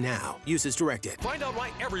starts now. Use as directed. Find out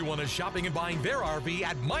why everyone is shopping and buying their RV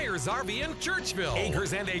at Myers RV in Churchville.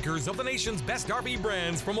 Acres and acres of the nation's best RV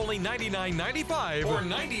brands from only $99.95 or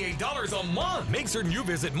 $98 a month. Make certain you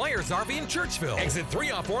visit Myers RV in Churchville. Exit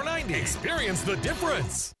 3 off 490. Experience the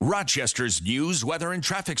difference. Rochester's news, weather, and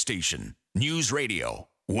traffic station. News Radio.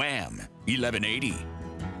 Wham! 1180.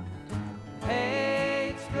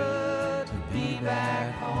 Hey, it's good to be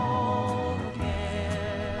back home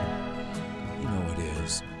again. You know it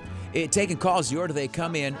is. Taking calls, the order they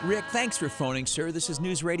come in. Rick, thanks for phoning, sir. This is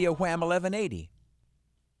News Radio Wham 1180.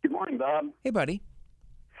 Good morning, Bob. Hey, buddy.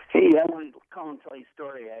 Hey, I wanted to call and tell you a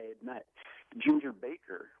story. I had met Ginger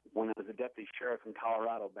Baker when I was a deputy sheriff in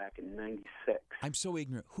Colorado back in '96. I'm so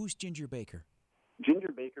ignorant. Who's Ginger Baker?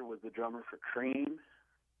 Ginger Baker was the drummer for Cream.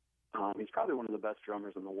 He's probably one of the best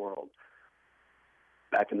drummers in the world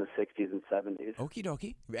back in the 60s and 70s. Okie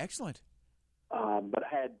dokie. Excellent. But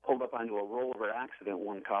I had pulled up onto a rollover accident,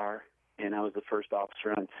 one car, and I was the first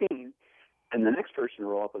officer on scene. And the next person to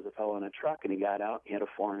roll up was a fellow in a truck, and he got out. He had a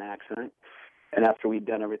foreign accident. And after we'd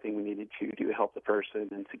done everything we needed to help the person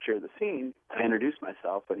and secure the scene, I introduced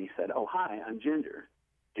myself, and he said, "Oh, hi, I'm Ginger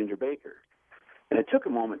Baker." And it took a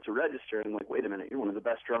moment to register. I'm like, wait a minute, you're one of the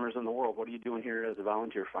best drummers in the world. What are you doing here as a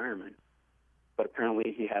volunteer fireman? But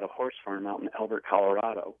apparently he had a horse farm out in Elbert,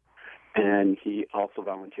 Colorado, and he also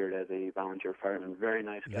volunteered as a volunteer fireman. Very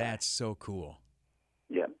nice guy. That's so cool.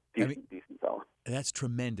 Yeah, decent fellow. That's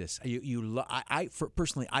tremendous.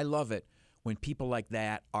 Personally, I love it when people like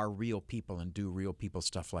that are real people and do real people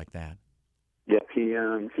stuff like that. Yep, he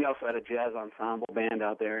also had a jazz ensemble band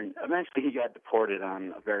out there, and eventually he got deported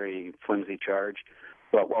on a very flimsy charge.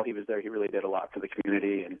 But while he was there, he really did a lot for the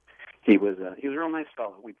community, and he was a real nice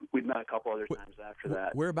fellow. We'd met a couple other times after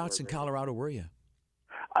that. Whereabouts in Colorado were you?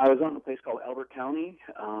 I was on a place called Elbert County.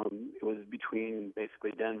 It was between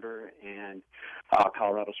basically Denver and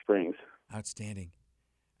Colorado Springs. Outstanding.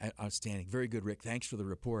 Outstanding. Very good, Rick. Thanks for the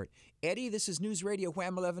report. Eddie, this is News Radio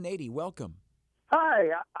Wham 1180. Welcome. Hi,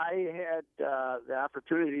 I had the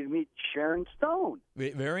opportunity to meet Sharon Stone.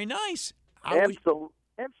 Very nice.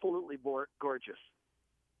 Absolutely gorgeous.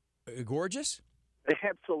 Gorgeous?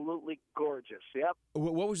 Absolutely gorgeous, yep.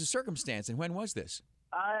 What was the circumstance, and when was this?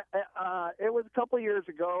 It was a couple of years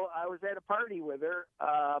ago. I was at a party with her.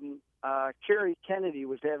 Carrie Kennedy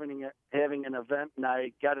was having an event, and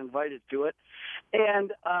I got invited to it.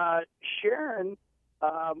 And Sharon,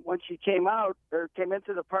 when she came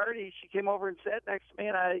into the party, she came over and sat next to me,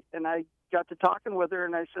 and I got to talking with her,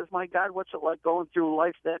 and I says, "My God, what's it like going through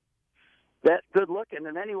life that good looking?"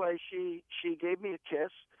 And anyway, she gave me a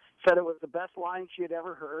kiss, said it was the best line she had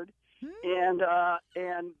ever heard. And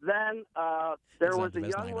then there was a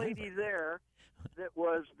young lady there that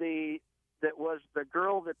was the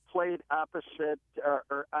girl that played opposite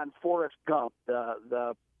or on Forrest Gump,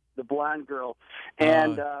 the blonde girl.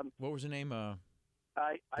 And what was her name?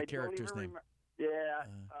 I the character's don't even name. Yeah,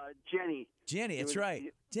 Jenny. Jenny, that's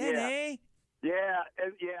right. Jenny.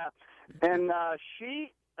 And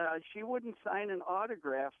she wouldn't sign an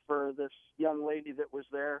autograph for this young lady that was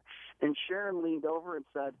there, and Sharon leaned over and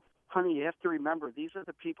said, "Honey, you have to remember, these are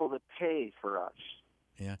the people that pay for us."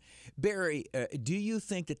 Yeah. Barry, do you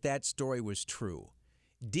think that story was true?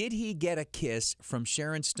 Did he get a kiss from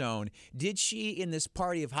Sharon Stone? Did she, in this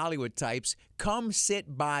party of Hollywood types, come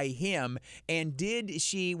sit by him? And did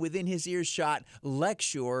she, within his earshot,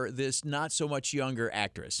 lecture this not-so-much younger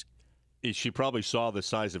actress? She probably saw the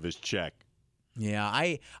size of his check. Yeah,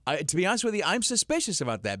 I to be honest with you, I'm suspicious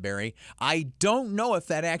about that, Barry. I don't know if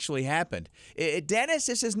that actually happened. Dennis,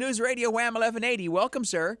 this is News Radio Wham 1180. Welcome,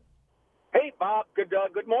 sir. Hey, Bob. Good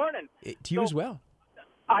morning. To you as well.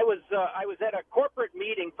 I was at a corporate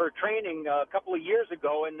meeting for training a couple of years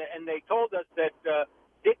ago, and they told us that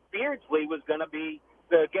Dick Beardsley was going to be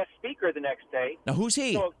the guest speaker the next day. Now, who's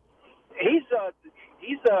he? So he's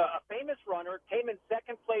a famous runner. Came in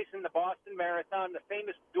second place in the Boston Marathon, the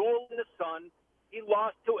famous Duel in the Sun. He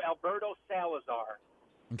lost to Alberto Salazar.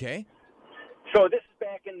 Okay. So this is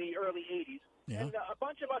back in the early 80s. Yeah. And a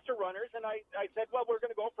bunch of us are runners, and I said, well, we're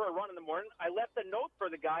going to go for a run in the morning. I left a note for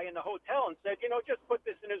the guy in the hotel and said, just put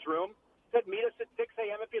this in his room. Said, meet us at 6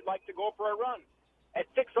 a.m. if you'd like to go for a run. At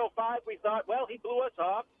 6:05, we thought, well, he blew us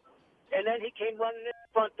off. And then he came running in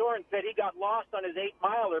the front door and said he got lost on his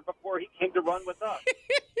 8-miler before he came to run with us.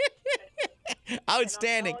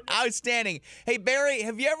 Outstanding. Hey, Barry,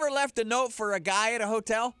 have you ever left a note for a guy at a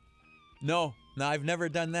hotel? No, I've never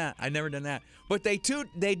done that. But they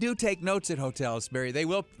do take notes at hotels, Barry. They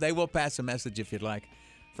will pass a message if you'd like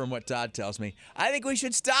from what Todd tells me. I think we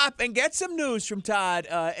should stop and get some news from Todd.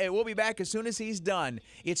 And we'll be back as soon as he's done.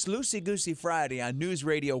 It's Loosey Goosey Friday on News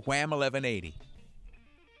Radio Wham 1180.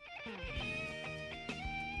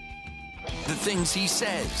 The things he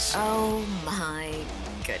says. Oh, my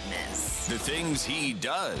goodness. The things he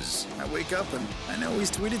does. I wake up and I know he's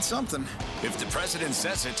tweeted something. If the president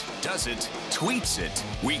says it, does it, tweets it,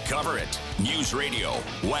 we cover it. News Radio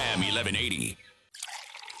Wham 1180.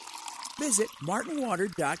 Visit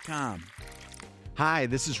martinwater.com. Hi,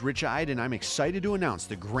 this is Rich Ide, and I'm excited to announce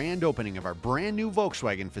the grand opening of our brand new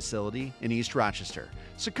Volkswagen facility in East Rochester.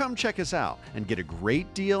 So come check us out and get a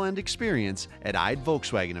great deal and experience at Ide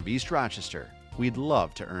Volkswagen of East Rochester. We'd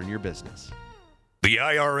love to earn your business. The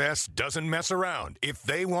IRS doesn't mess around. If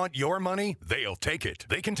they want your money, they'll take it.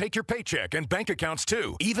 They can take your paycheck and bank accounts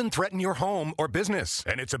too, even threaten your home or business.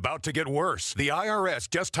 And it's about to get worse. The IRS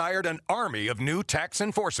just hired an army of new tax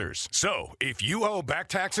enforcers. So, if you owe back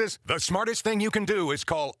taxes, the smartest thing you can do is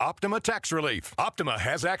call Optima Tax Relief. Optima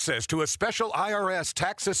has access to a special IRS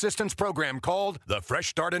tax assistance program called the Fresh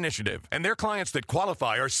Start Initiative. And their clients that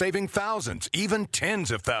qualify are saving thousands, even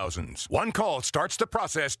tens of thousands. One call starts the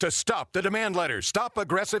process to stop the demand letters, stop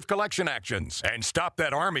aggressive collection actions, and stop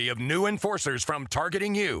that army of new enforcers from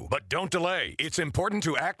targeting you. But don't delay. It's important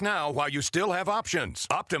to act now while you still have options.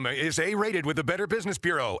 Optima is A-rated with the Better Business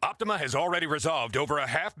Bureau. Optima has already resolved over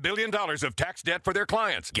 $500 million of tax debt for their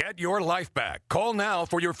clients. Get your life back. Call now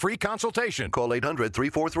for your free consultation. Call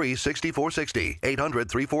 800-343-6460.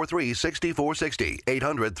 800-343-6460.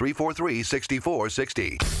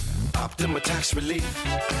 800-343-6460. Optima Tax Relief.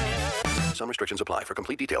 Some restrictions apply. For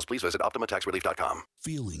complete details, please visit OptimaTaxRelief.com.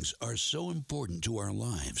 Feelings are so important to our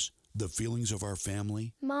lives. The feelings of our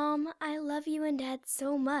family. Mom, I love you and Dad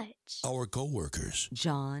so much. Our coworkers.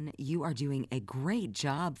 John, you are doing a great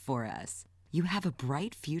job for us. You have a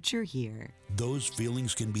bright future here. Those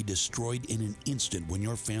feelings can be destroyed in an instant when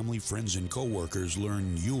your family, friends, and coworkers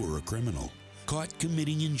learn you are a criminal, caught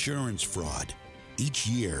committing insurance fraud. Each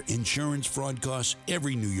year, insurance fraud costs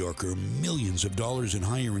every New Yorker millions of dollars in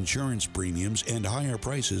higher insurance premiums and higher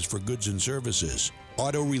prices for goods and services.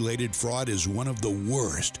 Auto-related fraud is one of the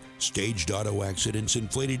worst. Staged auto accidents,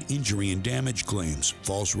 inflated injury and damage claims,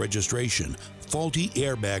 false registration, faulty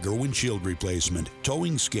airbag or windshield replacement,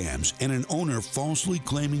 towing scams, and an owner falsely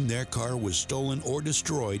claiming their car was stolen or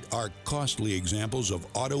destroyed are costly examples of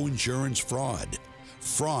auto insurance fraud.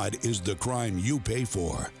 Fraud is the crime you pay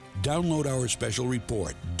for. Download our special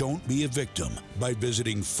report, Don't Be a Victim, by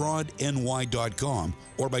visiting fraudny.com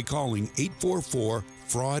or by calling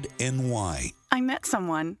 844-FRAUD-NY. I met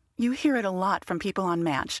someone. You hear it a lot from people on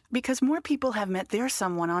Match because more people have met their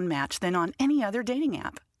someone on Match than on any other dating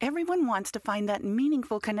app. Everyone wants to find that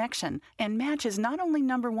meaningful connection, and Match is not only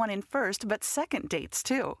 #1 in first, but second dates,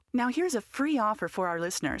 too. Now, here's a free offer for our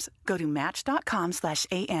listeners. Go to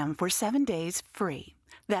Match.com/AM for 7 days free.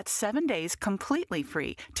 That's 7 days completely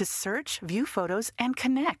free to search, view photos, and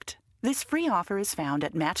connect. This free offer is found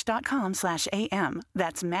at Match.com/AM.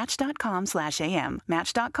 That's Match.com/AM.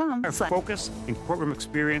 Match.com. Focus and courtroom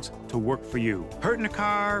experience to work for you. Hurt in a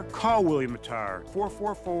car? Call William Mattar.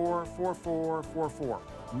 444-4444.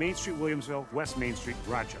 Main Street, Williamsville, West Main Street,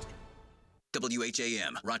 Rochester.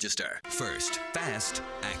 WHAM, Rochester. First, fast,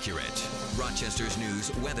 accurate. Rochester's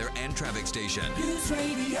news, weather, and traffic station. News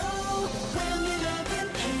Radio Wham 1180.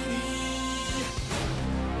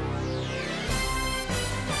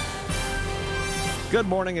 Good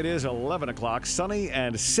morning. It is 11 o'clock, sunny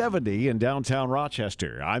and 70 in downtown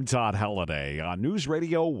Rochester. I'm Todd Halliday on News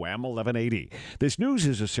Radio Wham 1180. This news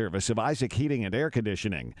is a service of Isaac Heating and Air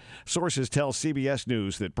Conditioning. Sources tell CBS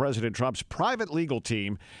News that President Trump's private legal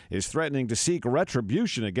team is threatening to seek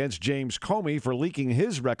retribution against James Comey for leaking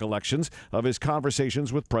his recollections of his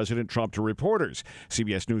conversations with President Trump to reporters.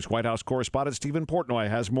 CBS News White House correspondent Stephen Portnoy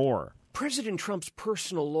has more. President Trump's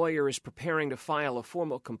personal lawyer is preparing to file a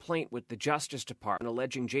formal complaint with the Justice Department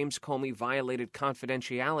alleging James Comey violated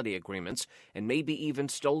confidentiality agreements and maybe even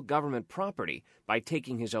stole government property by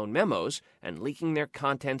taking his own memos and leaking their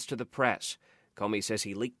contents to the press. Comey says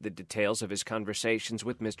he leaked the details of his conversations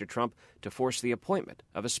with Mr. Trump to force the appointment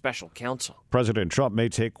of a special counsel. President Trump may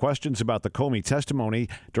take questions about the Comey testimony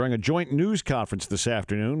during a joint news conference this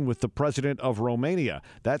afternoon with the president of Romania.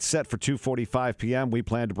 That's set for 2:45 p.m. We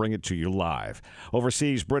plan to bring it to you live.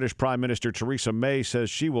 Overseas, British Prime Minister Theresa May says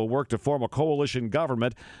she will work to form a coalition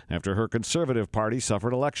government after her Conservative Party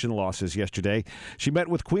suffered election losses yesterday. She met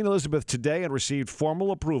with Queen Elizabeth today and received formal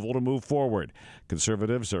approval to move forward.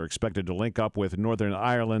 Conservatives are expected to link up with with Northern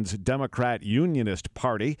Ireland's Democrat Unionist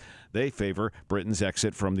Party. They favor Britain's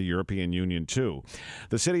exit from the European Union, too.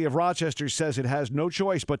 The city of Rochester says it has no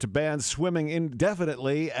choice but to ban swimming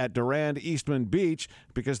indefinitely at Durand Eastman Beach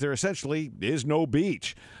because there essentially is no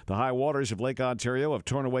beach. The high waters of Lake Ontario have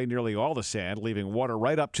torn away nearly all the sand, leaving water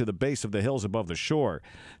right up to the base of the hills above the shore.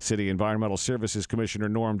 City Environmental Services Commissioner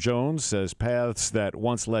Norm Jones says paths that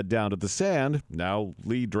once led down to the sand now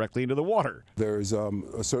lead directly into the water. There's a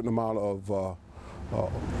certain amount of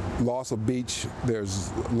loss of beach.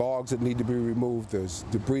 There's logs that need to be removed. There's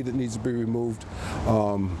debris that needs to be removed.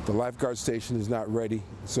 The lifeguard station is not ready,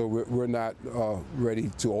 so we're not ready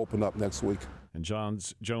to open up next week. And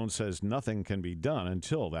Jones says nothing can be done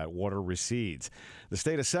until that water recedes. The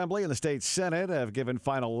State Assembly and the State Senate have given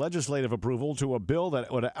final legislative approval to a bill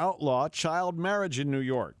that would outlaw child marriage in New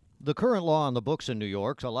York. The current law on the books in New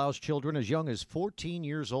York allows children as young as 14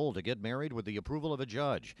 years old to get married with the approval of a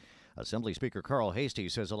judge. Assembly Speaker Carl Hastie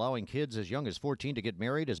says allowing kids as young as 14 to get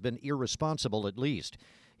married has been irresponsible at least.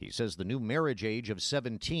 He says the new marriage age of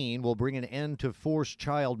 17 will bring an end to forced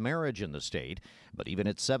child marriage in the state. But even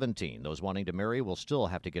at 17, those wanting to marry will still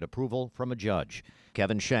have to get approval from a judge.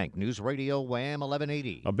 Kevin Shank, News Radio Wham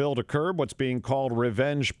 1180. A bill to curb what's being called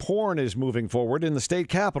revenge porn is moving forward in the state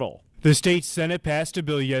capitol. The state Senate passed a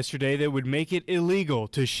bill yesterday that would make it illegal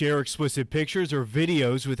to share explicit pictures or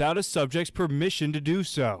videos without a subject's permission to do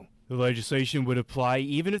so. The legislation would apply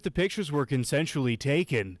even if the pictures were consensually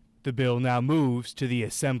taken. The bill now moves to the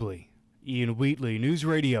Assembly. Ian Wheatley, News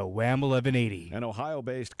Radio, Wham 1180. An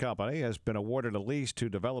Ohio-based company has been awarded a lease to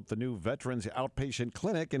develop the new Veterans Outpatient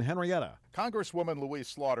Clinic in Henrietta. Congresswoman Louise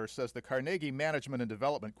Slaughter says the Carnegie Management and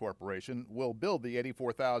Development Corporation will build the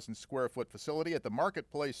 84,000 square foot facility at the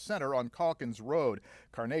Marketplace Center on Calkins Road.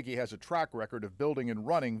 Carnegie has a track record of building and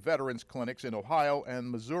running veterans clinics in Ohio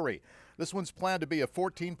and Missouri. This one's planned to be a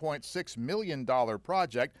 $14.6 million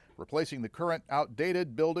project, replacing the current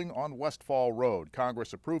outdated building on Westfall Road.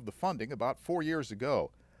 Congress approved the funding about 4 years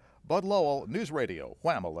ago. Bud Lowell, News Radio,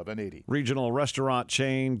 Wham 1180. Regional restaurant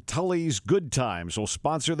chain Tully's Good Times will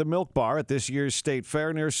sponsor the Milk Bar at this year's State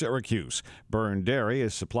Fair near Syracuse. Byrne Dairy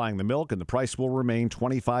is supplying the milk, and the price will remain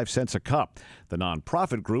 25 cents a cup. The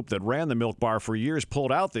nonprofit group that ran the Milk Bar for years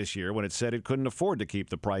pulled out this year when it said it couldn't afford to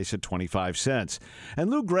keep the price at 25 cents.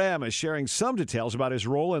 And Lou Graham is sharing some details about his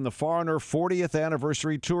role in the Foreigner 40th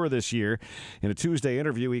anniversary tour this year. In a Tuesday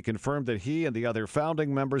interview, he confirmed that he and the other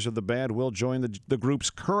founding members of the band will join the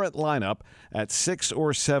group's current lineup at 6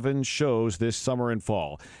 or 7 shows this summer and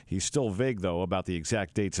fall. He's still vague, though, about the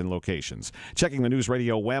exact dates and locations. Checking the News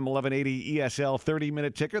Radio Wham 1180 ESL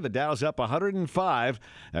 30-minute ticker, the Dow's up 105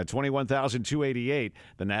 at 21,288.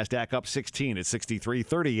 The NASDAQ up 16 at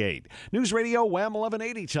 6338. News Radio Wham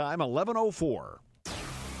 1180 time, 1104.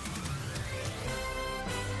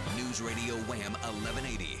 News Radio Wham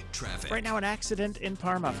 1180 traffic. Right now, an accident in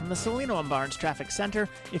Parma from the Solino and Barnes Traffic Center.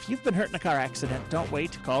 If you've been hurt in a car accident, don't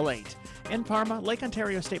wait, call 8. In Parma, Lake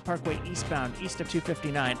Ontario State Parkway eastbound, east of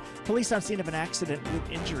 259. Police on scene of an accident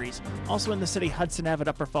with injuries. Also in the city, Hudson Ave at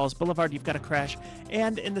Upper Falls Boulevard, you've got a crash.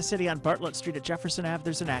 And in the city on Bartlett Street at Jefferson Ave,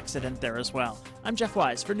 there's an accident there as well. I'm Jeff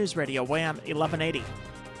Wise for News Radio Wham 1180.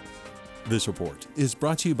 This report is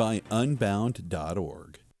brought to you by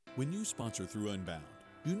Unbound.org. When you sponsor through Unbound,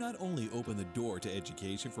 you not only open the door to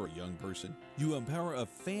education for a young person, you empower a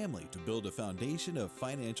family to build a foundation of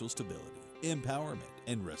financial stability, empowerment,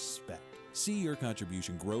 and respect. See your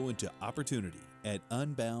contribution grow into opportunity at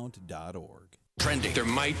Unbound.org. Trending. There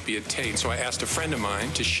might be a tape, so I asked a friend of mine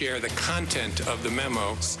to share the content of the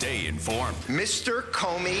memo. Stay informed. Mr.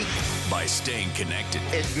 Comey, by staying connected,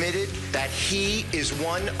 admitted that he is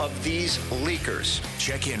one of these leakers.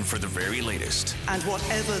 Check in for the very latest. And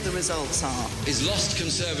whatever the results are. His lost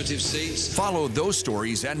Conservative seats. Follow those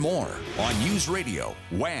stories and more on News Radio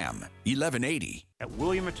Wham 1180. At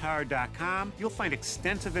WilliamMattar.com, you'll find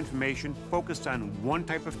extensive information focused on one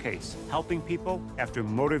type of case, helping people after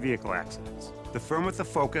motor vehicle accidents. The firm with the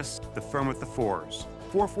focus, the firm with the fours.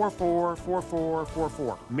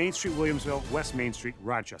 444-4444. Main Street, Williamsville, West Main Street,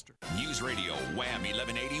 Rochester. News Radio Wham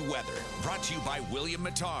 1180 weather. Brought to you by William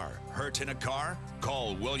Mattar. Hurt in a car?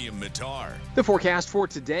 Call William Mattar. The forecast for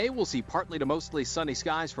today, we'll see partly to mostly sunny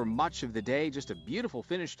skies for much of the day. Just a beautiful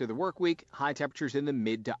finish to the work week. High temperatures in the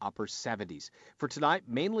mid to upper 70s. For tonight,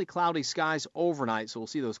 mainly cloudy skies overnight, so we'll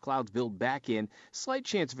see those clouds build back in. Slight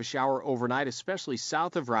chance of a shower overnight, especially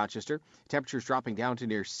south of Rochester. Temperatures dropping down to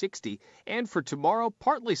near 60. And for tomorrow,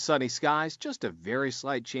 partly sunny skies, just a very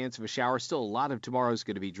slight chance of a shower. Still, a lot of tomorrow is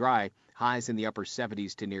going to be dry. highs in the upper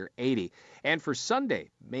 70s to near 80. And for Sunday,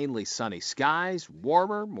 mainly sunny skies,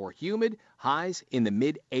 warmer, more humid, highs in the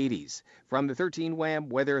mid-80s. From the 13 WHAM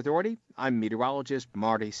Weather Authority, I'm meteorologist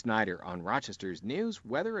Marty Snyder on Rochester's news,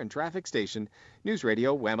 weather, and traffic station, News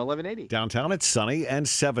Radio WHAM 1180. Downtown, it's sunny and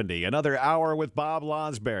 70. Another hour with Bob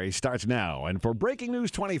Lonsberry starts now. And for breaking news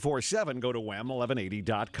 24/7, go to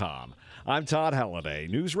wham1180.com. I'm Todd Halliday,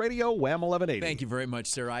 News Radio WHAM 1180. Thank you very much,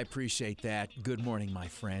 sir. I appreciate that. Good morning, my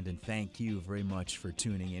friend, and thank you very much for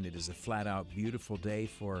tuning in. It is a flat-out beautiful day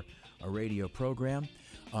for a radio program.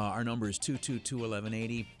 Our number is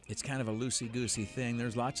 222-1180. It's kind of a loosey-goosey thing.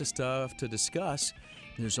 There's lots of stuff to discuss.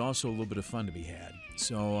 There's also a little bit of fun to be had.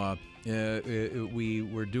 So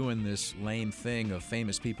we're doing this lame thing of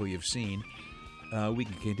famous people you've seen. We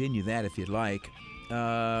can continue that if you'd like.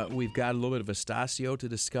 We've got a little bit of Estacio to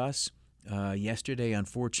discuss. Yesterday,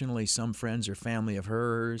 unfortunately, some friends or family of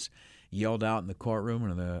hers yelled out in the courtroom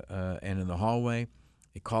and in the hallway.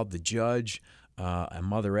 They called the judge a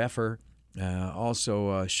mother effer.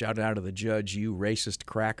 Also shouted out at the judge, "You racist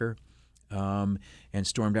cracker," and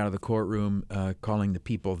stormed out of the courtroom, calling the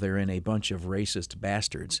people therein a bunch of racist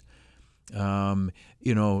bastards.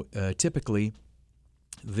 Typically,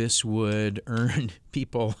 this would earn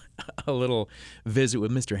people a little visit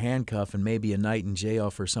with Mr. Handcuff and maybe a night in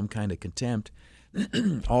jail for some kind of contempt.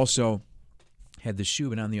 Also, had the shoe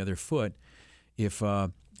been on the other foot, if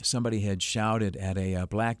somebody had shouted at a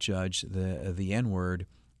black judge the N-word,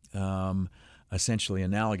 essentially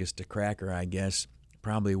analogous to cracker, I guess,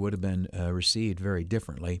 probably would have been received very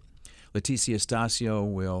differently. Leticia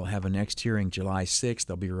Estacio will have a next hearing July 6th.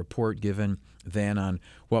 There'll be a report given then on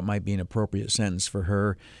what might be an appropriate sentence for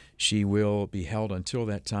her. She will be held until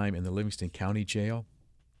that time in the Livingston County Jail.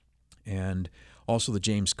 And also the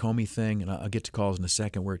James Comey thing, and I'll get to calls in a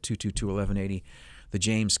second. We're at 222-1180. The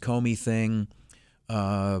James Comey thing,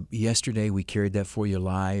 yesterday we carried that for you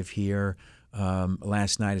live here.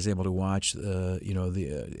 Last night I was able to watch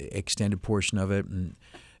the extended portion of it and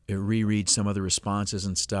reread some of the responses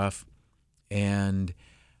and stuff. And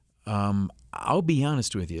I'll be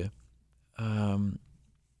honest with you,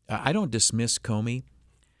 I don't dismiss Comey.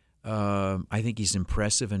 I think he's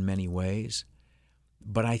impressive in many ways.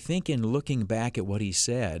 But I think in looking back at what he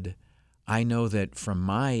said, I know that from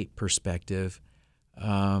my perspective,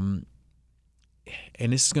 and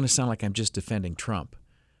this is going to sound like I'm just defending Trump,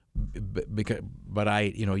 but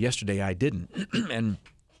yesterday I didn't, and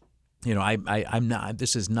I'm not.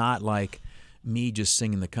 This is not like me just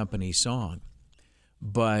singing the company song,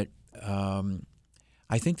 but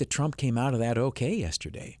I think that Trump came out of that okay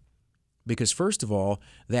yesterday, because first of all,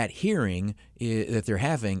 that hearing that they're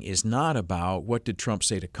having is not about what did Trump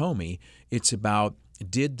say to Comey. It's about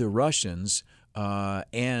did the Russians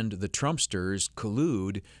and the Trumpsters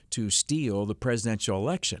collude to steal the presidential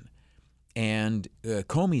election. And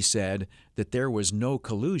Comey said that there was no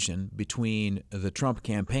collusion between the Trump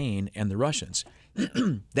campaign and the Russians.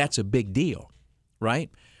 That's a big deal, right?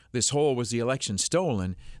 This whole was the election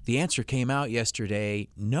stolen. The answer came out yesterday,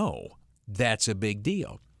 no, that's a big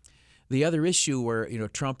deal. The other issue where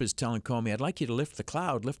Trump is telling Comey, I'd like you to lift the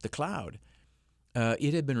cloud, lift the cloud.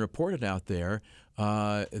 It had been reported out there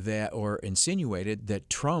or insinuated that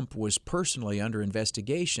Trump was personally under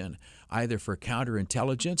investigation, either for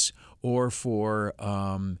counterintelligence or for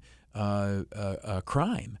a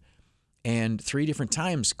crime. And 3 different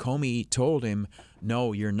times Comey told him,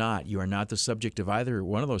 no, you're not. You are not the subject of either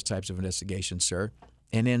one of those types of investigations, sir.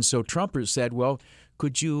 And then so Trump said, well,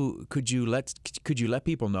 could you let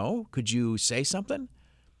people know? Could you say something?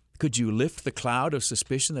 Could you lift the cloud of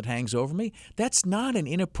suspicion that hangs over me? That's not an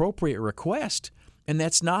inappropriate request, and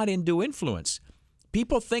that's not undue influence.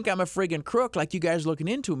 People think I'm a friggin' crook, like you guys looking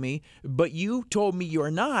into me, but you told me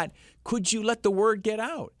you're not. Could you let the word get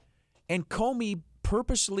out? And Comey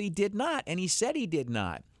purposely did not, and he said he did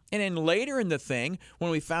not. And then later in the thing,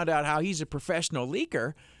 when we found out how he's a professional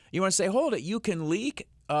leaker, you want to say, hold it, you can leak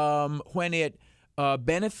when it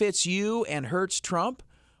benefits you and hurts Trump,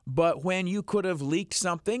 but when you could have leaked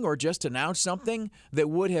something or just announced something that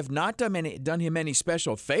would have not done him any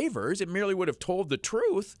special favors, it merely would have told the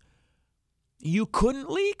truth, you couldn't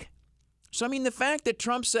leak? So, I mean, the fact that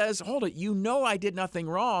Trump says, hold it, I did nothing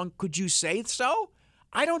wrong, could you say so?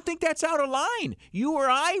 I don't think that's out of line. You or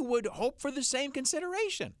I would hope for the same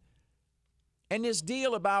consideration. And this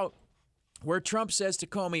deal about where Trump says to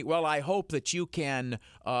Comey, well, I hope that you can,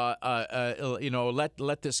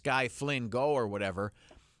 let this guy Flynn go or whatever.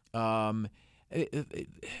 Is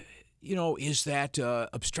that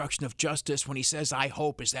obstruction of justice when he says, I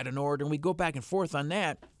hope, is that an order? And we go back and forth on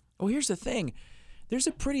that. Well, here's the thing. There's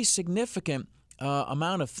a pretty significant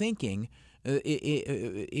amount of thinking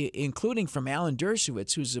including from Alan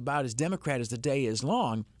Dershowitz, who's about as Democrat as the day is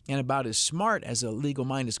long and about as smart as a legal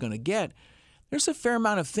mind is going to get, there's a fair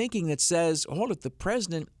amount of thinking that says, hold it, the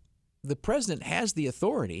president has the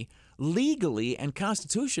authority legally and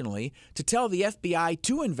constitutionally to tell the FBI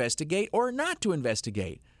to investigate or not to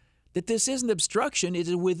investigate. That this isn't obstruction, it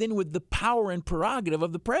is within with the power and prerogative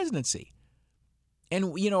of the presidency.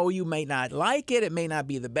 And, you may not like it. It may not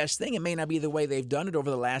be the best thing. It may not be the way they've done it over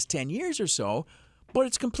the last 10 years or so, but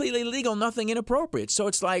it's completely legal, nothing inappropriate. So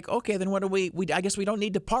it's like, okay, then what do we I guess we don't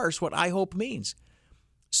need to parse what I hope means.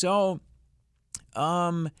 So,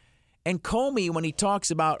 and Comey, when he talks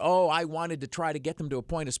about, I wanted to try to get them to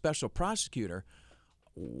appoint a special prosecutor,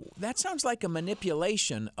 that sounds like a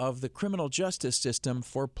manipulation of the criminal justice system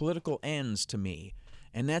for political ends to me,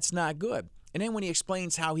 and that's not good. And then when he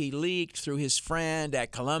explains how he leaked through his friend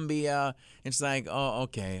at Columbia, it's like,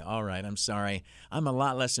 okay, all right, I'm sorry. I'm a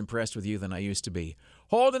lot less impressed with you than I used to be.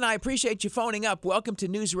 Holden, I appreciate you phoning up. Welcome to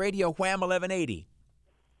News Radio Wham 1180.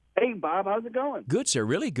 Hey, Bob, how's it going? Good, sir,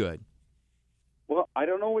 really good. Well, I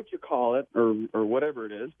don't know what you call it or whatever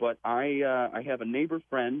it is, but I have a neighbor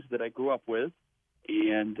friend that I grew up with,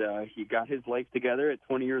 and he got his life together at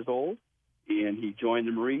 20 years old, and he joined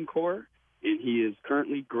the Marine Corps. And he is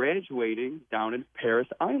currently graduating down in Paris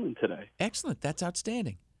Island today. Excellent. That's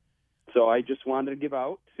outstanding. So I just wanted to give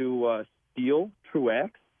out to Steele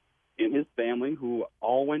Truax and his family, who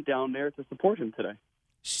all went down there to support him today.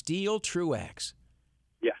 Steele Truax.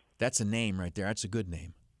 Yeah. That's a name right there. That's a good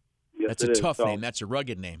name. Yes, That's a tough name. That's a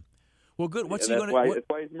rugged name. Well, good. What's he going to? That's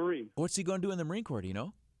why he's Marine. What's he going to do in the Marine Corps? Do you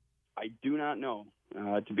know? I do not know,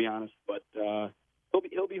 to be honest, but.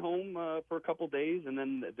 He'll be home for a couple days, and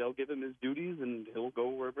then they'll give him his duties, and he'll go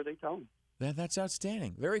wherever they tell him. That's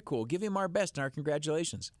outstanding. Very cool. Give him our best and our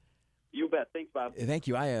congratulations. You bet. Thanks, Bob. Thank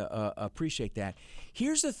you. I appreciate that.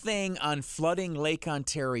 Here's the thing on flooding Lake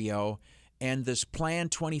Ontario and this Plan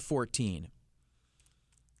 2014.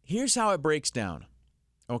 Here's how it breaks down,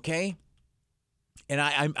 okay? And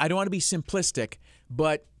I don't want to be simplistic,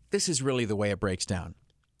 but this is really the way it breaks down.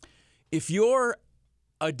 If you're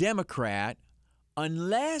a Democrat,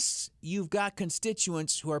 unless you've got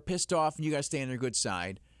constituents who are pissed off and you got to stay on their good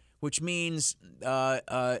side, which means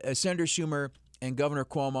Senator Schumer and Governor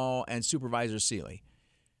Cuomo and Supervisor Seeley,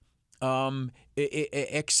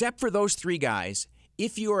 except for those three guys,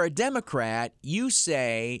 if you are a Democrat, you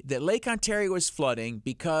say that Lake Ontario is flooding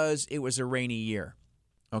because it was a rainy year,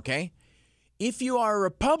 okay? If you are a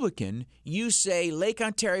Republican, you say Lake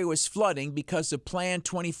Ontario is flooding because of Plan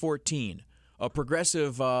 2014, a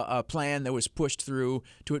progressive plan that was pushed through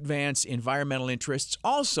to advance environmental interests,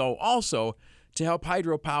 also to help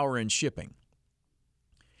hydropower and shipping.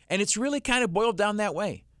 And it's really kind of boiled down that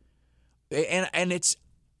way. And it's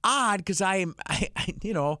odd because I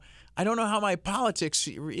don't know how my politics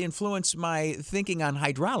influence my thinking on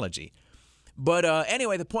hydrology. But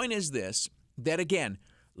anyway, the point is this, that again,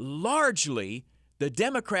 largely the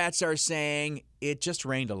Democrats are saying it just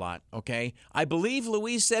rained a lot, okay? I believe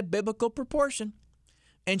Louise said biblical proportion,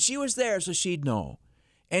 and she was there, so she'd know.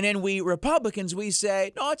 And then we Republicans, we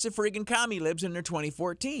say, no, it's a friggin' commie libs in their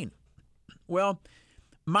 2014. Well,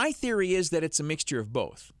 my theory is that it's a mixture of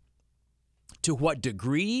both. To what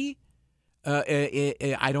degree,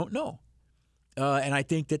 I don't know. And I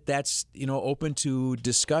think that that's, open to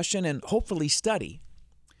discussion and hopefully study.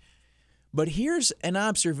 But here's an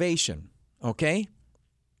observation. Okay.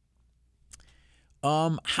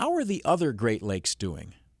 How are the other Great Lakes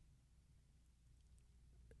doing?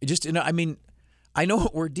 I know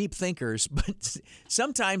we're deep thinkers, but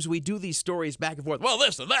sometimes we do these stories back and forth. Well,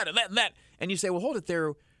 this and that and that and that. And you say, well, hold it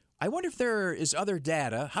there. I wonder if there is other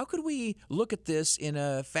data. How could we look at this in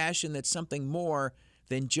a fashion that's something more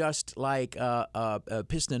than just like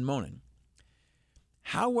pissing and moaning?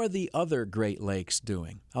 How are the other Great Lakes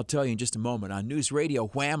doing? I'll tell you in just a moment on News Radio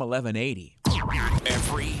Wham 1180.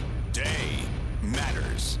 Every day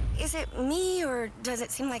matters. Is it me, or does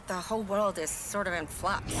it seem like the whole world is sort of in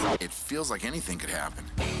flux? It feels like anything could happen.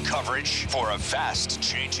 Coverage for a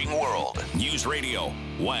fast-changing world. News Radio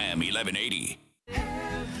Wham 1180.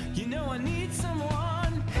 You know I need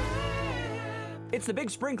someone. It's the big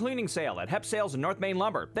spring cleaning sale at Hep Sales and North Main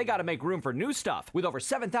Lumber. They got to make room for new stuff. With over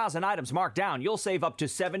 7,000 items marked down, you'll save up to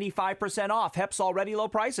 75% off Hep's already low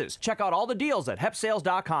prices. Check out all the deals at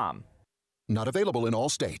hepsales.com. Not available in all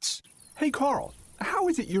states. Hey, Carl, how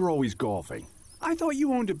is it you're always golfing? I thought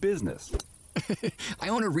you owned a business. I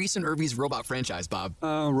own a Reese and Irby's robot franchise, Bob.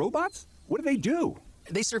 Robots? What do they do?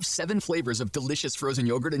 They serve 7 flavors of delicious frozen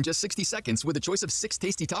yogurt in just 60 seconds with a choice of 6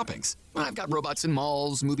 tasty toppings. I've got robots in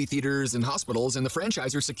malls, movie theaters, and hospitals, and the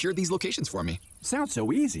franchisor secured these locations for me. Sounds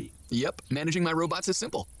so easy. Yep, managing my robots is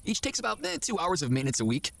simple. Each takes about 2 hours of maintenance a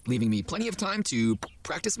week, leaving me plenty of time to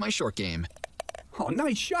practice my short game. Oh,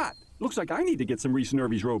 nice shot. Looks like I need to get some Reese and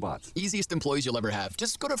Irby's robots. Easiest employees you'll ever have.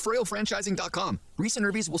 Just go to FroyoFranchising.com. Reese and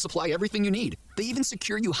Irby's will supply everything you need. They even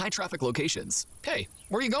secure you high-traffic locations. Hey,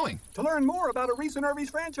 where are you going? To learn more about a Reese and Irby's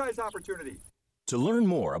franchise opportunity. To learn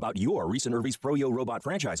more about your Reese and Irby's Froyo robot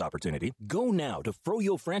franchise opportunity, go now to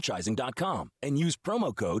FroyoFranchising.com and use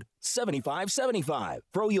promo code 7575.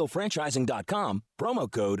 FroyoFranchising.com,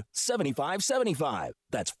 promo code 7575.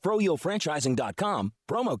 That's FroyoFranchising.com,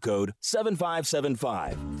 promo code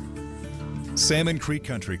 7575. Salmon Creek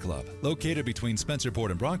Country Club, located between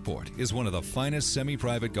Spencerport and Brockport, is one of the finest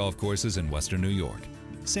semi-private golf courses in western New York.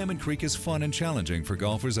 Salmon Creek is fun and challenging for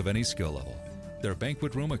golfers of any skill level. Their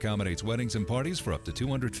banquet room accommodates weddings and parties for up to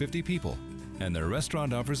 250 people, and their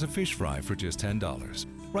restaurant offers a fish fry for just $10.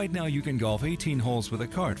 Right now you can golf 18 holes with a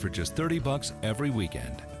cart for just $30 every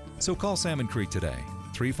weekend. So call Salmon Creek today,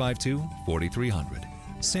 352-4300.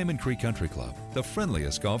 Salmon Creek Country Club, the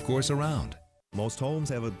friendliest golf course around. Most homes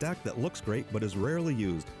have a deck that looks great but is rarely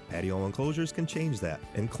used. Patio enclosures can change that.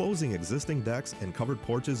 Enclosing existing decks and covered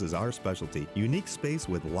porches is our specialty. Unique space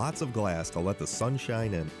with lots of glass to let the sun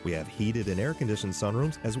shine in. We have heated and air-conditioned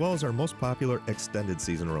sunrooms as well as our most popular extended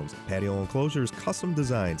season rooms. Patio enclosures custom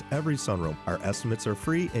designs every sunroom. Our estimates are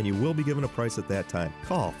free and you will be given a price at that time.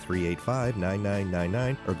 Call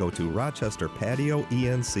 385-9999 or go to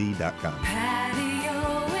rochesterpatioenc.com.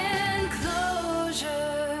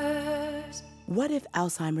 What if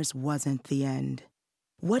Alzheimer's wasn't the end?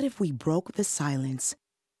 What if we broke the silence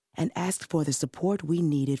and asked for the support we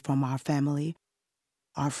needed from our family,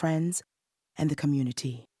 our friends, and the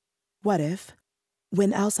community? What if,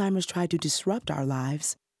 when Alzheimer's tried to disrupt our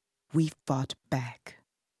lives, we fought back?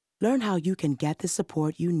 Learn how you can get the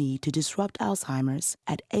support you need to disrupt Alzheimer's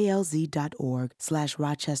at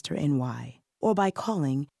alz.org/RochesterNY or by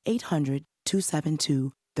calling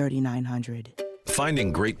 800-272-3900.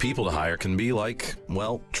 Finding great people to hire can be like,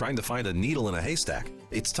 well, trying to find a needle in a haystack.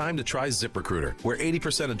 It's time to try ZipRecruiter, where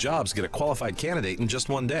 80% of jobs get a qualified candidate in just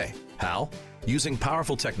one day. How? Using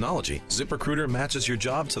powerful technology, ZipRecruiter matches your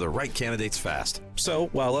job to the right candidates fast. So,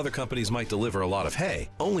 while other companies might deliver a lot of hay,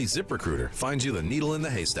 only ZipRecruiter finds you the needle in the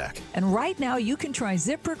haystack. And right now, you can try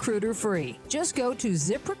ZipRecruiter free. Just go to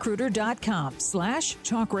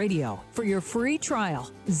ZipRecruiter.com/talkradio for your free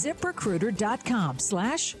trial.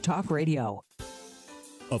 ZipRecruiter.com/talkradio.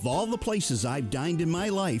 Of all the places I've dined in my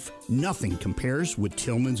life, nothing compares with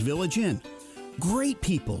Tillman's Village Inn. Great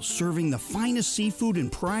people serving the finest seafood and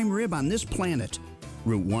prime rib on this planet.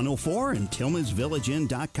 Route 104 and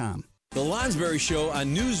TillmansVillageInn.com. The Lonsberry Show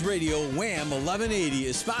on News Radio Wham 1180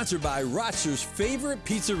 is sponsored by Rochester's favorite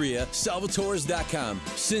pizzeria, Salvatore's.com.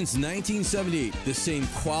 Since 1978, the same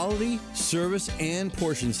quality, service, and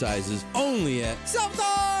portion sizes only at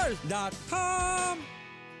Salvatore's.com.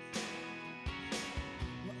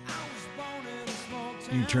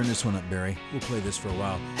 You can turn this one up, Barry. We'll play this for a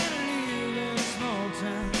while.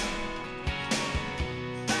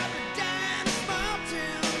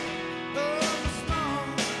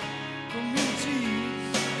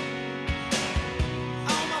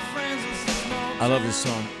 I love this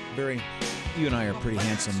song. Barry, you and I are pretty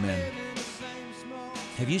handsome men.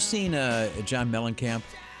 Have you seen John Mellencamp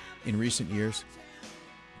in recent years?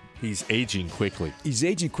 He's aging quickly. He's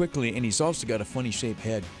aging quickly, and he's also got a funny-shaped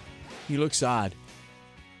head. He looks odd.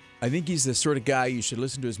 I think he's the sort of guy you should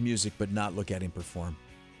listen to his music but not look at him perform.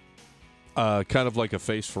 Kind of like a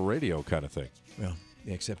face for radio kind of thing. Well,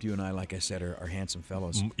 except you and I, like I said, are handsome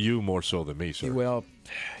fellows. You more so than me, sir. Well,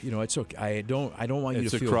 you know, it's okay. I don't want you to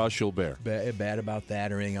feel it's a cross you'll bear. Bad about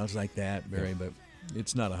that or anything else like that, Barry, but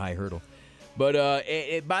it's not a high hurdle. But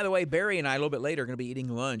by the way, Barry and I a little bit later are going to be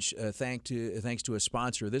eating lunch thanks to a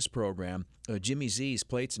sponsor of this program, Jimmy Z's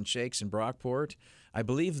Plates and Shakes in Brockport. I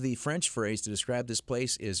believe the French phrase to describe this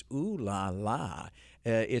place is ooh la la.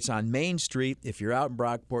 It's on Main Street. If you're out in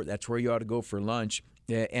Brockport, that's where you ought to go for lunch.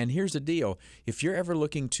 And here's the deal: if you're ever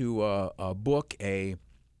looking to book to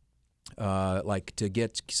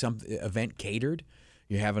get some event catered,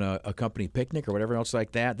 you're having a company picnic or whatever else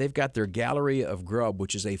like that, they've got their Gallery of Grub,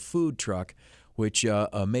 which is a food truck which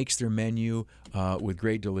makes their menu with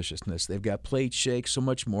great deliciousness. They've got plates, shakes, so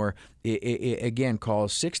much more. Again, call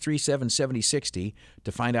 637-7060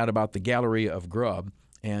 to find out about the Gallery of Grub,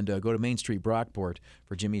 and go to Main Street, Brockport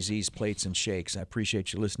for Jimmy Z's Plates and Shakes. I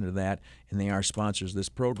appreciate you listening to that, and they are sponsors of this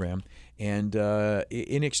program. And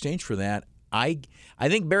in exchange for that, I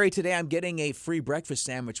think, Barry, today I'm getting a free breakfast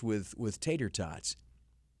sandwich with tater tots.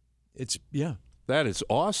 That is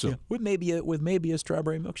awesome. Yeah, with maybe a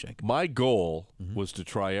strawberry milkshake. My goal was to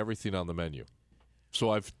try everything on the menu. So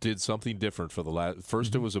I've did something different for the last.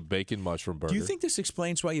 First, it was a bacon mushroom burger. Do you think this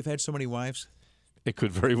explains why you've had so many wives? It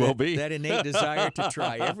could very well be. That innate desire to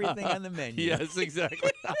try everything on the menu. Yes,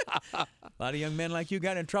 exactly. A lot of young men like you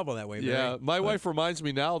got in trouble that way, Barry. Yeah, my wife reminds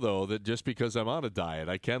me now, though, that just because I'm on a diet,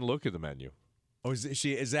 I can look at the menu. Oh,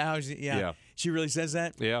 is that how she? Yeah. She really says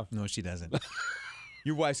that? Yeah. No, she doesn't.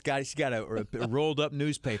 Your wife's got a rolled up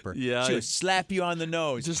newspaper. Yeah. She'll slap you on the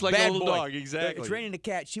nose. Just like Bad a little boy. dog, exactly. It's raining a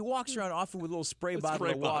cat. She walks around often with a little spray bottle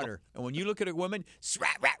of water. And when you look at a woman,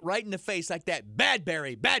 right in the face like that. Bad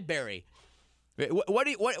Barry. What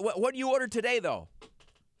do you order today, though?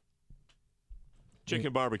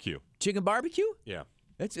 Chicken barbecue. Chicken barbecue? Yeah.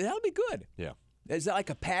 That'll be good. Yeah. Is that like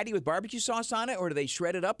a patty with barbecue sauce on it, or do they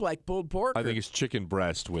shred it up like pulled pork? I think it's chicken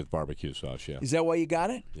breast with barbecue sauce, yeah. Is that why you got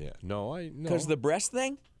it? Yeah. No. Because the breast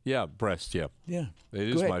thing? Yeah, breast, yeah. Yeah. It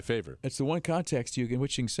is my favorite. It's the one context in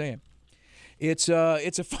which you can say it. It's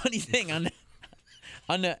a funny thing.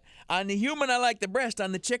 On the human, I like the breast.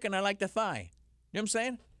 On the chicken, I like the thigh. You know what I'm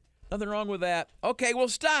saying? Nothing wrong with that. Okay, we'll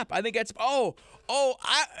stop. I think that's...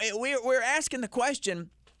 we're asking the question...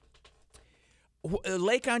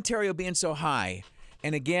 Lake Ontario being so high,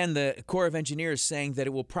 and again, the Corps of Engineers saying that it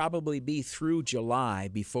will probably be through July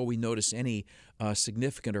before we notice any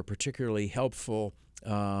significant or particularly helpful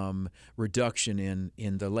reduction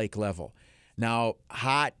in the lake level. Now,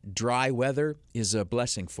 hot, dry weather is a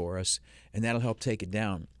blessing for us, and that'll help take it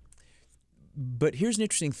down. But here's an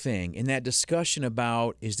interesting thing. In that discussion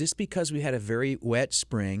about, is this because we had a very wet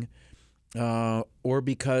spring or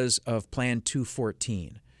because of Plan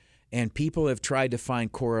 214? And people have tried to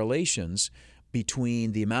find correlations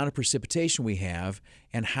between the amount of precipitation we have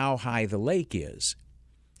and how high the lake is.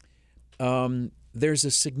 There's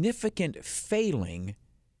a significant failing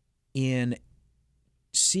in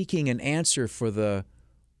seeking an answer for the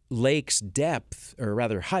lake's depth, or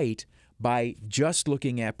rather height, by just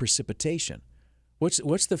looking at precipitation.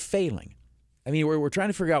 What's the failing? I mean, we're trying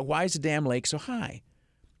to figure out, why is the damn lake so high?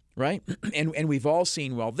 Right? And we've all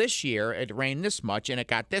seen, well, this year it rained this much and it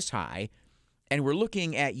got this high. And we're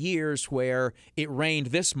looking at years where it rained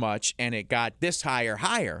this much and it got this high or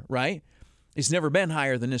higher, right? It's never been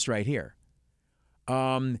higher than this right here.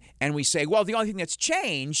 And we say, well, the only thing that's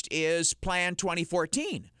changed is Plan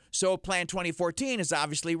 2014. So Plan 2014 is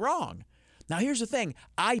obviously wrong. Now, here's the thing.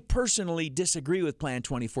 I personally disagree with Plan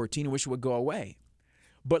 2014 and wish it would go away.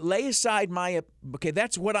 But lay aside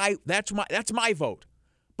that's my vote.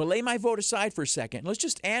 But lay my vote aside for a second. Let's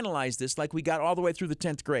just analyze this like we got all the way through the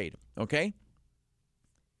 10th grade, okay?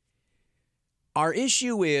 Our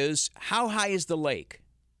issue is, how high is the lake?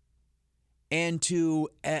 And to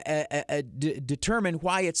determine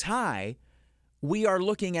why it's high, we are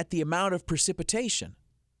looking at the amount of precipitation.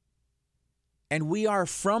 And we are,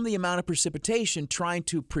 from the amount of precipitation, trying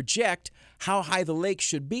to project how high the lake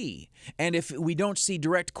should be. And if we don't see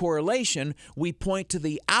direct correlation, we point to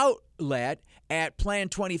the outlet at Plan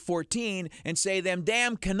 2014 and say, them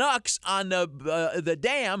damn Canucks on the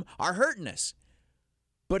dam are hurting us.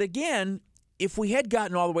 But again, if we had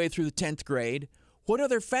gotten all the way through the 10th grade, what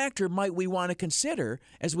other factor might we want to consider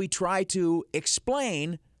as we try to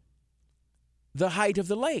explain the height of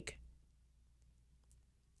the lake?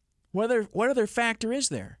 What other factor is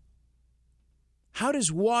there? How does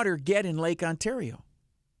water get in Lake Ontario?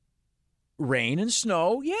 Rain and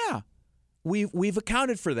snow, yeah. We've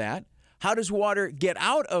accounted for that. How does water get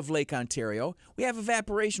out of Lake Ontario? We have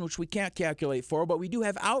evaporation, which we can't calculate for, but we do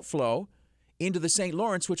have outflow into the St.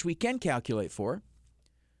 Lawrence, which we can calculate for.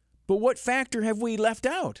 But what factor have we left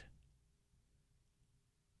out?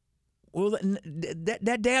 Well,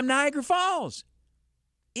 that damn Niagara Falls.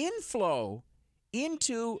 Inflow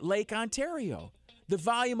into Lake Ontario. The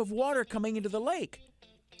volume of water coming into the lake.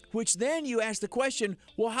 Which then you ask the question,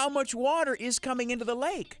 well, how much water is coming into the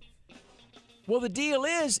lake? Well, the deal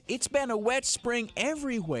is, it's been a wet spring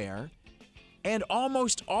everywhere, and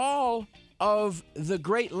almost all of the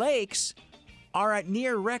Great Lakes are at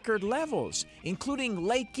near record levels, including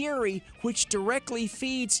Lake Erie, which directly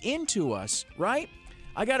feeds into us, right?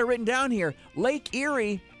 I got it written down here. Lake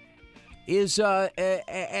Erie is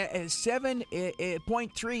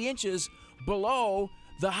 7.3 inches below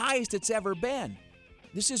the highest it's ever been.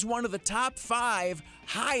 This is one of the top 5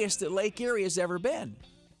 highest that Lake Erie has ever been.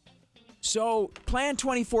 So Plan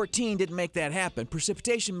 2014 didn't make that happen.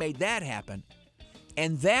 Precipitation made that happen.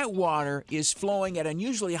 And that water is flowing at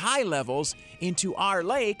unusually high levels into our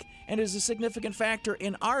lake and is a significant factor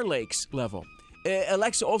in our lake's level.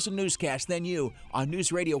 Alexa Olson Newscast, then you on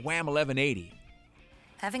News Radio Wham 1180.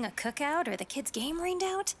 Having a cookout or the kids' game rained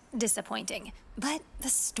out? Disappointing. But the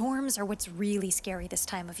storms are what's really scary this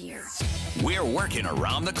time of year. We're working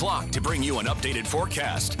around the clock to bring you an updated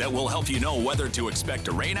forecast that will help you know whether to expect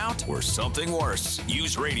a rainout or something worse.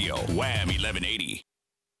 Use Radio Wham 1180.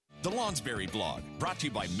 The Lonsberry blog, brought to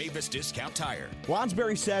you by Mavis Discount Tire.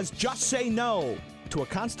 Lonsberry says, just say no to a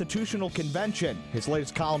constitutional convention. His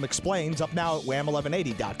latest column explains, up now at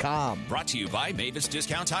wham1180.com. Brought to you by Mavis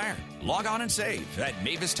Discount Tire. Log on and save at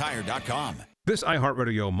mavistire.com. This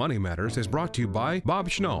iHeartRadio Money Matters is brought to you by Bob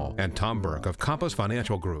Schnall and Tom Burke of Compass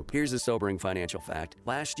Financial Group. Here's a sobering financial fact.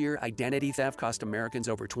 Last year, identity theft cost Americans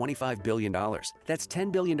over $25 billion. That's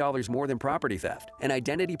 $10 billion more than property theft. And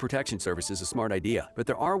identity protection service is a smart idea, but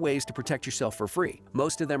there are ways to protect yourself for free.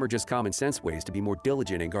 Most of them are just common sense ways to be more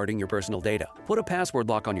diligent in guarding your personal data. Put a password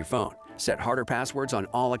lock on your phone. Set harder passwords on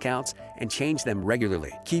all accounts and change them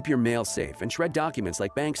regularly. Keep your mail safe and shred documents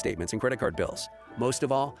like bank statements and credit card bills. Most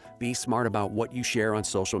of all, be smart about what you share on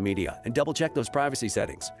social media and double-check those privacy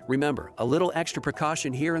settings. Remember, a little extra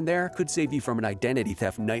precaution here and there could save you from an identity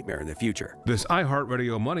theft nightmare in the future. This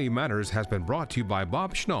iHeartRadio Money Matters has been brought to you by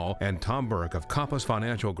Bob Schnall and Tom Burke of Compass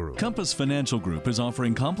Financial Group. Compass Financial Group is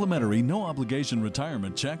offering complimentary, no-obligation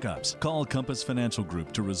retirement checkups. Call Compass Financial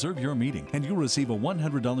Group to reserve your meeting, and you'll receive a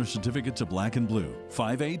 $100 certificate to Black and Blue.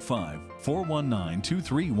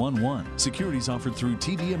 585-419-2311. Securities offered through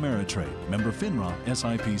TD Ameritrade. Member FINRA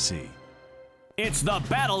SIPC. It's the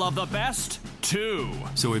Battle of the Best 2.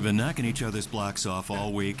 So we've been knocking each other's blocks off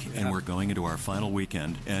all week, and we're going into our final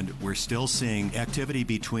weekend, and we're still seeing activity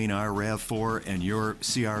between our RAV4 and your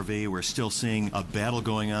CRV. We're still seeing a battle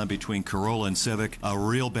going on between Corolla and Civic, a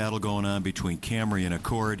real battle going on between Camry and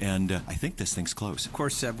Accord, and I think this thing's close. Of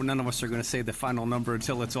course, none of us are going to say the final number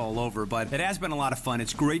until it's all over, but it has been a lot of fun.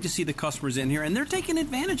 It's great to see the customers in here, and they're taking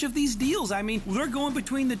advantage of these deals. I mean, they're going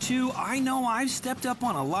between the two. I know I've stepped up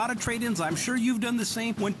on a lot of trade-ins. I'm sure you've done the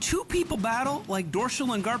same. When two people battle, like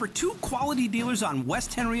Dorschel and Garber, two quality dealers on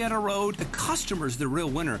West Henrietta Road, the customer's the real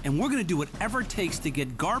winner, and we're going to do whatever it takes to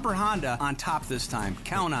get Garber Honda on top this time.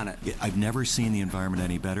 Count on it. Yeah, I've never seen the environment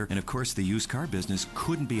any better, and of course the used car business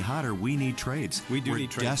couldn't be hotter. We need trades. We do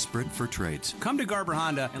need trades. We're desperate for trades. Come to Garber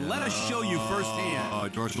Honda and let us show you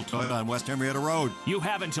firsthand. Dorschel Toyota on West Henrietta Road. You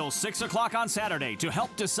have until 6 o'clock on Saturday to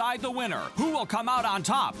help decide the winner. Who will come out on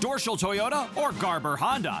top, Dorschel Toyota or Garber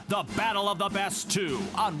Honda? The Battle of the Best 2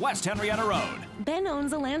 on West Henrietta Road. Ben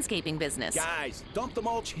owns a landscaping business. Guys, dump the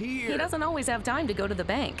mulch here. He doesn't always have time to go to the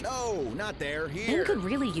bank. No, not there, here. Ben could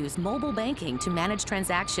really use mobile banking to manage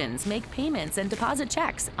transactions, make payments, and deposit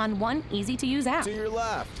checks on one easy-to-use app. To your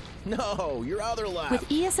left. No, your other left. With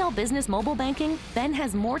ESL Business Mobile Banking, Ben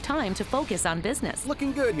has more time to focus on business.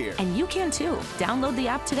 Looking good here. And you can too. Download the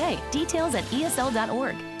app today. Details at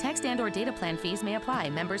ESL.org. Text and/or data plan fees may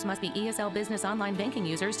apply. Members must be ESL Business Online Banking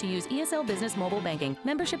users to use ESL Business Mobile Banking.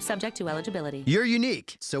 Membership subject to eligibility. You're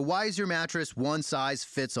unique, so why is your mattress one size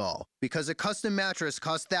fits all? Because a custom mattress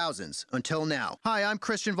costs thousands, until now. Hi, I'm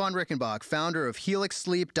Christian von Rickenbach, founder of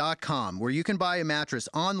HelixSleep.com, where you can buy a mattress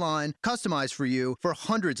online, customized for you, for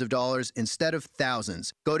hundreds of dollars instead of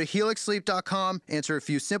thousands. Go to HelixSleep.com, answer a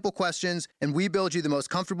few simple questions, and we build you the most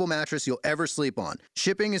comfortable mattress you'll ever sleep on.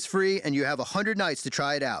 Shipping is free, and you have 100 nights to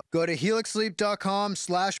try it out. Go to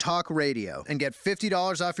HelixSleep.com/talkradio and get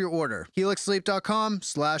 $50 off your order.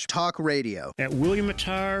 HelixSleep.com/talkradio. At William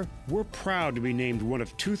Mattar, we're proud to be named one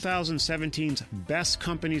of 2017's best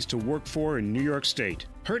companies to work for in New York State.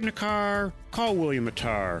 Hurt in a car? Call William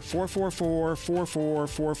Mattar,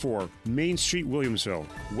 444-4444, Main Street, Williamsville,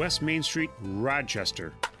 West Main Street,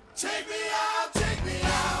 Rochester. Take me out, take me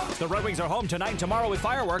out. The Red Wings are home tonight and tomorrow with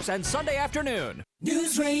fireworks and Sunday afternoon.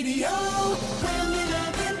 News Radio, Wham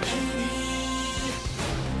 1180.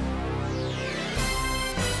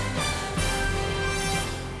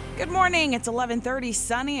 Good morning. It's 11:30,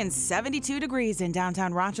 sunny and 72 degrees in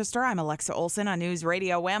downtown Rochester. I'm Alexa Olson on News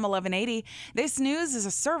Radio Wham 1180. This news is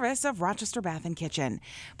a service of Rochester Bath and Kitchen.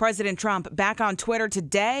 President Trump back on Twitter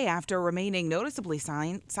today after remaining noticeably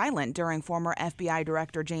silent during former FBI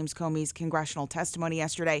Director James Comey's congressional testimony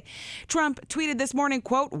yesterday. Trump tweeted this morning,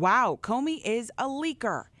 quote, "Wow, Comey is a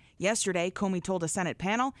leaker." Yesterday, Comey told a Senate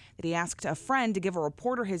panel that he asked a friend to give a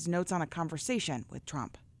reporter his notes on a conversation with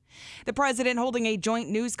Trump. The president holding a joint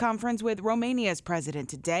news conference with Romania's president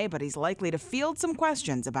today, but he's likely to field some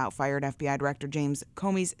questions about fired FBI Director James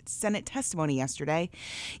Comey's Senate testimony yesterday.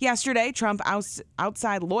 Yesterday, Trump's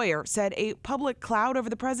outside lawyer said a public cloud over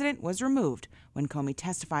the president was removed when Comey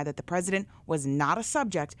testified that the president was not a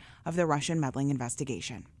subject of the Russian meddling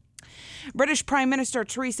investigation. British Prime Minister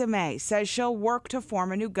Theresa May says she'll work to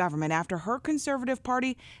form a new government after her Conservative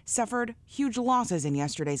Party suffered huge losses in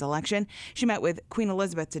yesterday's election. She met with Queen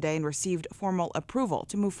Elizabeth today and received formal approval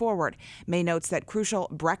to move forward. May notes that crucial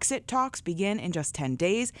Brexit talks begin in just 10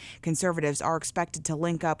 days. Conservatives are expected to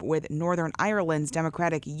link up with Northern Ireland's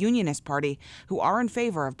Democratic Unionist Party, who are in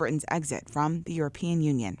favor of Britain's exit from the European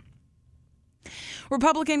Union.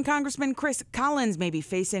 Republican Congressman Chris Collins may be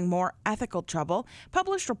facing more ethical trouble.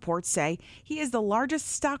 Published reports say he is the largest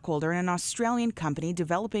stockholder in an Australian company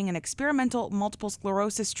developing an experimental multiple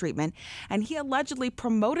sclerosis treatment, and he allegedly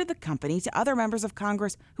promoted the company to other members of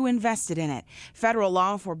Congress who invested in it. Federal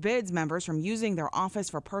law forbids members from using their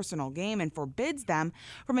office for personal gain and forbids them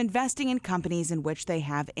from investing in companies in which they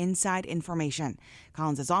have inside information.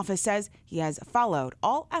 Collins' office says he has followed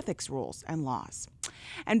all ethics rules and laws.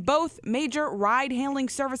 And both major ride-hailing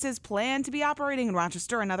services plan to be operating in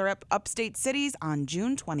Rochester and other upstate cities on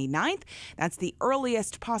June 29th. That's the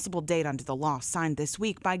earliest possible date under the law signed this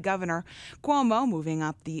week by Governor Cuomo, moving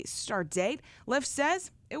up the start date. Lyft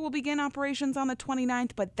says it will begin operations on the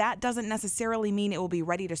 29th, but that doesn't necessarily mean it will be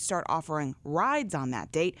ready to start offering rides on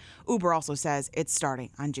that date. Uber also says it's starting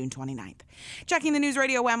on June 29th. Checking the News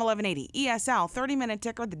Radio WHAM 1180 ESL 30-minute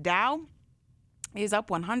ticker, the Dow is up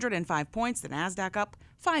 105 points. The NASDAQ up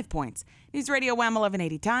 5 points. News Radio WHAM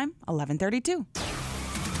 1180 time, 1132.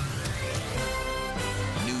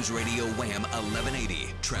 News Radio Wham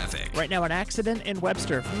 1180 traffic. Right now, an accident in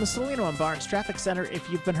Webster. From the Salino and Barnes Traffic Center, if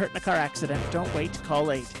you've been hurt in a car accident, don't wait,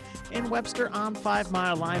 call 8. In Webster on 5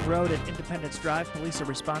 Mile Line Road at Independence Drive, police are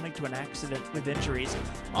responding to an accident with injuries.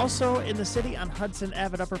 Also in the city on Hudson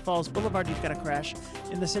Ave at Upper Falls Boulevard, you've got a crash.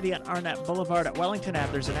 In the city on Arnett Boulevard at Wellington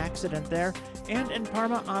Ave, there's an accident there. And in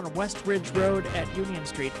Parma on West Ridge Road at Union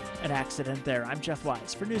Street, an accident there. I'm Jeff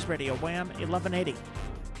Wise for News Radio WHAM 1180.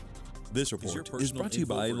 This report is brought to you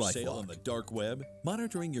by LifeLock. On the dark web,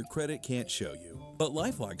 monitoring your credit can't show you, but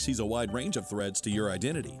LifeLock sees a wide range of threats to your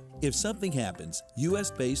identity. If something happens,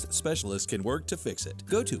 U.S.-based specialists can work to fix it.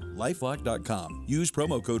 Go to lifelock.com. Use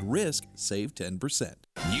promo code RISK. Save 10%.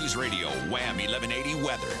 News Radio Wham 1180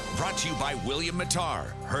 weather. Brought to you by William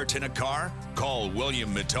Mattar. Hurt in a car? Call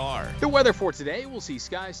William Mattar. The weather for today, we'll see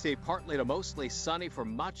skies stay partly to mostly sunny for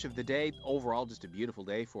much of the day. Overall, just a beautiful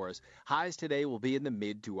day for us. Highs today will be in the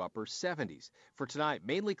mid to upper 70s. For tonight,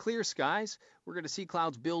 mainly clear skies. We're going to see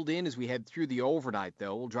clouds build in as we head through the overnight,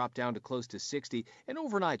 though. We'll drop down to close to 60. And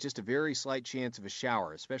overnight, just a very slight chance of a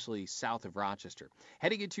shower, especially south of Rochester.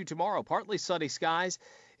 Heading into tomorrow, partly sunny skies.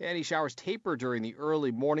 Any showers taper during the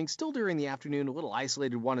early morning. Still during the afternoon, a little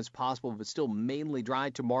isolated one is possible, but still mainly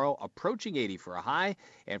dry tomorrow, approaching 80 for a high.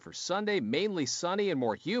 And for Sunday, mainly sunny and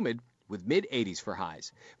more humid with mid-80s for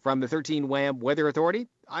highs. From the 13 WHAM Weather Authority,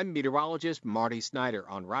 I'm meteorologist Marty Snyder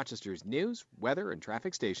on Rochester's news, weather, and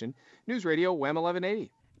traffic station, News Radio WHAM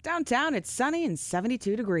 1180. Downtown, it's sunny and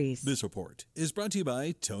 72 degrees. This report is brought to you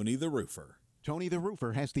by Tony the Roofer. Tony the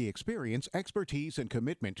Roofer has the experience, expertise, and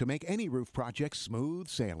commitment to make any roof project smooth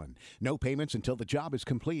sailing. No payments until the job is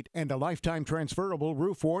complete and a lifetime transferable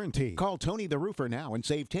roof warranty. Call Tony the Roofer now and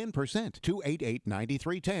save 10%.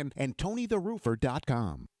 288-9310 and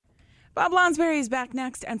TonyTheRoofer.com. Bob Lonsberry is back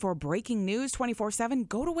next, and for breaking news 24/7,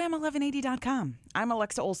 go to wham1180.com. I'm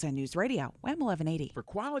Alexa Olson, News Radio, Wham 1180. For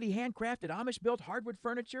quality handcrafted Amish-built hardwood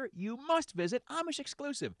furniture, you must visit Amish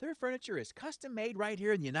Exclusive. Their furniture is custom-made right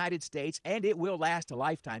here in the United States, and it will last a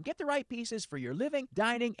lifetime. Get the right pieces for your living,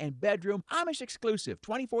 dining, and bedroom. Amish Exclusive,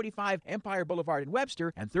 2045 Empire Boulevard in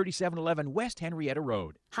Webster and 3711 West Henrietta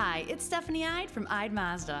Road. Hi, it's Stephanie Ide from Ide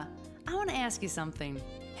Mazda. I want to ask you something.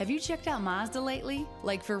 Have you checked out Mazda lately?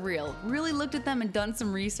 Like for real, really looked at them and done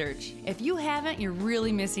some research. If you haven't, you're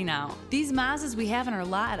really missing out. These Mazdas we have in our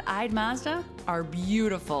lot at Ide Mazda are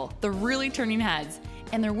beautiful. They're really turning heads,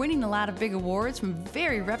 and they're winning a lot of big awards from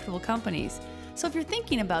very reputable companies. So if you're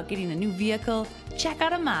thinking about getting a new vehicle, check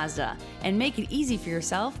out a Mazda and make it easy for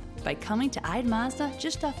yourself by coming to Ide Mazda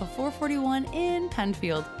just off of 441 in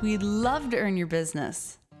Penfield. We'd love to earn your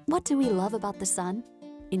business. What do we love about the sun?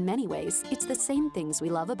 In many ways, it's the same things we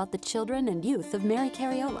love about the children and youth of Mary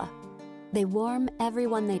Cariola. They warm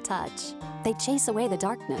everyone they touch, they chase away the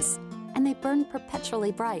darkness, and they burn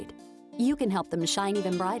perpetually bright. You can help them shine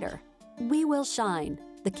even brighter. We Will Shine,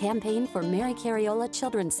 the campaign for Mary Cariola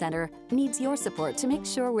Children's Center, needs your support to make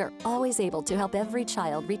sure we're always able to help every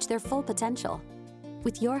child reach their full potential.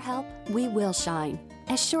 With your help, we will shine,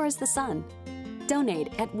 as sure as the sun. Donate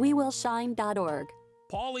at wewillshine.org.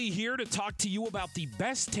 Paulie here to talk to you about the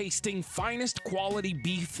best tasting, finest quality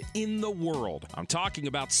beef in the world. I'm talking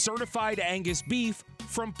about certified Angus beef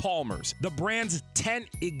from Palmer's. The brand's 10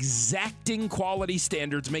 exacting quality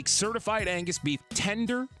standards make certified Angus beef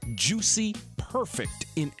tender, juicy, perfect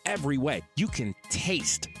in every way. You can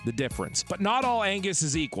taste the difference. But not all Angus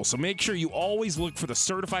is equal, so make sure you always look for the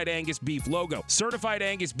Certified Angus Beef logo. Certified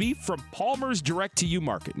Angus Beef from Palmer's Direct to You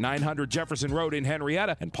Market, 900 Jefferson Road in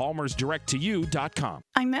Henrietta, and palmersdirecttoyou.com.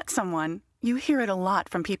 I met someone. You hear it a lot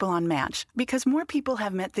from people on Match because more people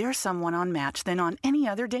have met their someone on Match than on any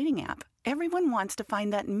other dating app. Everyone wants to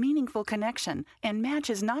find that meaningful connection, and Match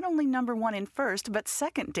is not only #1 in first, but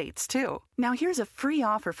second dates, too. Now, here's a free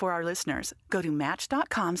offer for our listeners. Go to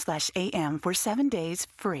Match.com/AM for 7 days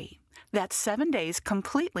free. That's 7 days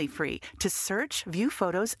completely free to search, view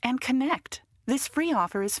photos, and connect. This free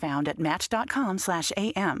offer is found at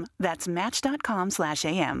Match.com/AM. That's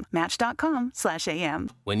Match.com/AM. Match.com/AM.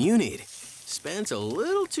 When you need spends a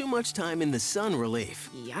little too much time in the sun relief.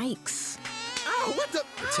 Yikes. Oh, what the?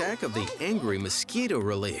 Attack of the angry mosquito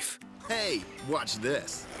relief. Hey, watch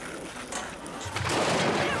this.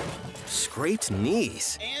 Scraped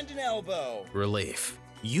knees. And an elbow. Relief.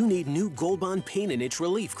 You need new Gold Bond Pain and Itch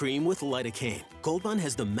Relief Cream with lidocaine. Gold Bond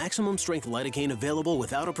has the maximum strength lidocaine available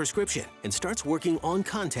without a prescription and starts working on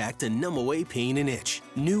contact to numb away pain and itch.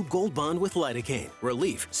 New Gold Bond with lidocaine.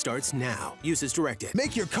 Relief starts now. Use as directed.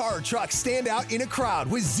 Make your car or truck stand out in a crowd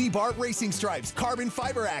with Z-Bart racing stripes, carbon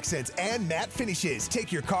fiber accents, and matte finishes.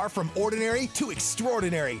 Take your car from ordinary to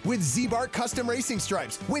extraordinary with Z-Bart custom racing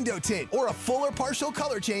stripes, window tint, or a full or partial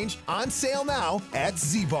color change. On sale now at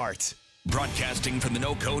Z-Bart. Broadcasting from the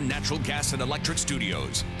NOCO Natural Gas and Electric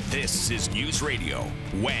Studios, this is News Radio,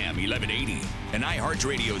 Wham 1180, an iHeart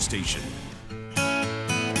radio station.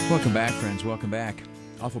 Welcome back, friends. Welcome back.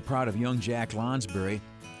 Awful proud of young Jack Lonsberry.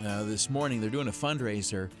 This morning, they're doing a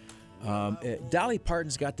fundraiser. Dolly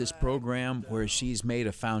Parton's got this program where she's made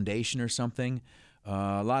a foundation or something.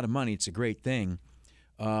 A lot of money. It's a great thing.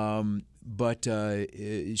 But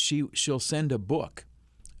she'll send a book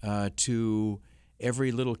to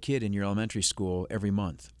every little kid in your elementary school every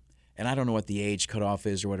month. And I don't know what the age cutoff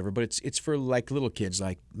is or whatever, but it's for like little kids,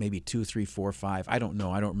 like maybe 2, 3, 4, 5. I don't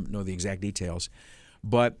know. I don't know the exact details.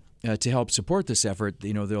 But to help support this effort,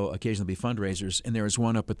 there'll occasionally be fundraisers. And there was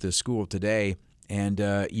one up at the school today. And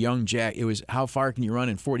young Jack, it was, how far can you run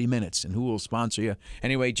in 40 minutes? And who will sponsor you?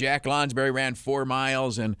 Anyway, Jack Lonsberry ran 4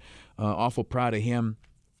 miles, and awful proud of him.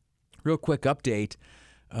 Real quick update.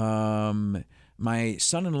 My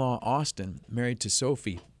son-in-law, Austin, married to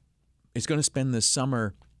Sophie, is going to spend this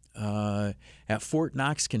summer at Fort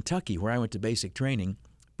Knox, Kentucky, where I went to basic training.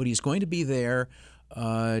 But he's going to be there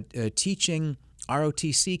teaching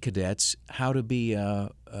ROTC cadets how to be a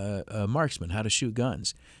marksman, how to shoot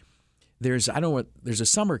guns. There's a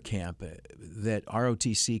summer camp that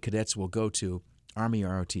ROTC cadets will go to, Army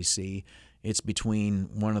ROTC. It's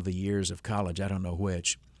between one of the years of college. I don't know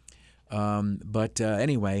which. But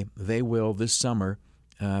anyway, they will this summer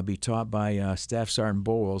be taught by Staff Sergeant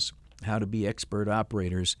Bowles how to be expert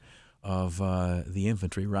operators of the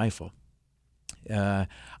infantry rifle.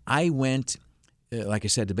 I went, like I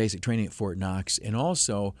said, to basic training at Fort Knox, and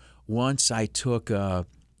also once I took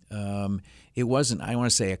it wasn't, I want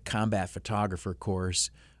to say, a combat photographer course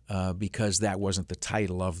because that wasn't the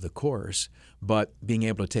title of the course, but being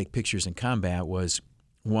able to take pictures in combat was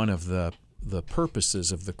one of the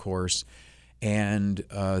purposes of the course, and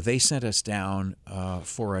they sent us down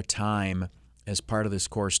for a time as part of this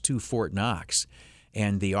course to Fort Knox.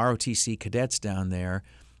 And the ROTC cadets down there,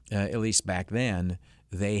 at least back then,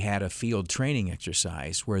 they had a field training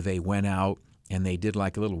exercise where they went out and they did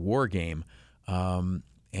like a little war game.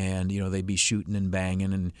 And, they'd be shooting and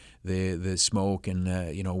banging and the smoke and,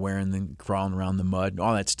 wearing and crawling around the mud and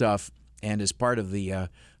all that stuff. And as part of the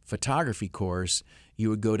photography course, you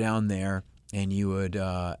would go down there and you would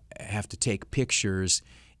have to take pictures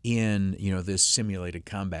in, this simulated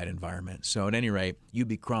combat environment. So at any rate, you'd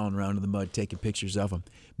be crawling around in the mud taking pictures of them.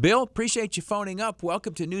 Bill, appreciate you phoning up.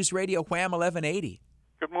 Welcome to News Radio Wham 1180.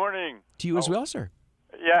 Good morning. To you as well, sir.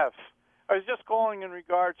 Yes. I was just calling in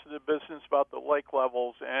regards to the business about the lake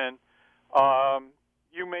levels, and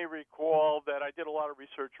you may recall that I did a lot of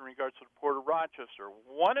research in regards to the Port of Rochester.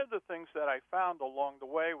 One of the things that I found along the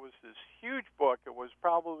way was this huge book. It was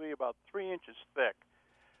probably about 3 inches thick,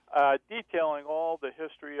 detailing all the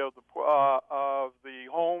history of the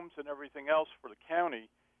homes and everything else for the county,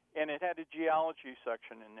 and it had a geology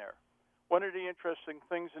section in there. One of the interesting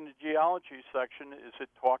things in the geology section is it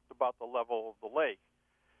talked about the level of the lake.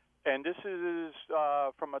 And this is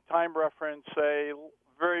from a time reference, say,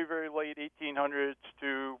 very, very late 1800s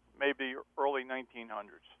to maybe early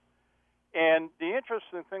 1900s. And the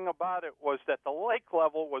interesting thing about it was that the lake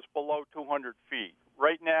level was below 200 feet.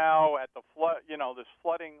 Right now, at the flood, this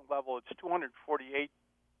flooding level, it's 248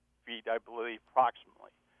 feet, I believe,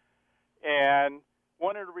 approximately. And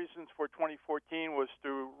one of the reasons for 2014 was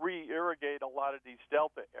to re-irrigate a lot of these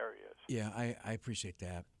delta areas. Yeah, I appreciate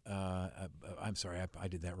that. I'm sorry, I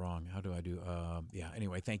did that wrong. How do I do?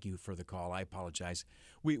 Anyway, thank you for the call. I apologize.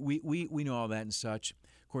 We know all that and such.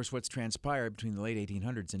 Of course, what's transpired between the late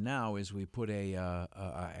 1800s and now is we put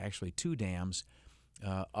actually two dams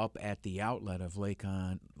up at the outlet of Lake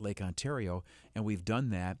Ontario, and we've done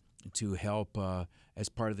that to help as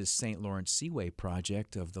part of this St. Lawrence Seaway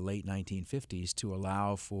project of the late 1950s to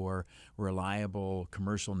allow for reliable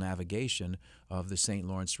commercial navigation of the St.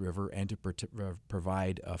 Lawrence River and to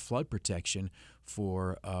provide flood protection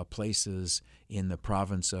for places in the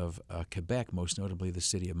province of Quebec, most notably the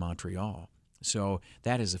city of Montreal. So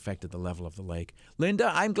that has affected the level of the lake.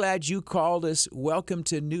 Linda, I'm glad you called us. Welcome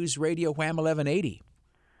to News Radio Wham 1180.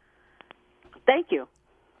 Thank you.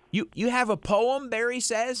 You have a poem, Barry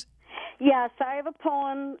says? Yes, I have a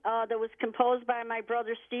poem that was composed by my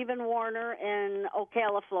brother Stephen Warner in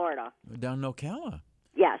Ocala, Florida. Down in Ocala?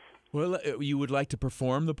 Yes. Well, you would like to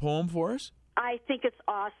perform the poem for us? I think it's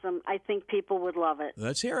awesome. I think people would love it.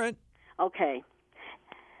 Let's hear it. Okay.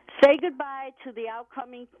 Say goodbye to the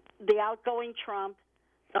outgoing Trump.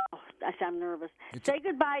 Oh, I'm nervous. Say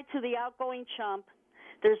goodbye to the outgoing chump.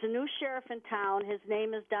 There's a new sheriff in town. His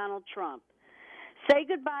name is Donald Trump. Say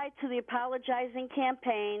goodbye to the apologizing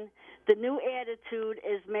campaign. The new attitude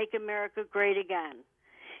is make America great again.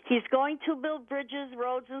 He's going to build bridges,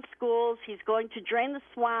 roads, and schools. He's going to drain the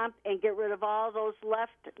swamp and get rid of all those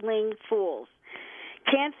left-wing fools.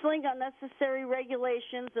 Canceling unnecessary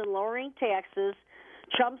regulations and lowering taxes.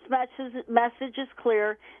 Trump's message is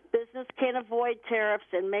clear. Business can't avoid tariffs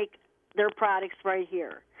and make their products right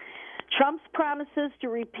here. Trump's promises to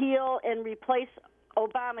repeal and replace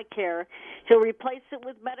Obamacare, he'll replace it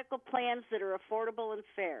with medical plans that are affordable and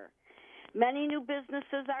fair. Many new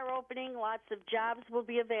businesses are opening. Lots of jobs will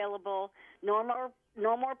be available. No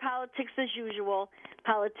more politics as usual.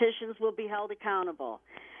 Politicians will be held accountable.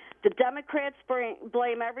 The Democrats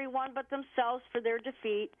blame everyone but themselves for their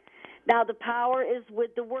defeat. Now the power is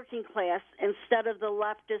with the working class instead of the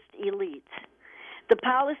leftist elite. The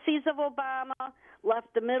policies of Obama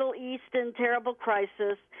left the Middle East in terrible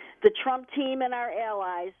crisis. The Trump team and our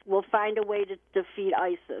allies will find a way to defeat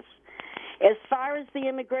ISIS. As far as the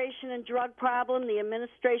immigration and drug problem, the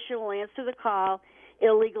administration will answer the call.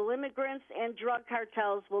 Illegal immigrants and drug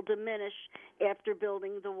cartels will diminish after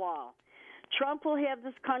building the wall. Trump will have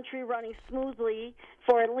this country running smoothly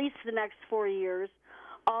for at least the next 4 years.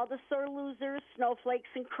 All the sore losers, snowflakes,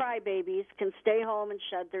 and crybabies can stay home and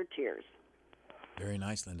shed their tears. Very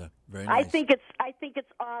nice, Linda. Very nice. I think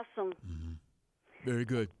it's awesome. Mm-hmm. Very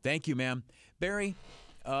good. Thank you, ma'am. Barry,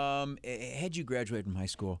 had you graduated from high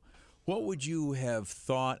school, what would you have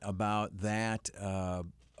thought about that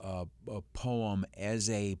poem as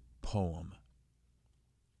a poem?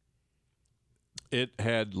 It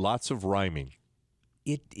had lots of rhyming.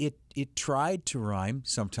 It tried to rhyme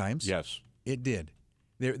sometimes. Yes. It did.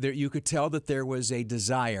 There you could tell that there was a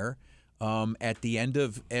desire at the end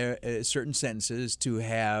of certain sentences to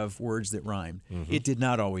have words that rhymed. Mm-hmm. It did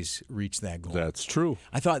not always reach that goal. That's true.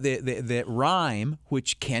 I thought that rhyme,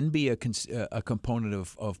 which can be a component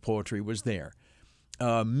of poetry, was there.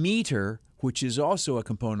 Meter, which is also a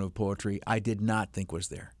component of poetry, I did not think was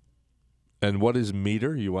there. And what is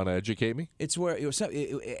meter? You want to educate me? It's where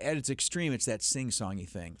at its extreme, it's that sing-songy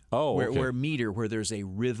thing. Oh, okay. Where meter, where there's a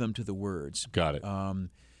rhythm to the words. Got it.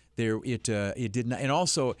 It did not, and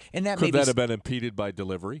also, and that could that have been impeded by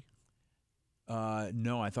delivery?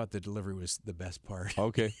 No, I thought the delivery was the best part.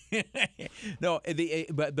 Okay. No,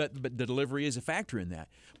 but the delivery is a factor in that.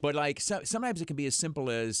 But like sometimes it can be as simple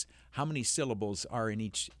as how many syllables are in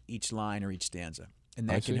each line or each stanza. And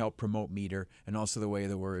that can help promote meter and also the way of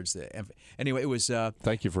the words. Anyway, it was...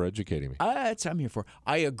 Thank you for educating me. That's what I'm here for.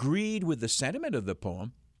 I agreed with the sentiment of the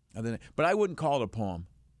poem, but I wouldn't call it a poem.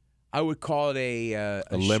 I would call it a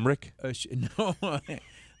limerick? No.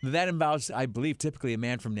 That involves, I believe, typically a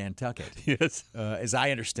man from Nantucket. Yes. As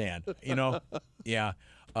I understand. Yeah.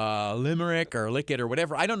 Limerick or lick it or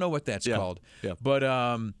whatever. I don't know what that's called. Yeah. But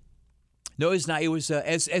no, it's not. It was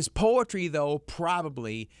as poetry, though,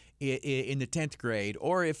 probably... in the 10th grade,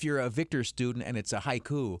 or if you're a Victor student and it's a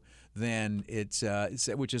haiku, then it's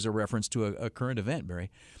which is a reference to a current event,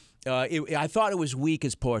 Barry. I thought it was weak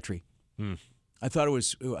as poetry. I thought it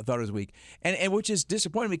was weak, and which is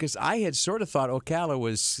disappointing because I had sort of thought Ocala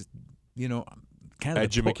was, kind of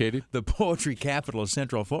educated, the poetry capital of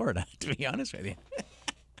Central Florida. To be honest with you.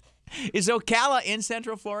 Is Ocala in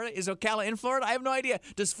Central Florida? Is Ocala in Florida? I have no idea.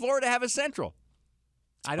 Does Florida have a Central?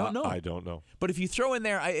 I don't know. I don't know. But if you throw in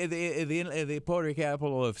there the poetry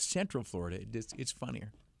capital of Central Florida, it's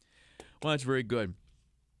funnier. Well, that's very good.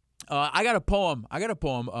 I got a poem.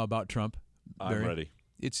 About Trump. I'm ready.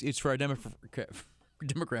 It's for our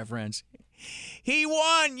Democrat friends. He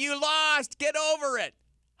won. You lost. Get over it.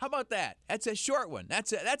 How about that? That's a short one.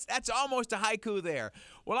 That's almost a haiku there.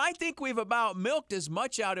 Well, I think we've about milked as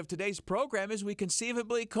much out of today's program as we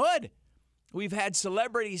conceivably could. We've had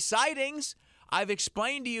celebrity sightings. I've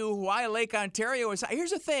explained to you why Lake Ontario is.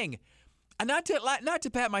 Here's the thing, not to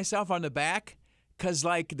pat myself on the back, because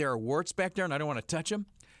like there are warts back there and I don't want to touch them.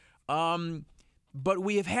 But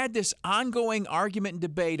we have had this ongoing argument and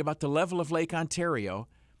debate about the level of Lake Ontario,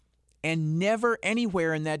 and never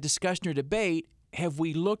anywhere in that discussion or debate have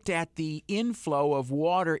we looked at the inflow of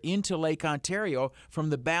water into Lake Ontario from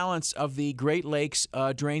the balance of the Great Lakes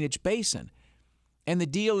drainage basin. And the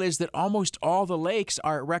deal is that almost all the lakes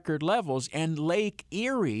are at record levels, and Lake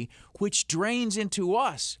Erie, which drains into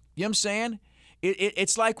us, you know what I'm saying?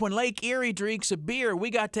 It's like when Lake Erie drinks a beer, we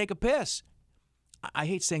got to take a piss. I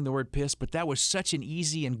hate saying the word piss, but that was such an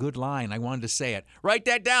easy and good line. I wanted to say it. Write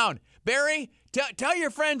that down. Barry, tell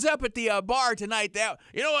your friends up at the bar tonight that,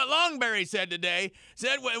 you know what Lonsberry said today?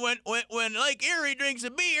 Said when Lake Erie drinks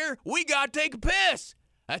a beer, we got to take a piss.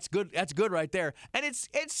 That's good. That's good right there. And it's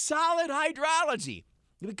solid hydrology,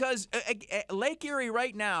 because Lake Erie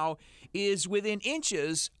right now is within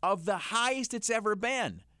inches of the highest it's ever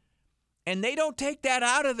been. And they don't take that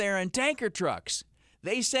out of there in tanker trucks.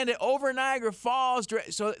 They send it over Niagara Falls.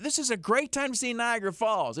 So this is a great time to see Niagara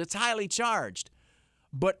Falls. It's highly charged.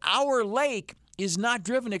 But our lake is not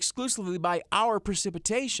driven exclusively by our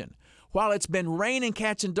precipitation. While it's been raining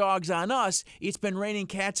cats and dogs on us, it's been raining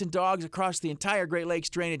cats and dogs across the entire Great Lakes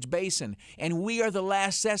drainage basin. And we are the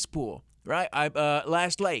last cesspool, right?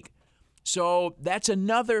 Last lake. So that's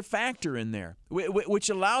another factor in there, which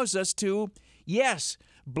allows us to, yes,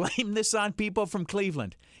 blame this on people from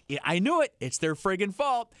Cleveland. I knew it. It's their friggin'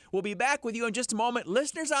 fault. We'll be back with you in just a moment.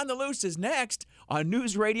 Listeners on the Loose is next on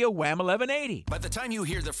News Radio Wham 1180. By the time you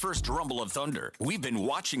hear the first rumble of thunder, we've been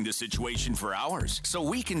watching the situation for hours, so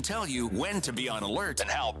we can tell you when to be on alert and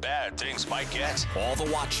how bad things might get. All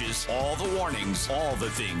the watches, all the warnings, all the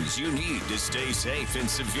things you need to stay safe in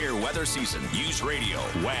severe weather season. News Radio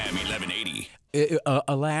Wham 1180.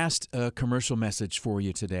 A last commercial message for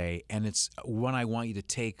you today, and it's one I want you to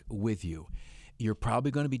take with you. You're probably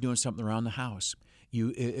going to be doing something around the house.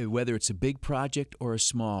 Whether it's a big project or a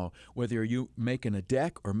small, whether you're making a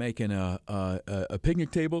deck or making a picnic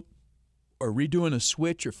table or redoing a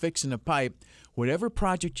switch or fixing a pipe, whatever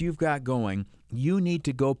project you've got going, you need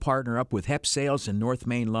to go partner up with Hep Sales and North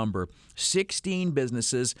Main Lumber. 16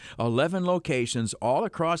 businesses, 11 locations all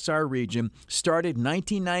across our region. Started in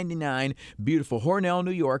 1999, beautiful Hornell, New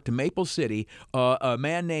York to Maple City. A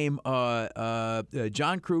man named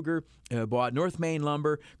John Kruger bought North Main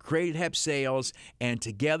Lumber, created Hep Sales, and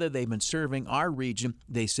together they've been serving our region.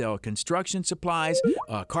 They sell construction supplies,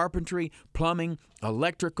 carpentry, plumbing,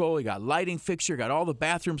 electrical. You got lighting fixture, got all the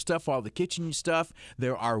bathroom stuff, all the kitchen stuff.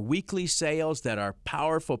 There are weekly sales that are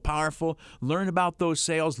powerful. Learn about those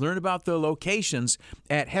sales. Learn about the locations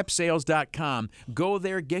at hepsales.com. Go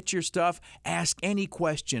there, get your stuff, ask any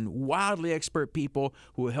question. Wildly expert people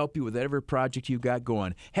who will help you with whatever project you've got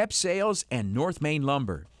going. Hep Sales and North Main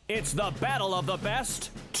Lumber. It's the battle of the best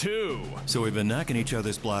two. So we've been knocking each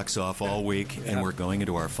other's blocks off all week, and we're going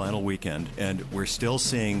into our final weekend, and we're still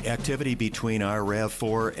seeing activity between our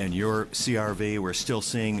RAV4 and your CRV. We're still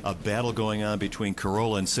seeing a battle going on between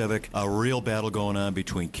Corolla and Civic, a real battle going on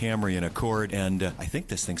between Camry and Accord, and I think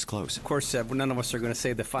this thing's close. Of course, none of us are going to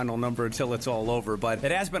say the final number until it's all over, but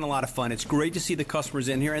it has been a lot of fun. It's great to see the customers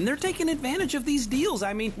in here, and they're taking advantage of these deals.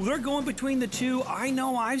 I mean, they're going between the two. I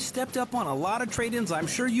know I've stepped up on a lot of trade-ins. I'm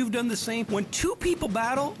sure you've done the same. When two people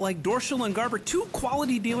battle, like Dorschel and Garber, two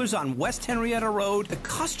quality dealers on West Henrietta Road, the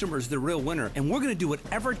customer's the real winner, and we're going to do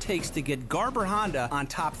whatever it takes to get Garber Honda on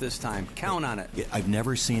top this time. Count on it. I've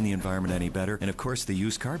never seen the environment any better, and of course the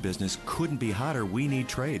used car business couldn't be hotter. We need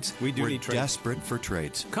trades. We do We're need trades. Desperate for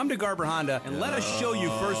trades. Come to Garber Honda and let us show you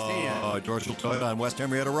firsthand. Dorschel Toyota on West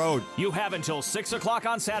Henrietta Road. You have until 6 o'clock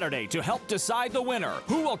on Saturday to help decide the winner.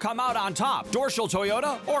 Who will come out on top, Dorschel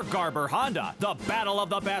Toyota or Garber Honda? The battle of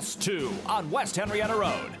the best two on West Henrietta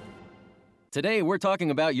Road. Today, we're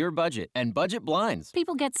talking about your budget and budget blinds.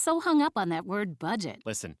 People get so hung up on that word budget.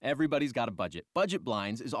 Listen, everybody's got a budget. Budget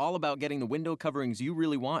blinds is all about getting the window coverings you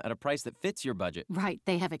really want at a price that fits your budget. Right.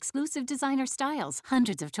 They have exclusive designer styles,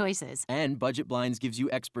 hundreds of choices. And Budget Blinds gives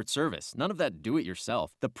you expert service. None of that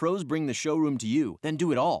do-it-yourself. The pros bring the showroom to you, then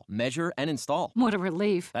do it all. Measure and install. What a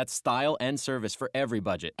relief. That's style and service for every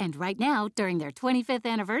budget. And right now, during their 25th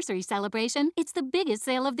anniversary celebration, it's the biggest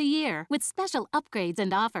sale of the year with special upgrades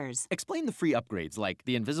and offers. Explain the free upgrades like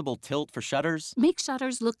the invisible tilt for shutters. Make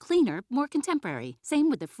shutters look cleaner, more contemporary. Same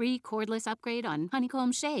with the free cordless upgrade on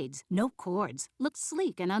honeycomb shades. No cords. Looks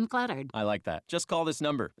sleek and uncluttered. I like that. Just call this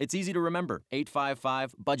number. It's easy to remember.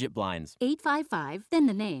 855-BUDGET-BLINDS. 855, then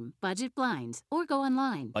the name, Budget Blinds, or go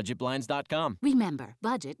online. BudgetBlinds.com. Remember,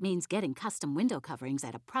 budget means getting custom window coverings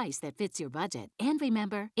at a price that fits your budget. And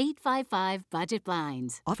remember,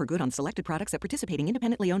 855-BUDGET-BLINDS. Offer good on selected products at participating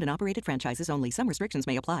independently owned and operated franchises only. Some restrictions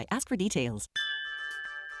may apply. Ask for details.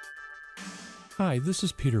 Hi, this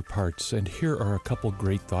is Peter Parts, and here are a couple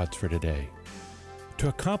great thoughts for today. To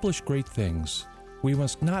accomplish great things, we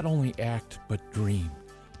must not only act but dream,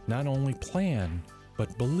 not only plan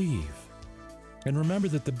but believe. And remember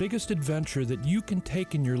that the biggest adventure that you can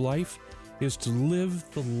take in your life is to live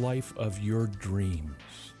the life of your dreams.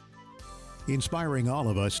 Inspiring all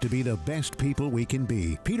of us to be the best people we can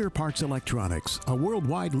be. Peter Parts Electronics, a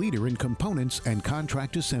worldwide leader in components and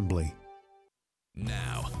contract assembly.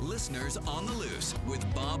 Now, listeners on the loose with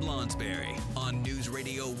Bob Lonsberry on News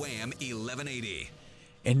Radio Wham 1180.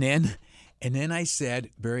 And then I said,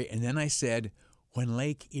 Barry, when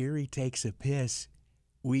Lake Erie takes a piss,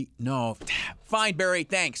 fine, Barry,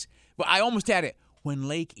 thanks. Well, I almost had it. When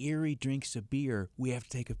Lake Erie drinks a beer, we have to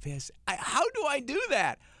take a piss. How do I do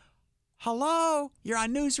that? Hello? You're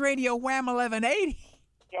on News Radio Wham 1180.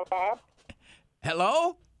 Yeah, Bob?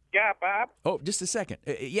 Hello? Yeah, Bob? Oh, just a second.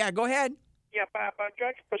 Yeah, go ahead. Yeah, Bob,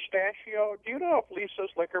 Judge Pistachio, do you know if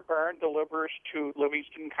Lisa's Liquor Barn delivers to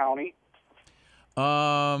Livingston County?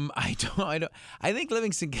 I don't. I think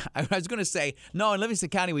Livingston. I was going to say no. In Livingston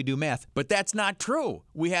County, we do meth, but that's not true.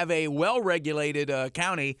 We have a well-regulated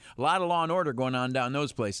county. A lot of law and order going on down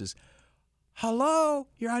those places. Hello,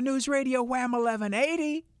 you're on News Radio Wham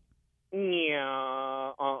 1180.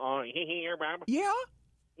 Yeah. Here, Bob. Yeah.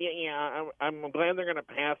 Yeah. I'm glad they're going to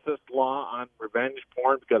pass this law on revenge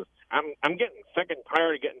porn because I'm getting sick and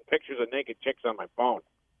tired of getting pictures of naked chicks on my phone.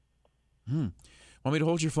 Want me to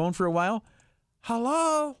hold your phone for a while?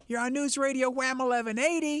 Hello, you're on News Radio Wham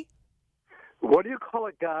 1180. What do you call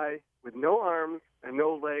a guy with no arms and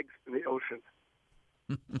no legs in the ocean?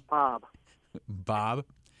 Bob. Bob.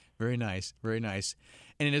 Very nice. Very nice.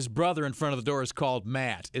 And his brother in front of the door is called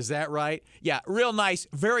Matt. Is that right? Yeah, real nice.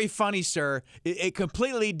 Very funny, sir.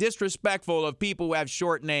 Completely disrespectful of people who have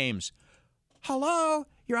short names. Hello,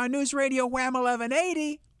 you're on News Radio Wham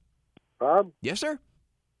 1180. Bob? Yes, sir?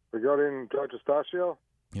 Regarding Judge Pistachio?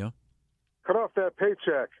 Yeah. Cut off that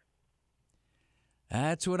paycheck.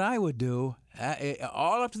 That's what I would do.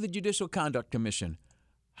 All up to the Judicial Conduct Commission.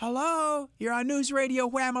 Hello, you're on News Radio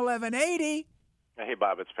Wham 1180. Hey,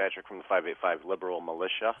 Bob, it's Patrick from the 585 Liberal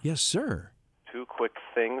Militia. Yes, sir. Two quick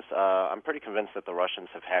things. I'm pretty convinced that the Russians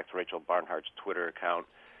have hacked Rachel Barnhart's Twitter account.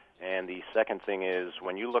 And the second thing is,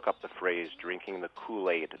 when you look up the phrase drinking the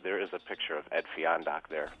Kool-Aid, there is a picture of Ed Fiondoc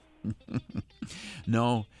there.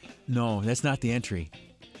 No, that's not the entry.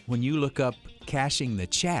 When you look up cashing the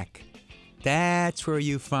check, that's where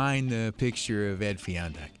you find the picture of Ed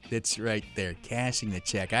Fiondoc. That's right there, cashing the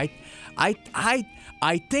check. I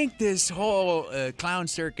think this whole clown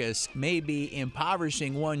circus may be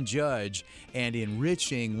impoverishing one judge and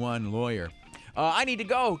enriching one lawyer. I need to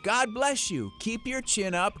go. God bless you. Keep your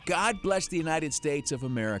chin up. God bless the United States of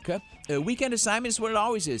America. Weekend assignment is what it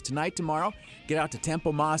always is. Tonight, tomorrow, get out to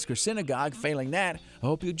temple, mosque, or synagogue. Failing that, I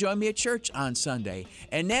hope you'll join me at church on Sunday.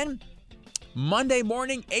 And then Monday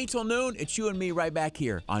morning, 8 till noon, it's you and me right back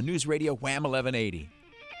here on News Radio Wham 1180.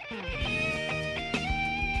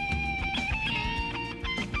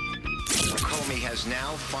 Comey has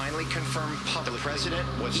now finally confirmed the president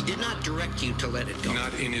was... He did not direct you to let it go.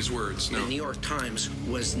 Not in his words, no. The New York Times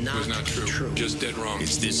was not true. Just dead wrong.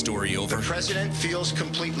 Is this story over? The president feels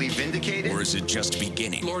completely vindicated? Or is it just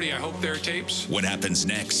beginning? Lordy, I hope there are tapes. What happens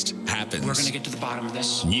next happens. We're going to get to the bottom of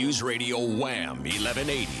this. News Radio Wham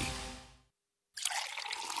 1180.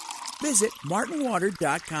 Visit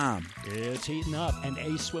martinwater.com. It's heating up, and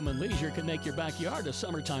Ace Swim and Leisure can make your backyard a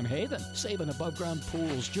summertime haven. Saving above-ground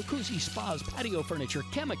pools, jacuzzi spas, patio furniture,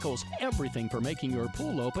 chemicals, everything for making your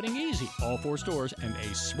pool opening easy. All 4 stores and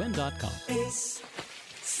aceswim.com. Ace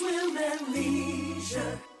Swim and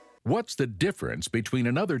Leisure. What's the difference between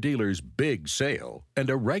another dealer's big sale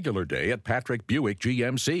and a regular day at Patrick Buick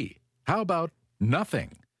GMC? How about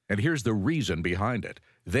nothing? And here's the reason behind it.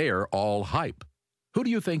 They're all hype. Who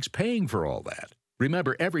do you think's paying for all that?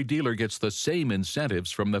 Remember, every dealer gets the same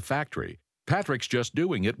incentives from the factory. Patrick's just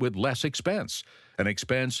doing it with less expense, an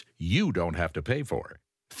expense you don't have to pay for.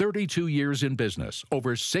 32 years in business,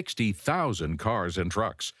 over 60,000 cars and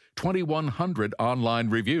trucks, 2,100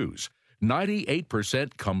 online reviews,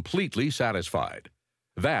 98% completely satisfied.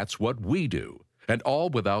 That's what we do, and all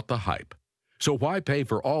without the hype. So why pay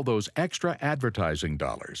for all those extra advertising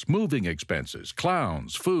dollars, moving expenses,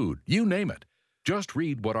 clowns, food, you name it? Just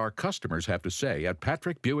read what our customers have to say at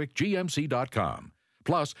PatrickBuickGMC.com.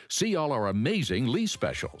 Plus, see all our amazing lease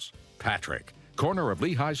specials. Patrick, corner of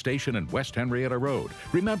Lehigh Station and West Henrietta Road.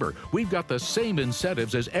 Remember, we've got the same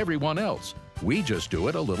incentives as everyone else. We just do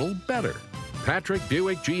it a little better. Patrick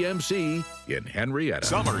Buick GMC in Henrietta.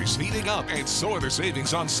 Summer's heating up, and so are the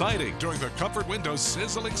savings on siding during the Comfort Windows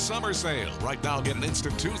Sizzling Summer Sale. Right now, get an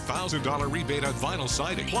instant $2,000 rebate on vinyl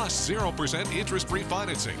siding, plus 0% interest-free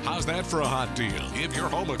financing. How's that for a hot deal? Give your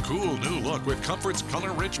home a cool new look with Comfort's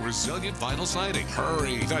color-rich, resilient vinyl siding.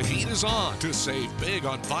 Hurry, the heat is on to save big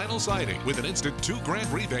on vinyl siding with an instant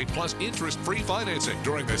 $2,000 rebate plus interest-free financing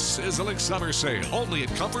during the Sizzling Summer Sale. Only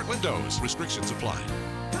at Comfort Windows. Restrictions apply.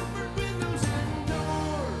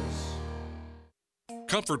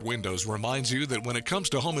 Comfort Windows reminds you that when it comes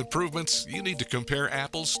to home improvements, you need to compare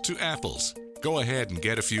apples to apples. Go ahead and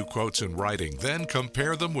get a few quotes in writing, then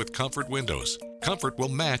compare them with Comfort Windows. Comfort will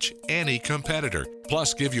match any competitor,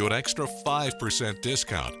 plus give you an extra 5%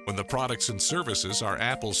 discount when the products and services are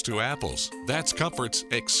apples to apples. That's Comfort's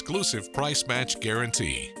exclusive price match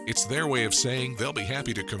guarantee. It's their way of saying they'll be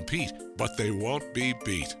happy to compete, but they won't be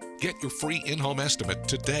beat. Get your free in-home estimate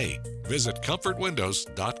today. Visit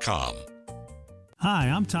ComfortWindows.com. Hi,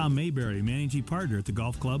 I'm Tom Mayberry, Managing Partner at the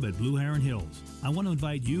Golf Club at Blue Heron Hills. I want to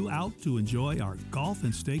invite you out to enjoy our golf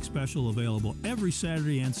and steak special available every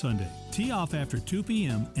Saturday and Sunday. Tee off after 2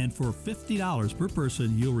 p.m. and for $50 per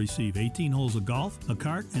person, you'll receive 18 holes of golf, a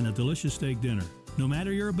cart, and a delicious steak dinner. No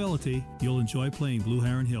matter your ability, you'll enjoy playing Blue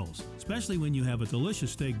Heron Hills, especially when you have a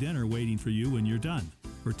delicious steak dinner waiting for you when you're done.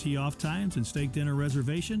 For tee-off times and steak dinner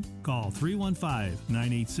reservation, call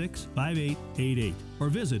 315-986-5888 or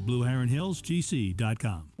visit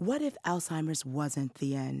BlueHeronHillsGC.com. What if Alzheimer's wasn't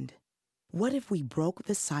the end? What if we broke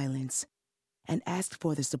the silence and asked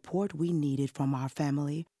for the support we needed from our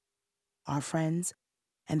family, our friends,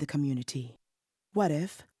 and the community? What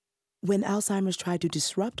if, when Alzheimer's tried to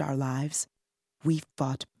disrupt our lives, we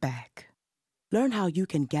fought back? Learn how you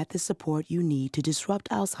can get the support you need to disrupt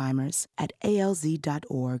Alzheimer's at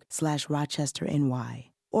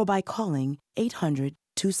alz.org/RochesterNY or by calling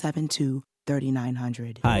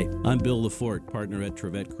 800-272-3900. Hi, I'm Bill Lafort, partner at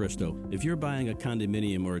Trevette Cristo. If you're buying a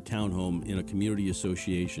condominium or a townhome in a community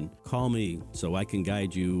association, call me so I can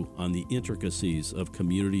guide you on the intricacies of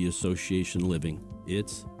community association living.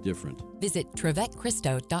 It's different. Visit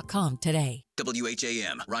TrevetteCristo.com today.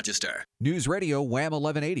 WHAM, Rochester. News Radio Wham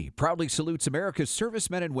 1180 proudly salutes America's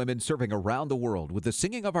servicemen and women serving around the world with the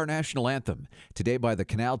singing of our national anthem, today by the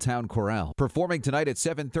Canaltown Chorale, performing tonight at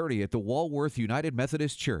 7:30 at the Walworth United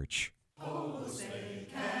Methodist Church. Oh, say,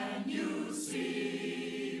 can you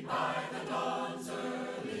see by the dawn's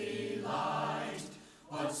early light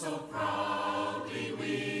what so proud